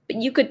 but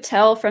you could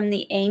tell from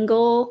the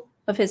angle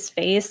of his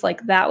face,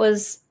 like that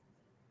was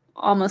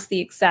almost the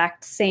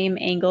exact same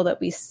angle that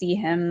we see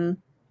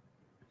him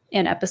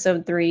in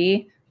episode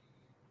 3,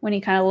 when he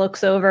kind of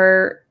looks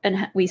over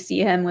and we see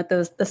him with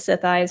the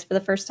Sith eyes for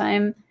the first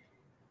time.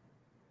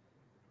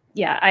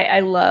 Yeah,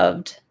 I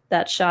loved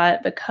that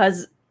shot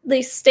because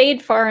they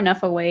stayed far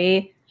enough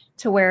away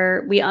to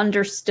where we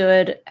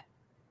understood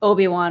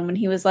Obi-Wan when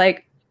he was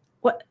like,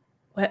 what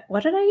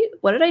did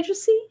I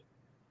just see?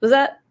 Was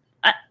that,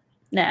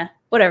 nah,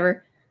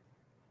 whatever.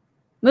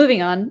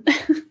 Moving on.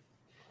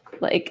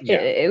 Like,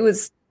 Yeah. it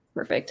was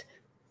perfect.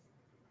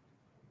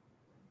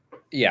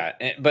 Yeah,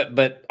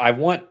 but I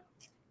want,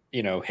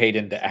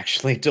 Hayden to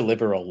actually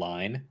deliver a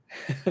line.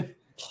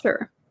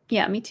 Sure.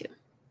 Yeah, me too.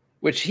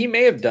 Which he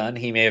may have done.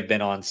 He may have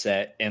been on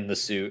set in the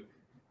suit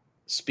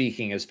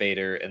speaking as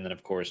Vader, and then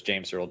of course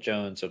James Earl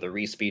Jones or the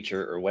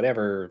re-speecher or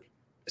whatever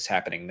is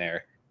happening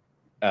there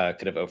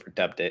could have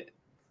overdubbed it.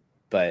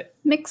 But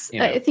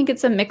I think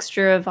it's a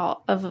mixture of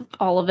all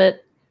of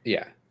it.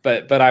 Yeah,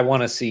 but I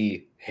want to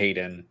see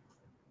Hayden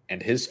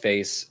and his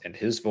face and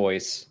his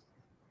voice,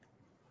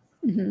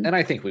 and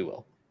I think we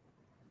will.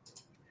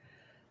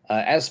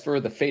 As for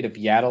the fate of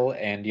Yaddle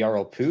and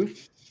Jarl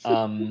Poof,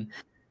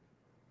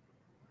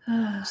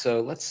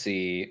 so let's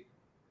see.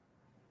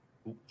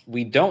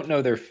 We don't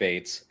know their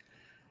fates.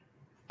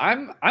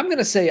 I'm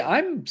gonna say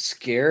I'm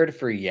scared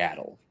for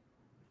Yaddle,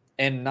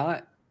 and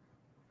not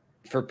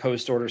for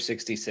Post Order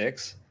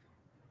 66.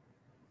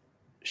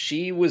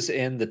 She was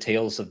in the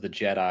Tales of the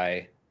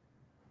Jedi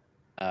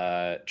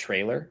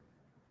trailer,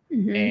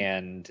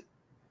 and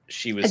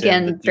she was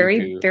in the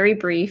very, very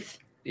brief.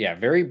 Yeah,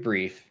 very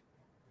brief.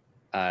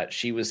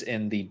 She was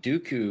in the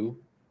Dooku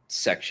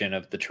section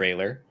of the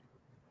trailer.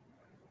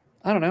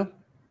 I don't know.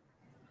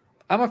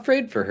 I'm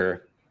afraid for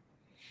her.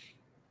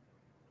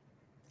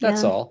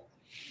 That's all.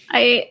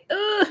 I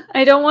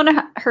don't want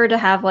her to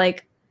have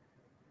like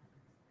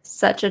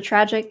such a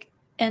tragic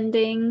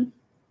ending,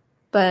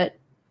 but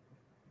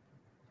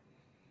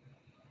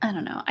I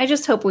don't know. I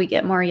just hope we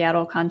get more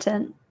Yaddle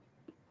content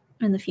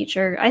in the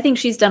future. I think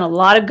she's done a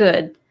lot of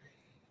good.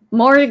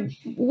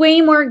 Way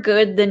more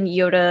good than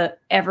Yoda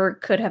ever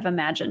could have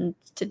imagined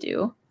to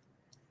do.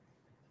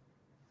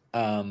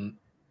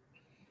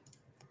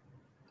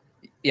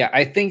 Yeah,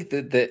 I think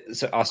that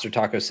so Oster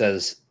Taco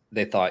says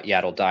they thought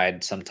Yaddle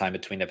died sometime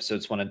between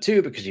episodes 1 and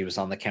 2 because he was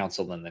on the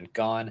council and then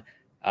gone.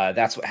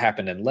 That's what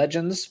happened in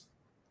Legends.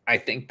 I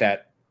think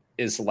that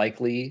is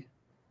likely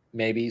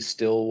maybe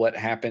still what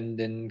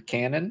happened in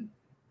canon.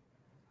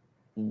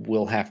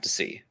 We'll have to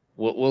see.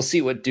 We'll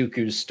see what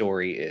Dooku's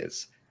story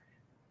is.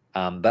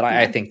 But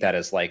I think that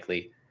is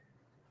likely.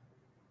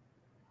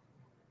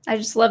 I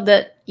just love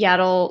that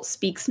Yaddle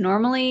speaks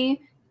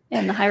normally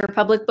in the High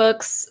Republic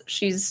books.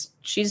 She's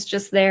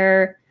just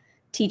there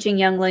teaching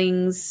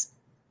younglings,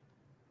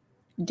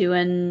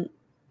 doing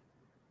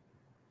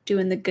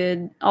the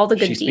good, all the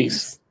good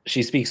deeds.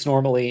 She speaks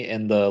normally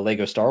in the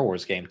Lego Star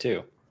Wars game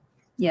too.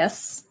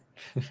 Yes.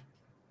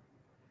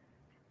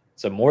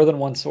 So more than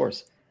one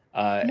source.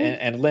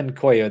 And Lynn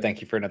Koyo,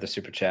 thank you for another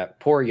super chat.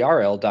 Poor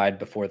Yarl died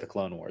before the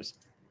Clone Wars.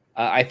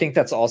 I think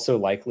that's also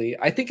likely.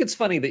 I think it's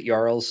funny that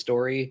Yarl's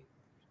story,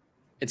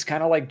 it's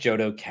kind of like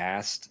Jodo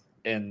cast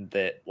in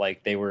that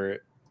like they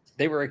were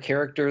a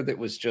character that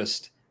was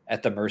just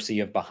at the mercy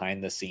of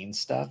behind the scenes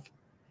stuff.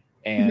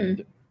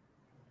 And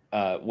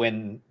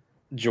when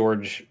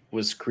George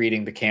was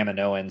creating the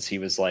Kaminoans, he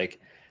was like,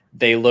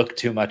 they look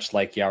too much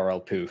like Jarl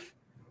Poof.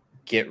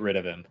 Get rid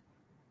of him.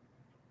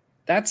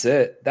 That's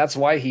it. That's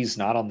why he's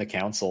not on the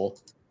council.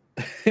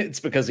 It's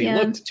because he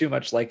looked too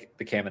much like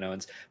the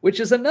Kaminoans, which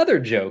is another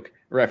joke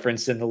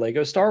referenced in the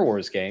Lego Star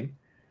Wars game.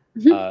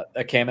 A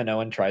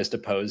Kaminoan tries to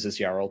pose as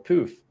Jarl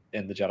Poof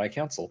in the Jedi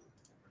Council.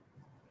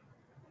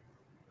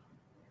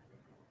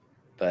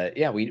 But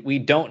yeah, we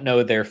don't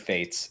know their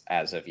fates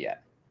as of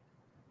yet.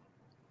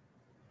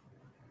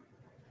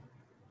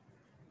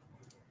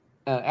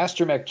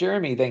 Astromech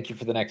Jeremy, thank you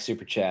for the next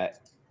super chat.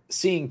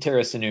 Seeing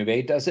Terra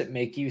Sinube, does it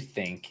make you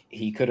think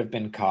he could have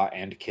been caught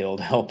and killed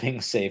helping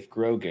save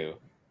Grogu?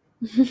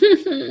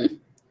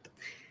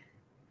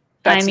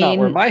 That's not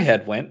where my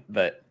head went,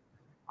 but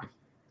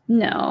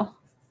no,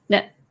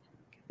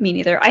 me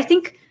neither. I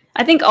think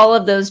all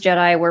of those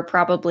Jedi were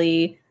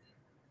probably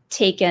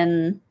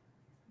taken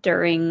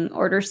during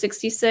Order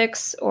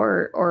 66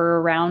 or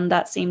around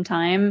that same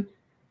time.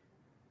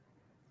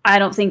 I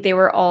don't think they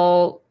were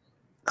all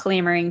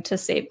clamoring to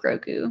save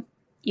Grogu,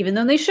 even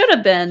though they should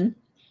have been,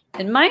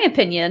 in my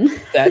opinion.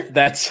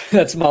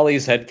 That's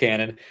Molly's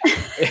headcanon.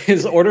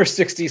 His Order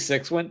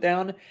 66 went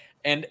down,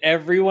 and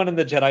everyone in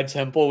the Jedi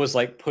Temple was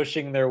like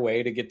pushing their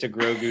way to get to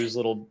Grogu's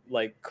little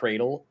like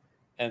cradle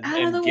and get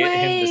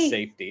him to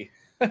safety.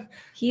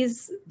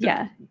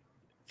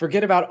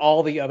 Forget about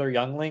all the other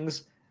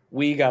younglings.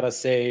 We gotta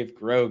save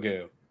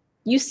Grogu.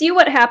 You see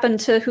what happened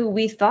to who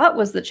we thought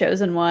was the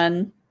chosen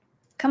one.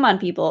 Come on,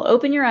 people,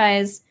 open your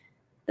eyes.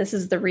 This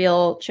is the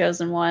real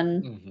chosen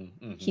one.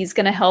 He's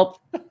gonna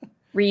help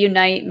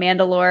reunite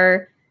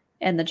Mandalore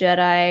and the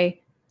Jedi.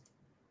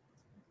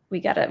 We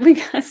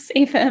gotta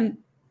save him.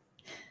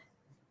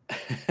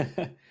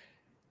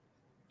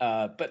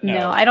 But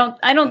no, I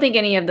don't think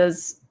any of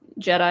those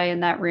Jedi in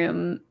that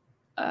room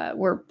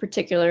were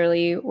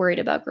particularly worried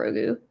about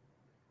Grogu.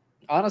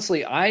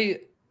 Honestly,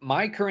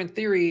 my current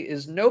theory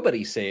is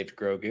nobody saved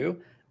Grogu.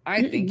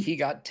 I think he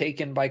got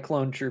taken by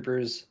clone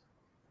troopers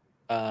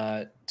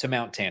to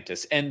Mount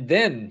Tantus, and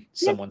then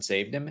someone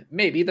saved him.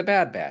 Maybe the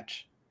Bad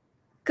Batch.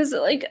 Because,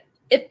 like,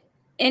 if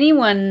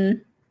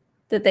anyone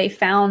that they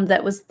found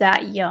that was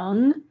that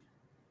young,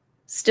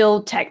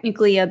 still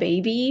technically a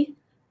baby,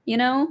 you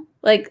know?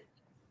 Like,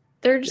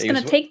 they're just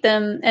going to take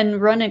them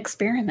and run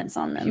experiments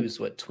on them. He was,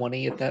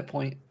 20 at that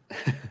point?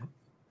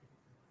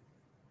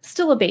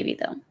 Still a baby,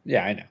 though.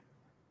 Yeah, I know.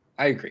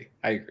 I agree.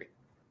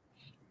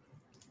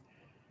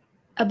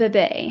 A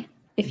bebe,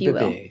 if you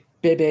will.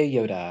 Bebe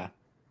Yoda.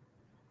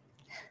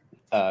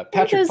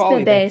 Patrick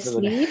Foley,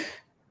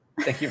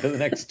 thank you for the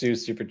next 2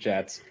 super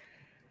chats.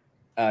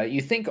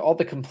 You think all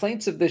the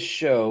complaints of this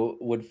show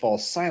would fall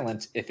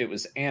silent if it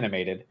was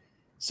animated?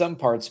 Some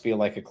parts feel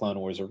like a Clone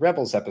Wars or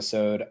Rebels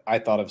episode. I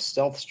thought of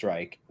Stealth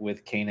Strike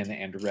with Kanan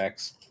and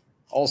Rex.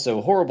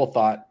 Also, horrible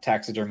thought,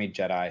 taxidermy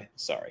Jedi.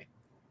 Sorry.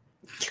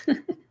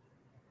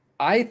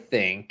 I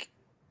think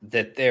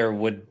that there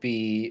would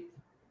be,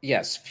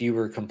 yes,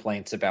 fewer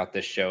complaints about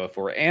this show if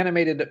we're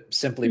animated,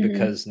 simply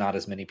because not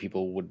as many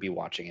people would be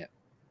watching it,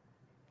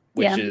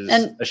 which is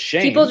a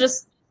shame.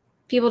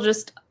 People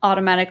just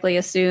automatically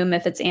assume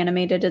if it's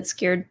animated, it's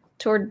geared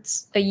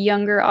towards a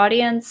younger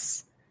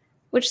audience,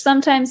 which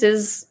sometimes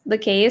is the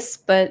case.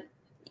 But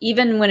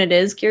even when it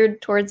is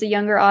geared towards a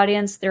younger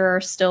audience, there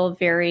are still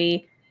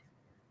very,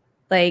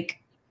 like,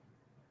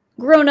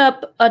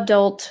 grown-up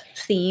adult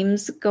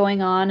themes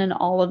going on in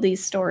all of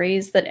these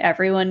stories that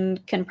everyone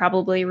can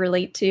probably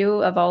relate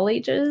to, of all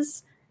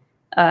ages.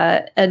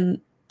 And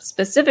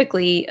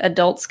specifically,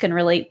 adults can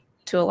relate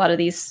to a lot of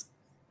these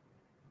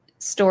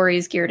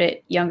stories geared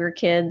at younger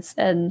kids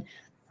and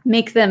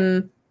make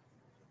them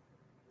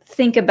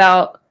think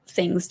about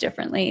things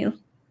differently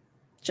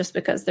just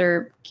because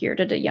they're geared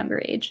at a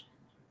younger age.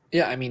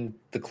 Yeah, I mean,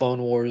 the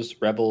Clone Wars,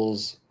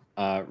 Rebels,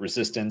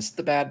 Resistance,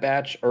 the Bad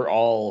Batch are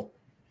all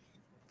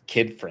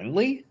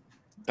kid-friendly,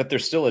 but they're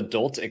still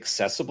adult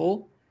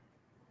accessible.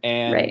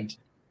 And right.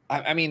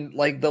 I mean,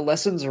 like, the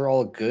lessons are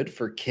all good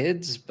for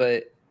kids,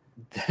 but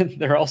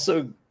they're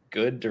also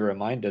good to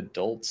remind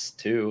adults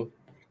too.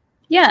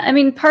 Yeah, I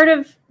mean, part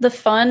of the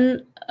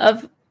fun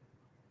of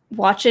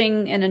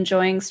watching and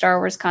enjoying Star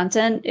Wars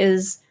content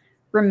is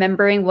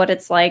remembering what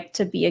it's like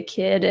to be a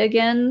kid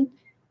again.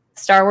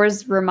 Star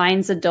Wars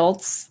reminds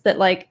adults that,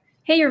 like,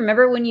 hey,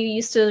 remember when you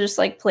used to just,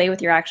 like, play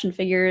with your action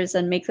figures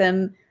and make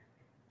them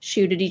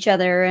shoot at each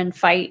other and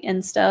fight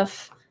and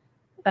stuff,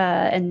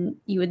 and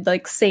you would,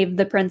 like, save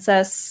the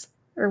princess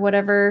or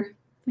whatever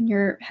when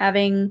you're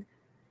having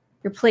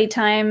your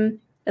playtime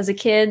as a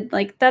kid.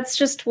 Like, that's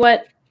just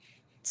what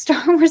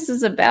Star Wars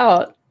is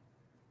about.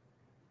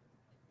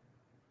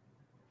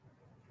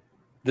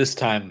 This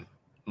time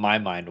my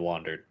mind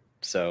wandered,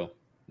 so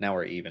now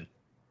we're even.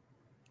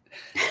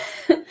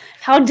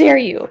 How dare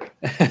you?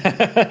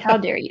 How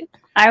dare you?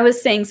 I was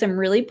saying some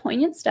really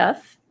poignant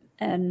stuff,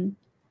 and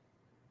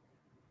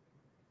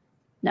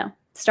no.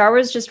 Star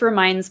Wars just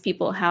reminds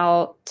people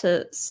how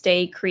to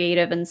stay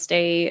creative and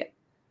stay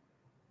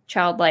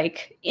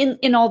childlike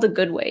in all the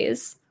good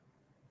ways.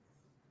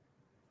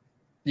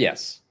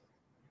 Yes.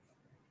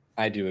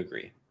 I do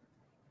agree.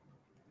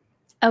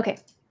 Okay.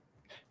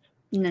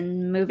 And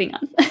then moving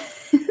on.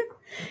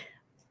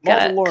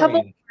 Got a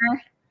couple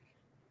more.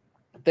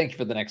 Thank you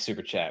for the next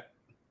super chat.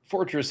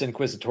 Fortress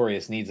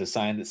Inquisitorius needs a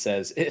sign that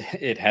says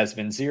it has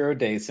been 0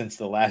 days since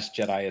the last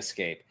Jedi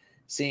escape.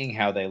 Seeing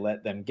how they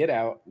let them get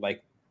out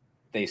like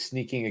they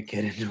sneaking a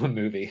kid into a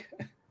movie.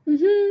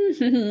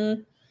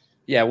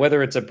 Yeah,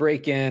 whether it's a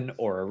break-in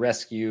or a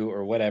rescue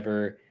or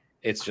whatever,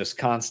 it's just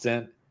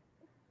constant.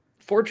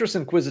 Fortress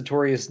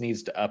Inquisitorius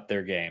needs to up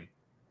their game.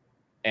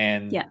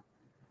 And yeah.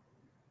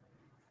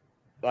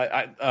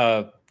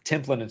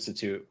 Templin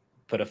Institute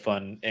put a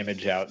fun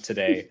image out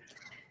today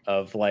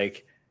of,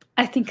 like,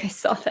 I think I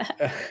saw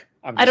that.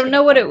 I don't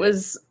know what it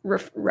was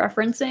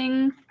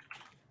referencing.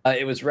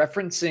 It was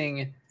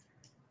referencing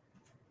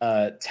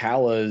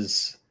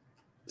Tala's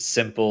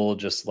simple,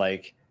 just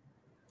like,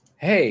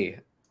 hey,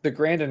 the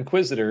Grand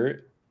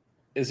Inquisitor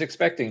is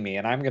expecting me,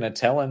 and I'm going to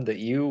tell him that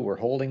you were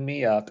holding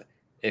me up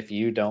if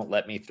you don't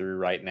let me through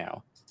right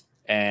now.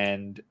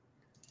 And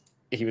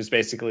he was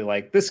basically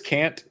like, this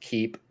can't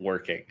keep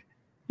working.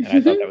 And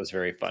I thought that was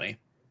very funny.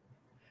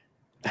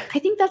 I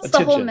think that's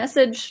the whole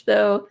message,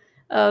 though,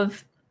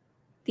 of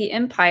the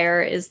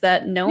Empire, is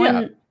that no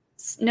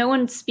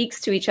one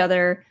speaks to each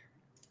other,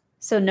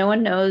 so no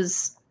one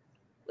knows,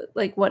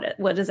 like,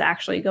 what is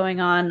actually going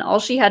on. All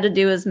she had to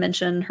do is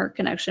mention her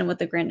connection with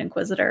the Grand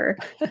Inquisitor,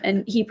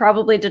 and he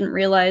probably didn't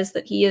realize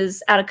that he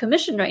is out of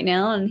commission right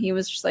now, and he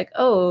was just like,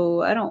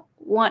 oh, I don't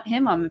want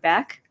him on my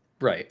back.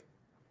 Right.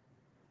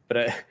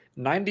 But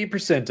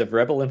 90% of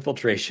rebel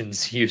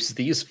infiltrations use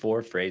these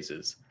 4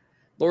 phrases.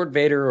 Lord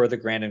Vader or the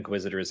Grand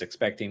Inquisitor is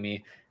expecting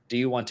me. Do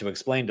you want to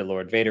explain to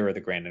Lord Vader or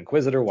the Grand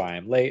Inquisitor why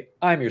I'm late?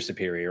 I'm your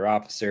superior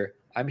officer.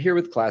 I'm here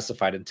with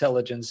classified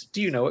intelligence.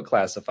 Do you know what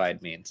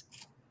classified means?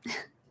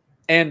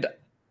 And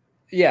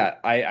yeah,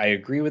 I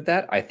agree with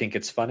that. I think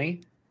it's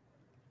funny.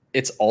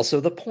 It's also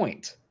the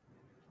point.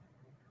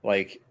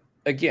 Like,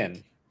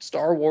 again,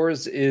 Star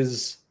Wars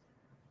is...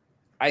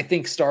 I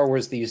think Star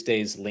Wars these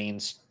days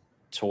leans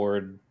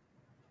toward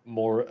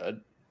more...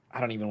 I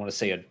don't even want to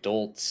say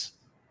adults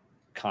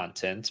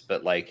content,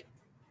 but like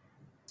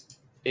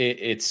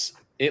it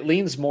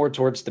leans more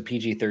towards the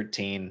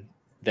PG-13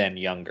 than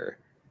younger,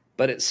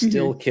 but it's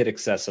still kid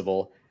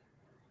accessible.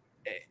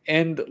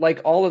 And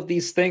like all of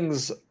these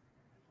things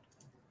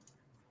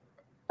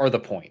are the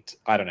point.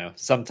 I don't know.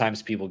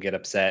 Sometimes people get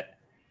upset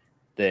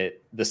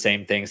that the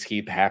same things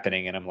keep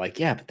happening, and I'm like,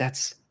 yeah, but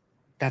that's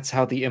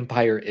how the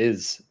Empire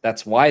is.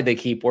 That's why they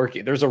keep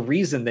working. There's a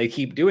reason they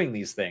keep doing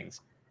these things.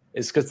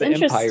 It's because the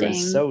Empire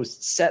is so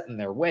set in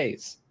their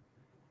ways.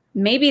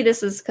 Maybe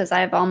this is because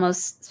I've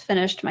almost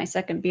finished my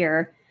second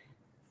beer.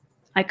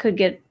 I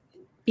could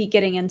be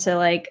getting into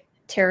like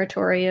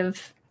territory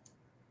of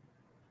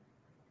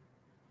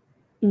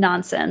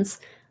nonsense.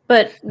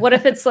 But what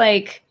if it's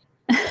like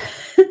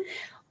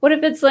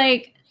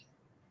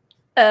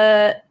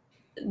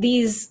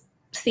these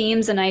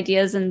themes and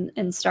ideas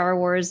in Star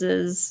Wars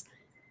is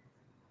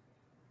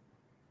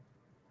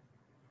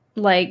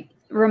like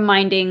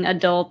reminding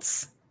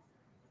adults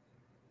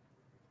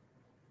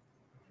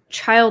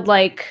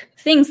childlike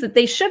things that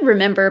they should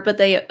remember, but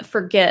they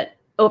forget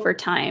over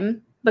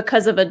time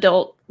because of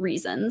adult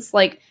reasons.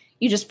 Like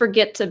you just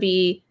forget to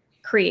be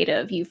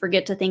creative. You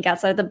forget to think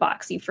outside the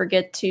box. You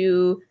forget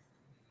to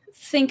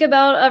think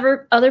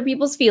about other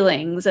people's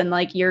feelings, and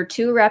like you're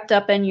too wrapped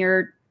up in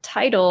your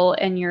title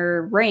and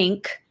your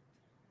rank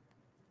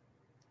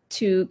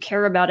to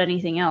care about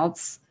anything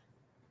else.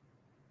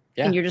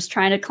 Yeah. And you're just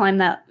trying to climb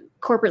that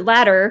corporate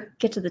ladder,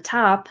 get to the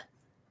top.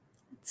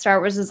 Star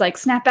Wars is like,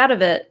 snap out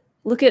of it.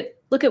 Look at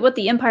what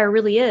the Empire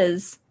really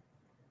is.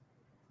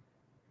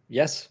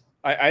 Yes,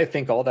 I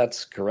think all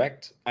that's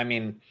correct. I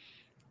mean,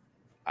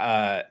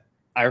 I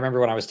remember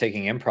when I was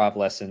taking improv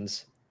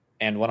lessons,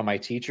 and one of my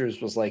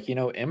teachers was like,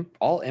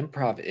 all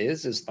improv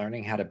is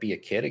learning how to be a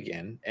kid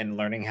again, and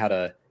learning how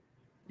to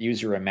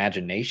use your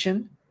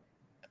imagination,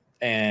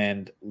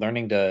 and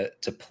learning to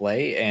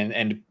play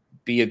and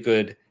be a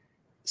good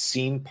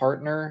scene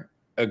partner,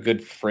 a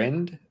good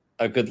friend,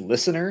 a good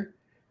listener.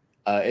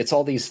 It's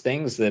all these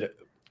things that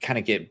kind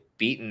of get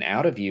beaten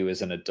out of you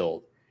as an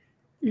adult.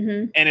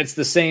 And it's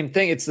the same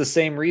thing. It's the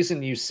same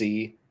reason you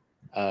see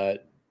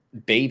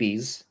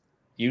babies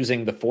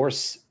using the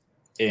Force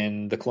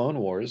in the Clone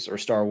Wars or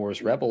Star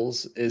Wars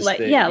Rebels is like,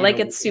 that,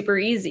 it's super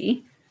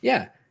easy.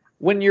 Yeah.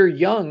 When you're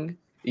young,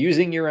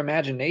 using your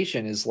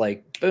imagination is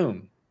like,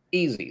 boom,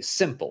 easy,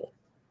 simple.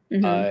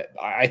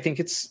 I think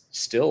it's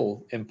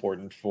still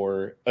important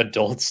for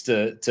adults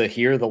to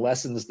hear the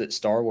lessons that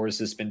Star Wars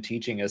has been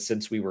teaching us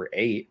since we were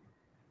 8,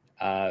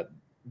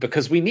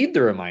 because we need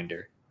the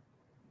reminder.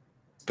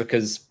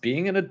 Because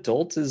being an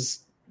adult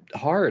is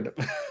hard.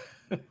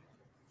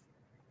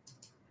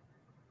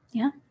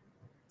 Yeah.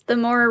 The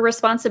more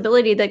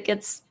responsibility that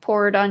gets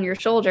poured on your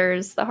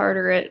shoulders, the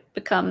harder it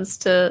becomes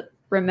to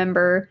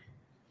remember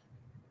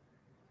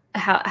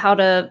how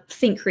to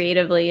think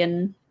creatively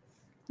and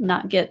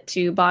not get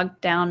too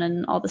bogged down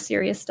in all the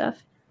serious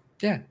stuff.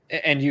 Yeah.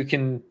 And you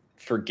can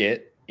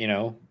forget,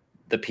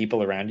 the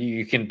people around you.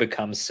 You can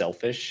become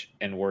selfish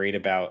and worried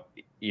about,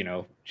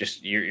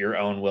 just your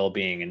own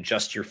well-being and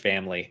just your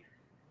family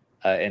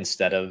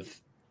instead of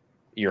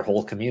your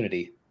whole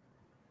community.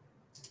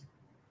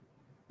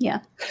 Yeah.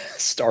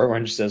 Star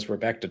Orange says we're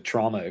back to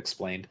trauma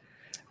explained.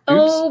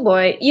 Oops. Oh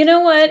boy. You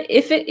know what?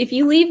 If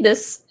you leave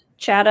this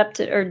chat up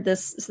to, or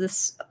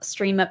this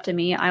stream up to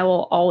me, I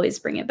will always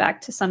bring it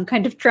back to some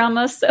kind of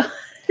trauma. So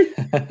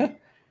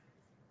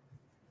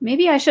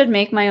maybe I should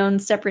make my own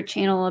separate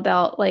channel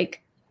about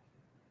like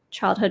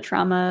childhood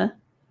trauma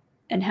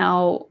and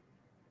how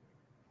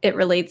it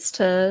relates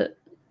to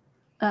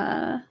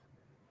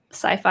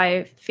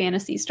sci-fi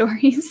fantasy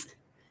stories.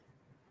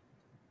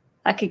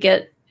 That could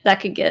get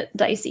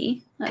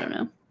dicey. I don't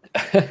know.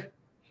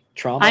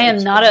 Trauma. I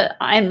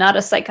am not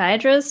a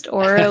psychiatrist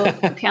or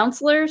a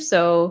counselor,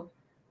 so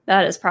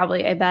that is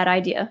probably a bad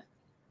idea.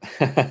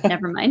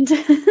 Never mind.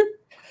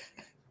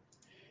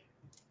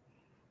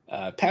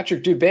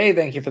 Patrick Dubé,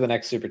 thank you for the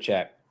next super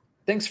chat.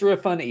 Thanks for a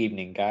fun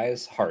evening,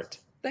 guys. Heart.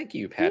 Thank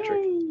you,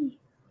 Patrick. Yay.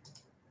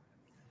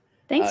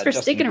 Thanks for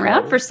Justin sticking Carter.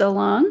 around for so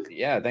long.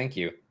 Yeah, thank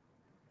you.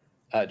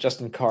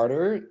 Justin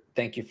Carter,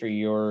 thank you for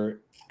your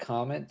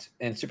comment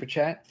and super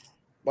chat.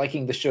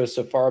 Liking the show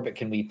so far, but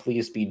can we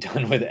please be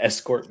done with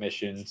escort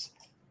missions?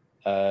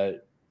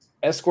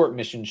 Escort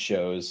mission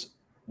shows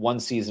 1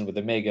 season with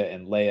Omega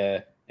and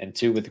Leia and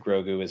 2 with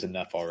Grogu is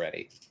enough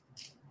already.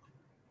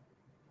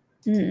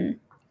 I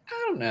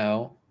don't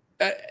know.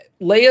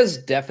 Leia's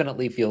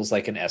definitely feels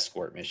like an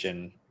escort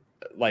mission,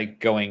 like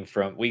going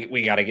from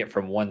we got to get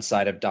from one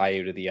side of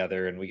Daiyu to the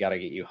other, and we got to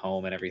get you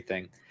home and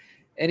everything.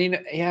 And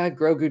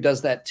Grogu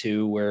does that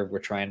too, where we're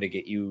trying to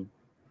get you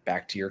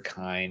back to your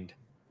kind.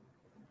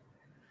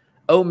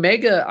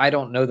 Omega, I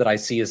don't know that I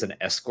see as an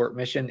escort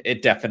mission.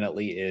 It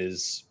definitely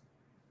is,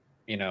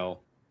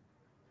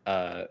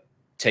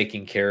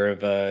 taking care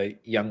of a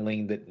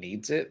youngling that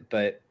needs it.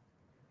 But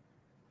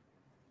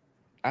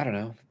I don't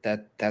know.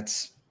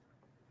 That's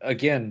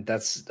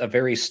a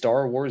very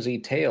Star Wars-y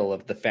tale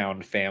of the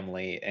found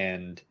family.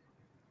 And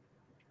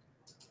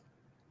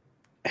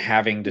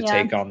having to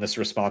take on this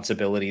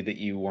responsibility that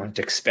you weren't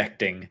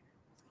expecting.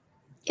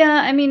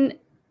 Yeah, I mean,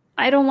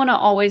 I don't want to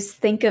always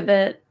think of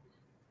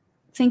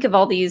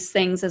all these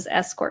things as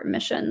escort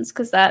missions,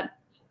 because that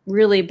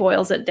really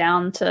boils it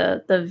down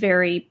to the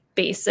very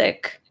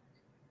basic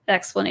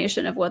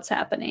explanation of what's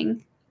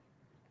happening.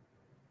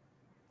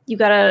 You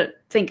got to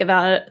think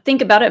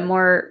about it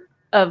more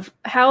of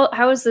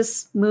how is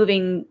this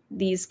moving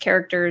these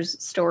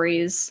characters'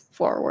 stories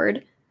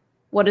forward?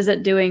 What is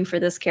it doing for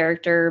this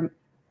character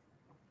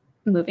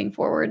moving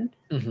forward?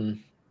 Mm-hmm.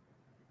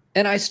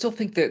 And I still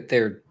think that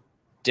they're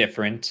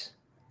different.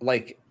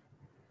 Like,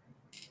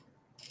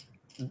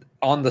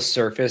 on the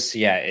surface,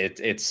 yeah,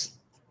 it's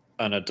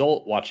an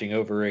adult watching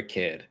over a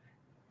kid,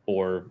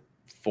 or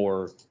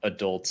 4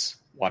 adults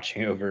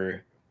watching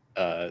over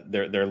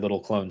their little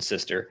clone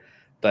sister.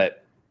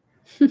 But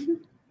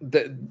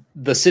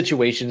the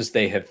situations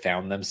they have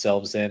found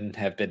themselves in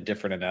have been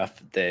different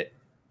enough that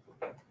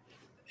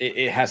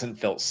it hasn't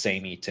felt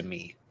samey to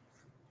me.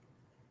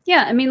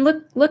 Yeah, I mean,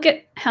 look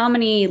at how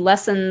many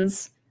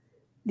lessons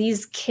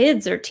these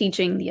kids are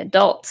teaching the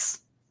adults.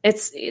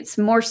 It's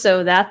more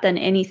so that than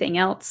anything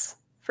else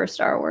for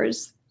Star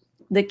Wars.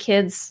 The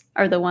kids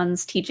are the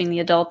ones teaching the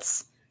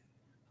adults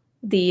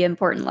the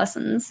important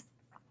lessons.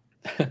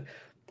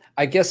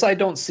 I guess I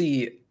don't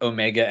see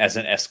Omega as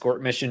an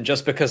escort mission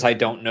just because I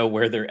don't know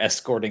where they're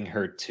escorting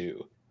her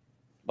to.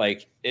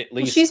 Like, at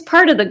least she's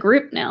part of the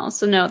group now,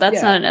 so no,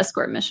 that's not an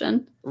escort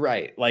mission.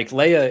 Right. Like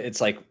Leia,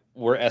 it's like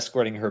we're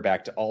escorting her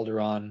back to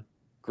Alderaan.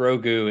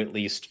 Grogu, at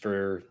least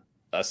for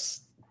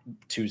us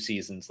 2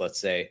 seasons, let's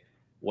say,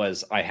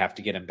 was I have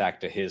to get him back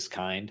to his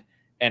kind.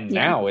 And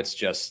now it's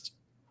just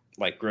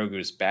like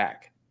Grogu's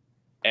back.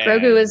 And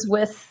Grogu is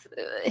with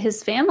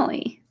his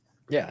family.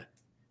 Yeah.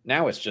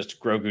 Now it's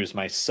just Grogu's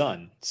my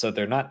son. So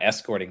they're not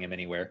escorting him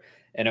anywhere.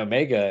 And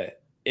Omega,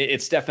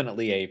 it's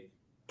definitely a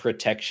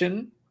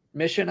protection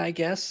mission, I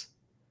guess.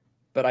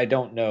 But I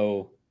don't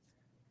know.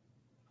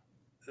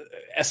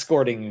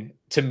 Escorting,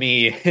 to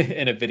me,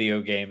 in a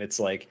video game, it's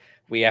like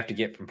we have to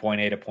get from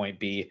point A to point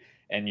B,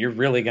 and you're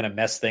really going to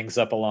mess things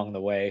up along the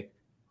way.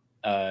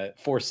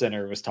 Force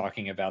Center was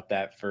talking about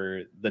that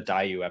for the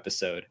Dayu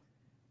episode,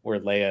 where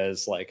Leia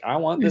is like, I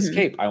want this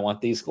cape, I want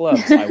these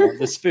gloves, I want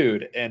this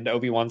food. And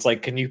Obi-Wan's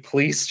like, can you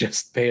please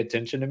just pay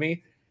attention to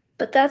me?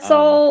 But that's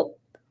all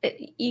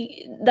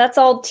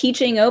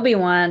teaching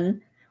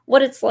Obi-Wan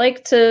what it's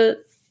like to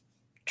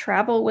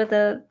travel with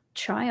a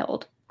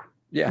child.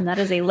 Yeah. And that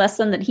is a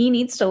lesson that he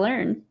needs to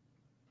learn.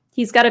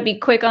 He's got to be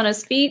quick on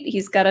his feet.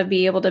 He's got to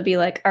be able to be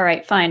like, all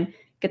right, fine,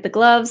 get the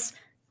gloves.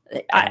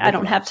 I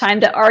don't have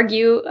time to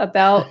argue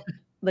about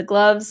the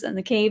gloves and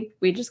the cape.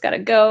 We just got to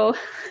go.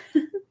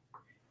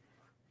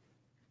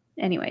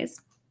 Anyways,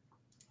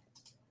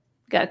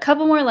 got a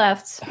couple more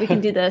left. We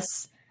can do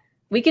this.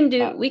 We can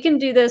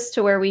do this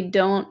to where we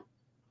don't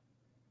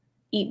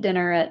eat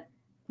dinner at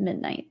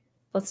midnight.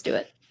 Let's do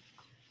it.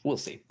 We'll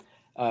see.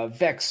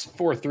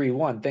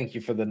 Vex431, thank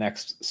you for the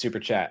next super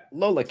chat.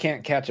 Lola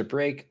can't catch a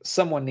break.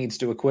 Someone needs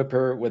to equip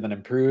her with an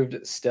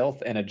improved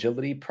stealth and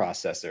agility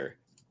processor.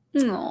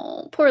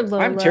 Oh, poor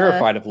Lola. I'm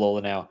terrified of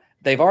Lola now.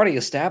 They've already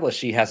established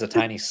she has a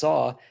tiny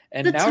saw,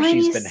 and now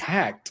she's been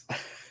hacked.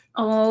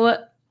 Oh,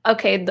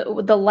 okay.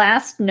 The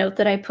last note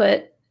that I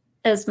put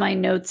as my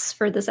notes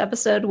for this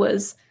episode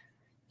was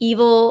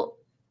evil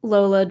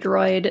Lola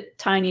droid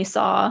tiny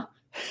saw ?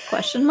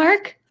 Question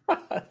mark.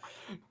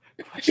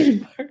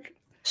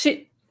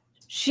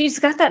 She's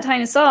got that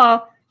tiny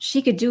saw.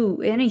 She could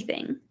do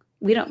anything.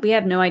 We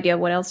have no idea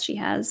what else she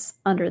has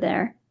under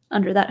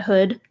that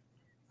hood.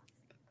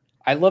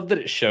 I love that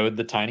it showed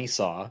the tiny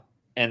saw,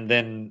 and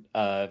then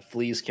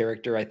Flea's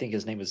character, I think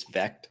his name is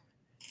Vect,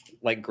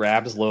 like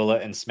grabs Lola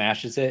and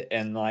smashes it,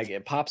 and like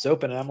it pops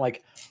open, and I'm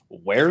like,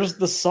 where's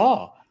the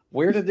saw?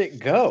 Where did it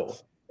go?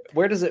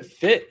 Where does it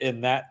fit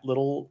in that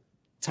little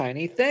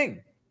tiny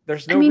thing?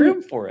 There's no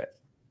room for it.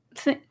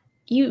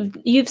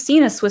 You've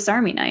seen a Swiss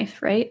Army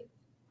knife, right?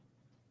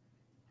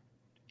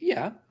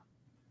 Yeah.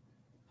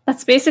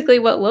 That's basically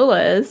what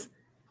Lola is.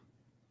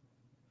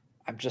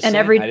 I'm just and saying,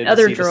 every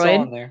other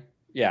droid. In there.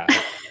 Yeah.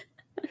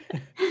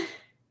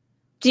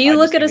 Do you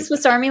look at a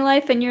Swiss Army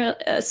knife and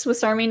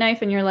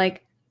you're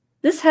like,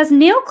 this has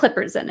nail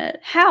clippers in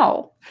it?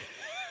 How?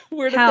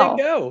 Where did they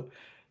go?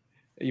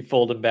 You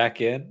fold them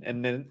back in,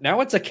 and then now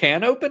it's a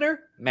can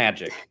opener?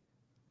 Magic.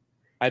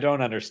 I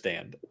don't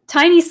understand.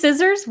 Tiny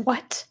scissors?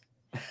 What?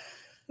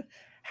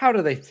 How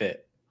do they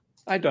fit?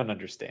 I don't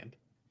understand.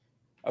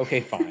 Okay,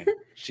 fine.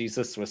 She's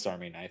a Swiss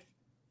Army knife.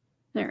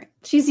 All right.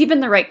 She's even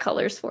the right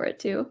colors for it,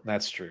 too.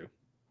 That's true.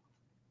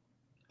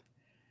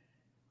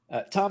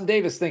 Tom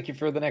Davis, thank you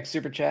for the next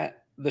super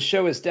chat. The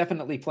show is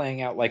definitely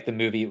playing out like the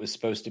movie it was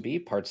supposed to be.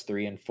 Parts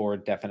 3 and 4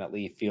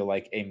 definitely feel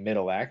like a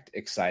middle act.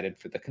 Excited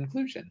for the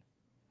conclusion.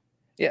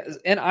 Yeah,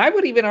 and I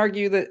would even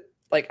argue that,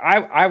 like,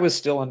 I was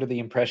still under the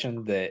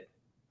impression that,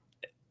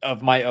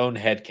 of my own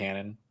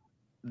headcanon,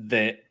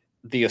 that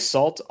the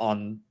assault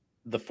on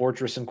the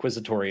Fortress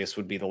Inquisitorius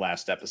would be the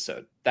last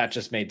episode. That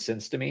just made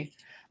sense to me.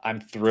 I'm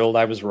thrilled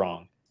I was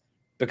wrong,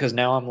 because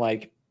now I'm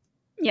like,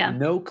 Yeah.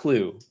 No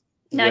clue.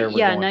 Now, where we're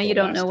yeah, going now for you the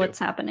don't know last what's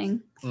two.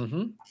 happening.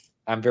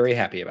 I'm very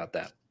happy about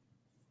that.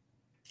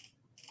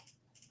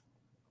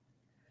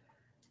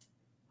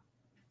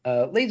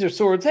 Laser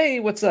Swords, hey,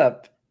 what's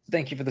up?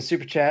 Thank you for the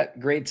super chat.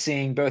 Great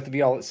seeing both of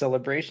y'all at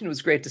Celebration. It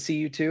was great to see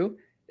you too.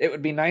 It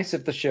would be nice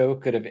if the show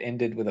could have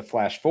ended with a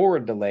flash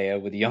forward to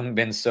Leia, with young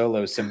Ben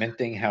Solo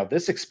cementing how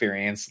this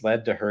experience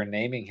led to her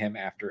naming him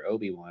after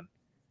Obi-Wan.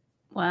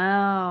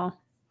 Wow.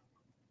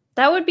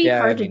 That would be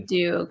hard to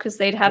do because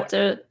they'd have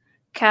to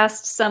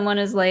cast someone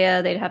as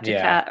Leia. They'd have to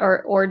cast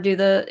or do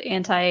the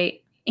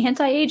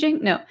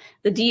anti-aging? No,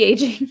 the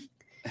de-aging,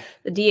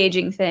 the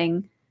de-aging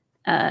thing.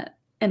 And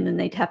then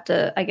they'd have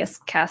to, I guess,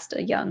 cast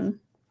a young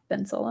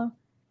Ben Solo.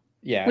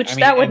 Yeah. Which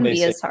that wouldn't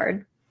be as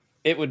hard.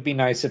 It would be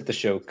nice if the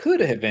show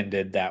could have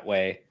ended that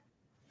way.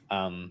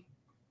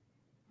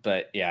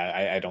 But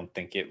yeah, I don't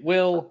think it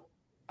will,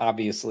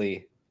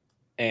 obviously.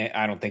 And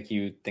I don't think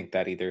you think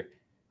that either.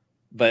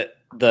 But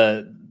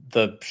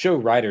the show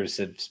writers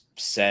have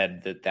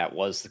said that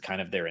was the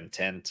kind of their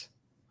intent,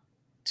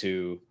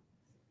 to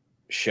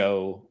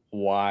show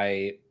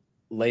why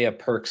Leia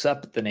perks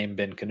up at the name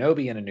Ben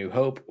Kenobi in A New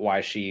Hope,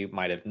 why she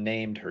might have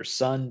named her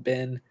son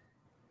Ben.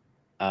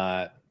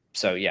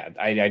 So yeah,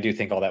 I do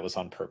think all that was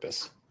on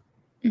purpose.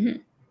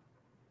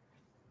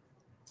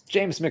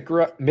 James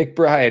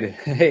McBride,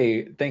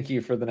 hey, thank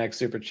you for the next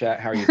super chat.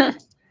 How are you doing?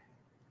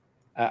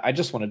 I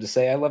just wanted to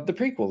say I love the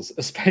prequels,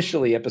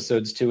 especially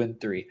episodes 2 and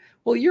 3.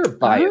 Well, you're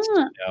biased,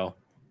 you know.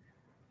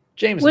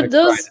 James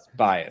McBride is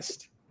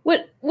biased.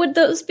 Would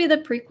those be the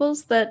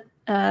prequels that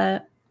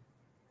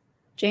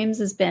James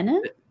has been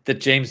in?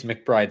 That James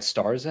McBride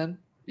stars in?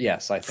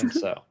 Yes, I think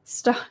so.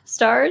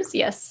 Stars?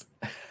 Yes.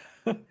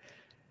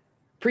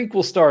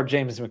 Prequel star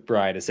James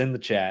McBride is in the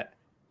chat.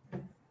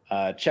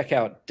 Check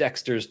out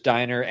Dexter's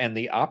Diner and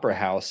the Opera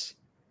House,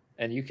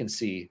 and you can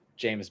see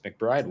James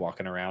McBride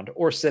walking around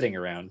or sitting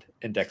around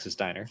in Dex's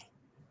Diner.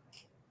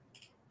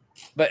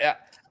 But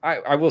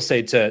I will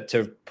say,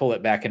 to pull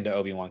it back into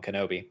Obi-Wan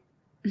Kenobi,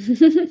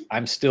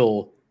 I'm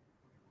still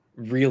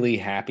really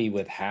happy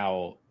with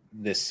how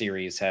this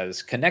series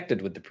has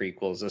connected with the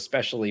prequels,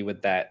 especially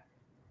with that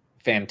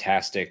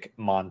fantastic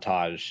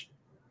montage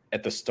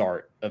at the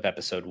start of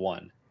episode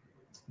 1.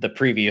 The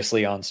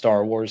previously on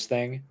Star Wars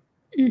thing.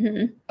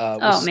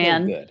 Was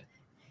so good.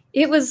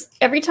 It was,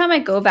 every time I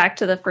go back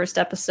to the first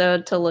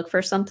episode to look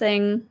for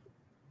something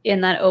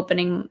in that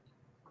opening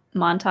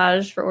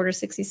montage for Order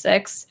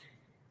 66,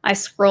 I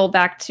scroll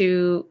back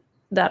to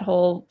that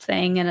whole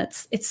thing, and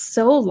it's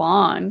so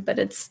long, but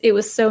it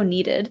was so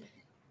needed.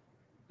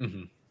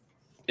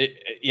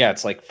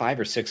 It's like 5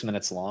 or 6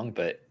 minutes long,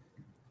 but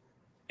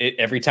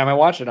every time I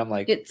watch it, I'm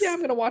like, I'm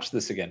going to watch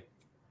this again.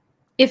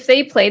 If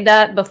they played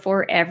that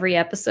before every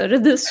episode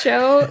of this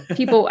show,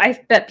 I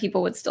bet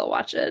people would still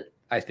watch it.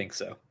 I think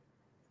so.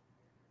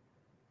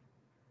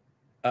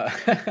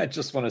 I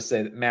just want to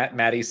say that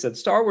Maddie said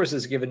Star Wars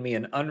has given me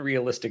an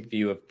unrealistic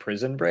view of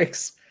prison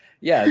breaks.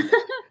 Yeah.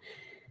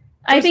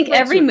 I think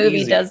every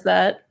movie does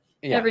that.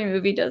 Yeah. Every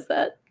movie does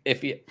that.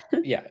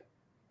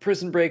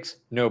 Prison breaks,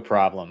 no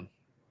problem.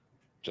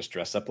 Just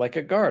dress up like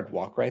a guard,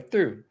 walk right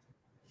through.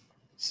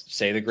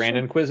 Say the Grand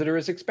Inquisitor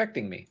is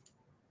expecting me.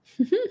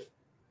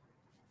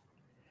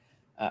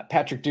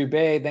 Patrick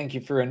Dubé, thank you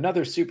for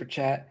another super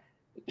chat.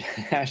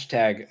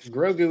 Hashtag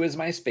Grogu is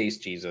my space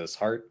Jesus,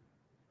 heart.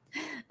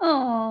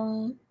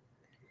 Oh.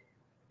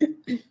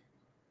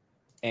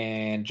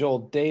 And Joel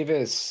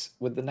Davis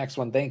with the next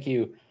one. Thank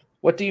you.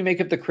 What do you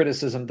make of the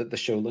criticism that the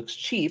show looks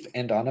cheap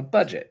and on a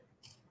budget?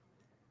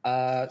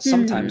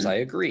 Sometimes I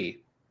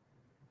agree.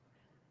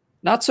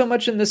 Not so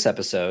much in this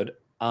episode.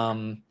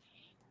 The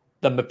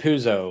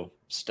Mapuzo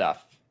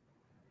stuff.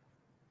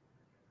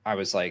 I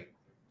was like,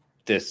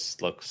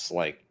 this looks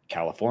like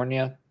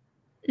California.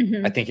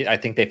 I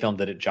think they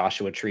filmed it at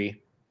Joshua Tree.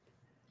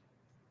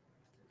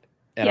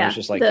 And I was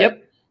just like,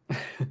 yep.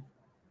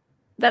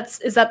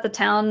 Is that the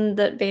town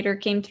that Vader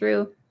came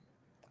through?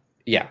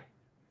 Yeah.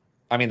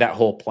 I mean, that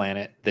whole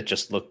planet that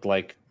just looked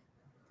like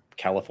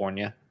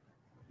California.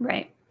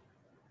 Right.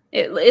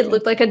 It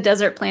looked like a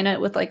desert planet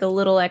with like a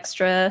little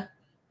extra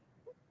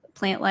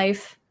plant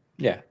life.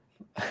 Yeah.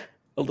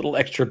 A little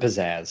extra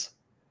pizzazz.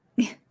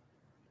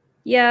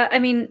 Yeah. I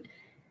mean,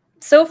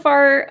 so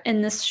far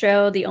in this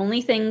show, the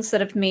only things that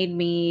have made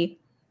me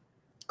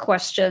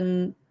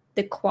question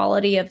the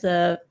quality of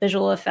the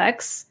visual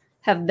effects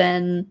have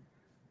been,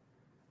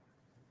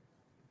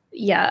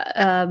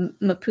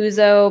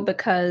 Mapuzo,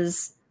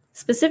 because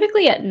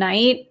specifically at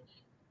night,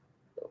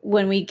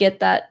 when we get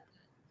that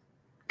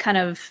kind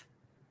of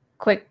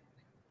quick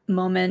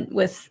moment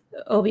with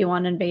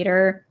Obi-Wan and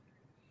Vader,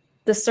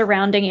 the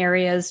surrounding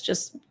areas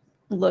just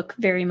look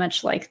very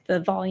much like the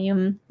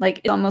volume. Like,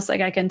 it's almost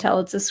like I can tell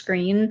it's a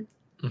screen.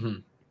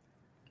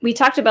 We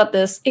talked about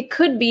this. It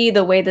could be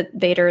the way that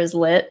Vader is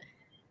lit,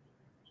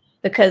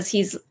 because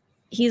he's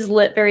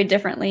lit very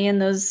differently in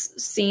those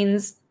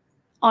scenes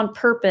on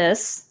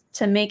purpose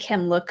to make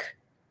him look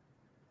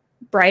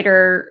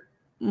brighter,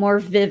 more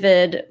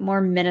vivid,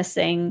 more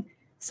menacing.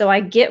 So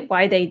I get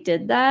why they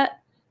did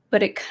that.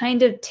 but it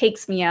kind of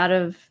takes me out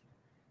of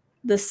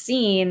the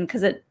scene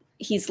because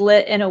he's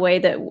lit in a way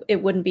that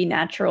it wouldn't be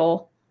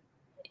natural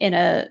in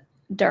a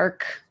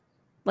dark,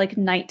 like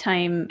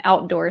nighttime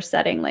outdoor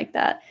setting like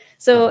that.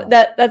 So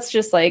that's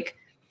just like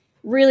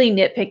really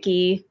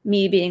nitpicky,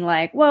 me being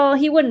like, well,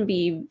 he wouldn't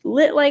be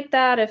lit like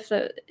that if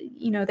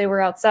they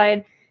were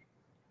outside.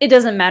 It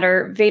doesn't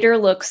matter. Vader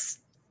looks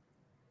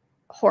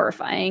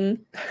horrifying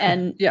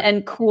and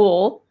and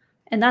cool,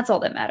 and that's all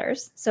that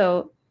matters.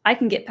 So I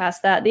can get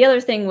past that. The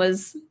other thing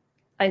was,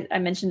 I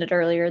mentioned it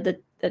earlier,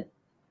 that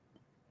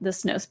the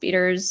snow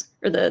speeders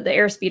or the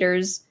air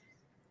speeders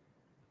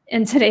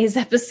in today's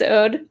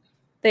episode,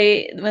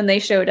 when they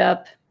showed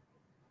up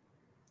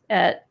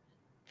at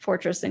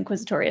Fortress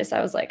Inquisitorius,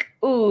 I was like,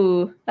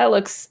 ooh, that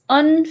looks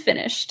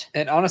unfinished.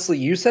 And honestly,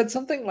 you said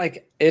something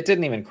like, it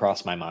didn't even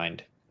cross my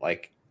mind.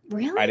 Like,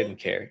 really? I didn't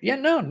care. Yeah,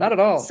 no, not at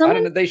all. I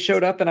don't know. They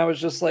showed up and I was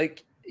just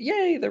like,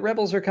 yay, the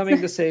rebels are coming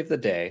to save the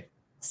day.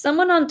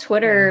 Someone on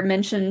Twitter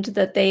mentioned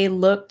that they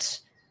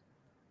looked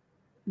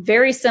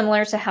very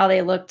similar to how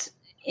they looked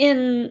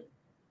in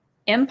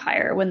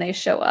Empire when they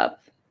show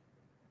up.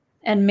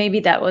 And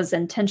maybe that was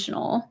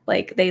intentional.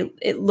 Like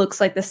it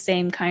looks like the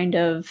same kind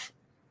of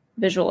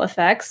visual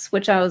effects,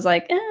 which I was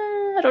like,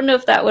 I don't know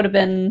if that would have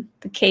been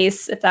the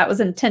case if that was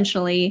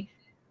intentionally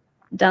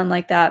done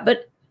like that,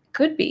 but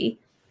could be.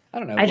 I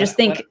don't know. I just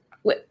think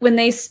when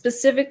they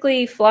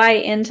specifically fly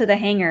into the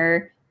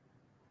hangar,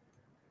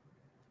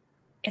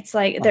 it's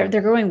like they're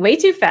going way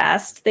too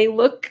fast. They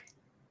look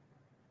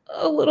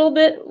a little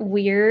bit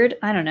weird.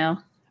 I don't know.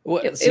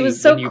 Well, it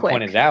was so when you quick.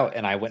 pointed it out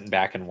and I went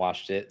back and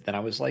watched it, then I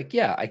was like,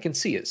 yeah, I can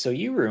see it. So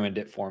you ruined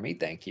it for me.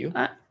 Thank you.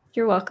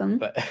 You're welcome.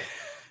 But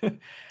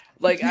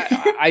like,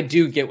 I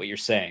do get what you're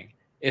saying.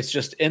 It's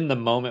just in the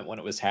moment when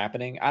it was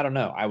happening. I don't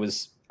know. I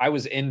was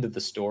into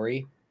the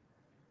story.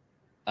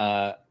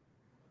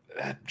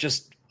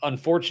 Just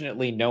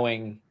unfortunately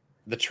knowing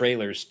the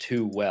trailers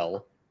too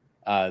well.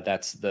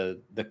 That's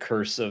the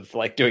curse of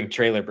like doing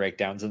trailer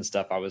breakdowns and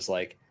stuff. I was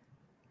like,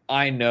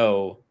 I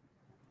know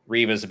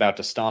Reva's about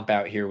to stomp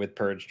out here with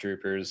purge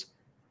troopers,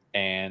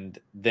 and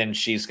then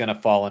she's going to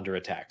fall under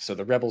attack. So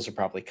the rebels are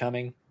probably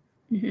coming.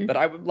 Mm-hmm. But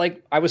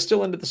I was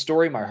still into the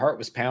story. My heart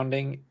was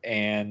pounding.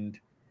 And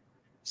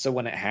so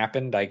when it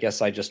happened, I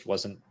guess I just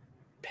wasn't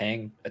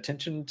paying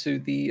attention to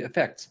the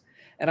effects.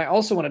 And I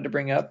also wanted to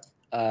bring up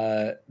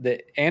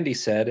that Andy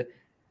said,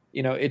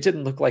 it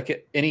didn't look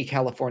like any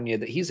California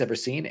that he's ever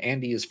seen.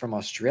 Andy is from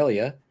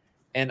Australia.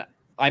 And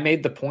I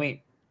made the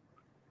point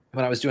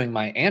when I was doing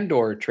my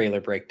Andor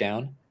trailer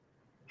breakdown,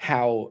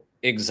 how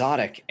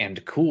exotic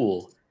and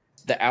cool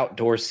the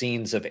outdoor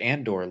scenes of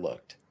Andor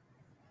looked.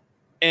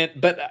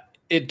 But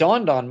it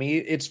dawned on me,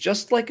 it's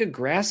just like a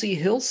grassy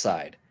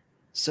hillside.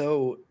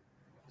 So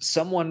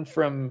someone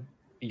from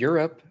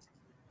Europe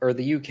or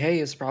the UK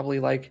is probably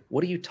like,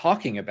 what are you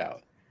talking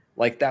about?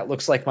 Like, that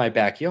looks like my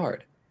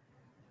backyard.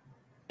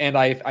 And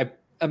I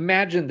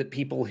imagine that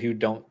people who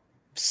don't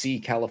see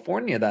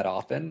California that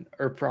often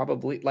are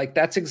probably like,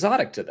 that's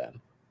exotic to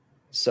them.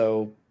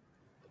 So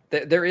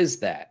there is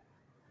that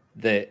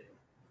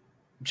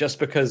just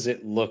because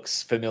it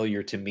looks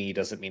familiar to me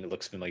doesn't mean it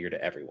looks familiar to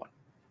everyone.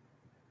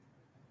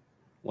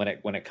 When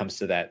it comes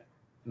to that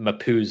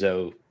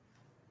Mapuzo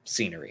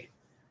scenery.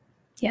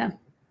 Yeah.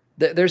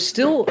 There's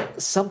still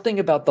something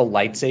about the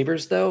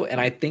lightsabers though.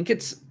 And I think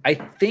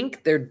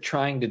they're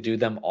trying to do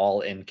them all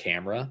in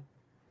camera,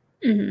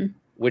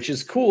 which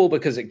is cool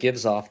because it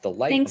gives off the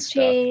light. Thanks,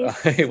 and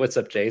stuff. Chase. Hey, what's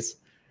up, Chase?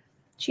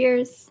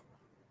 Cheers.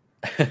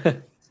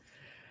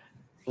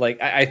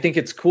 Like, I think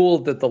it's cool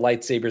that the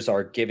lightsabers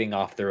are giving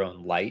off their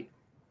own light,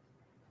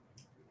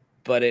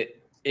 but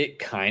it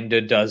kind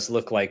of does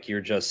look like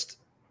you're just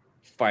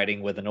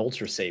fighting with an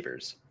Ultra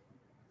Sabers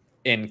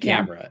in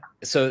camera. Yeah.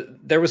 So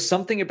there was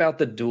something about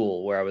the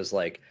duel where I was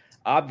like,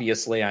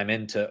 obviously I'm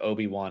into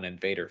Obi-Wan and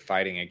Vader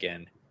fighting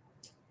again,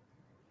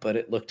 but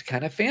it looked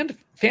kind of fan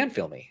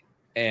filmy.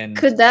 And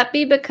could that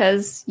be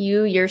because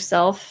you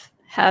yourself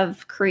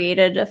have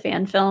created a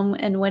fan film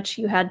in which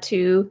you had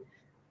to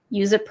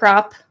use a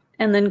prop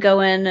and then go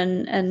in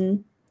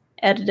and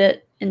edit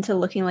it into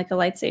looking like a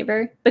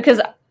lightsaber? Because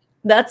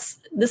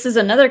this is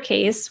another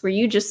case where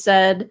you just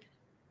said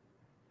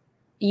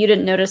you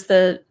didn't notice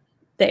the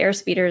air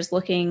speeders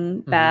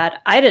looking bad.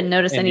 I didn't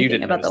notice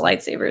anything about the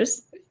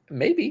lightsabers.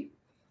 Maybe.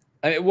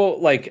 I mean, well,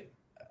 like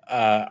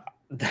the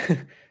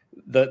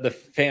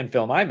fan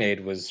film I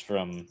made was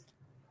from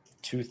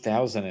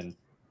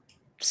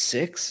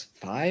 2006.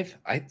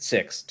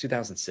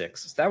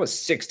 That was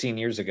 16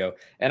 years ago.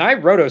 And I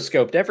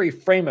rotoscoped every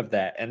frame of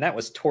that, and that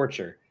was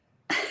torture.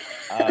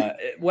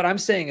 What I'm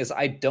saying is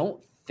I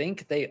don't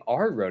think they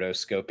are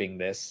rotoscoping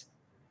this,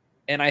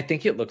 and I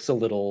think it looks a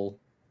little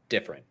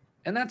different.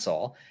 And that's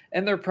all.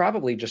 And they're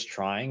probably just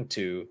trying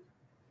to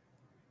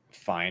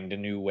find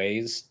new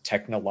ways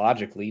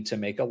technologically to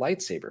make a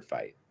lightsaber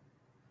fight,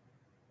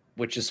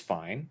 which is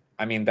fine.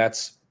 I mean,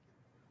 that's,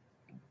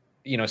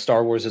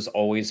 Star Wars has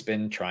always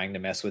been trying to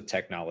mess with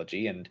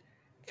technology and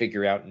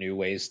figure out new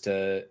ways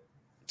to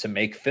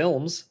make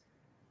films.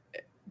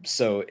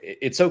 So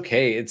it's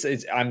okay. It's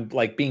I'm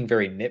like being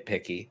very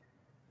nitpicky,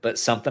 but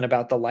something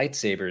about the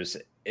lightsabers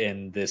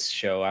in this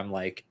show, I'm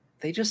like,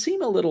 they just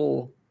seem a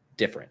little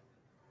different.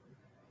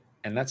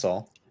 And that's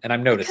all. And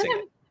I'm noticing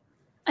it.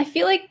 I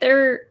feel like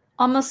they're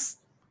almost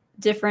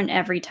different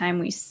every time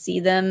we see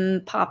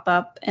them pop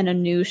up in a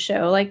new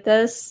show like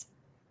this.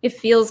 It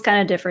feels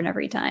kind of different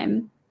every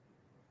time.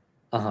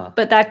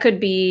 But that could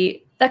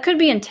be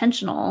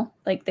intentional.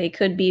 Like they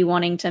could be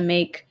wanting to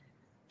make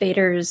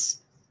Vader's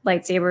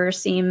lightsaber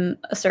seem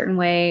a certain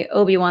way,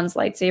 Obi-Wan's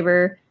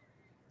lightsaber,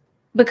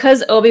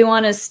 because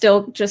Obi-Wan is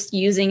still just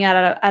using it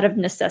out of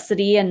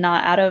necessity and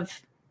not out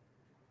of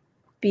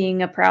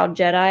being a proud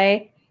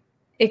Jedi.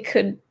 It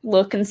could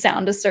look and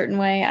sound a certain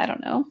way. I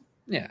don't know.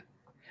 Yeah.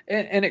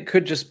 And it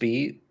could just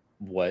be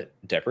what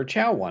Deborah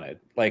Chow wanted.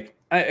 Like,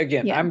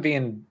 I'm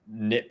being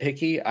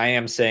nitpicky. I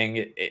am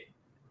saying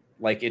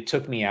it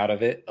took me out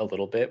of it a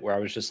little bit where I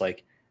was just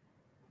like,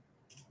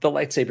 the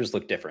lightsabers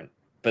look different,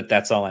 but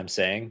that's all I'm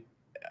saying.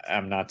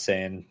 I'm not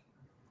saying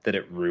that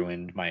it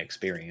ruined my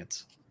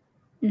experience.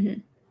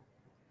 Mm-hmm.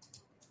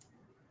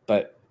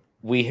 But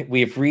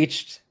we've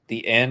reached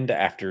the end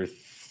after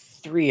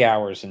 3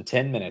 hours and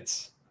 10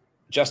 minutes.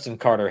 Justin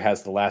Carter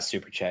has the last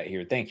super chat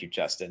here. Thank you,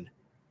 Justin.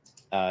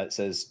 It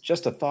says,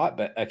 just a thought,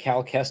 but a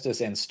Cal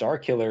Kestis and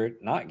Starkiller,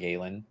 not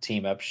Galen,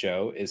 team-up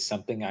show is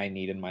something I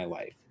need in my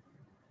life.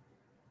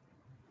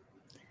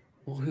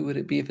 Well, who would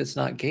it be if it's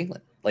not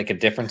Galen? Like a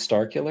different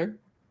Starkiller?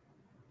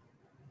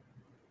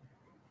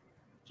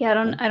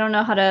 Yeah, I don't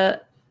know how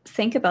to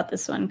think about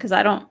this one because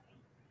I don't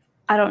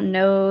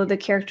know the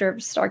character of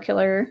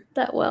Starkiller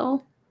that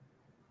well.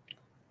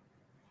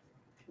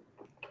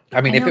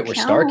 I mean, if it were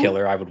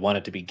Starkiller, I would want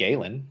it to be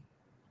Galen.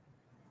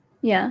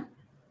 Yeah.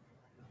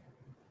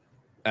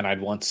 And I'd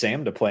want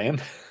Sam to play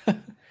him.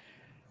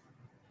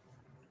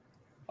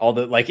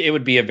 Although, like, it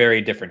would be a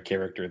very different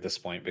character at this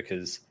point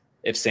because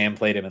if Sam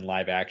played him in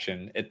live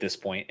action at this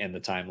point in the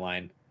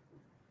timeline,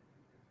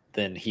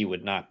 then he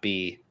would not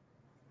be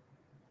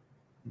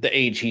the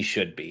age he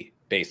should be,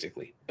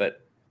 basically.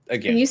 But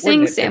again, are you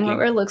saying Sam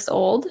Witwer looks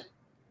old?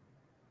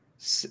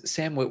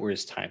 Sam Witwer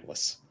is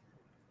timeless.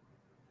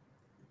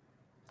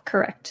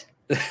 Correct.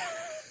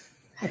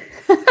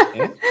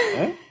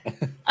 Yeah?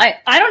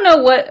 I don't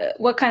know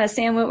what kind of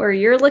Sam Witwer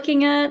you're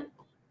looking at,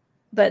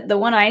 but the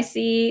one I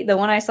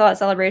saw at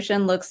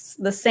Celebration looks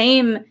the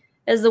same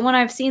as the one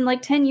I've seen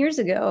like 10 years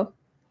ago.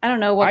 I don't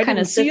know what kind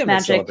of Sith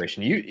magic.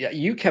 Celebration.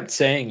 You kept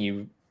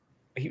saying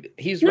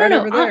he's right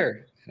over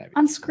there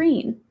on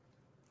screen.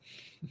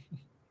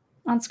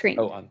 On screen.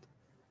 Oh,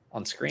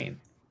 on screen.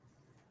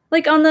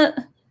 Like on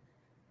the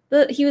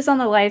he was on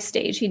the live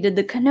stage. He did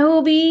the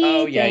Kenobi.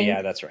 Oh yeah, thing.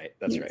 yeah, that's right.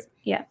 That's right.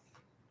 Yeah.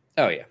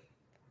 Oh yeah.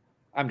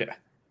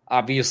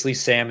 Obviously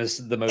Sam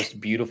is the most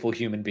beautiful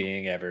human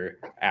being ever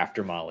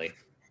after Molly.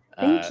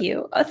 Thank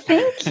you.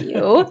 Thank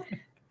you.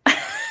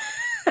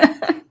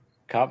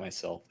 Caught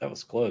myself. That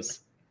was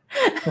close.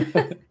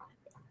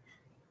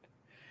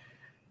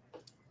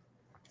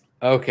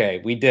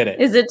 Okay, we did it.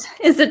 Is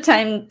it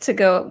time to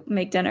go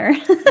make dinner?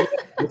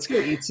 Let's go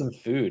eat some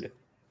food.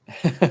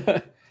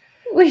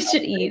 We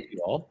should eat.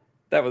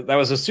 That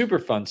was a super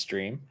fun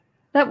stream.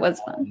 That was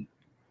fun.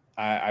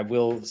 I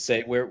will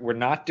say we're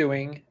not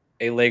doing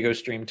a Lego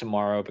stream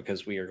tomorrow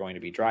because we are going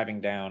to be driving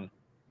down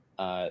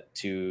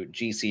to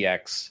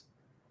GCX,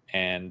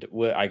 and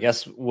I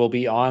guess we'll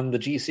be on the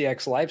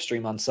GCX live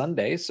stream on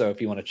Sunday. So if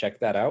you want to check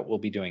that out, we'll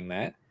be doing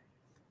that.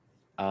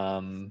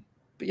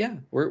 But yeah,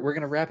 we're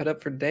going to wrap it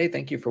up for today.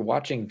 Thank you for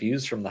watching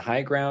Views from the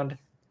High Ground.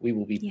 We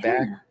will be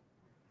back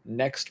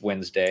next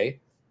Wednesday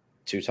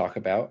to talk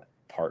about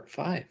part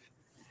 5.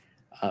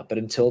 But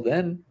until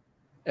then,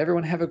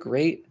 everyone have a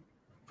great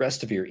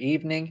rest of your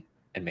evening,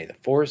 and may the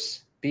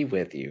Force be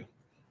with you.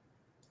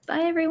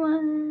 Bye,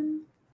 everyone.